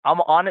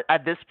 I'm on it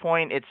at this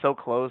point. It's so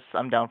close.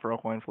 I'm down for a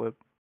coin flip.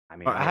 I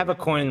mean, I have a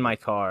coin in my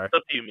car. It's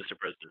up to you, Mr.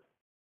 President.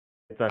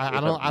 It's up- I it's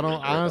up don't. to I you, don't.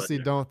 Mr. I honestly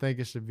President. don't think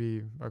it should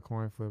be a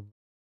coin flip.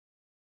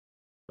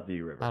 It's up to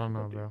you, River. I don't It's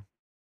know, up to you. bro.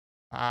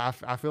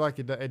 I feel like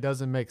it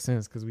doesn't make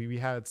sense because we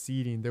had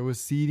seeding. There was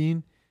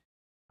seeding.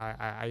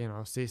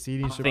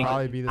 Seeding should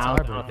probably be the I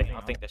tiebreaker.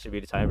 don't think that should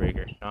be the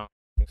tiebreaker. No, I don't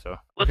think so.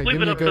 Let's Okay, leave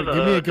give it me a up to good, the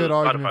give me a to good the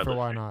argument Spotify for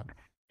why listener. not.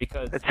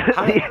 Because It's-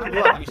 how did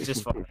Blue Lock use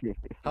this far?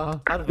 Huh?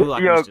 How did Blue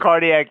Lock Yo, use this?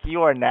 Cardiac,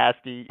 you are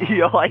nasty.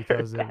 Yo, I heard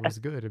Because it that. was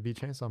good. It beat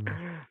Chainsaw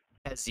Man.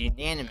 Has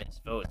unanimous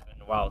votes in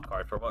the wild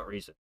card for what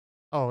reason?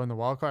 Oh, in the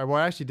wild card. Well,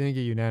 it actually didn't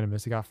get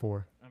unanimous. It got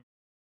 4.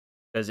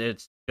 Because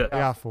it's good. It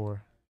got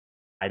 4.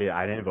 I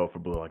didn't vote for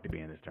Blue Lock to be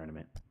in this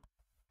tournament.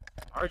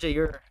 RJ,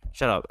 you're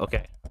shut up.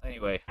 Okay.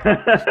 Anyway,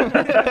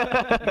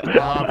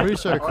 I'm pretty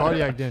sure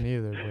Cardiac didn't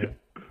either.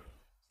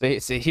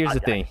 so here's the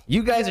thing: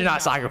 you guys are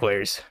not soccer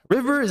players.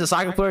 River is a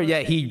soccer player,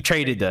 yet he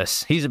traded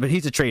us. He's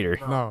a traitor.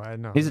 But no, I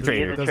know. He's a It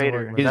traitor. doesn't Traitor.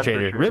 work like He's a That's for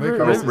traitor. sure. River,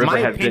 River my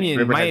has good- opinion,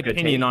 River my has good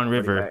opinion taste. on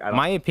River, I don't-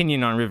 my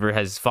opinion on River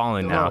has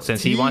fallen now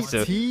since he wants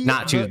to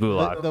not choose Blue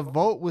Lock. The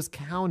vote was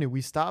counted.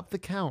 We stopped the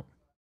count.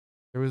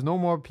 There was no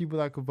more people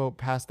that could vote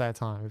past that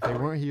time. If they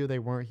weren't here, they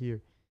weren't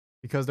here.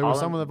 Because there was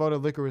All I'm- someone that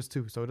voted licorice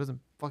too, so it doesn't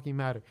fucking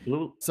matter.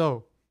 Blue.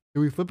 So,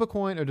 do we flip a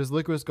coin or does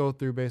licorice go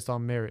through based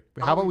on merit?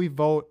 How about we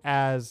vote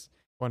as?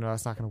 Well, no,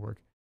 that's not gonna work.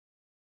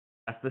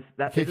 Isn't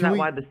Can that we-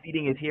 why the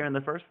seating is here in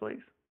the first place?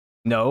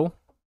 No,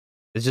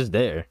 it's just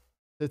there.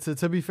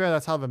 To be fair,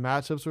 that's how the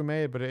matchups were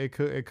made, but it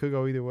could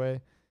go either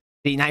way.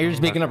 See, now you're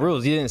just making up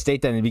rules. You didn't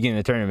state that in the beginning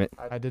of the tournament.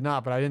 I did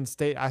not, but I didn't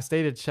state. I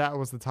stated chat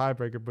was the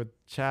tiebreaker, but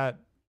chat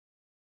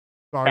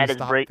already That is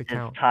stopped break the is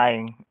count.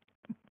 tying.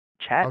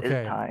 Chat Okay,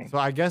 is tying. so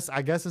I guess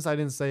since I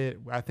didn't say it,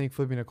 I think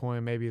flipping a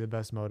coin may be the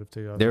best motive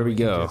to go. There we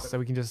go. So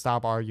we can just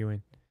stop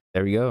arguing.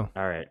 There we go.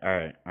 All right.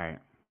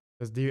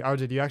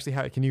 RJ, do you actually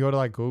have? Can you go to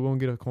like Google and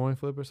get a coin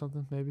flip or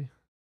something? Maybe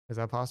is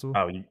that possible?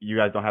 Oh, you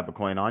guys don't have a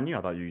coin on you?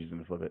 I thought you were using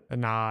to flip it.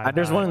 Nah,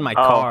 There's one in my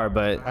Oh. car,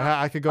 but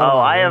I could go. To Oh,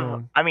 my I have.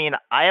 room. I mean,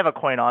 I have a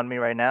coin on me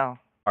right now.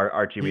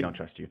 Archie, we don't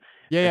trust you.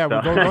 Yeah,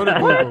 So- go to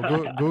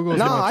Google. Google's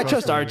no, more I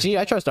trust trustworthy. Archie.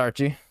 I trust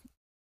Archie.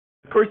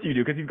 Of course you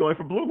do, because he's going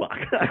for Blue Lock.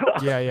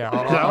 Yeah.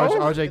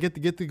 RJ,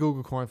 get the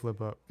Google coin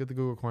flip up. Get the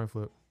Google coin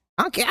flip.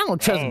 I don't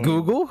trust Dang.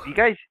 Google.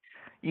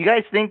 You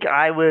guys think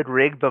I would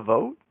rig the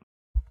vote?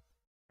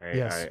 All right,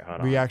 Yes, all right,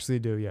 hold we on. actually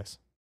do. Yes.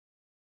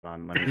 Hold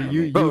on, let me- You- let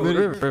me- Bro,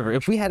 literally- River,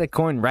 if we had a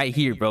coin right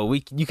here, bro,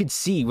 you could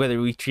see whether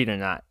we cheat or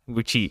not.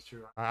 We cheat.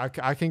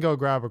 I can go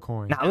grab a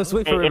coin. Now let's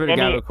wait Hey, for River to if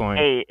grab any, a coin.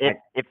 hey,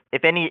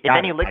 if any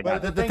Got it, I liquid.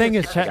 got But it. the thing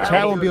is, chat got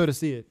it. won't be able to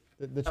see it.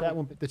 The chat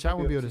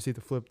won't be able to see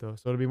the flip though,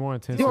 so it'll be more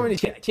intense. Do you want me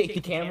to take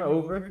the camera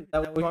over? Is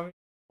that what you want me?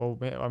 Well,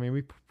 man, I mean,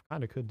 we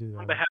kind of could do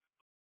On that. behalf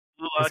of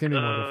Blue It's Lock, gonna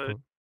be more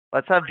difficult.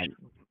 Let's have.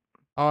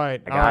 All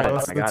right, I got it,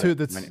 Let's I the got two. it.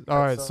 That's When- all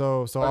right.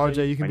 So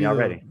RJ, you can when be y'all the-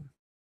 ready.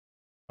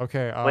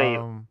 Okay.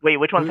 Wait,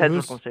 which one's heads,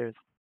 who's- which one's tails?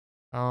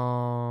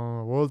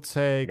 We'll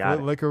take Got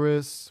it.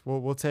 licorice.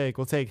 We'll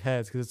take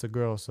heads because it's a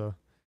girl. So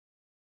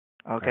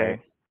Okay.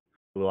 Alright.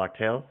 Blue Lock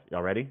tails.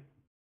 Y'all ready?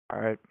 All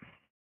right.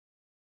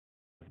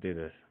 Let's do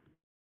this.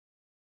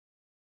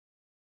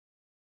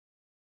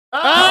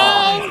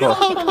 Oh, Let's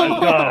go. come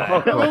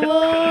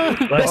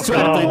on! Let's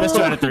try to three. Let's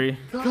try to three.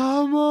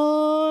 Come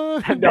on!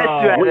 done.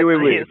 No,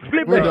 wait.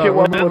 Flip We're that done. shit We're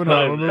one more moving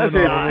on. time. We're That's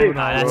moving it. on. Six.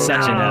 That's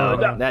such a no.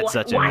 No. That's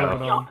such a We're no.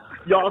 moving on.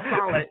 Y'all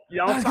solid.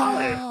 Y'all Let's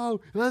solid.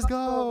 go. Let's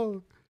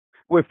go.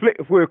 Wait, click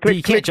You flip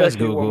can't that trust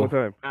shit one more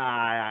Google.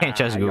 time. Can't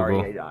trust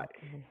Google.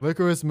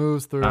 Licorice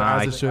moves through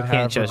I as it should have.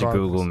 can't trust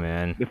regardless. Google,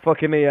 man. The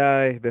fucking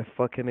AI. The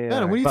fucking AI.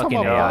 Man, what are you Fucking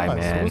talking about? AI, Pause?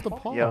 man. What's the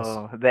pause?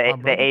 Yo, My the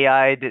brother.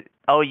 AI did.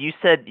 Oh, you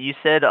said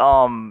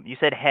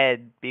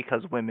head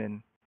because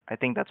women. I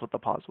think that's what the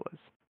pause was.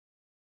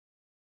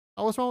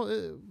 Oh, what's wrong?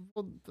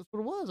 Well, that's what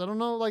it was. I don't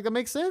know. Like that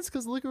makes sense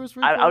because licorice.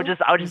 I was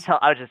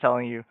just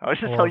telling you. I was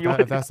just telling you what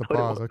If that's the what it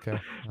pause, was. okay.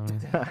 I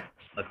mean,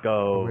 Let's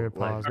go. Weird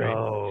Let's pause,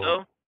 go.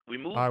 So we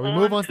move. All right, we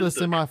move on to the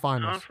the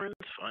semifinals. Conference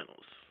finals.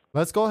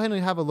 let's go ahead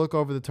and have a look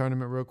over the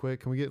tournament real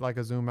quick. Can we get like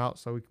a zoom out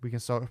so we can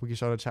show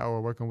the chat what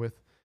we're working with,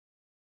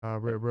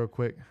 real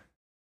quick.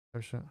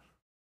 Sure.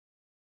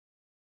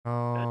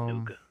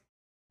 Nuka.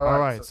 All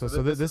right, so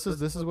this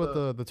is what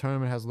the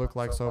tournament has looked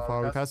like so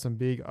far. We've had some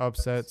big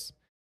upsets.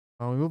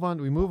 We move on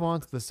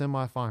to the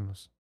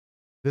semifinals.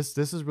 This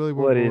is really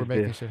where we're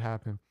making shit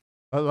happen.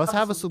 Let's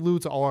have a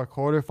salute to all our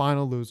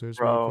quarterfinal losers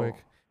real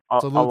quick.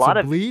 Salute a lot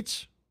to of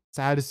Bleach.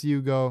 Sad to see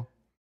you go.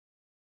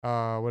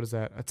 What is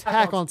that?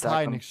 Attack on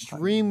Titan.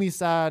 Extremely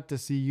sad to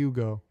see you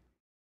go.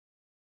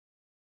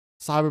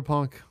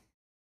 Cyberpunk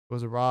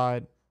was a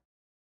ride.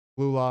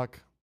 Blue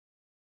Lock.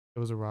 It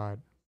was a ride.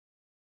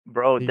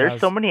 bro. You There's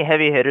guys- so many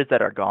heavy hitters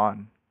that are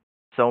gone.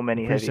 So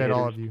many heavy Appreciate hitters.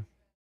 all of you.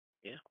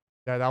 Yeah.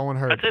 Yeah, that one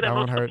hurt. I'd say that That one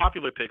most of the hurt.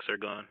 popular picks are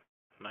gone.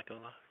 I'm not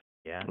gonna lie.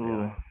 Yeah.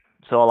 Ooh.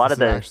 So a lot This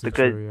of is the actually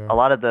good, true, yeah. a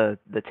lot of the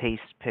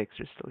taste picks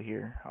are still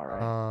here. All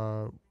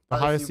right. The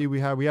highest seed we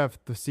have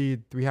the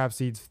seed. We have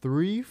seeds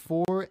 3,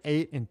 4,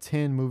 8, and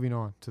 10 moving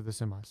on to the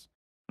semis.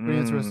 Pretty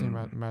interesting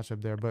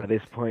matchup there. But At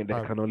this point,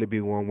 there can only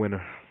be one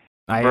winner.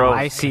 Bro,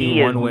 I see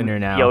T one is- winner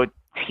now. Yo,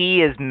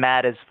 T is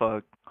mad as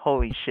fuck.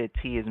 Holy shit,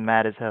 T is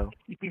mad as hell.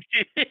 T,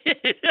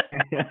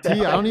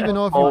 I don't even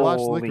know if you watched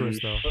Holy Licorice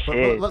though. But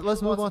shit.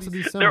 let's move on to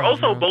these semis. They're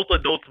also man. both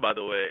adults, by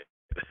the way.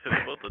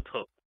 They're both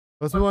adults.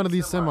 Let's move on to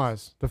these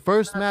semis. The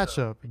first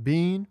matchup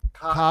being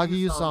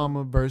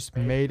Kaguya-sama versus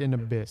Made in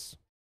Abyss.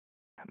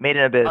 Made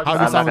in Abyss. I'm not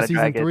Kaguya-sama gonna season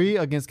drag it. 3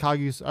 against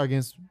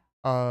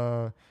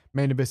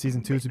Made in Abyss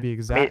season 2 to be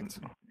exact.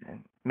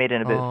 Made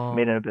in Abyss.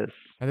 Made in Abyss.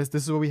 And this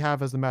is what we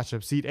have as the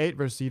matchup: seed 8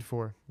 versus seed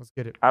 4. Let's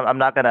get it. I'm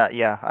not gonna.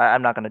 Yeah,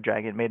 I'm not gonna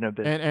drag it. Made in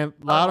Abyss. And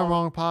Loud and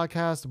Wrong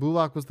podcast, Blue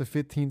Lock was the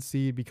 15th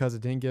seed because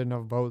it didn't get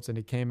enough votes and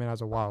it came in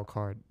as a wild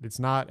card. It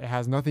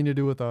has nothing to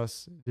do with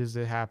us. It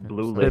happened.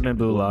 Could've been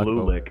Blue Lock, Blue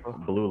but- Lick.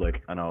 Blue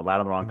Lick. I know.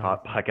 Loud and Wrong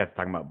podcast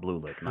talking about Blue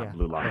Lick, not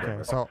Blue Lock.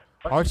 Okay, so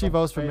Archie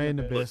votes for Made in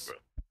Abyss.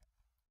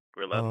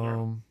 We're left.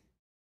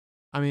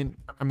 I'm voting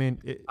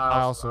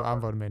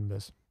Made in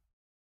Abyss.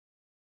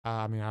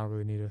 I don't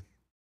really need to.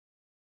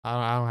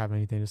 I don't have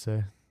anything to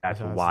say. That's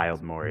besides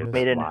wild, Maury.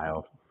 Abyss. That's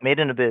wild. Made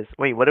in Abyss.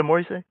 Wait, what did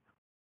Maury say?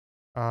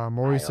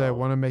 Maury said,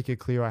 "Want to make it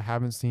clear, I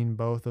haven't seen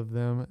both of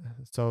them,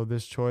 so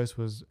this choice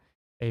was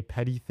a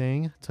petty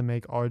thing to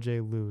make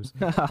RJ lose."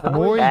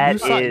 Maury, That you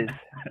si- is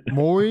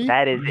Maury,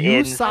 that is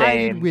you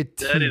sided insane. with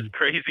T. That is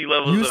crazy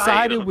levels You of hate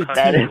sided on with T. Kanye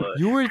That is West.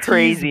 You were T's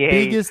crazy hate.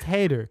 biggest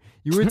hater.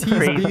 You were T's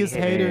Crazy biggest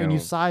hater, and you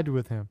hate. sided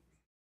with him.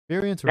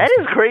 Very interesting. That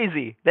is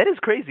crazy. That is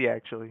crazy,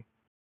 actually.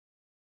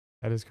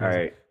 That is All crazy.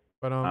 right.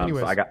 But So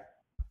anyways, I got.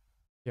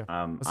 yeah.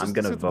 I'm Let's gonna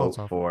get the votes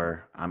vote off.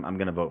 for. I'm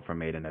gonna vote for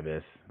Made in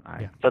Abyss.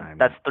 Yeah. So I'm-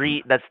 that's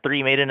three. That's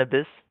three. Made in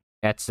Abyss.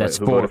 That's Wait,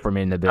 who 4 voted? for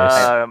me in the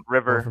Abyss.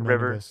 River. Vote for Made in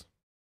River. Abyss.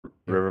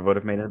 River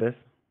voted for Made in Abyss.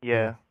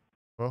 Yeah.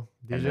 Well,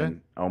 And DJ,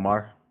 then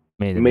Omar.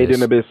 Made in Made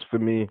in Abyss. Abyss for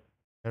me.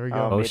 there we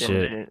go. Oh, Made in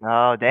shit. Abyss.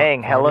 Oh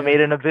dang! Hella Claudia?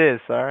 Made in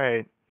Abyss. All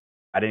right.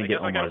 I I didn't guess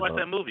get I gotta Omar's watch vote.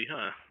 that movie,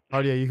 huh? Oh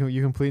yeah,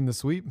 you completing the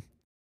sweep.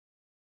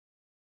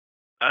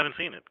 I haven't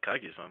seen it.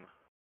 Kaguya-sama.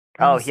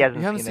 Oh, he hasn't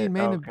You haven't seen seen it.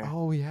 Made Oh, in okay.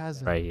 Oh, he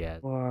hasn't. Right, yeah.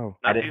 Wow.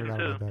 I Not didn't- season forgot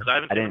two, about that. because I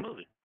haven't I seen didn't- the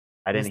movie.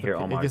 I didn't It's hear the-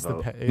 it Omar's gets the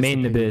vote. pe- it's Made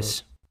in the the petty Abyss.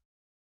 vote.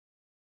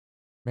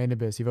 Made in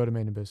Abyss. He voted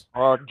Made in Abyss.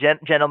 Well,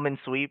 gentleman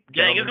sweep.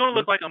 Dang, it's gentleman gonna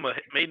look sweep. like I'm a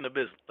Made in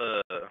Abyss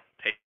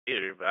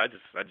hater, but I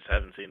just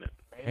haven't seen it.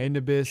 Made in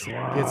Abyss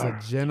gets a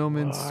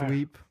gentleman's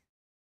sweep.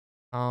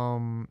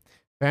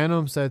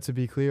 Phantom said, to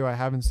be clear, I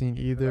haven't seen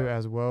either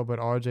as well, but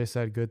RJ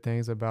said good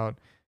things about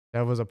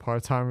that was a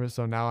part-timer,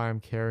 so now I am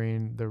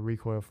carrying the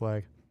recoil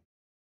flag.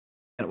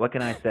 And what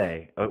can I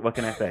say? What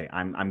can I say?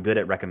 I'm good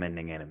at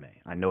recommending anime.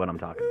 I know what I'm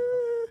talking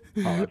about.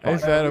 Hey, fine.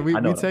 Phantom, we I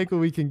know them. take what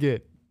we can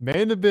get. Made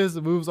in Abyss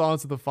moves on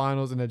to the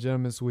finals in a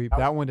gentleman's sweep.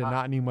 That one did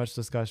not need much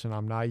discussion.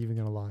 I'm not even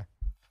going to lie.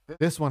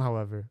 This one,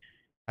 however,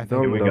 I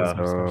think Here we it needs go. some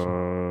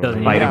discussion. Doesn't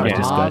We need Fighting have much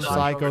game. Mob discussion.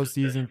 Psycho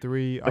season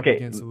 3 up Okay,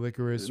 against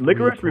Licorice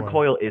Licorice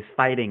Recoil is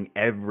fighting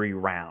every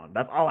round.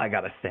 That's all I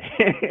gotta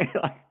say.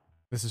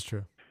 This is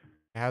true.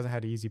 It hasn't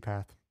had an easy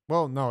path.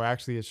 Well, no,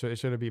 actually, it should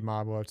have beat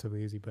Mob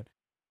relatively easy, but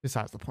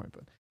besides the point.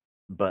 But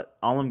But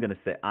all I'm gonna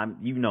say,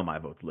 you know my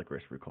vote's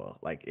Licorice Recoil.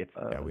 Like it's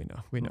yeah, we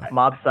know.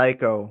 Mob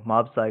Psycho.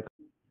 Mob Psycho.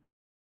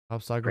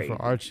 Mob Psycho Crazy.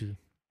 for Archie.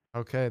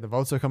 Okay, the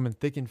votes are coming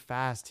thick and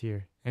fast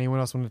here. Anyone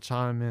else want to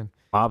chime in?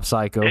 Mob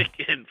Psycho. Thick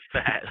and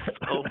fast.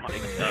 Oh my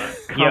god.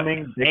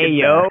 Hey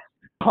yo,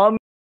 come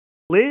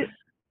lit.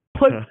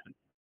 Put.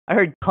 I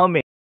heard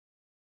coming.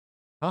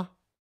 Huh?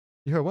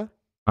 You heard what?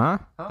 Huh?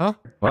 Huh?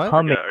 What?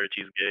 Coming. Yeah,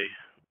 Archie's gay.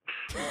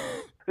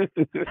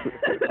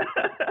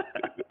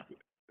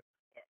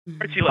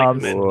 Archie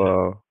likes men.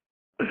 Wow.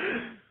 All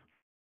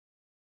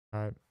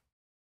right.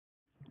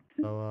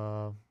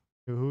 So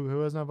who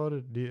has not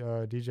voted?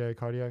 DJ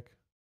Cardiac.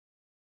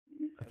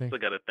 I think. Still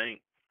gotta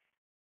think.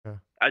 Okay.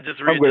 I just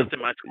I'm going readjusted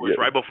my for- scores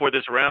yeah. right before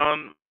this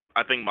round.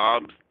 I think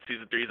Mob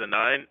season 3 is a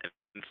 9,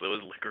 and so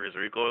is Licorice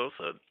Recoil.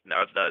 So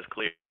now it's not as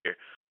clear.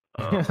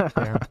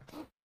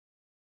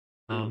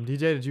 Damn. DJ,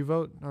 did you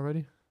vote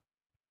already?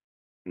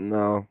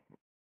 No,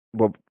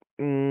 but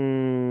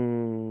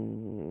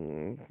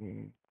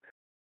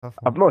Tough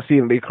I've one. not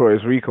seen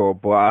Licorice Recall,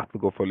 but I have to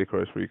go for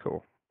Licorice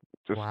Recall.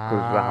 Just because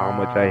of how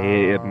much I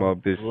hated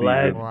Mob this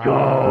Let's season.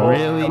 go.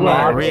 Really, Come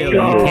man? on, Really?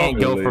 go. You can't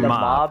go for The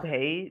Mob. mob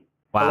hate.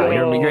 Wow,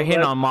 you're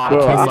hitting on Mob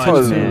Bro, too I much,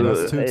 thought- man.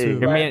 That's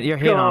 2-2. You're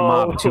hitting on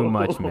Mob too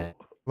much, man.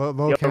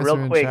 Low Yo, Cancer real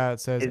in quick, chat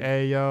says, is-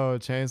 "Hey yo,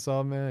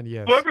 Chainsaw Man."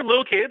 Yes. Whoever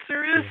Lil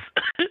Cancer is,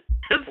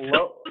 it's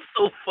Lil-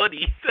 so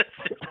funny.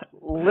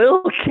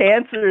 Lil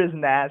Cancer is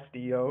nasty,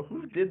 yo.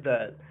 Who did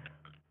that?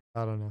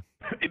 I don't know.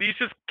 And he's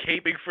just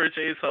caping for a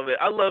Chainsaw Man.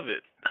 I love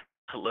it.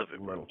 I love it,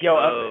 bro.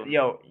 Yo,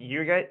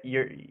 you guys, Sounds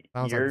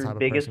like the your type of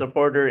biggest person.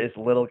 supporter is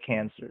Little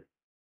Cancer.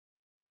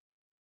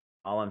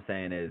 All I'm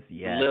saying is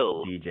yes,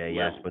 Lil. DJ,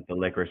 yes, Lil. with the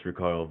Licorice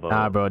Recoil vote.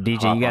 Nah, bro,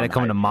 DJ, Hop you gotta on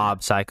come to hype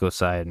Mob Psycho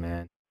side,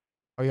 man.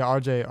 Oh yeah,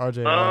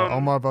 RJ.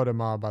 Omar voted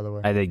Mob, by the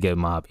way. I did good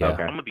Mob, yeah.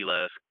 Okay. I'm gonna be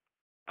last.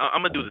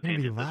 I'm gonna do the You're gonna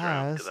be tangent this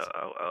round because last?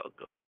 I'll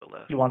go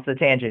last. He wants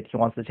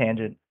the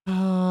tangent.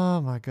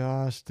 Oh my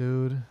gosh,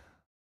 dude.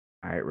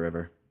 All right,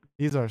 River.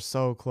 These are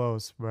so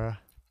close, bruh.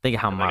 Think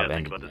of how I Mob gotta think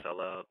ended. about this out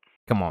loud.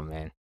 Come on,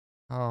 man.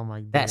 Oh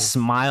my god. That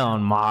smile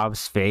on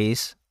Mob's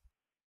face,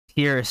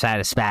 pure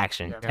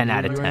satisfaction. 10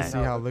 out of You ain't see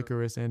 10. how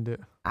Licorice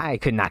ended. I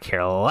could not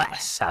care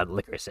less how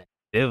Licorice ended.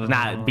 It was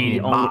not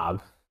beating only-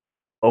 Mob.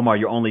 Omar,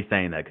 you're only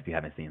saying that because you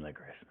haven't seen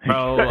Licorice.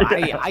 Bro,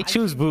 I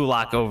choose Blue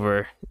Lock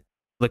over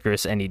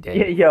Licorice any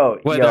day.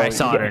 Whether I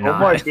saw it or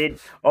not.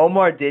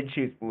 Omar did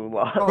choose Blue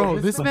Lock. Bro,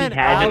 this But man he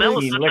had And that to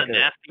was see such a Liquor.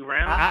 nasty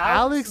round.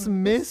 Alex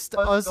missed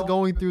us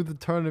going through the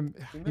tournament.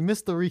 He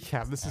missed the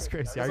recap. This is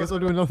crazy. I guess I'll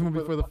do another one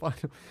before the final.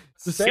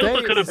 Just He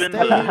also could have been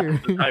stay the here.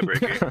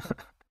 tiebreaker.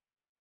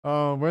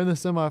 We're in the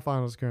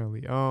semifinals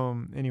currently.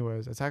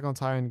 Anyways, Attack on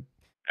Titan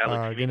Alex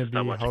gonna needs to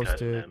stop be watching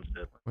Guys hosted and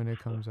Gems. when it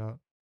comes out.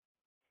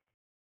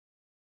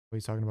 What are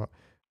you talking about?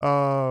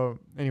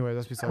 Anyway,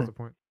 that's besides the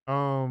point.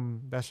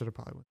 That should have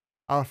probably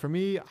won. For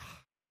me,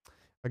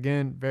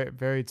 again,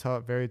 very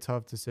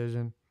tough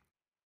decision.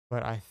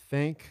 But I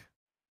think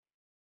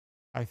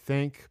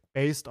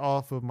based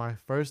off of my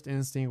first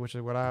instinct, which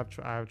is what I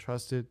have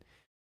trusted,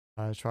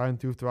 tried and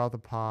throughout the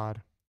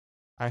pod,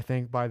 I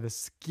think by the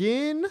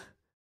skin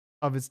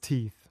of its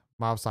teeth,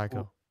 Mob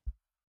Psycho.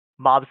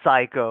 Mob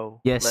Psycho.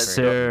 Yes, Let's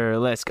go. sir.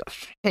 Let's go.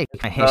 Shake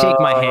my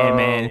hand,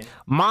 man.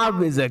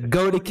 Mob is a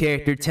goated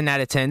character, 10 out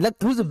of 10.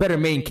 Who's a better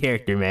main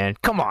character, man?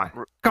 Come on,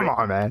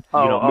 man.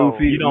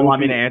 You don't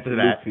want me to answer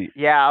that. Luffy.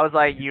 Yeah, I was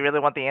like, you really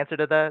want the answer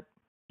to that?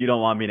 You don't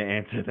want me to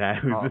answer that.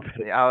 Who's Oh, the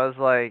better? I was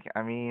like,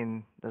 I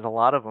mean, there's a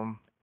lot of them.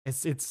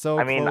 It's so.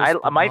 I mean, close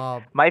to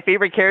Mob. my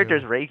favorite character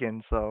is Yeah.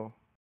 Raken, so.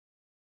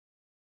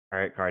 All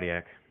right,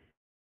 Cardiac.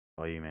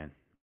 All you, man.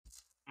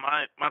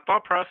 My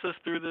thought process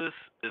through this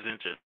is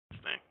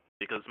interesting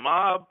because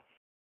Mob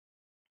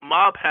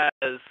has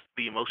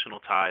the emotional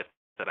ties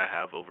that I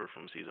have over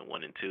from season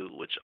 1 and 2,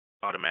 which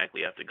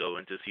automatically have to go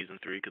into season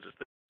 3 because it's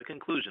the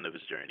conclusion of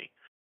his journey.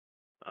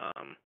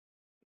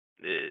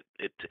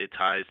 It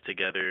ties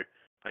together,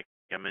 like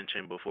I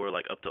mentioned before,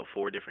 like up to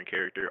 4 different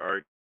character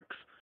arcs.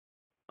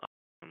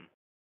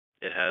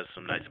 It has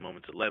some nice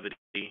moments of levity,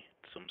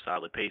 some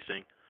solid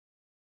pacing.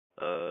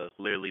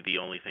 Literally the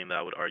only thing that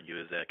I would argue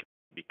is that it can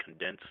be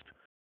condensed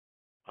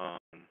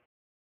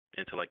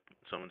into, like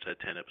someone said,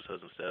 10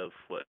 episodes instead of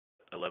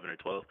 11 or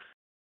 12.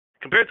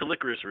 Compared to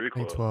Licorice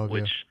Recoil, 12, yeah.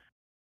 which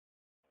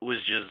was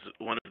just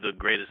one of the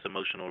greatest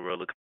emotional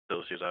roller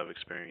coasters I've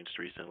experienced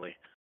recently.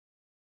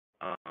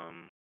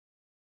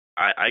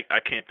 I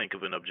can't think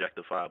of an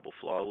objectifiable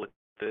flaw with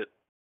it,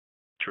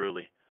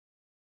 truly.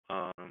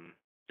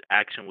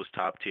 Action was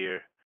top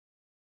tier.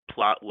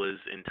 Plot was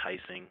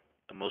enticing.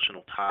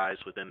 Emotional ties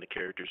within the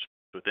characters.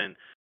 Within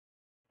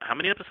how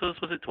many episodes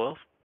was it? 12?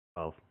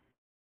 12.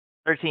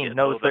 13. Yeah,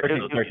 No, it was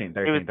 13. 13.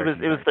 13.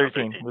 It was 13.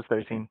 13. It was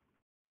 13.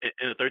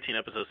 In a 13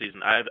 episode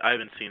season, I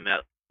haven't seen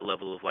that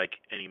level of like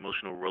an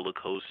emotional roller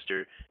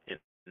coaster in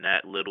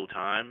that little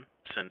time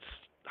since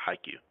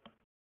Haikyuu,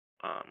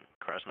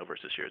 Krasno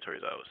versus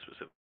Shiratorizawa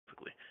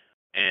specifically.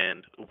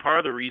 And part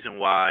of the reason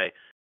why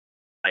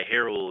I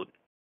herald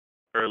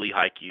early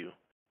Haikyuu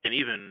and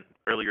even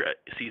earlier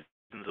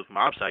seasons of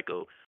Mob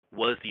Psycho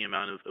was the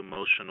amount of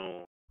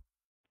emotional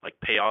like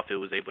payoff it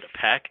was able to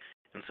pack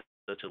in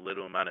such a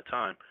little amount of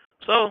time.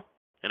 So,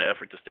 in an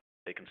effort to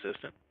stay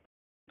consistent,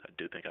 I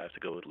do think I have to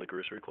go with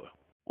Licorice Recoil.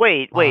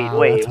 Wait.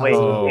 Wow, In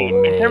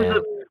terms man.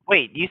 of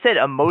you said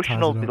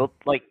emotional ties it up. build.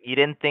 Like you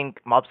didn't think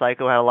Mob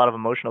Psycho had a lot of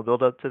emotional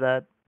build up to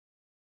that?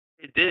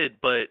 It did,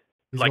 but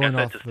He's like I going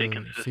said, off to stay the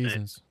consistent,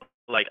 seasons.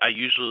 like I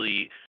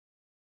usually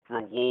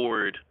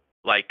reward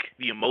like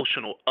the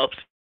emotional ups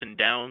and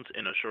downs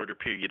in a shorter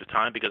period of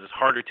time because it's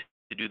harder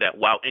to do that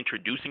while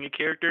introducing a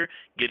character,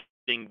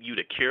 getting you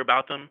to care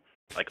about them,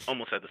 like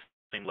almost at the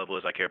same level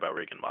as I care about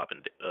Rick and Mob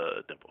and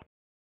Dimple.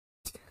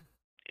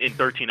 In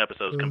 13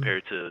 episodes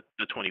compared to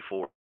the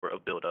 24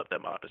 of build up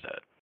that Mob has had.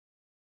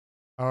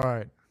 All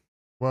right.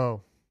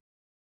 Well,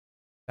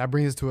 that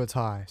brings us to a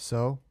tie.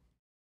 So,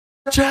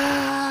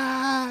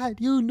 Chad,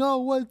 you know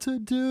what to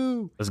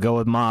do. Let's go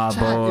with Mob,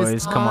 Chat, boys.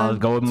 it's Come on, let's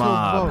go with time to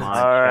Mob. vote.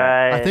 All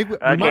right. I think we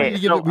might need to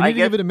give it. We I need to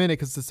give guess- it a minute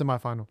because it's the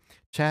semifinal.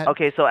 Chat.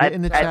 Okay, so get at,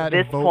 in the at chat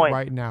this and vote point,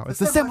 right now. It's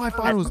the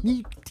semifinals.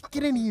 Need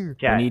get in here.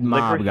 Chat, need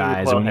Mob, Licorice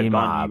guys. Recoil We has need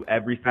gone to Mob. you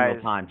every single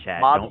Guys, time,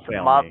 chat. Mob, Don't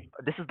fail Mob, me.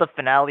 this is the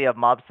finale of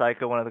Mob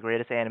Psycho, one of the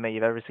greatest anime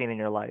you've ever seen in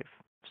your life.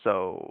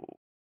 So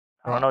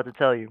I don't know what to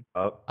tell you.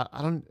 Oh,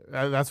 I don't.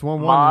 That's 1-1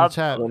 in the Mob.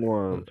 chat.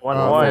 1-1.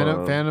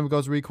 1-1. Phantom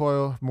goes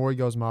Recoil. Maury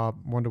goes Mob.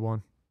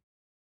 1-1.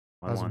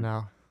 As of 1-1.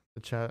 now,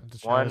 the chat. The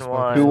chat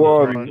 1-1.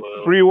 2-1.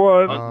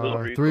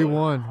 3-1.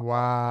 3-1.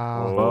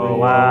 Wow. Whoa,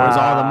 Wow. where's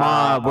all the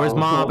Mob? Where's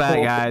Mob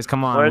at, guys?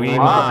 Come on, Where's we need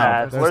Mob Mob.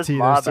 at? There's Where's T,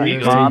 Mob there's T,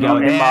 at? there's Mob, T.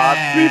 okay, Mob.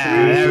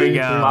 Yeah, there we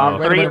go. Mob.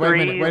 Wait a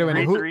minute. Wait a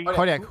minute. Who, 3-3.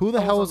 Cardiac? Who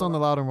the hell was on the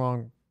loud and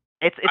wrong?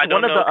 It's I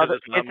don't one of know the 'cause other.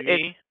 it's not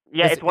me.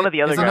 Yeah, Is it's one of the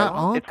it- other is it guys. not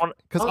Unk? It's one.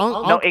 'Cause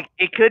No,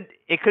 it could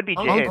be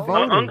Unk Jay.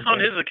 voted. Unk's on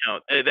his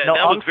account. That No,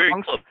 was Unk's- very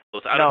Unk's-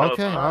 close. I don't know.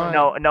 Okay, if, all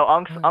right. No,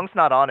 Unk's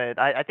not on it.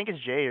 I think it's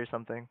Jay or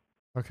something.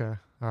 Okay.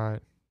 All right.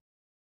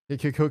 Yeah,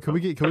 Can we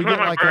get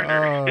like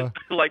a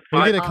like can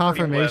we get a 5 people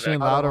confirmation at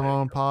that. loud and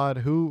wrong pod?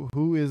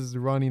 Who is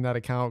running that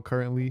account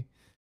currently?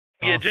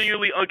 Yeah,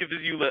 genuinely, Unk, if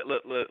it's you, let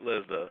us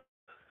know.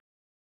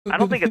 I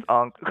don't think it's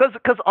Unk,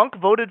 because Unk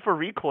voted for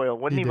Recoil.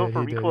 Wouldn't he, vote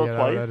for Recoil Yeah,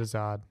 twice? that is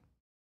odd.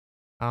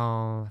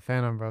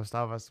 Phantom, bro,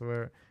 stop! I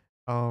swear.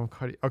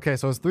 Okay,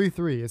 so it's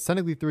 3-3. It's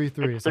technically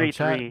 3-3. It's So 3-3.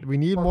 chat, we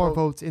need more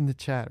votes in the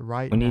chat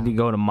right We now. need to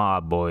go to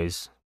Mob,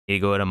 boys. We need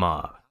to go to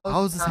Mob.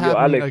 How is this Yo,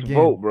 happening Alex, again?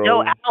 vote, bro.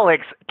 Yo,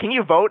 Alex, can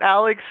you vote,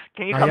 Alex?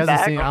 Can you No, he come hasn't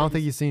back? seen. I don't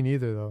think he's seen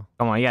either though.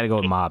 Come on, you gotta go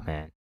with Mob,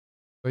 man.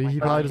 So he He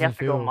probably doesn't has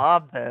to go feel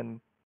Mob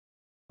then.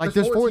 like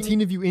there's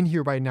 14 of you in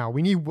here right now.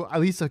 We need at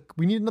least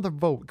we need another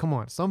vote. Come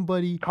on,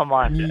 somebody Come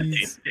on.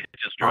 needs. It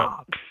just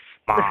dropped.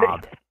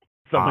 Mob.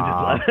 someone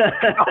Mob.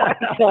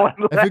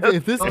 just left.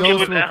 If this Okay, goes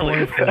with to a coin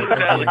Alex. flip, With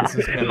again, Alex.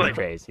 this is He's like,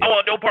 crazy. Crazy. I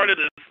want no part of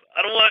this.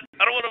 I don't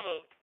want to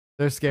vote.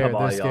 They're scared. Come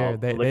They're on, scared. y'all.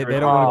 They Licorice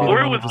don't want to be Or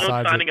the it one was who one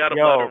decides signing it. out of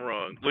Yo. loud and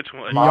wrong. Which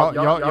one? Y'all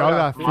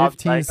got Mob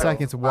 15 Psycho.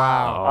 seconds. Oh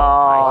Wow.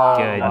 my Oh,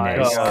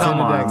 goodness. my Come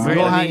God. on, You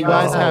really?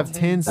 guys have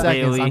 10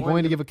 seconds. Really? I'm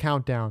going to give a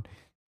countdown.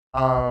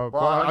 Well,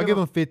 I'll give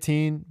them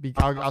 15.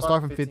 I'll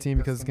start from 15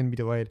 because it's going to be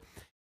delayed.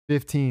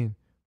 15,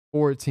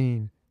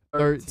 14,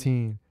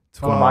 13,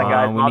 12. Come on,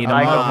 guys. we Mob need a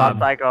Psycho. Mob. Mob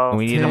Psycho.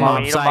 We need a Come Mob on,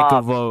 we need a Psycho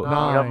Mob. vote. We need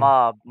a 9,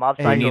 Mob. Mob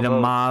We Psycho. We need a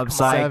vote. Mob Come on.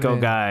 Psycho, 7,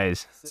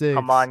 guys. 6,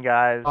 Come on,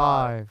 guys.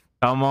 5,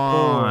 Come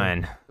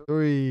on.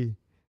 3,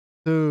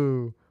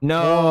 2, No.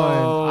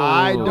 1.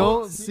 I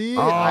don't see it.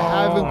 I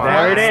haven't Oh, quite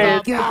there it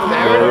is. stopped.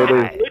 There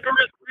it is.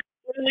 Licorice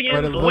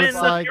But it wins looks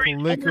the like series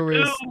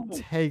Licorice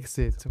 4-2. takes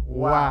it.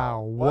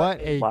 Wow. What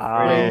a Wow.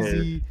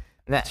 crazy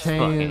That's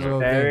change fucking of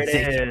There it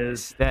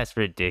ridiculous. That's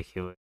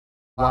ridiculous.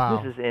 wow.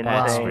 This is That's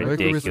Wow. insane.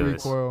 Licorice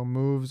ridiculous. Recoil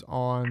moves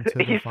on to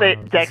the He finals.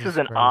 said Dex This is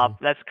an crazy. op.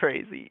 That's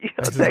crazy.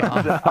 Dex Dex is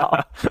is an an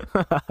op.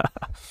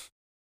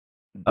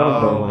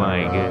 Oh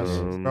my goodness.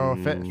 Bro,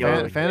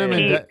 Yo, Phantom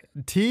T- and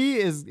T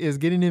is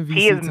getting in T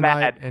VC is tonight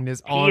mad. and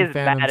is T on is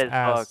Phantom's mad as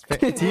ass. fuck.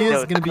 T is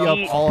Yo, gonna be T-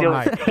 up all yo,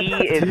 night. T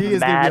is T is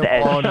mad gonna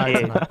be up all as night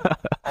shit. tonight.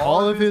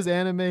 All of his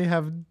anime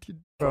have.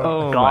 Bro,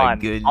 Oh my Gone.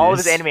 goodness. All of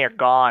his anime are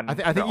gone. I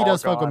think They're he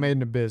does all fuck with gone. Made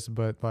in Abyss,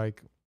 but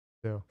like,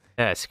 still.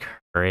 That's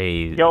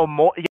crazy. Yo,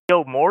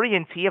 Mori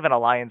and T have an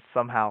alliance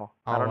somehow.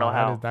 I don't know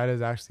wow, how. That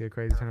is actually a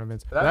crazy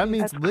tournament. That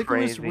means That's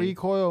Licorice crazy.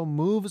 Recoil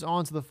moves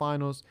on to the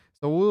finals.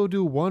 So we'll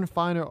do one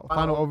final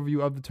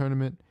overview of the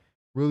tournament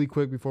really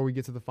quick before we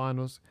get to the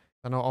finals.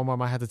 I know Omar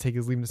might have to take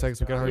his leave in a second,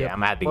 so we gotta hurry yeah, up. I'm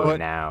gonna have to go But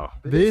now.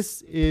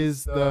 This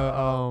is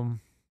the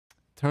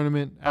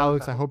tournament.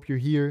 Alex, I hope you're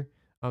here.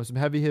 Some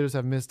heavy hitters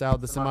have missed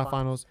out. The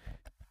semifinals.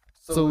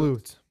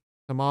 Salute.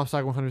 The Mob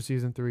Psycho 100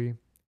 Season 3.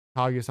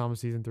 Kaguya-sama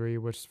Season 3,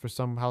 which for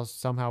somehow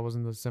was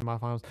in the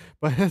semifinals.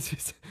 But it's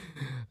just,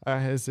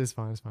 it's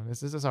fine. It's fine.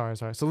 It's all right.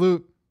 It's all right.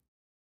 Salute.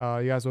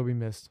 You guys will be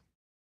missed.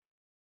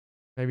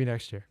 Maybe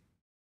next year.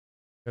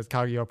 Because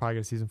Kaguya will probably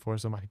get a Season 4,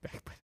 so might be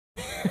back. But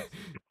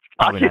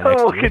Probably not Akio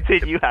next will year.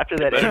 continue after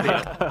that ending.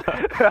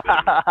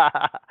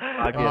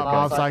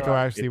 Mob Psycho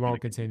actually It's won't gonna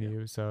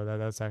continue, so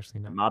that's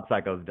actually not. Mob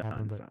Psycho's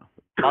Happened, done. but- So.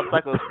 Mob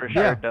Psycho's for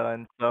sure Yeah.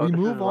 done. So We this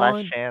move is his last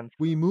on. chance.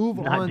 We move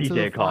Not on to the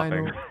DJ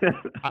coughing.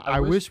 final. I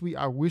wish we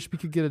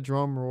could get a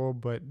drum roll,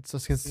 but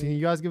can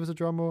you guys give us a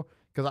drum roll?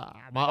 Because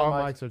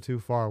our mics are too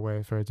far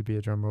away for it to be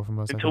a drum roll from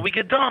us. I Until think. we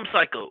get Dom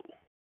Psycho.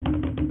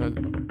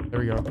 There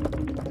we go.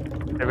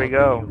 There we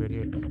go.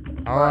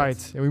 All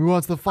right, and we move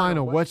on to the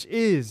final, which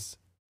is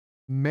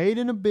Made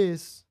in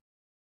Abyss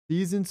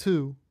Season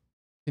 2.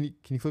 Can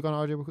you click on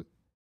RJ real quick?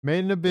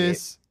 Made in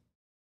Abyss.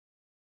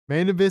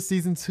 Made in Abyss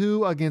season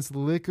 2 against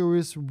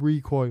Licorice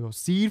Recoil.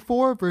 Seed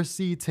 4 versus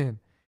Seed 10.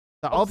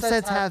 The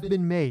upsets have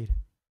been made.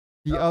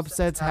 The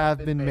upsets have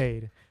been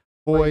made.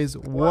 Boys,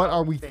 what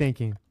are we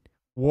thinking?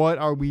 What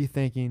are we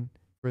thinking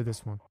for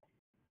this one?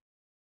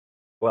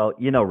 Well,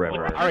 you know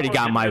River. I already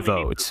got my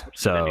vote,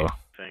 so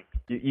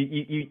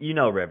You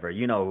know River.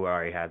 You know who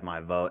already has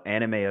my vote.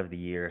 Anime of the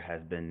year has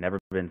never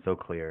been so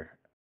clear.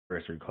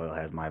 First Recoil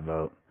has my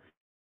vote.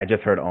 I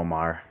just heard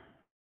Omar.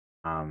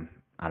 I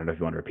don't know if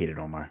you want to repeat it,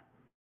 Omar.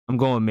 I'm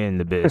going Made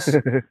in Abyss.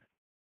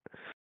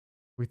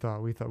 We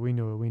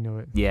knew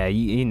it. Yeah,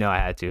 you know I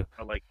had to.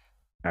 I like.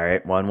 All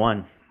right,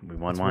 1-1. We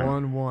won It's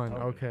 1. 1-1.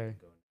 Okay.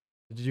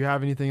 Did you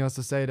have anything else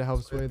to say to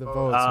help sway the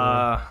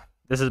votes?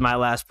 This is my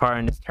last part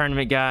in this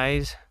tournament,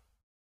 guys.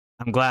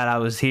 I'm glad I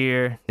was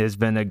here. It's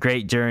been a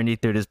great journey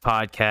through this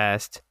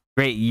podcast.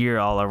 Great year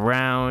all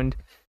around.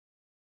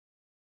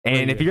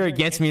 And if you're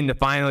against me in the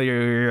final,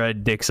 you're a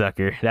dick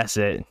sucker. That's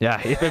it. Yeah.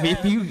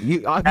 If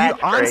you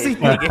honestly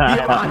think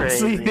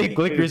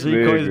Licorice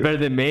Recoil is better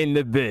than Made in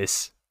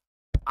Abyss,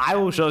 I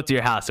will show it to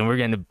your house and we're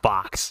going to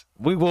box.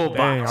 We will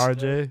Dang,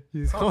 box. RJ.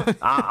 He's coming.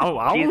 He's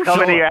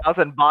coming to your house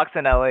and box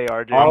in LA,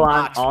 RJ.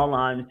 All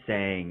I'm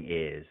saying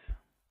is,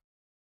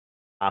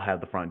 I'll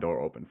have the front door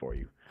open for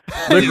you.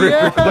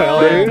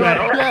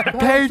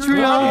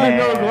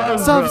 Patreon.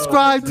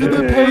 Subscribe to the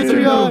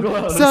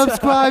Patreon.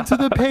 Subscribe to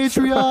the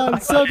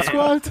Patreon.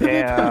 Subscribe to the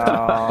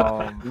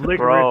Patreon.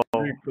 Bro.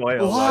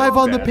 Live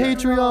on the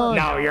Patreon.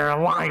 No, you're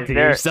lying to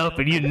yourself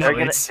and you know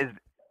it. Is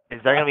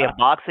there gonna be a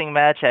boxing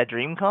match at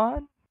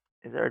DreamCon?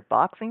 Is there a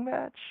boxing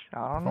match?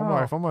 I don't know.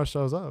 If Omar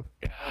shows up,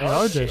 and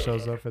RJ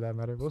shows up for that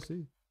matter, we'll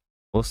see.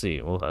 We'll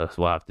see. We'll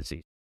have to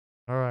see.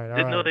 All right.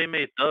 Didn't know they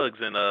made thugs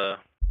in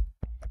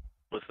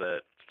what's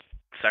that?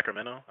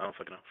 Sacramento? I don't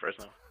fucking know.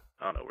 Fresno?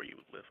 I don't know where you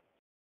live.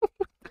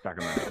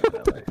 Sacramento.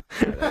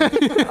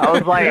 I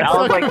was like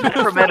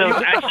Sacramento. You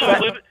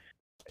actually live?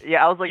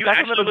 Yeah, I was like You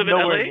Sacramento's actually live in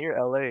nowhere LA? near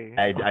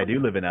LA. I do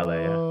live in LA.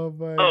 Yeah. Oh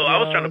my I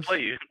was trying to gosh.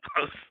 play you.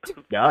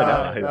 No.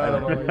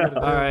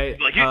 All right.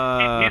 Like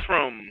he's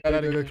from. That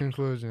had a good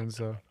conclusion.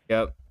 So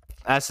Yep.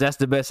 That's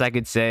the best I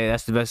could say.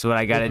 That's the best what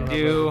I gotta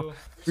do.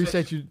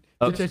 appreciate you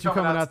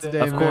coming out today.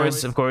 Of man.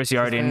 course, you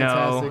already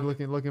Fantastic, know.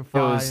 looking It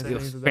fly. was, and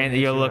things of that fan- you're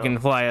nature. looking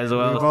fly as We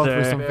well, both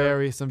sir. for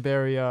some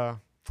very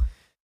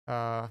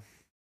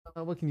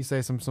what can you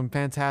say? Some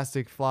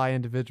fantastic fly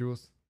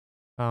individuals.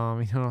 You know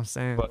what I'm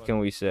saying? What can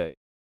we say?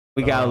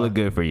 We gotta look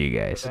good for you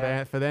guys.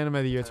 For the Anime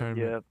of the Year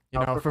tournament. Yep. You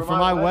know, for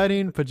my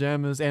wedding,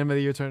 pajamas, Anime of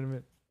the Year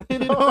tournament. You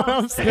know what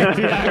I'm saying?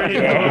 Let's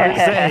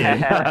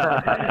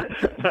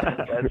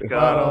Oh,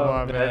 go.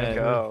 my Let's man.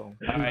 go.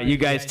 All right, you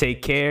guys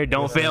take care.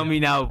 Don't fail me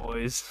now,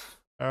 boys.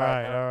 All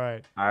right.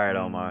 All right,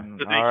 Omar.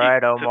 All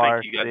right,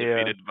 Omar. He got See ya.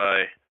 defeated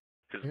by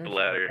his Are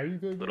bladder, you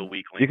good? little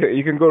weakling.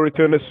 You can go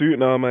return the suit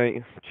now,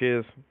 mate.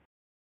 Cheers.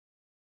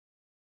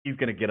 He's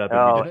gonna get up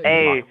Oh, and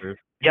hey, boxers.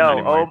 yo, He's not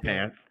in my oh,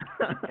 pants.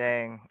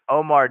 dang.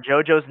 Omar,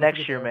 JoJo's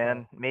next year,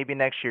 man. Maybe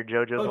next year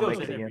JoJo's will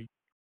make it again.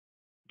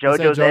 I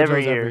said JoJo's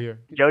every year.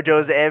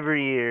 JoJo's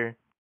every year.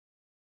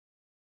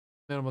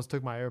 That almost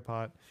took my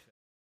AirPod.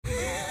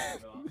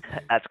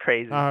 That's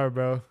crazy. All right,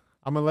 bro.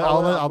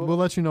 We'll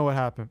let you know what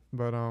happened.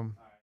 But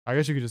I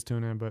guess you could just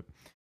tune in. But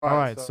all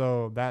right,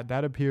 so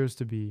that appears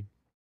to be.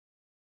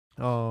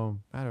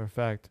 Matter of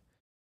fact.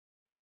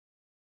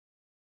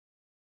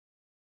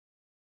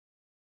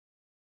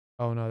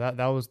 Oh no,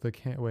 that was the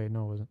wait,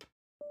 no, it wasn't.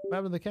 What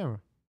happened to the camera?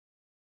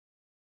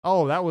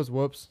 Oh, that was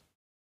whoops.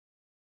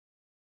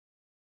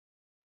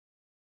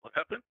 What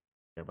happened?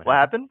 What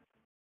happened?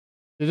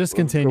 Just What's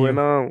continue. going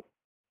on?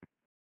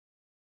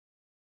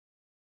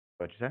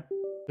 What'd you say?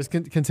 Just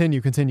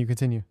continue.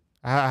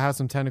 I have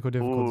some technical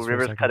difficulties. Ooh, for a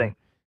River's second cutting.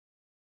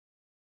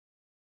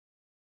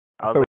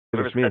 I I was thought like, it was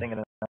River's me. cutting in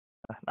and out.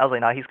 I was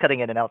like, nah, he's cutting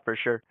in and out for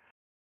sure.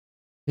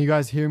 Can you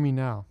guys hear me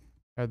now?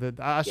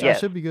 I Yes.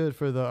 should be good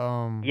for the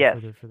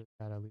Yes. for the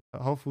chat at least.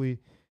 Hopefully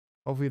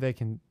they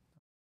can.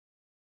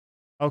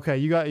 Okay,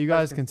 you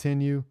guys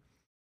continue.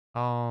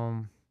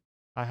 I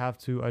have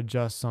to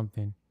adjust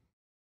something.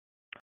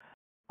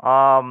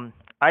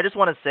 I just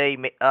want to say, you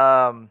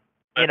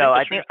know,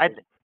 I think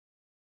stream's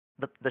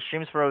the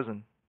stream's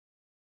frozen.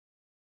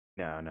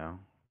 No.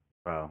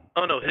 Bro.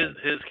 Oh no,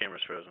 his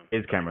camera's frozen.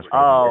 His camera's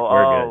frozen.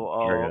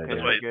 Oh, We're okay. good.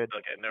 That's why. good.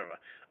 Okay, never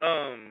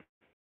mind.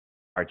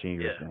 Archie, you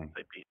were Yeah, saying.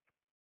 they beat.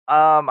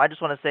 I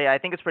just want to say I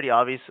think it's pretty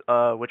obvious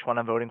which one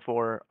I'm voting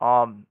for.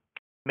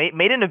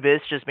 Made in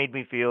Abyss just made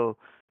me feel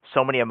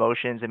so many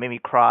emotions. It made me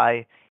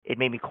cry. It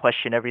made me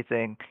question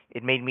everything.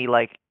 It made me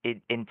like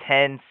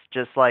intense.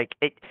 Just like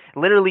it.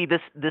 Literally,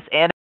 this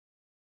anime.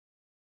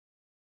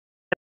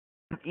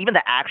 Even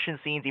the action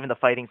scenes, even the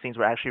fighting scenes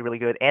were actually really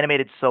good.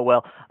 Animated so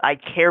well. I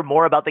care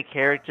more about the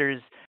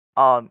characters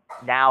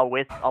now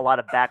with a lot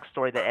of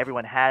backstory that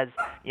everyone has.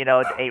 You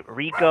know,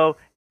 Rico,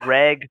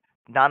 Greg,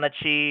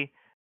 Nanachi,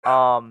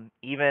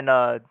 even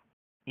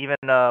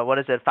what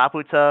is it,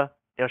 Faputa.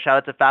 You know, shout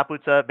out to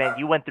Faputa. Man,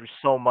 you went through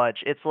so much.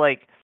 It's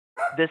like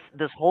this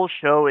whole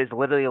show is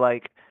literally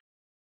like,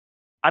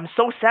 I'm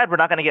so sad we're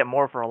not gonna get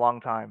more for a long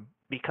time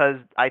because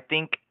I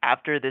think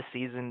after this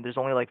season, there's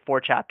only like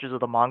 4 chapters of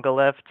the manga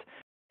left,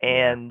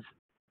 and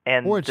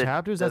 4 the,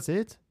 chapters. That's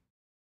it.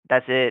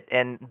 that's it.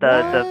 And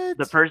the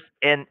What? first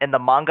and the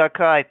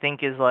mangaka I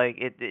think is like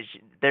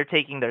they're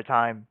taking their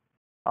time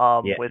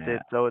with Yeah.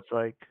 it, so it's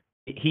like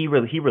He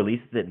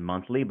releases it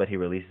monthly, but he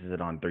releases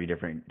it on 3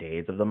 different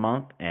days of the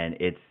month, and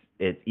it's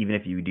even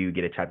if you do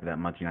get a chapter that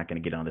month, you're not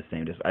going to get it on the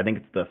same. Just I think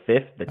it's the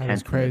 5th, the That is 10th, and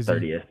the crazy.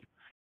 30th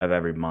of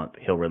every month.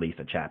 He'll release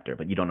a chapter,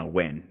 but you don't know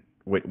when,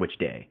 which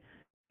day.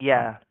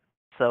 yeah.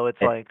 So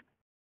it's It- like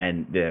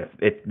And the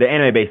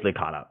anime basically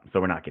caught up, so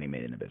we're not getting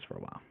Made in Abyss for a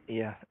while.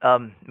 yeah.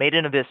 Made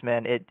in Abyss,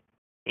 man.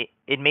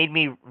 It made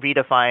me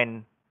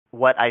redefine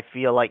what I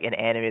feel like an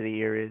anime of the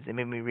year is. It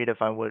made me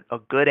redefine what a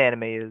good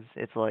anime is.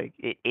 It's like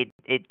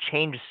it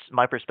changed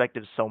my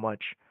perspective so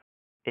much.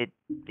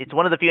 It's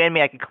one of the few anime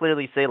I could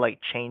clearly say like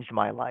changed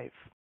my life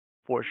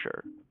for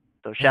sure.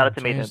 So shout out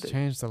to Made in Abyss.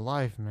 Changed the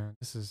life, man.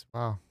 This is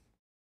wow.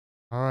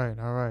 All right.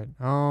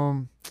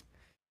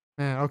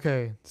 Man.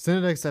 Okay.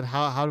 Cinedex said,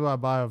 "How do I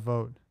buy a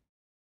vote?"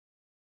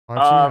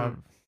 Archie,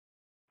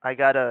 I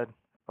gotta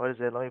what is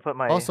it? Let me put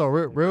my also,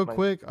 let me put real my-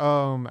 quick,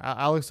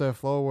 Alex said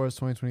Flow Awards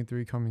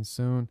 2023 coming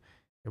soon.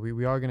 Yeah,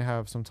 we are gonna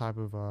have some type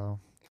of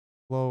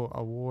Flow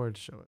Award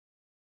show.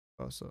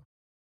 Also,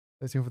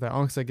 let's see for that.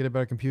 Uncle said get a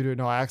better computer.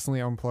 No, I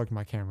accidentally unplugged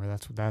my camera.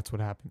 That's what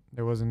happened.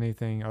 There wasn't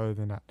anything other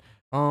than that.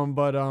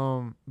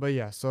 But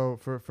yeah. So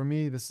for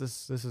me, this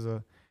is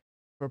a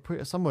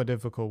somewhat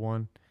difficult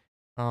one,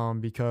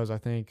 because I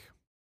think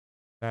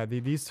that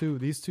these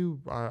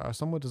two are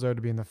somewhat deserve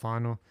to be in the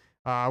final.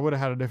 I would have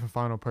had a different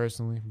final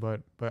personally,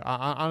 but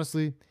I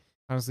honestly,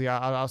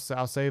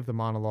 I'll save the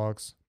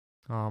monologues.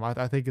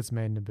 I think it's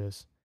Made in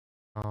Abyss.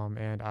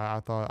 And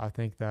I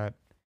think that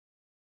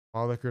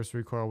while Licorice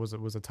Recoil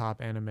was a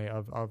top anime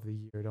of the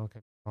year, don't get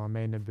me wrong,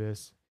 Made in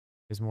Abyss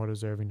is more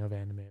deserving of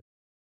anime.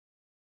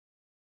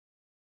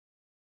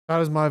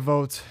 That is my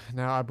vote.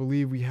 Now I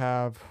believe we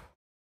have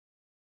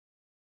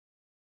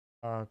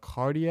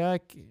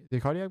Cardiac.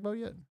 Did Cardiac vote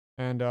yet?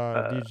 And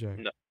DJ.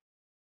 No.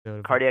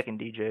 The Cardiac votes. and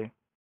DJ.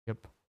 Yep.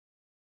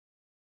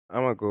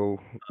 I'm gonna go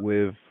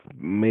with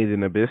Made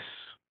in Abyss.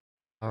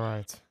 All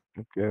right.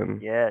 Again,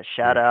 Yeah,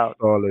 shout out.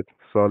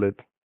 solid.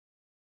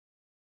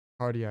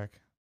 Cardiac.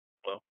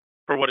 Well,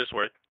 for what it's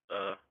worth,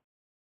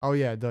 Oh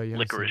yeah, duh. Yeah,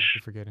 Licorice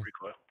I'm forgetting.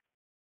 Recoil.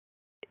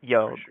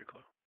 Yo, Licorice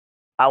Recoil.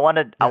 I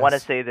wanna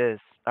Yes. say this.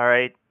 All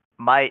right,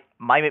 my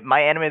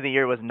anime of the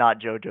year was not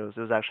JoJo's.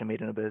 It was actually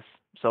Made in Abyss.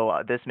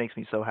 So this makes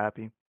me so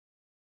happy.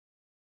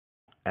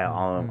 And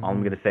all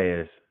I'm gonna say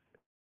is,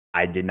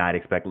 I did not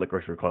expect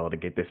Licorice Recoil to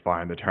get this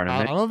far in the I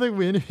tournament. don't think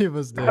any of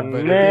us did, but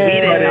We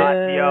did not,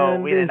 yo.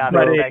 We did not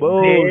But it expect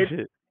bullshit.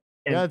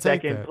 in Yeah, take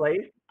second that.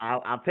 place,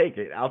 I'll take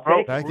it. I'll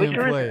Bro, take it.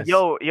 Second place.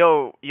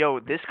 yo,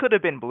 this could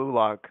have been Blue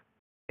Lock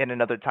in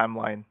another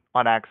timeline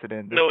on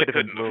accident. This No, it could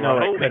have been couldn't. Blue No,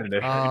 Lock. No, it couldn't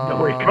have. Uh,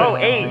 No, it couldn't Bro, have.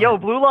 hey, yo,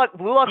 Blue Lock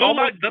Blue almost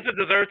Lock doesn't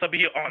deserve to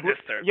be on this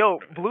third. Yo,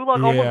 Blue Lock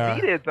Yeah.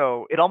 almost beat it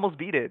though. It almost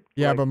beat it.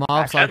 Yeah, Like, but Mob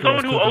actually- Psycho As someone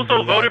was who cooking also Blue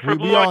Lock. voted for We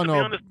Blue all Lock to be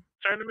know. on this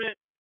tournament,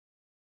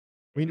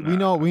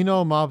 We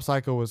know Mob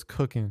Psycho was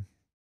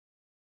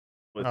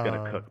Was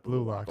gonna cook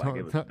Blue Blue Lock. Lock. Like,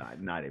 it was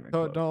Don't- not even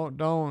Don't close.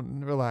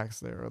 don't relax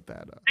there with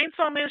that.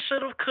 Chainsaw Man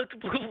should have cooked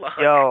Blue Lock.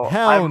 Yo,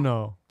 Hell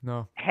no.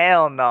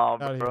 hell no,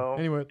 Outta here. bro.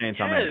 Anyway, Chainsaw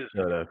Man Yes.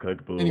 should have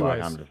cooked Blue anyways,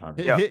 Lock. I'm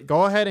just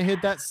go ahead and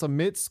hit that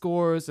submit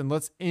scores and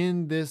let's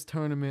end this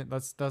tournament.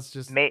 Let's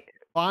just Made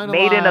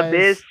finalize. in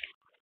Abyss.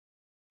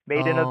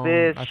 Made in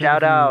Abyss. I think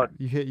Shout if out.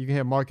 You can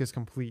hit Marcus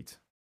complete.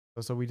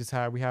 So we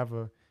have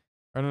a.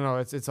 I don't know.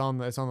 It's on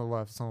the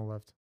left. It's on the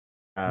left.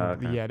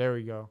 Okay. Yeah, there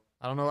we go.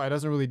 I don't know. It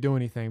doesn't really do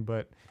anything,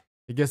 but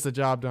it gets the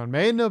job done.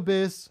 Made in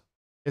Abyss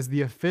is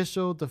the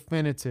official,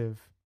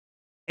 definitive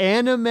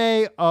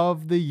anime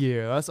of the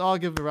year. Let's all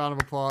give it a round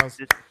of applause.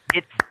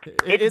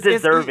 It's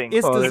deserving.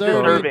 It's Oh,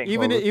 deserving. deserving.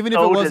 Even if it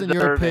So wasn't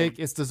your deserving. pick,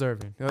 it's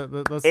deserving.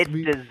 It's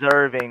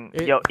deserving.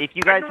 it- Yo, if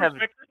you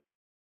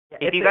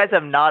guys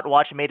have not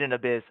watched Made in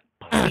Abyss,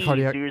 please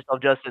Cardiac. do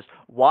yourself justice.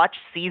 Watch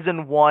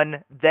season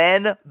 1,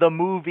 then the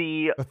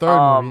movie. The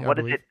third movie, I What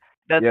is believe. it?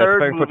 The Yes, third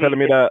thanks movie. for telling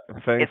me that.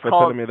 Thanks it's for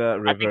called- telling me that.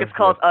 I think River. it's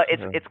called Yes,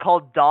 yeah. it's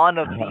called Dawn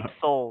of Deep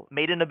Soul.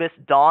 Made in Abyss,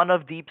 Dawn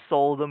of Deep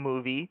Soul, the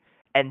movie,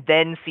 and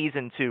then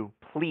season 2.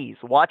 Please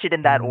watch it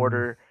in that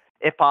order,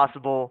 if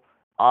possible.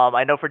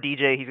 I know for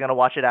DJ, he's gonna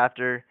watch it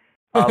after,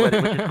 which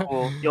is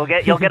cool. You'll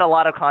get a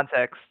lot of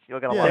context. You'll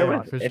get a lot of Yeah,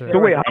 context. for sure. So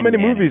wait, how many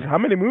Any movies? anime. How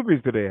many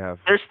movies do they have?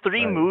 There's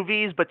 3 Right.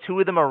 movies, but 2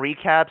 of them are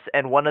recaps,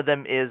 and one of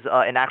them is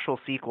an actual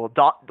sequel.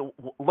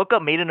 Look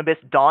up Made in Abyss,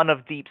 Dawn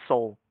of Deep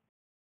Soul.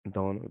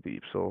 Dawn of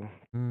Deep Soul.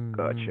 Mm,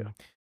 Gotcha.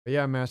 But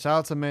yeah, man, shout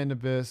out to Made in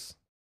Abyss.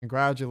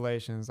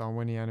 Congratulations on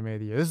winning Anime of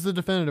the Year. This is the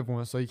definitive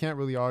one, so you can't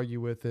really argue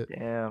with it.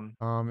 Damn.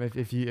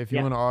 If you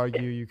Yeah. want to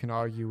argue, you can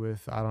argue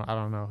with I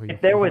don't know who. If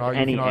there you was can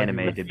argue- any you can argue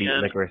anime with to beat Yeah.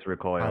 Licorice my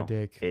Recoil,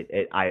 dick.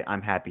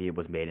 I'm happy it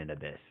was Made in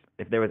Abyss.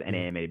 If there was any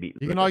Yeah. anime to beat,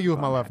 You can Licorice argue with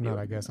my Recoil, I'm left happy nut, it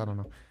I was guess. I don't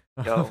know.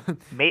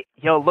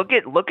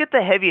 Look at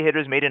the heavy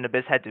hitters Made in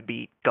Abyss had to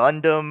beat: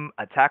 Gundam,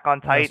 Attack on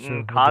That's Titan, true,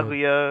 it did.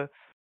 Kaguya,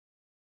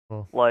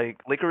 Well. like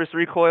Licorice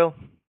Recoil.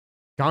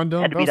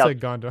 Gundam? Had to Bro beat out- said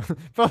Gundam.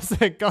 Bro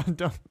said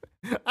Gundam.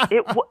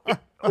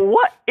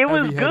 What? It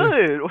was Heavy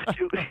hitter.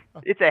 good.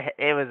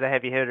 It was a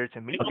heavy hitter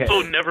to me. Okay.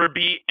 Also, never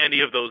beat any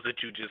of those that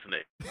you just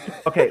named.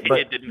 Okay, but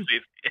It didn't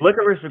face.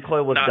 Licorice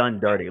Recoil was Not- done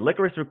dirty.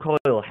 Licorice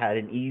Recoil had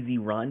an easy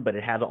run, but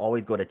it had to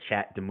always go to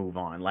chat to move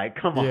on. Like,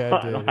 come on. Yeah,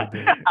 it did,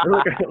 it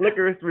Like, did.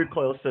 Licorice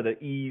Recoil should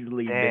have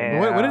easily been.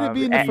 What did it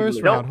be in the Damn.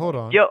 first No, round? Hold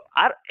on. Yo,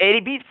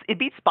 it beats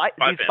Spy.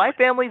 Spy Dude, Spy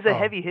Family's a Oh.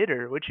 heavy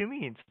hitter. What you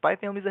mean? Spy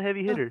Family's a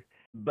heavy hitter.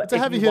 But It's a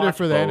if heavy you hitter watch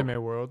for the both-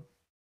 anime world.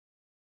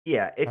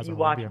 Yeah, if As a you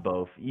whole, watch yeah.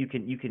 both, you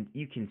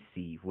can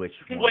see which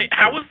one. Wait,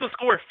 how was the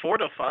score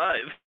 4-5?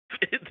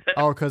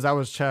 Oh, because that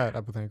was chat,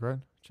 I think, right?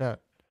 Chat.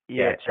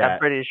 Yeah, I'm chat.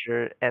 pretty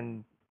sure.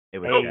 And It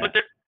was No, chat.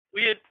 but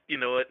we had. You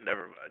know what?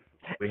 Never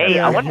mind. We Hey,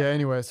 had- I want-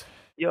 Anyways.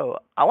 yo,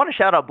 I want to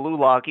shout out Blue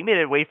Lock. You made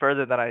it way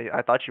further than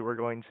I thought you were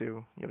going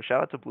to. Yo,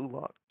 shout out to Blue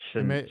Lock.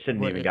 shouldn't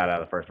wait, even got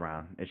out of the first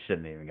round. It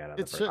shouldn't even got out of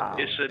It the first should. round.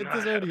 It should It not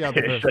deserved to have.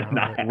 get out the It first should round.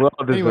 not. but- Well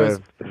Anyways,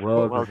 deserved.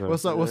 Well well,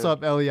 deserved. What's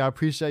up, Ellie? I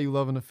appreciate you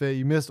loving the fit.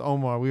 You missed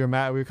Omar. We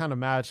were kind of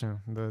matching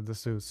the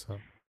suits, so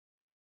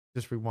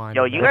just rewind.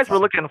 Yo, it you back. guys were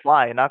looking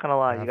fly. Not gonna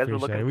lie, I you guys were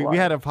appreciate looking it. fly. We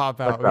had to pop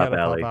out. What's We had up, to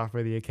pop Ellie? out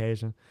for the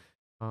occasion.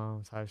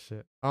 Type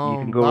shit.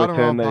 can go Bottom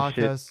return Round that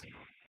shit. Podcast.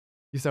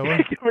 You said what?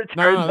 Return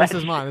No, that this is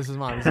shit. mine. This is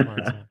mine. This is mine.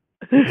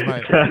 This is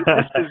mine.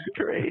 This This is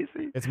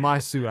crazy. It's my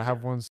suit. I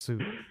have one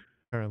suit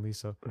currently.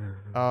 So,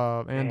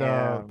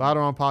 Damn.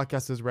 Bottom Round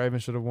Podcast is Raven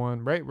should have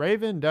won.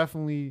 Raven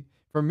definitely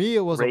for me.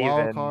 It was a wild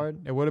Raven.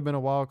 card. It would have been a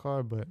wild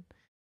card, but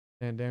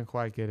didn't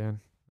quite get in.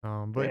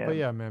 But Damn.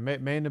 yeah,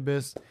 man, main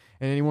abyss.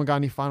 And anyone got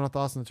any final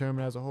thoughts on the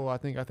tournament as a whole? I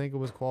think it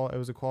was It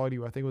was a quality.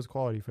 I think it was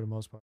quality for the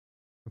most part.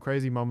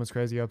 Crazy moments,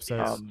 crazy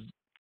upsets.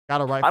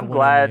 Got it right. I'm for one in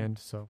glad- the end.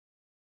 So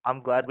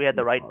I'm glad we had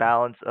the right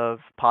balance of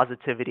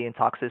positivity and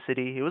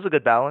toxicity. It was a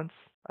good balance,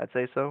 I'd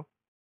say so.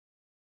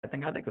 I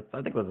think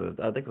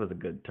it was a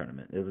good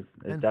tournament. It's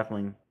And-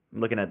 definitely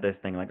looking at this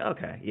thing like,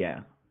 okay, yeah,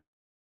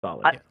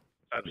 solid. I-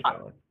 That's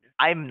solid.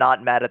 I'm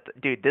not mad at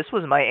dude. This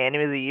was my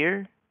anime of the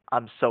year.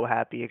 I'm so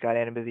happy it got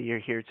anime of the year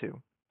here too.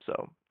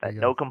 So There you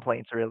no go.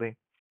 complaints really.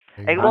 there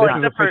you Hey, go. well, this is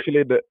except for-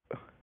 officially the.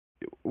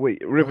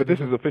 Wait, River. ahead, This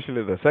River. is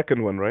officially the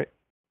second one, right?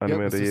 Yep, Anime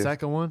of it's the the year.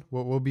 second one.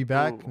 We'll be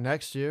back Ooh.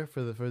 next year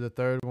for the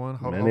third one.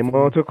 Many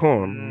more to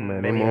come.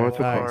 Mm, Many oh, more yeah, to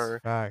come.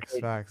 Facts.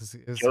 Hey, Facts.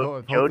 It's Jo-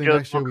 hopefully JoJo's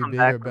next year will we come bigger,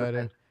 back for the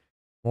better, next-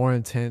 more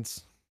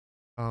intense,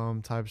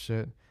 type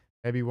shit.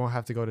 Maybe we won't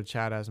have to go to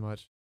chat as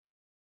much,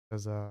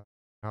 because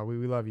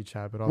we love you,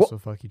 chat, but also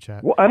fuck you,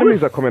 chat. What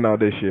animes are coming out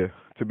this year?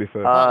 To be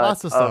fair.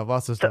 Lots of stuff.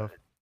 Lots of stuff.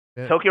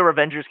 Yeah. Tokyo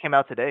Revengers came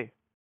out today.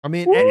 I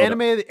mean, Woo!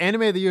 anime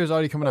of the year is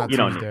already coming out You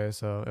don't need- Tuesday,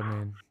 so I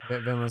mean,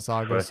 Vinland I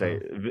Saga. was gonna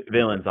So. say,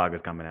 Villain Saga's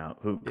coming out.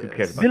 Who Yes.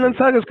 cares about Vinland that?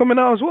 Saga's coming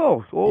out as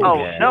well. Oh,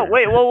 Oh yeah. no!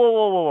 Wait!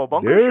 Whoa!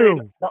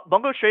 Damn.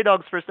 Bungo Stray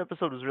Dogs' first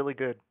episode was really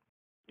good.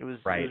 It was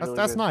Right. It was really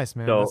That's good. nice,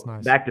 man. So That's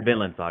nice. back to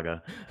Vinland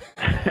Saga.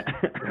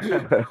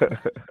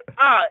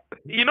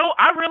 You know,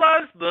 I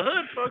realized the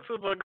hood fucks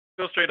with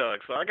Go Stray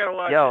Dogs, so I gotta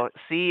watch Yo, it.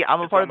 see, I'm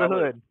a It's part of on the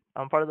my hood.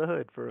 I'm part of the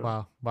hood for real.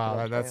 Wow, You know what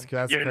I'm that's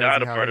saying? You're crazy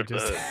not a how part he of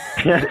just. the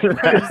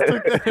I just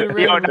took that and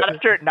Yo, ran with not it.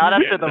 after not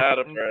after You're the not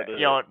a part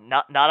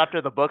of not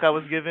after the book I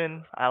was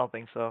given. I don't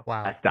think so.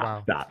 Wow.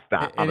 Stop.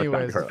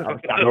 Anyways. Don't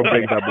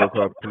bring that book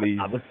up, please.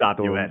 I'm gonna stop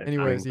you Don't at it.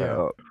 Anyways, bring that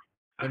yeah. up.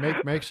 And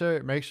make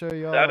sure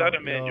y'all, Shout out to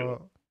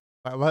Manuel.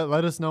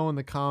 let us know in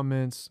the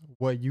comments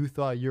what you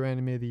thought your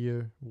anime of the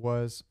year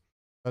was.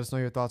 Let us know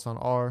your thoughts on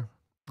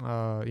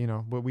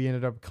what we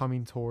ended up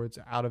coming towards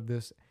out of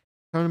this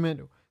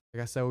tournament.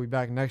 Like I said, we'll be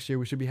back next year.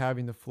 We should be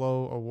having the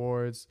Flow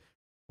Awards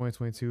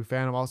 2022.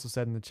 Phantom also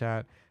said in the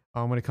chat,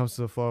 when it comes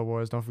to the Flow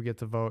Awards, don't forget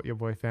to vote your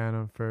boy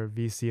Phantom for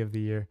VC of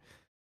the year.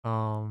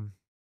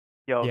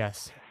 Yo,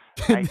 Yes.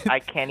 I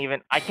can't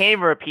even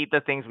repeat the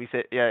things we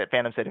said. Yeah,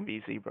 Phantom said in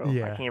VC, bro. I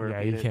Yeah, can't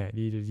repeat you it. can't.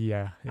 You just,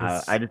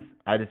 it's-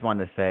 I just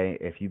wanted to say,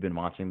 if you've been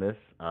watching this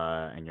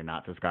and you're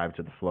not subscribed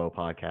to the Flow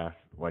podcast,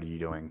 what are you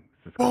doing?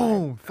 Subscribe.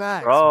 Boom,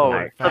 facts, Bro,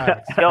 man,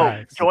 facts, yo,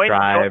 facts, join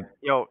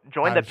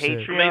the Type shit.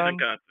 Patreon. Amazing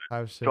content.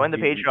 type shit. Join the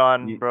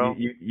Patreon, bro.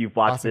 You've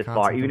watched Awesome this far.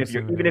 content Even coming if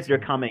you're soon, even if you're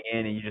guys. coming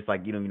in and you just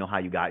like you don't even know how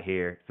you got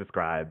here,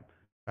 subscribe.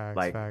 Facts,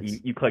 Like facts.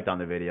 you clicked on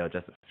the video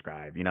just to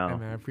subscribe. You know. Hey,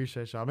 man, I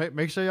appreciate y'all.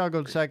 Make sure y'all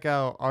go check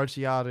out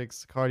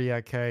Archeotics,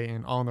 Cardiac K,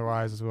 and On the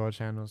Rise as well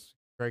channels.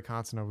 Great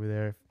content over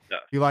there. If Yeah.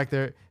 you like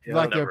their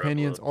Never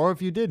opinions, upload. or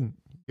if you didn't,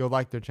 you'll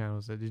like their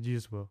channels. You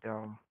just will.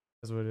 Yo,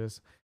 That's what it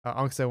is.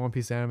 Uncle said One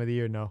Piece anime of the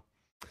year. No,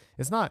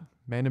 it's not.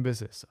 Man in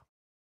business.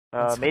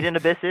 Made in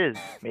Abyss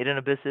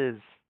is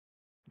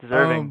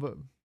deserving.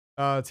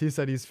 But T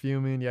said he's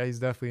fuming. Yeah, he's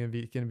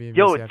definitely gonna be in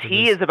Yo, VC after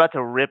T this. is about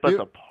to rip us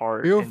Feel-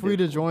 apart. Feel in free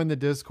to Discord. join the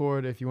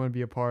Discord if you want to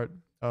be a part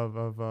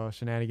of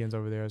shenanigans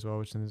over there as well,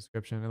 which is in the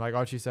description. And like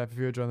Archie said, if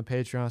you're join the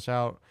Patreon,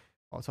 shout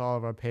out to all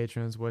of our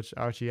patrons, which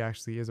Archie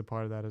actually is a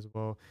part of that as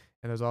well.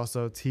 And there's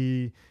also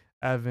T,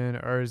 Evan,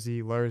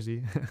 Urzi,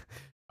 Lurzy,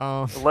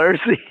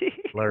 Lurzy.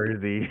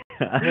 Lurzy.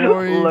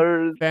 Lori,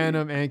 Lurzy.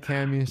 Phantom, and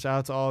Cammy. Shout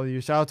out to all of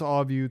you. Shout out to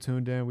all of you who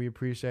tuned in. We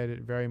appreciate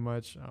it very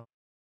much.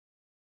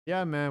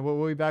 Yeah, man,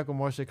 we'll be back with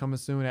more shit coming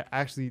soon.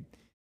 Actually,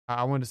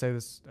 I wanted to say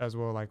this as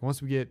well. Like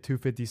once we get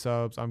 250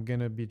 subs, I'm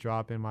gonna be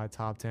dropping my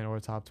top 10 or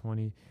top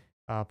 20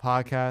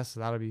 podcasts. So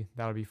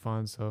that'll be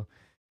fun. So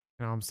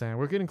you know what I'm saying,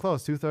 we're getting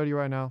close. 230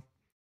 right now.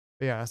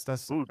 But yeah,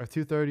 that's Ooh, or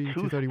 230,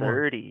 231,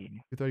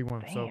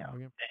 231. So Damn.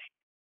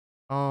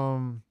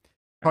 we're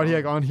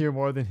Cardiac on here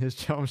more than his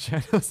challenge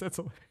channels. That's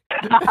hilarious.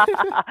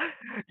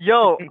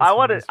 Yo,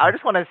 That's I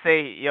just want to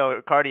say,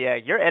 yo,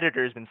 Cardiac, your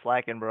editor's been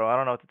slacking, bro. I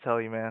don't know what to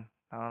tell you, man.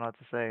 I don't know what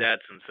to say.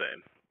 That's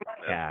insane. That's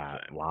Yeah,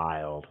 insane.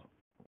 wild.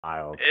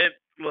 Hold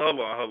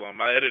on.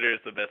 My editor is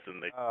the best in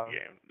the Oh.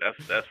 game.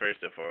 That's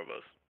first and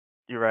foremost.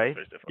 You right?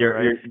 First and You're,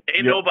 foremost. you're,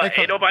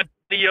 Ain't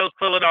nobody else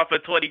pulling off a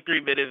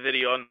 23-minute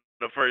video on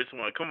the first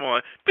one. Come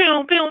on.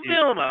 Boom, boom,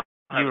 boom.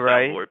 You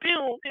right? Boom,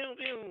 boom,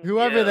 boom.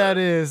 Whoever that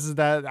is,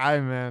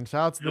 man.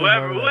 Shout out to them,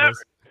 Whoever. that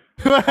is.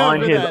 Whoever on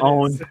his that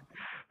own is.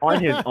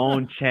 on his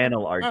own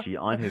channel, Archie.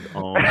 On his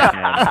own channel.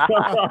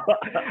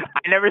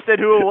 I never said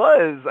who it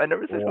was. I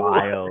never said who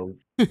it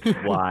was.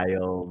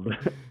 Wild.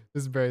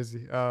 This is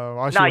crazy.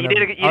 No, you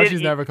did a- you Archie's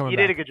did- never coming you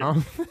back. did a good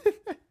job.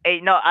 Hey,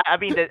 no, I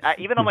mean,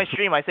 even on my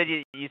stream, I said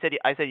you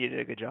did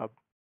a good job.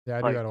 Yeah, I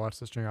do Like- gotta watch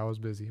the stream. I was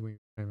busy when you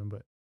were streaming,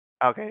 but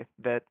Okay,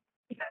 bet.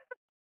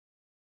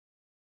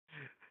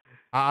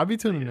 I'll be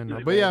tuning in though.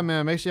 But yeah,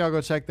 man, make sure y'all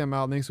go check them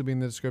out. Links will be in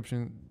the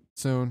description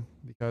soon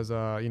because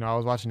you know I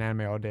was watching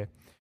anime all day.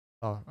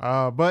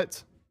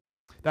 But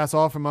that's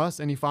all from us.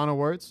 Any final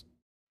words?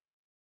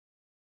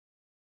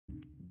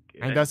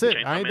 I think that's it.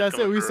 Chainsaw I think Man's that's it.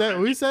 coming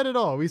for We said it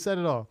all. We said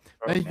it all.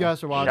 Thank you guys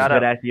for watching. Shout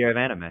Good out. ass year of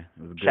anime. It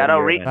was a good Shout out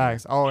year of Rico. anime.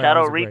 Thanks. Oh, yeah, Shadow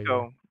it was a great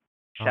Rico. year.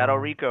 Shadow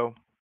Um, Rico.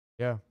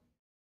 Yeah.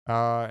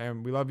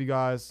 And we love you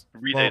guys.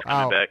 Reese's Flow out.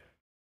 coming back.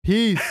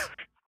 Peace.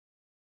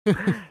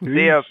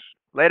 See ya.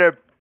 Later.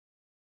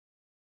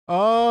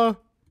 I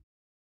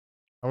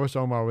wish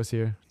Omar was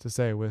here to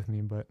say it with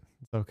me, but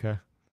it's okay.